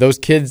considered, those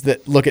kids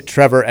that look at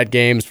Trevor at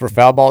games for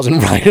foul balls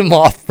and write him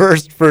off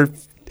first for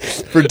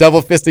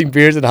double fisting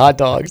beers and hot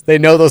dogs. They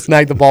know they'll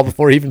snag the ball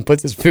before he even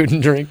puts his food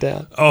and drink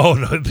down. Oh,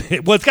 no.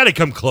 Well, it's got to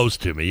come close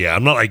to me. Yeah,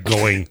 I'm not like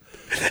going.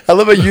 I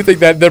love how you think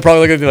that they're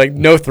probably looking at you like,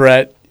 no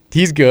threat.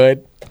 He's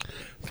good.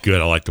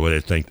 Good. I like the way they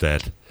think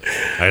that.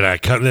 And I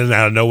come in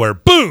out of nowhere.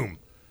 Boom!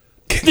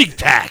 Sneak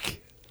tack.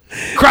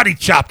 Karate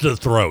chop to the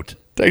throat.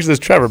 Texas,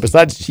 Trevor,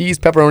 besides cheese,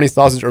 pepperoni,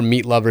 sausage, or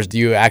meat lovers, do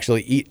you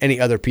actually eat any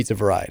other pizza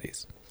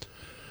varieties?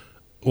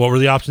 What were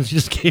the options you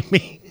just gave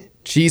me?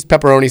 Cheese,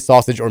 pepperoni,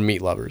 sausage, or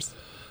meat lovers?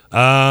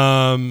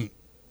 No,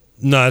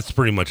 that's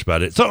pretty much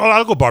about it. So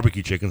I'll go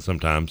barbecue chicken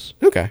sometimes.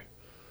 Okay.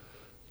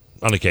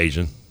 On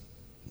occasion.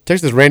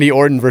 Texas, Randy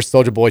Orton versus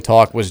Soulja Boy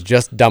talk was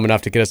just dumb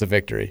enough to get us a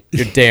victory.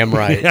 You're damn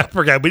right. Yeah, I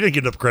forgot. We didn't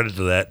get enough credit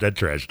to that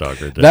trash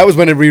talk right there. That was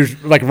when we were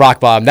like rock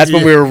bottom. That's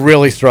when we were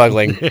really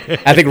struggling.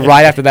 I think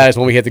right after that is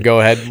when we hit the go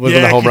ahead. Was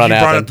when the home run you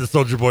brought happened. up the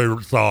Soulja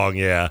Boy song,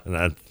 yeah, and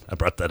I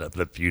brought that up,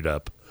 that feud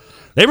up.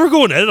 They were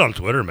going at it on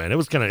Twitter, man. It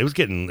was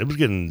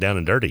getting down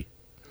and dirty.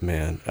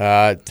 Man,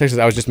 Texas,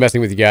 I was just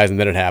messing with you guys, and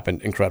then it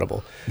happened.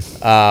 Incredible.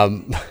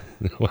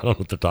 Well, I don't know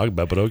what they're talking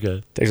about, but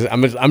okay. Texas,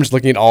 I'm just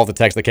looking at all the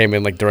texts that came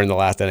in like during the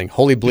last inning.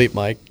 Holy bleep,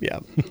 Mike. Yeah,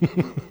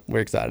 we're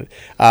excited.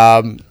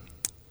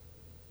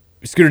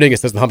 Scooter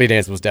Dingus says the Humpty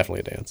Dance was definitely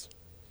a dance,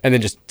 and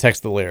then just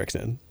text the lyrics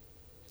in.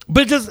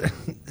 But it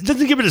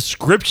doesn't give a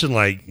description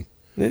like.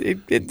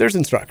 There's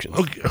instructions.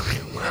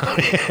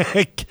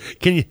 Okay.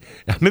 Can you?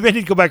 Maybe I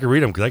need to go back and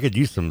read them because I could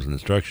use some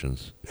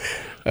instructions.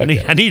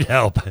 Okay. I need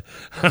help.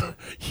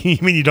 You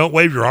mean you don't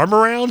wave your arm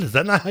around? Is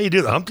that not how you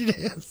do the Humpty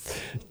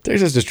Dance?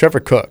 Texas, does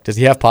Trevor cook? Does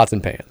he have pots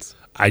and pans?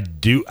 I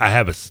do. I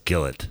have a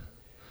skillet.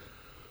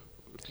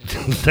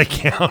 Does that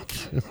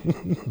count?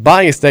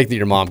 Buying a steak that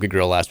your mom could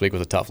grill last week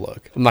was a tough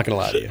look. I'm not going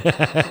to lie to you.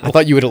 I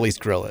thought you would at least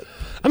grill it.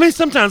 I mean,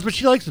 sometimes, but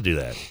she likes to do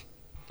that.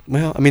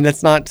 Well, I mean,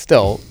 that's not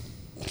still.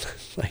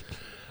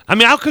 I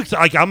mean, I'll cook.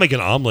 I'll make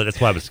an omelet.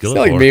 That's why I have a skillet.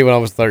 It's like me when I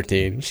was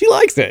 13. She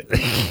likes it.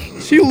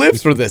 She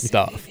lives for this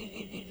stuff.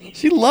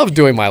 She loves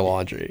doing my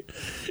laundry.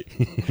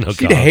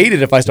 She'd hate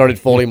it if I started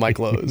folding my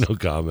clothes. No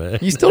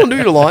comment. You still don't do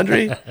your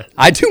laundry?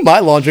 I do my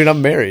laundry and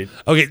I'm married.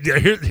 Okay,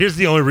 here's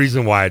the only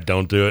reason why I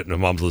don't do it. And if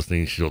Mom's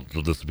listening, this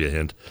will be a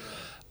hint.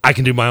 I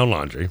can do my own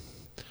laundry.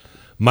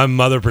 My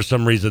mother, for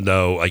some reason,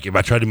 though, like if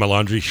I try to do my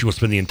laundry, she will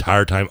spend the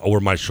entire time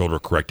over my shoulder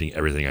correcting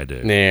everything I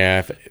do.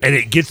 Yeah. And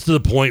it gets to the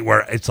point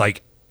where it's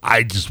like,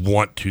 I just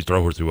want to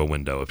throw her through a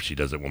window if she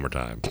does it one more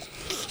time.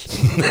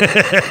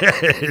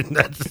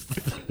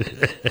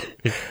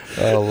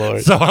 Oh,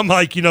 Lord. So I'm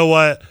like, you know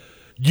what?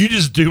 You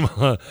just do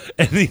my...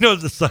 And you know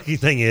what the sucky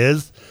thing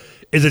is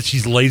that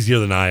she's lazier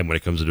than I am when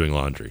it comes to doing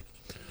laundry.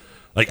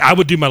 Like, I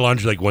would do my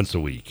laundry like once a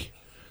week.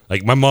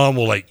 Like, my mom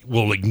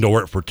will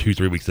ignore it for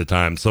 2-3 weeks at a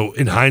time. So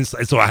in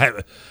hindsight,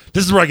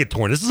 this is where I get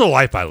torn. This is a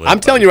life I live. I'm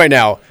telling you right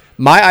now,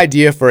 my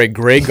idea for a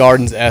Grey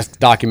Gardens-esque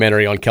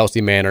documentary on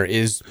Kelsey Manor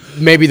is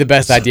maybe the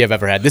best idea I've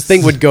ever had. This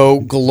thing would go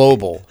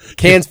global.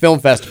 Cannes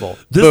Film Festival.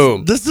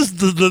 Boom. This is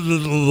the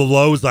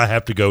lows I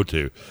have to go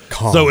to.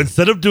 Calm. So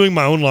instead of doing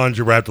my own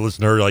laundry where I have to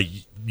listen to her like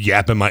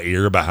yap in my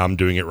ear about how I'm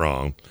doing it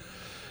wrong,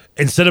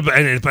 instead of,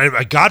 and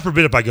if God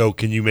forbid if I go,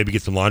 can you maybe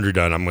get some laundry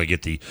done? I'm going to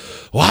get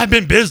I've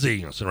been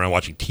busy. I'm sitting around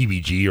watching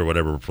TVG or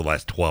whatever for the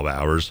last 12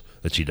 hours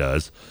that she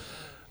does.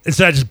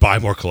 Instead, I just buy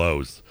more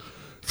clothes.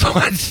 So do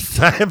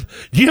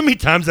you know how many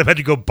times I've had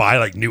to go buy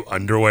like new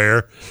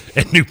underwear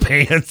and new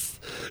pants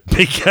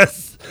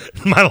because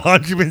my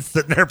laundry's been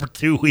sitting there for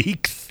 2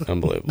 weeks?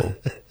 Unbelievable.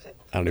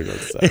 I don't even know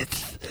what to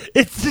say.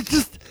 It's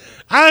just,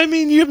 I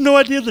mean, you have no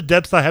idea the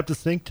depths I have to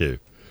sink to.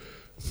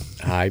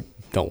 I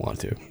don't want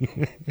to.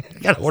 I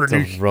got to order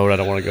new road I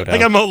don't want to go down.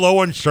 Like I'm low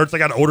on shirts. I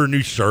got to order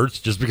new shirts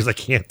just because I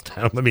can't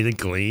have anything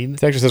clean.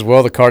 Texas says,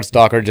 well, the card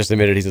stalker just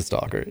admitted he's a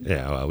stalker.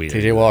 Yeah, well,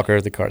 TJ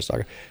Walker, the card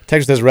stalker.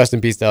 Texas says, rest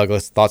in peace,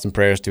 Douglas. Thoughts and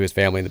prayers to his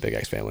family and the Big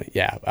X family.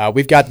 Yeah,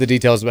 we've got the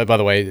details. By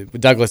the way,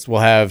 Douglas will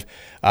have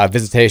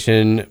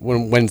visitation.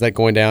 When's that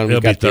going down?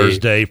 It'll be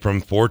Thursday from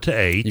 4 to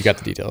 8. You got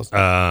the details.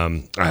 I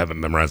haven't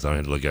memorized. I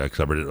had to look at it because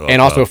I read it.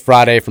 And also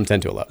Friday from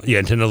 10 to 11.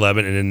 Yeah, 10 to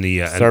 11. And then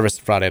the service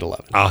Friday at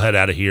 11. I'll head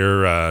out of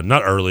here,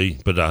 not early,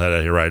 but I'll head out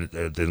of here right at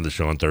the end of the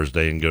show on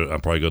Thursday and I'll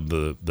probably go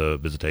to the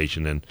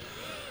visitation. And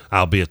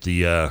I'll be at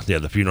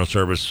the funeral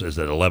service is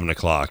at 11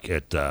 o'clock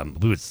at, I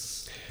believe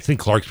it's in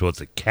Clarksville.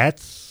 It's at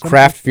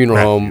Kraft Funeral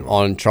Home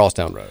on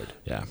Charlestown Road.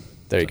 Yeah.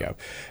 There you go.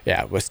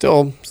 Yeah, we're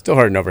still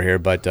hurting over here,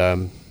 but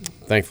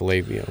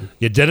thankfully,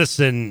 Yeah,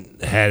 Dennison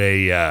had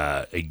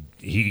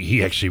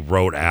he actually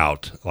wrote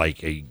out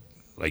a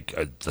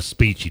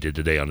speech he did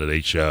today on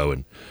today's show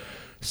and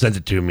sent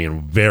it to me,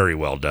 and very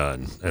well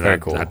done. And Very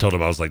cool. I told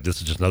him, I was like, this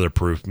is just another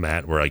proof,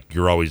 Matt, where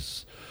you're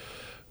always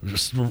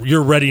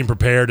you're ready and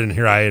prepared, and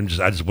here I am.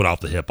 I just went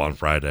off the hip on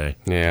Friday.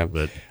 Yeah,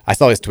 but I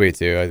saw his tweet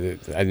too.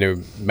 I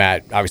knew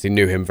Matt, obviously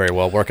knew him very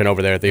well, working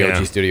over there at the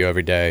OG studio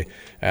every day.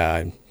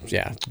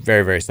 Yeah,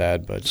 very, very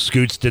sad. But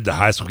Scoots did the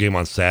high school game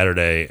on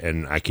Saturday,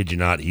 and I kid you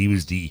not, he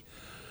was the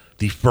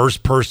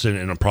first person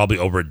in probably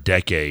over a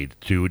decade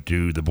to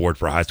do the board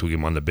for a high school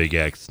game on the Big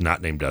X,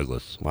 not named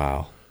Douglas.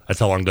 Wow. That's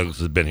how long Douglas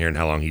has been here and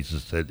how long he's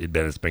just had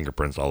been his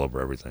fingerprints all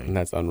over everything. And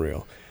that's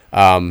unreal.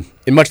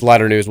 In much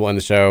lighter news, we'll end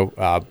the show.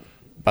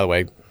 By the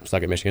way,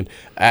 suck at Michigan.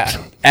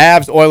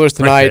 Avs Oilers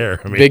tonight.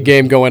 Right there. Big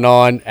game going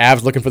on.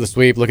 Avs looking for the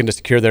sweep, looking to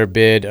secure their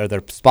bid or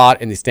their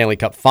spot in the Stanley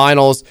Cup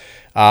Finals.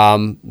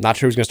 Not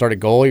sure who's going to start at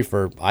goalie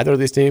for either of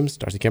these teams.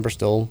 Darcy Kemper's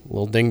still a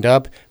little dinged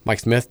up. Mike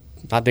Smith,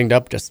 not dinged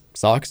up, just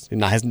sucks. He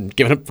hasn't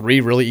given up 3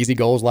 really easy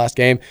goals last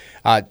game.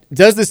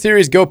 Does the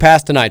series go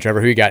past tonight,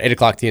 Trevor? Who you got? 8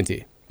 o'clock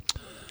TNT.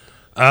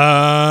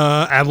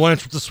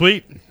 Avalanche with the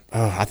sweep.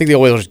 I think the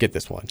Oilers get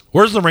this one.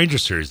 Where's the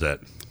Rangers series at?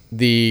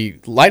 The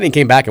Lightning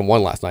came back and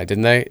won last night,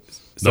 didn't they?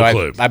 So No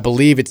clue. I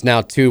believe it's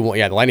now 2-1.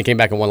 Yeah, the Lightning came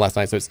back and won last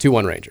night, so it's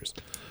 2-1 Rangers.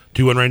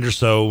 2-1 Rangers.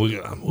 So,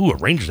 a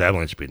Rangers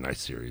Avalanche would be a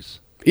nice series.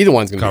 Either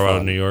one's going to be Colorado,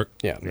 fun. New York.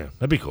 Yeah,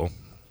 that'd be cool.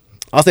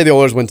 I'll say the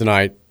Oilers win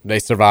tonight. They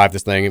survive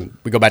this thing, and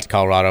we go back to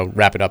Colorado,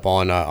 wrap it up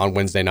on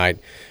Wednesday night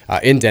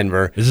in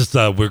Denver. Is this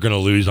we're going to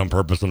lose on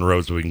purpose on the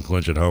road so we can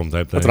clinch at home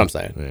type thing? That's what I'm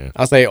saying. Yeah.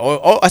 I say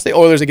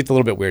Oilers. It gets a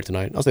little bit weird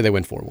tonight. I'll say they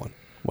win 4-1.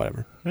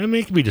 Whatever. I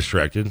mean, it can be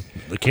distracted.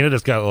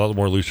 Canada's got a lot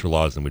more looser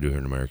laws than we do here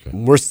in America.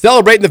 We're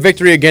celebrating the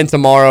victory again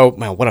tomorrow.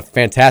 Man, what a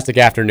fantastic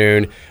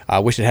afternoon. I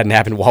wish it hadn't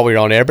happened while we were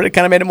on air, but it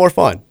kind of made it more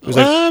fun. It was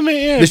like,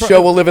 this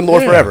show will live in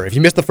lore forever. If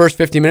you missed the first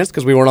 15 minutes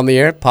because we weren't on the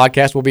air,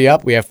 podcast will be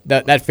up. We have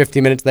that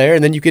 15 minutes there,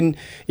 and then you can,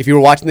 if you were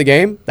watching the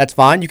game, that's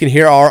fine. You can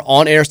hear our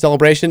on-air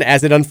celebration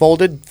as it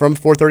unfolded from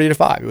 4:30 to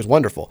 5. It was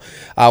wonderful.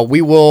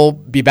 We will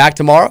be back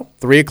tomorrow,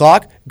 3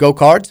 o'clock. Go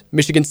Cards.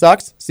 Michigan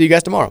sucks. See you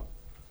guys tomorrow.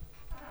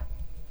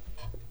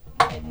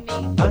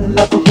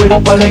 Dala tu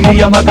cuerpo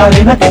alegría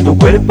Macarena, que tu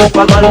cuerpo es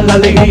para dar la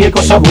alegría y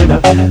cosas buenas.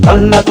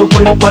 Dala tu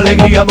cuerpo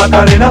alegría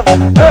Macarena,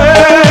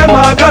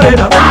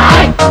 Macarena.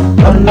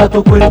 Dala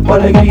tu cuerpo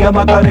alegría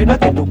Macarena,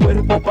 que tu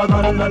cuerpo es para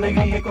dar la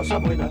alegría y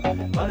cosas buenas.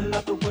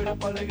 Dala tu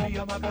cuerpo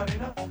alegría Macarena.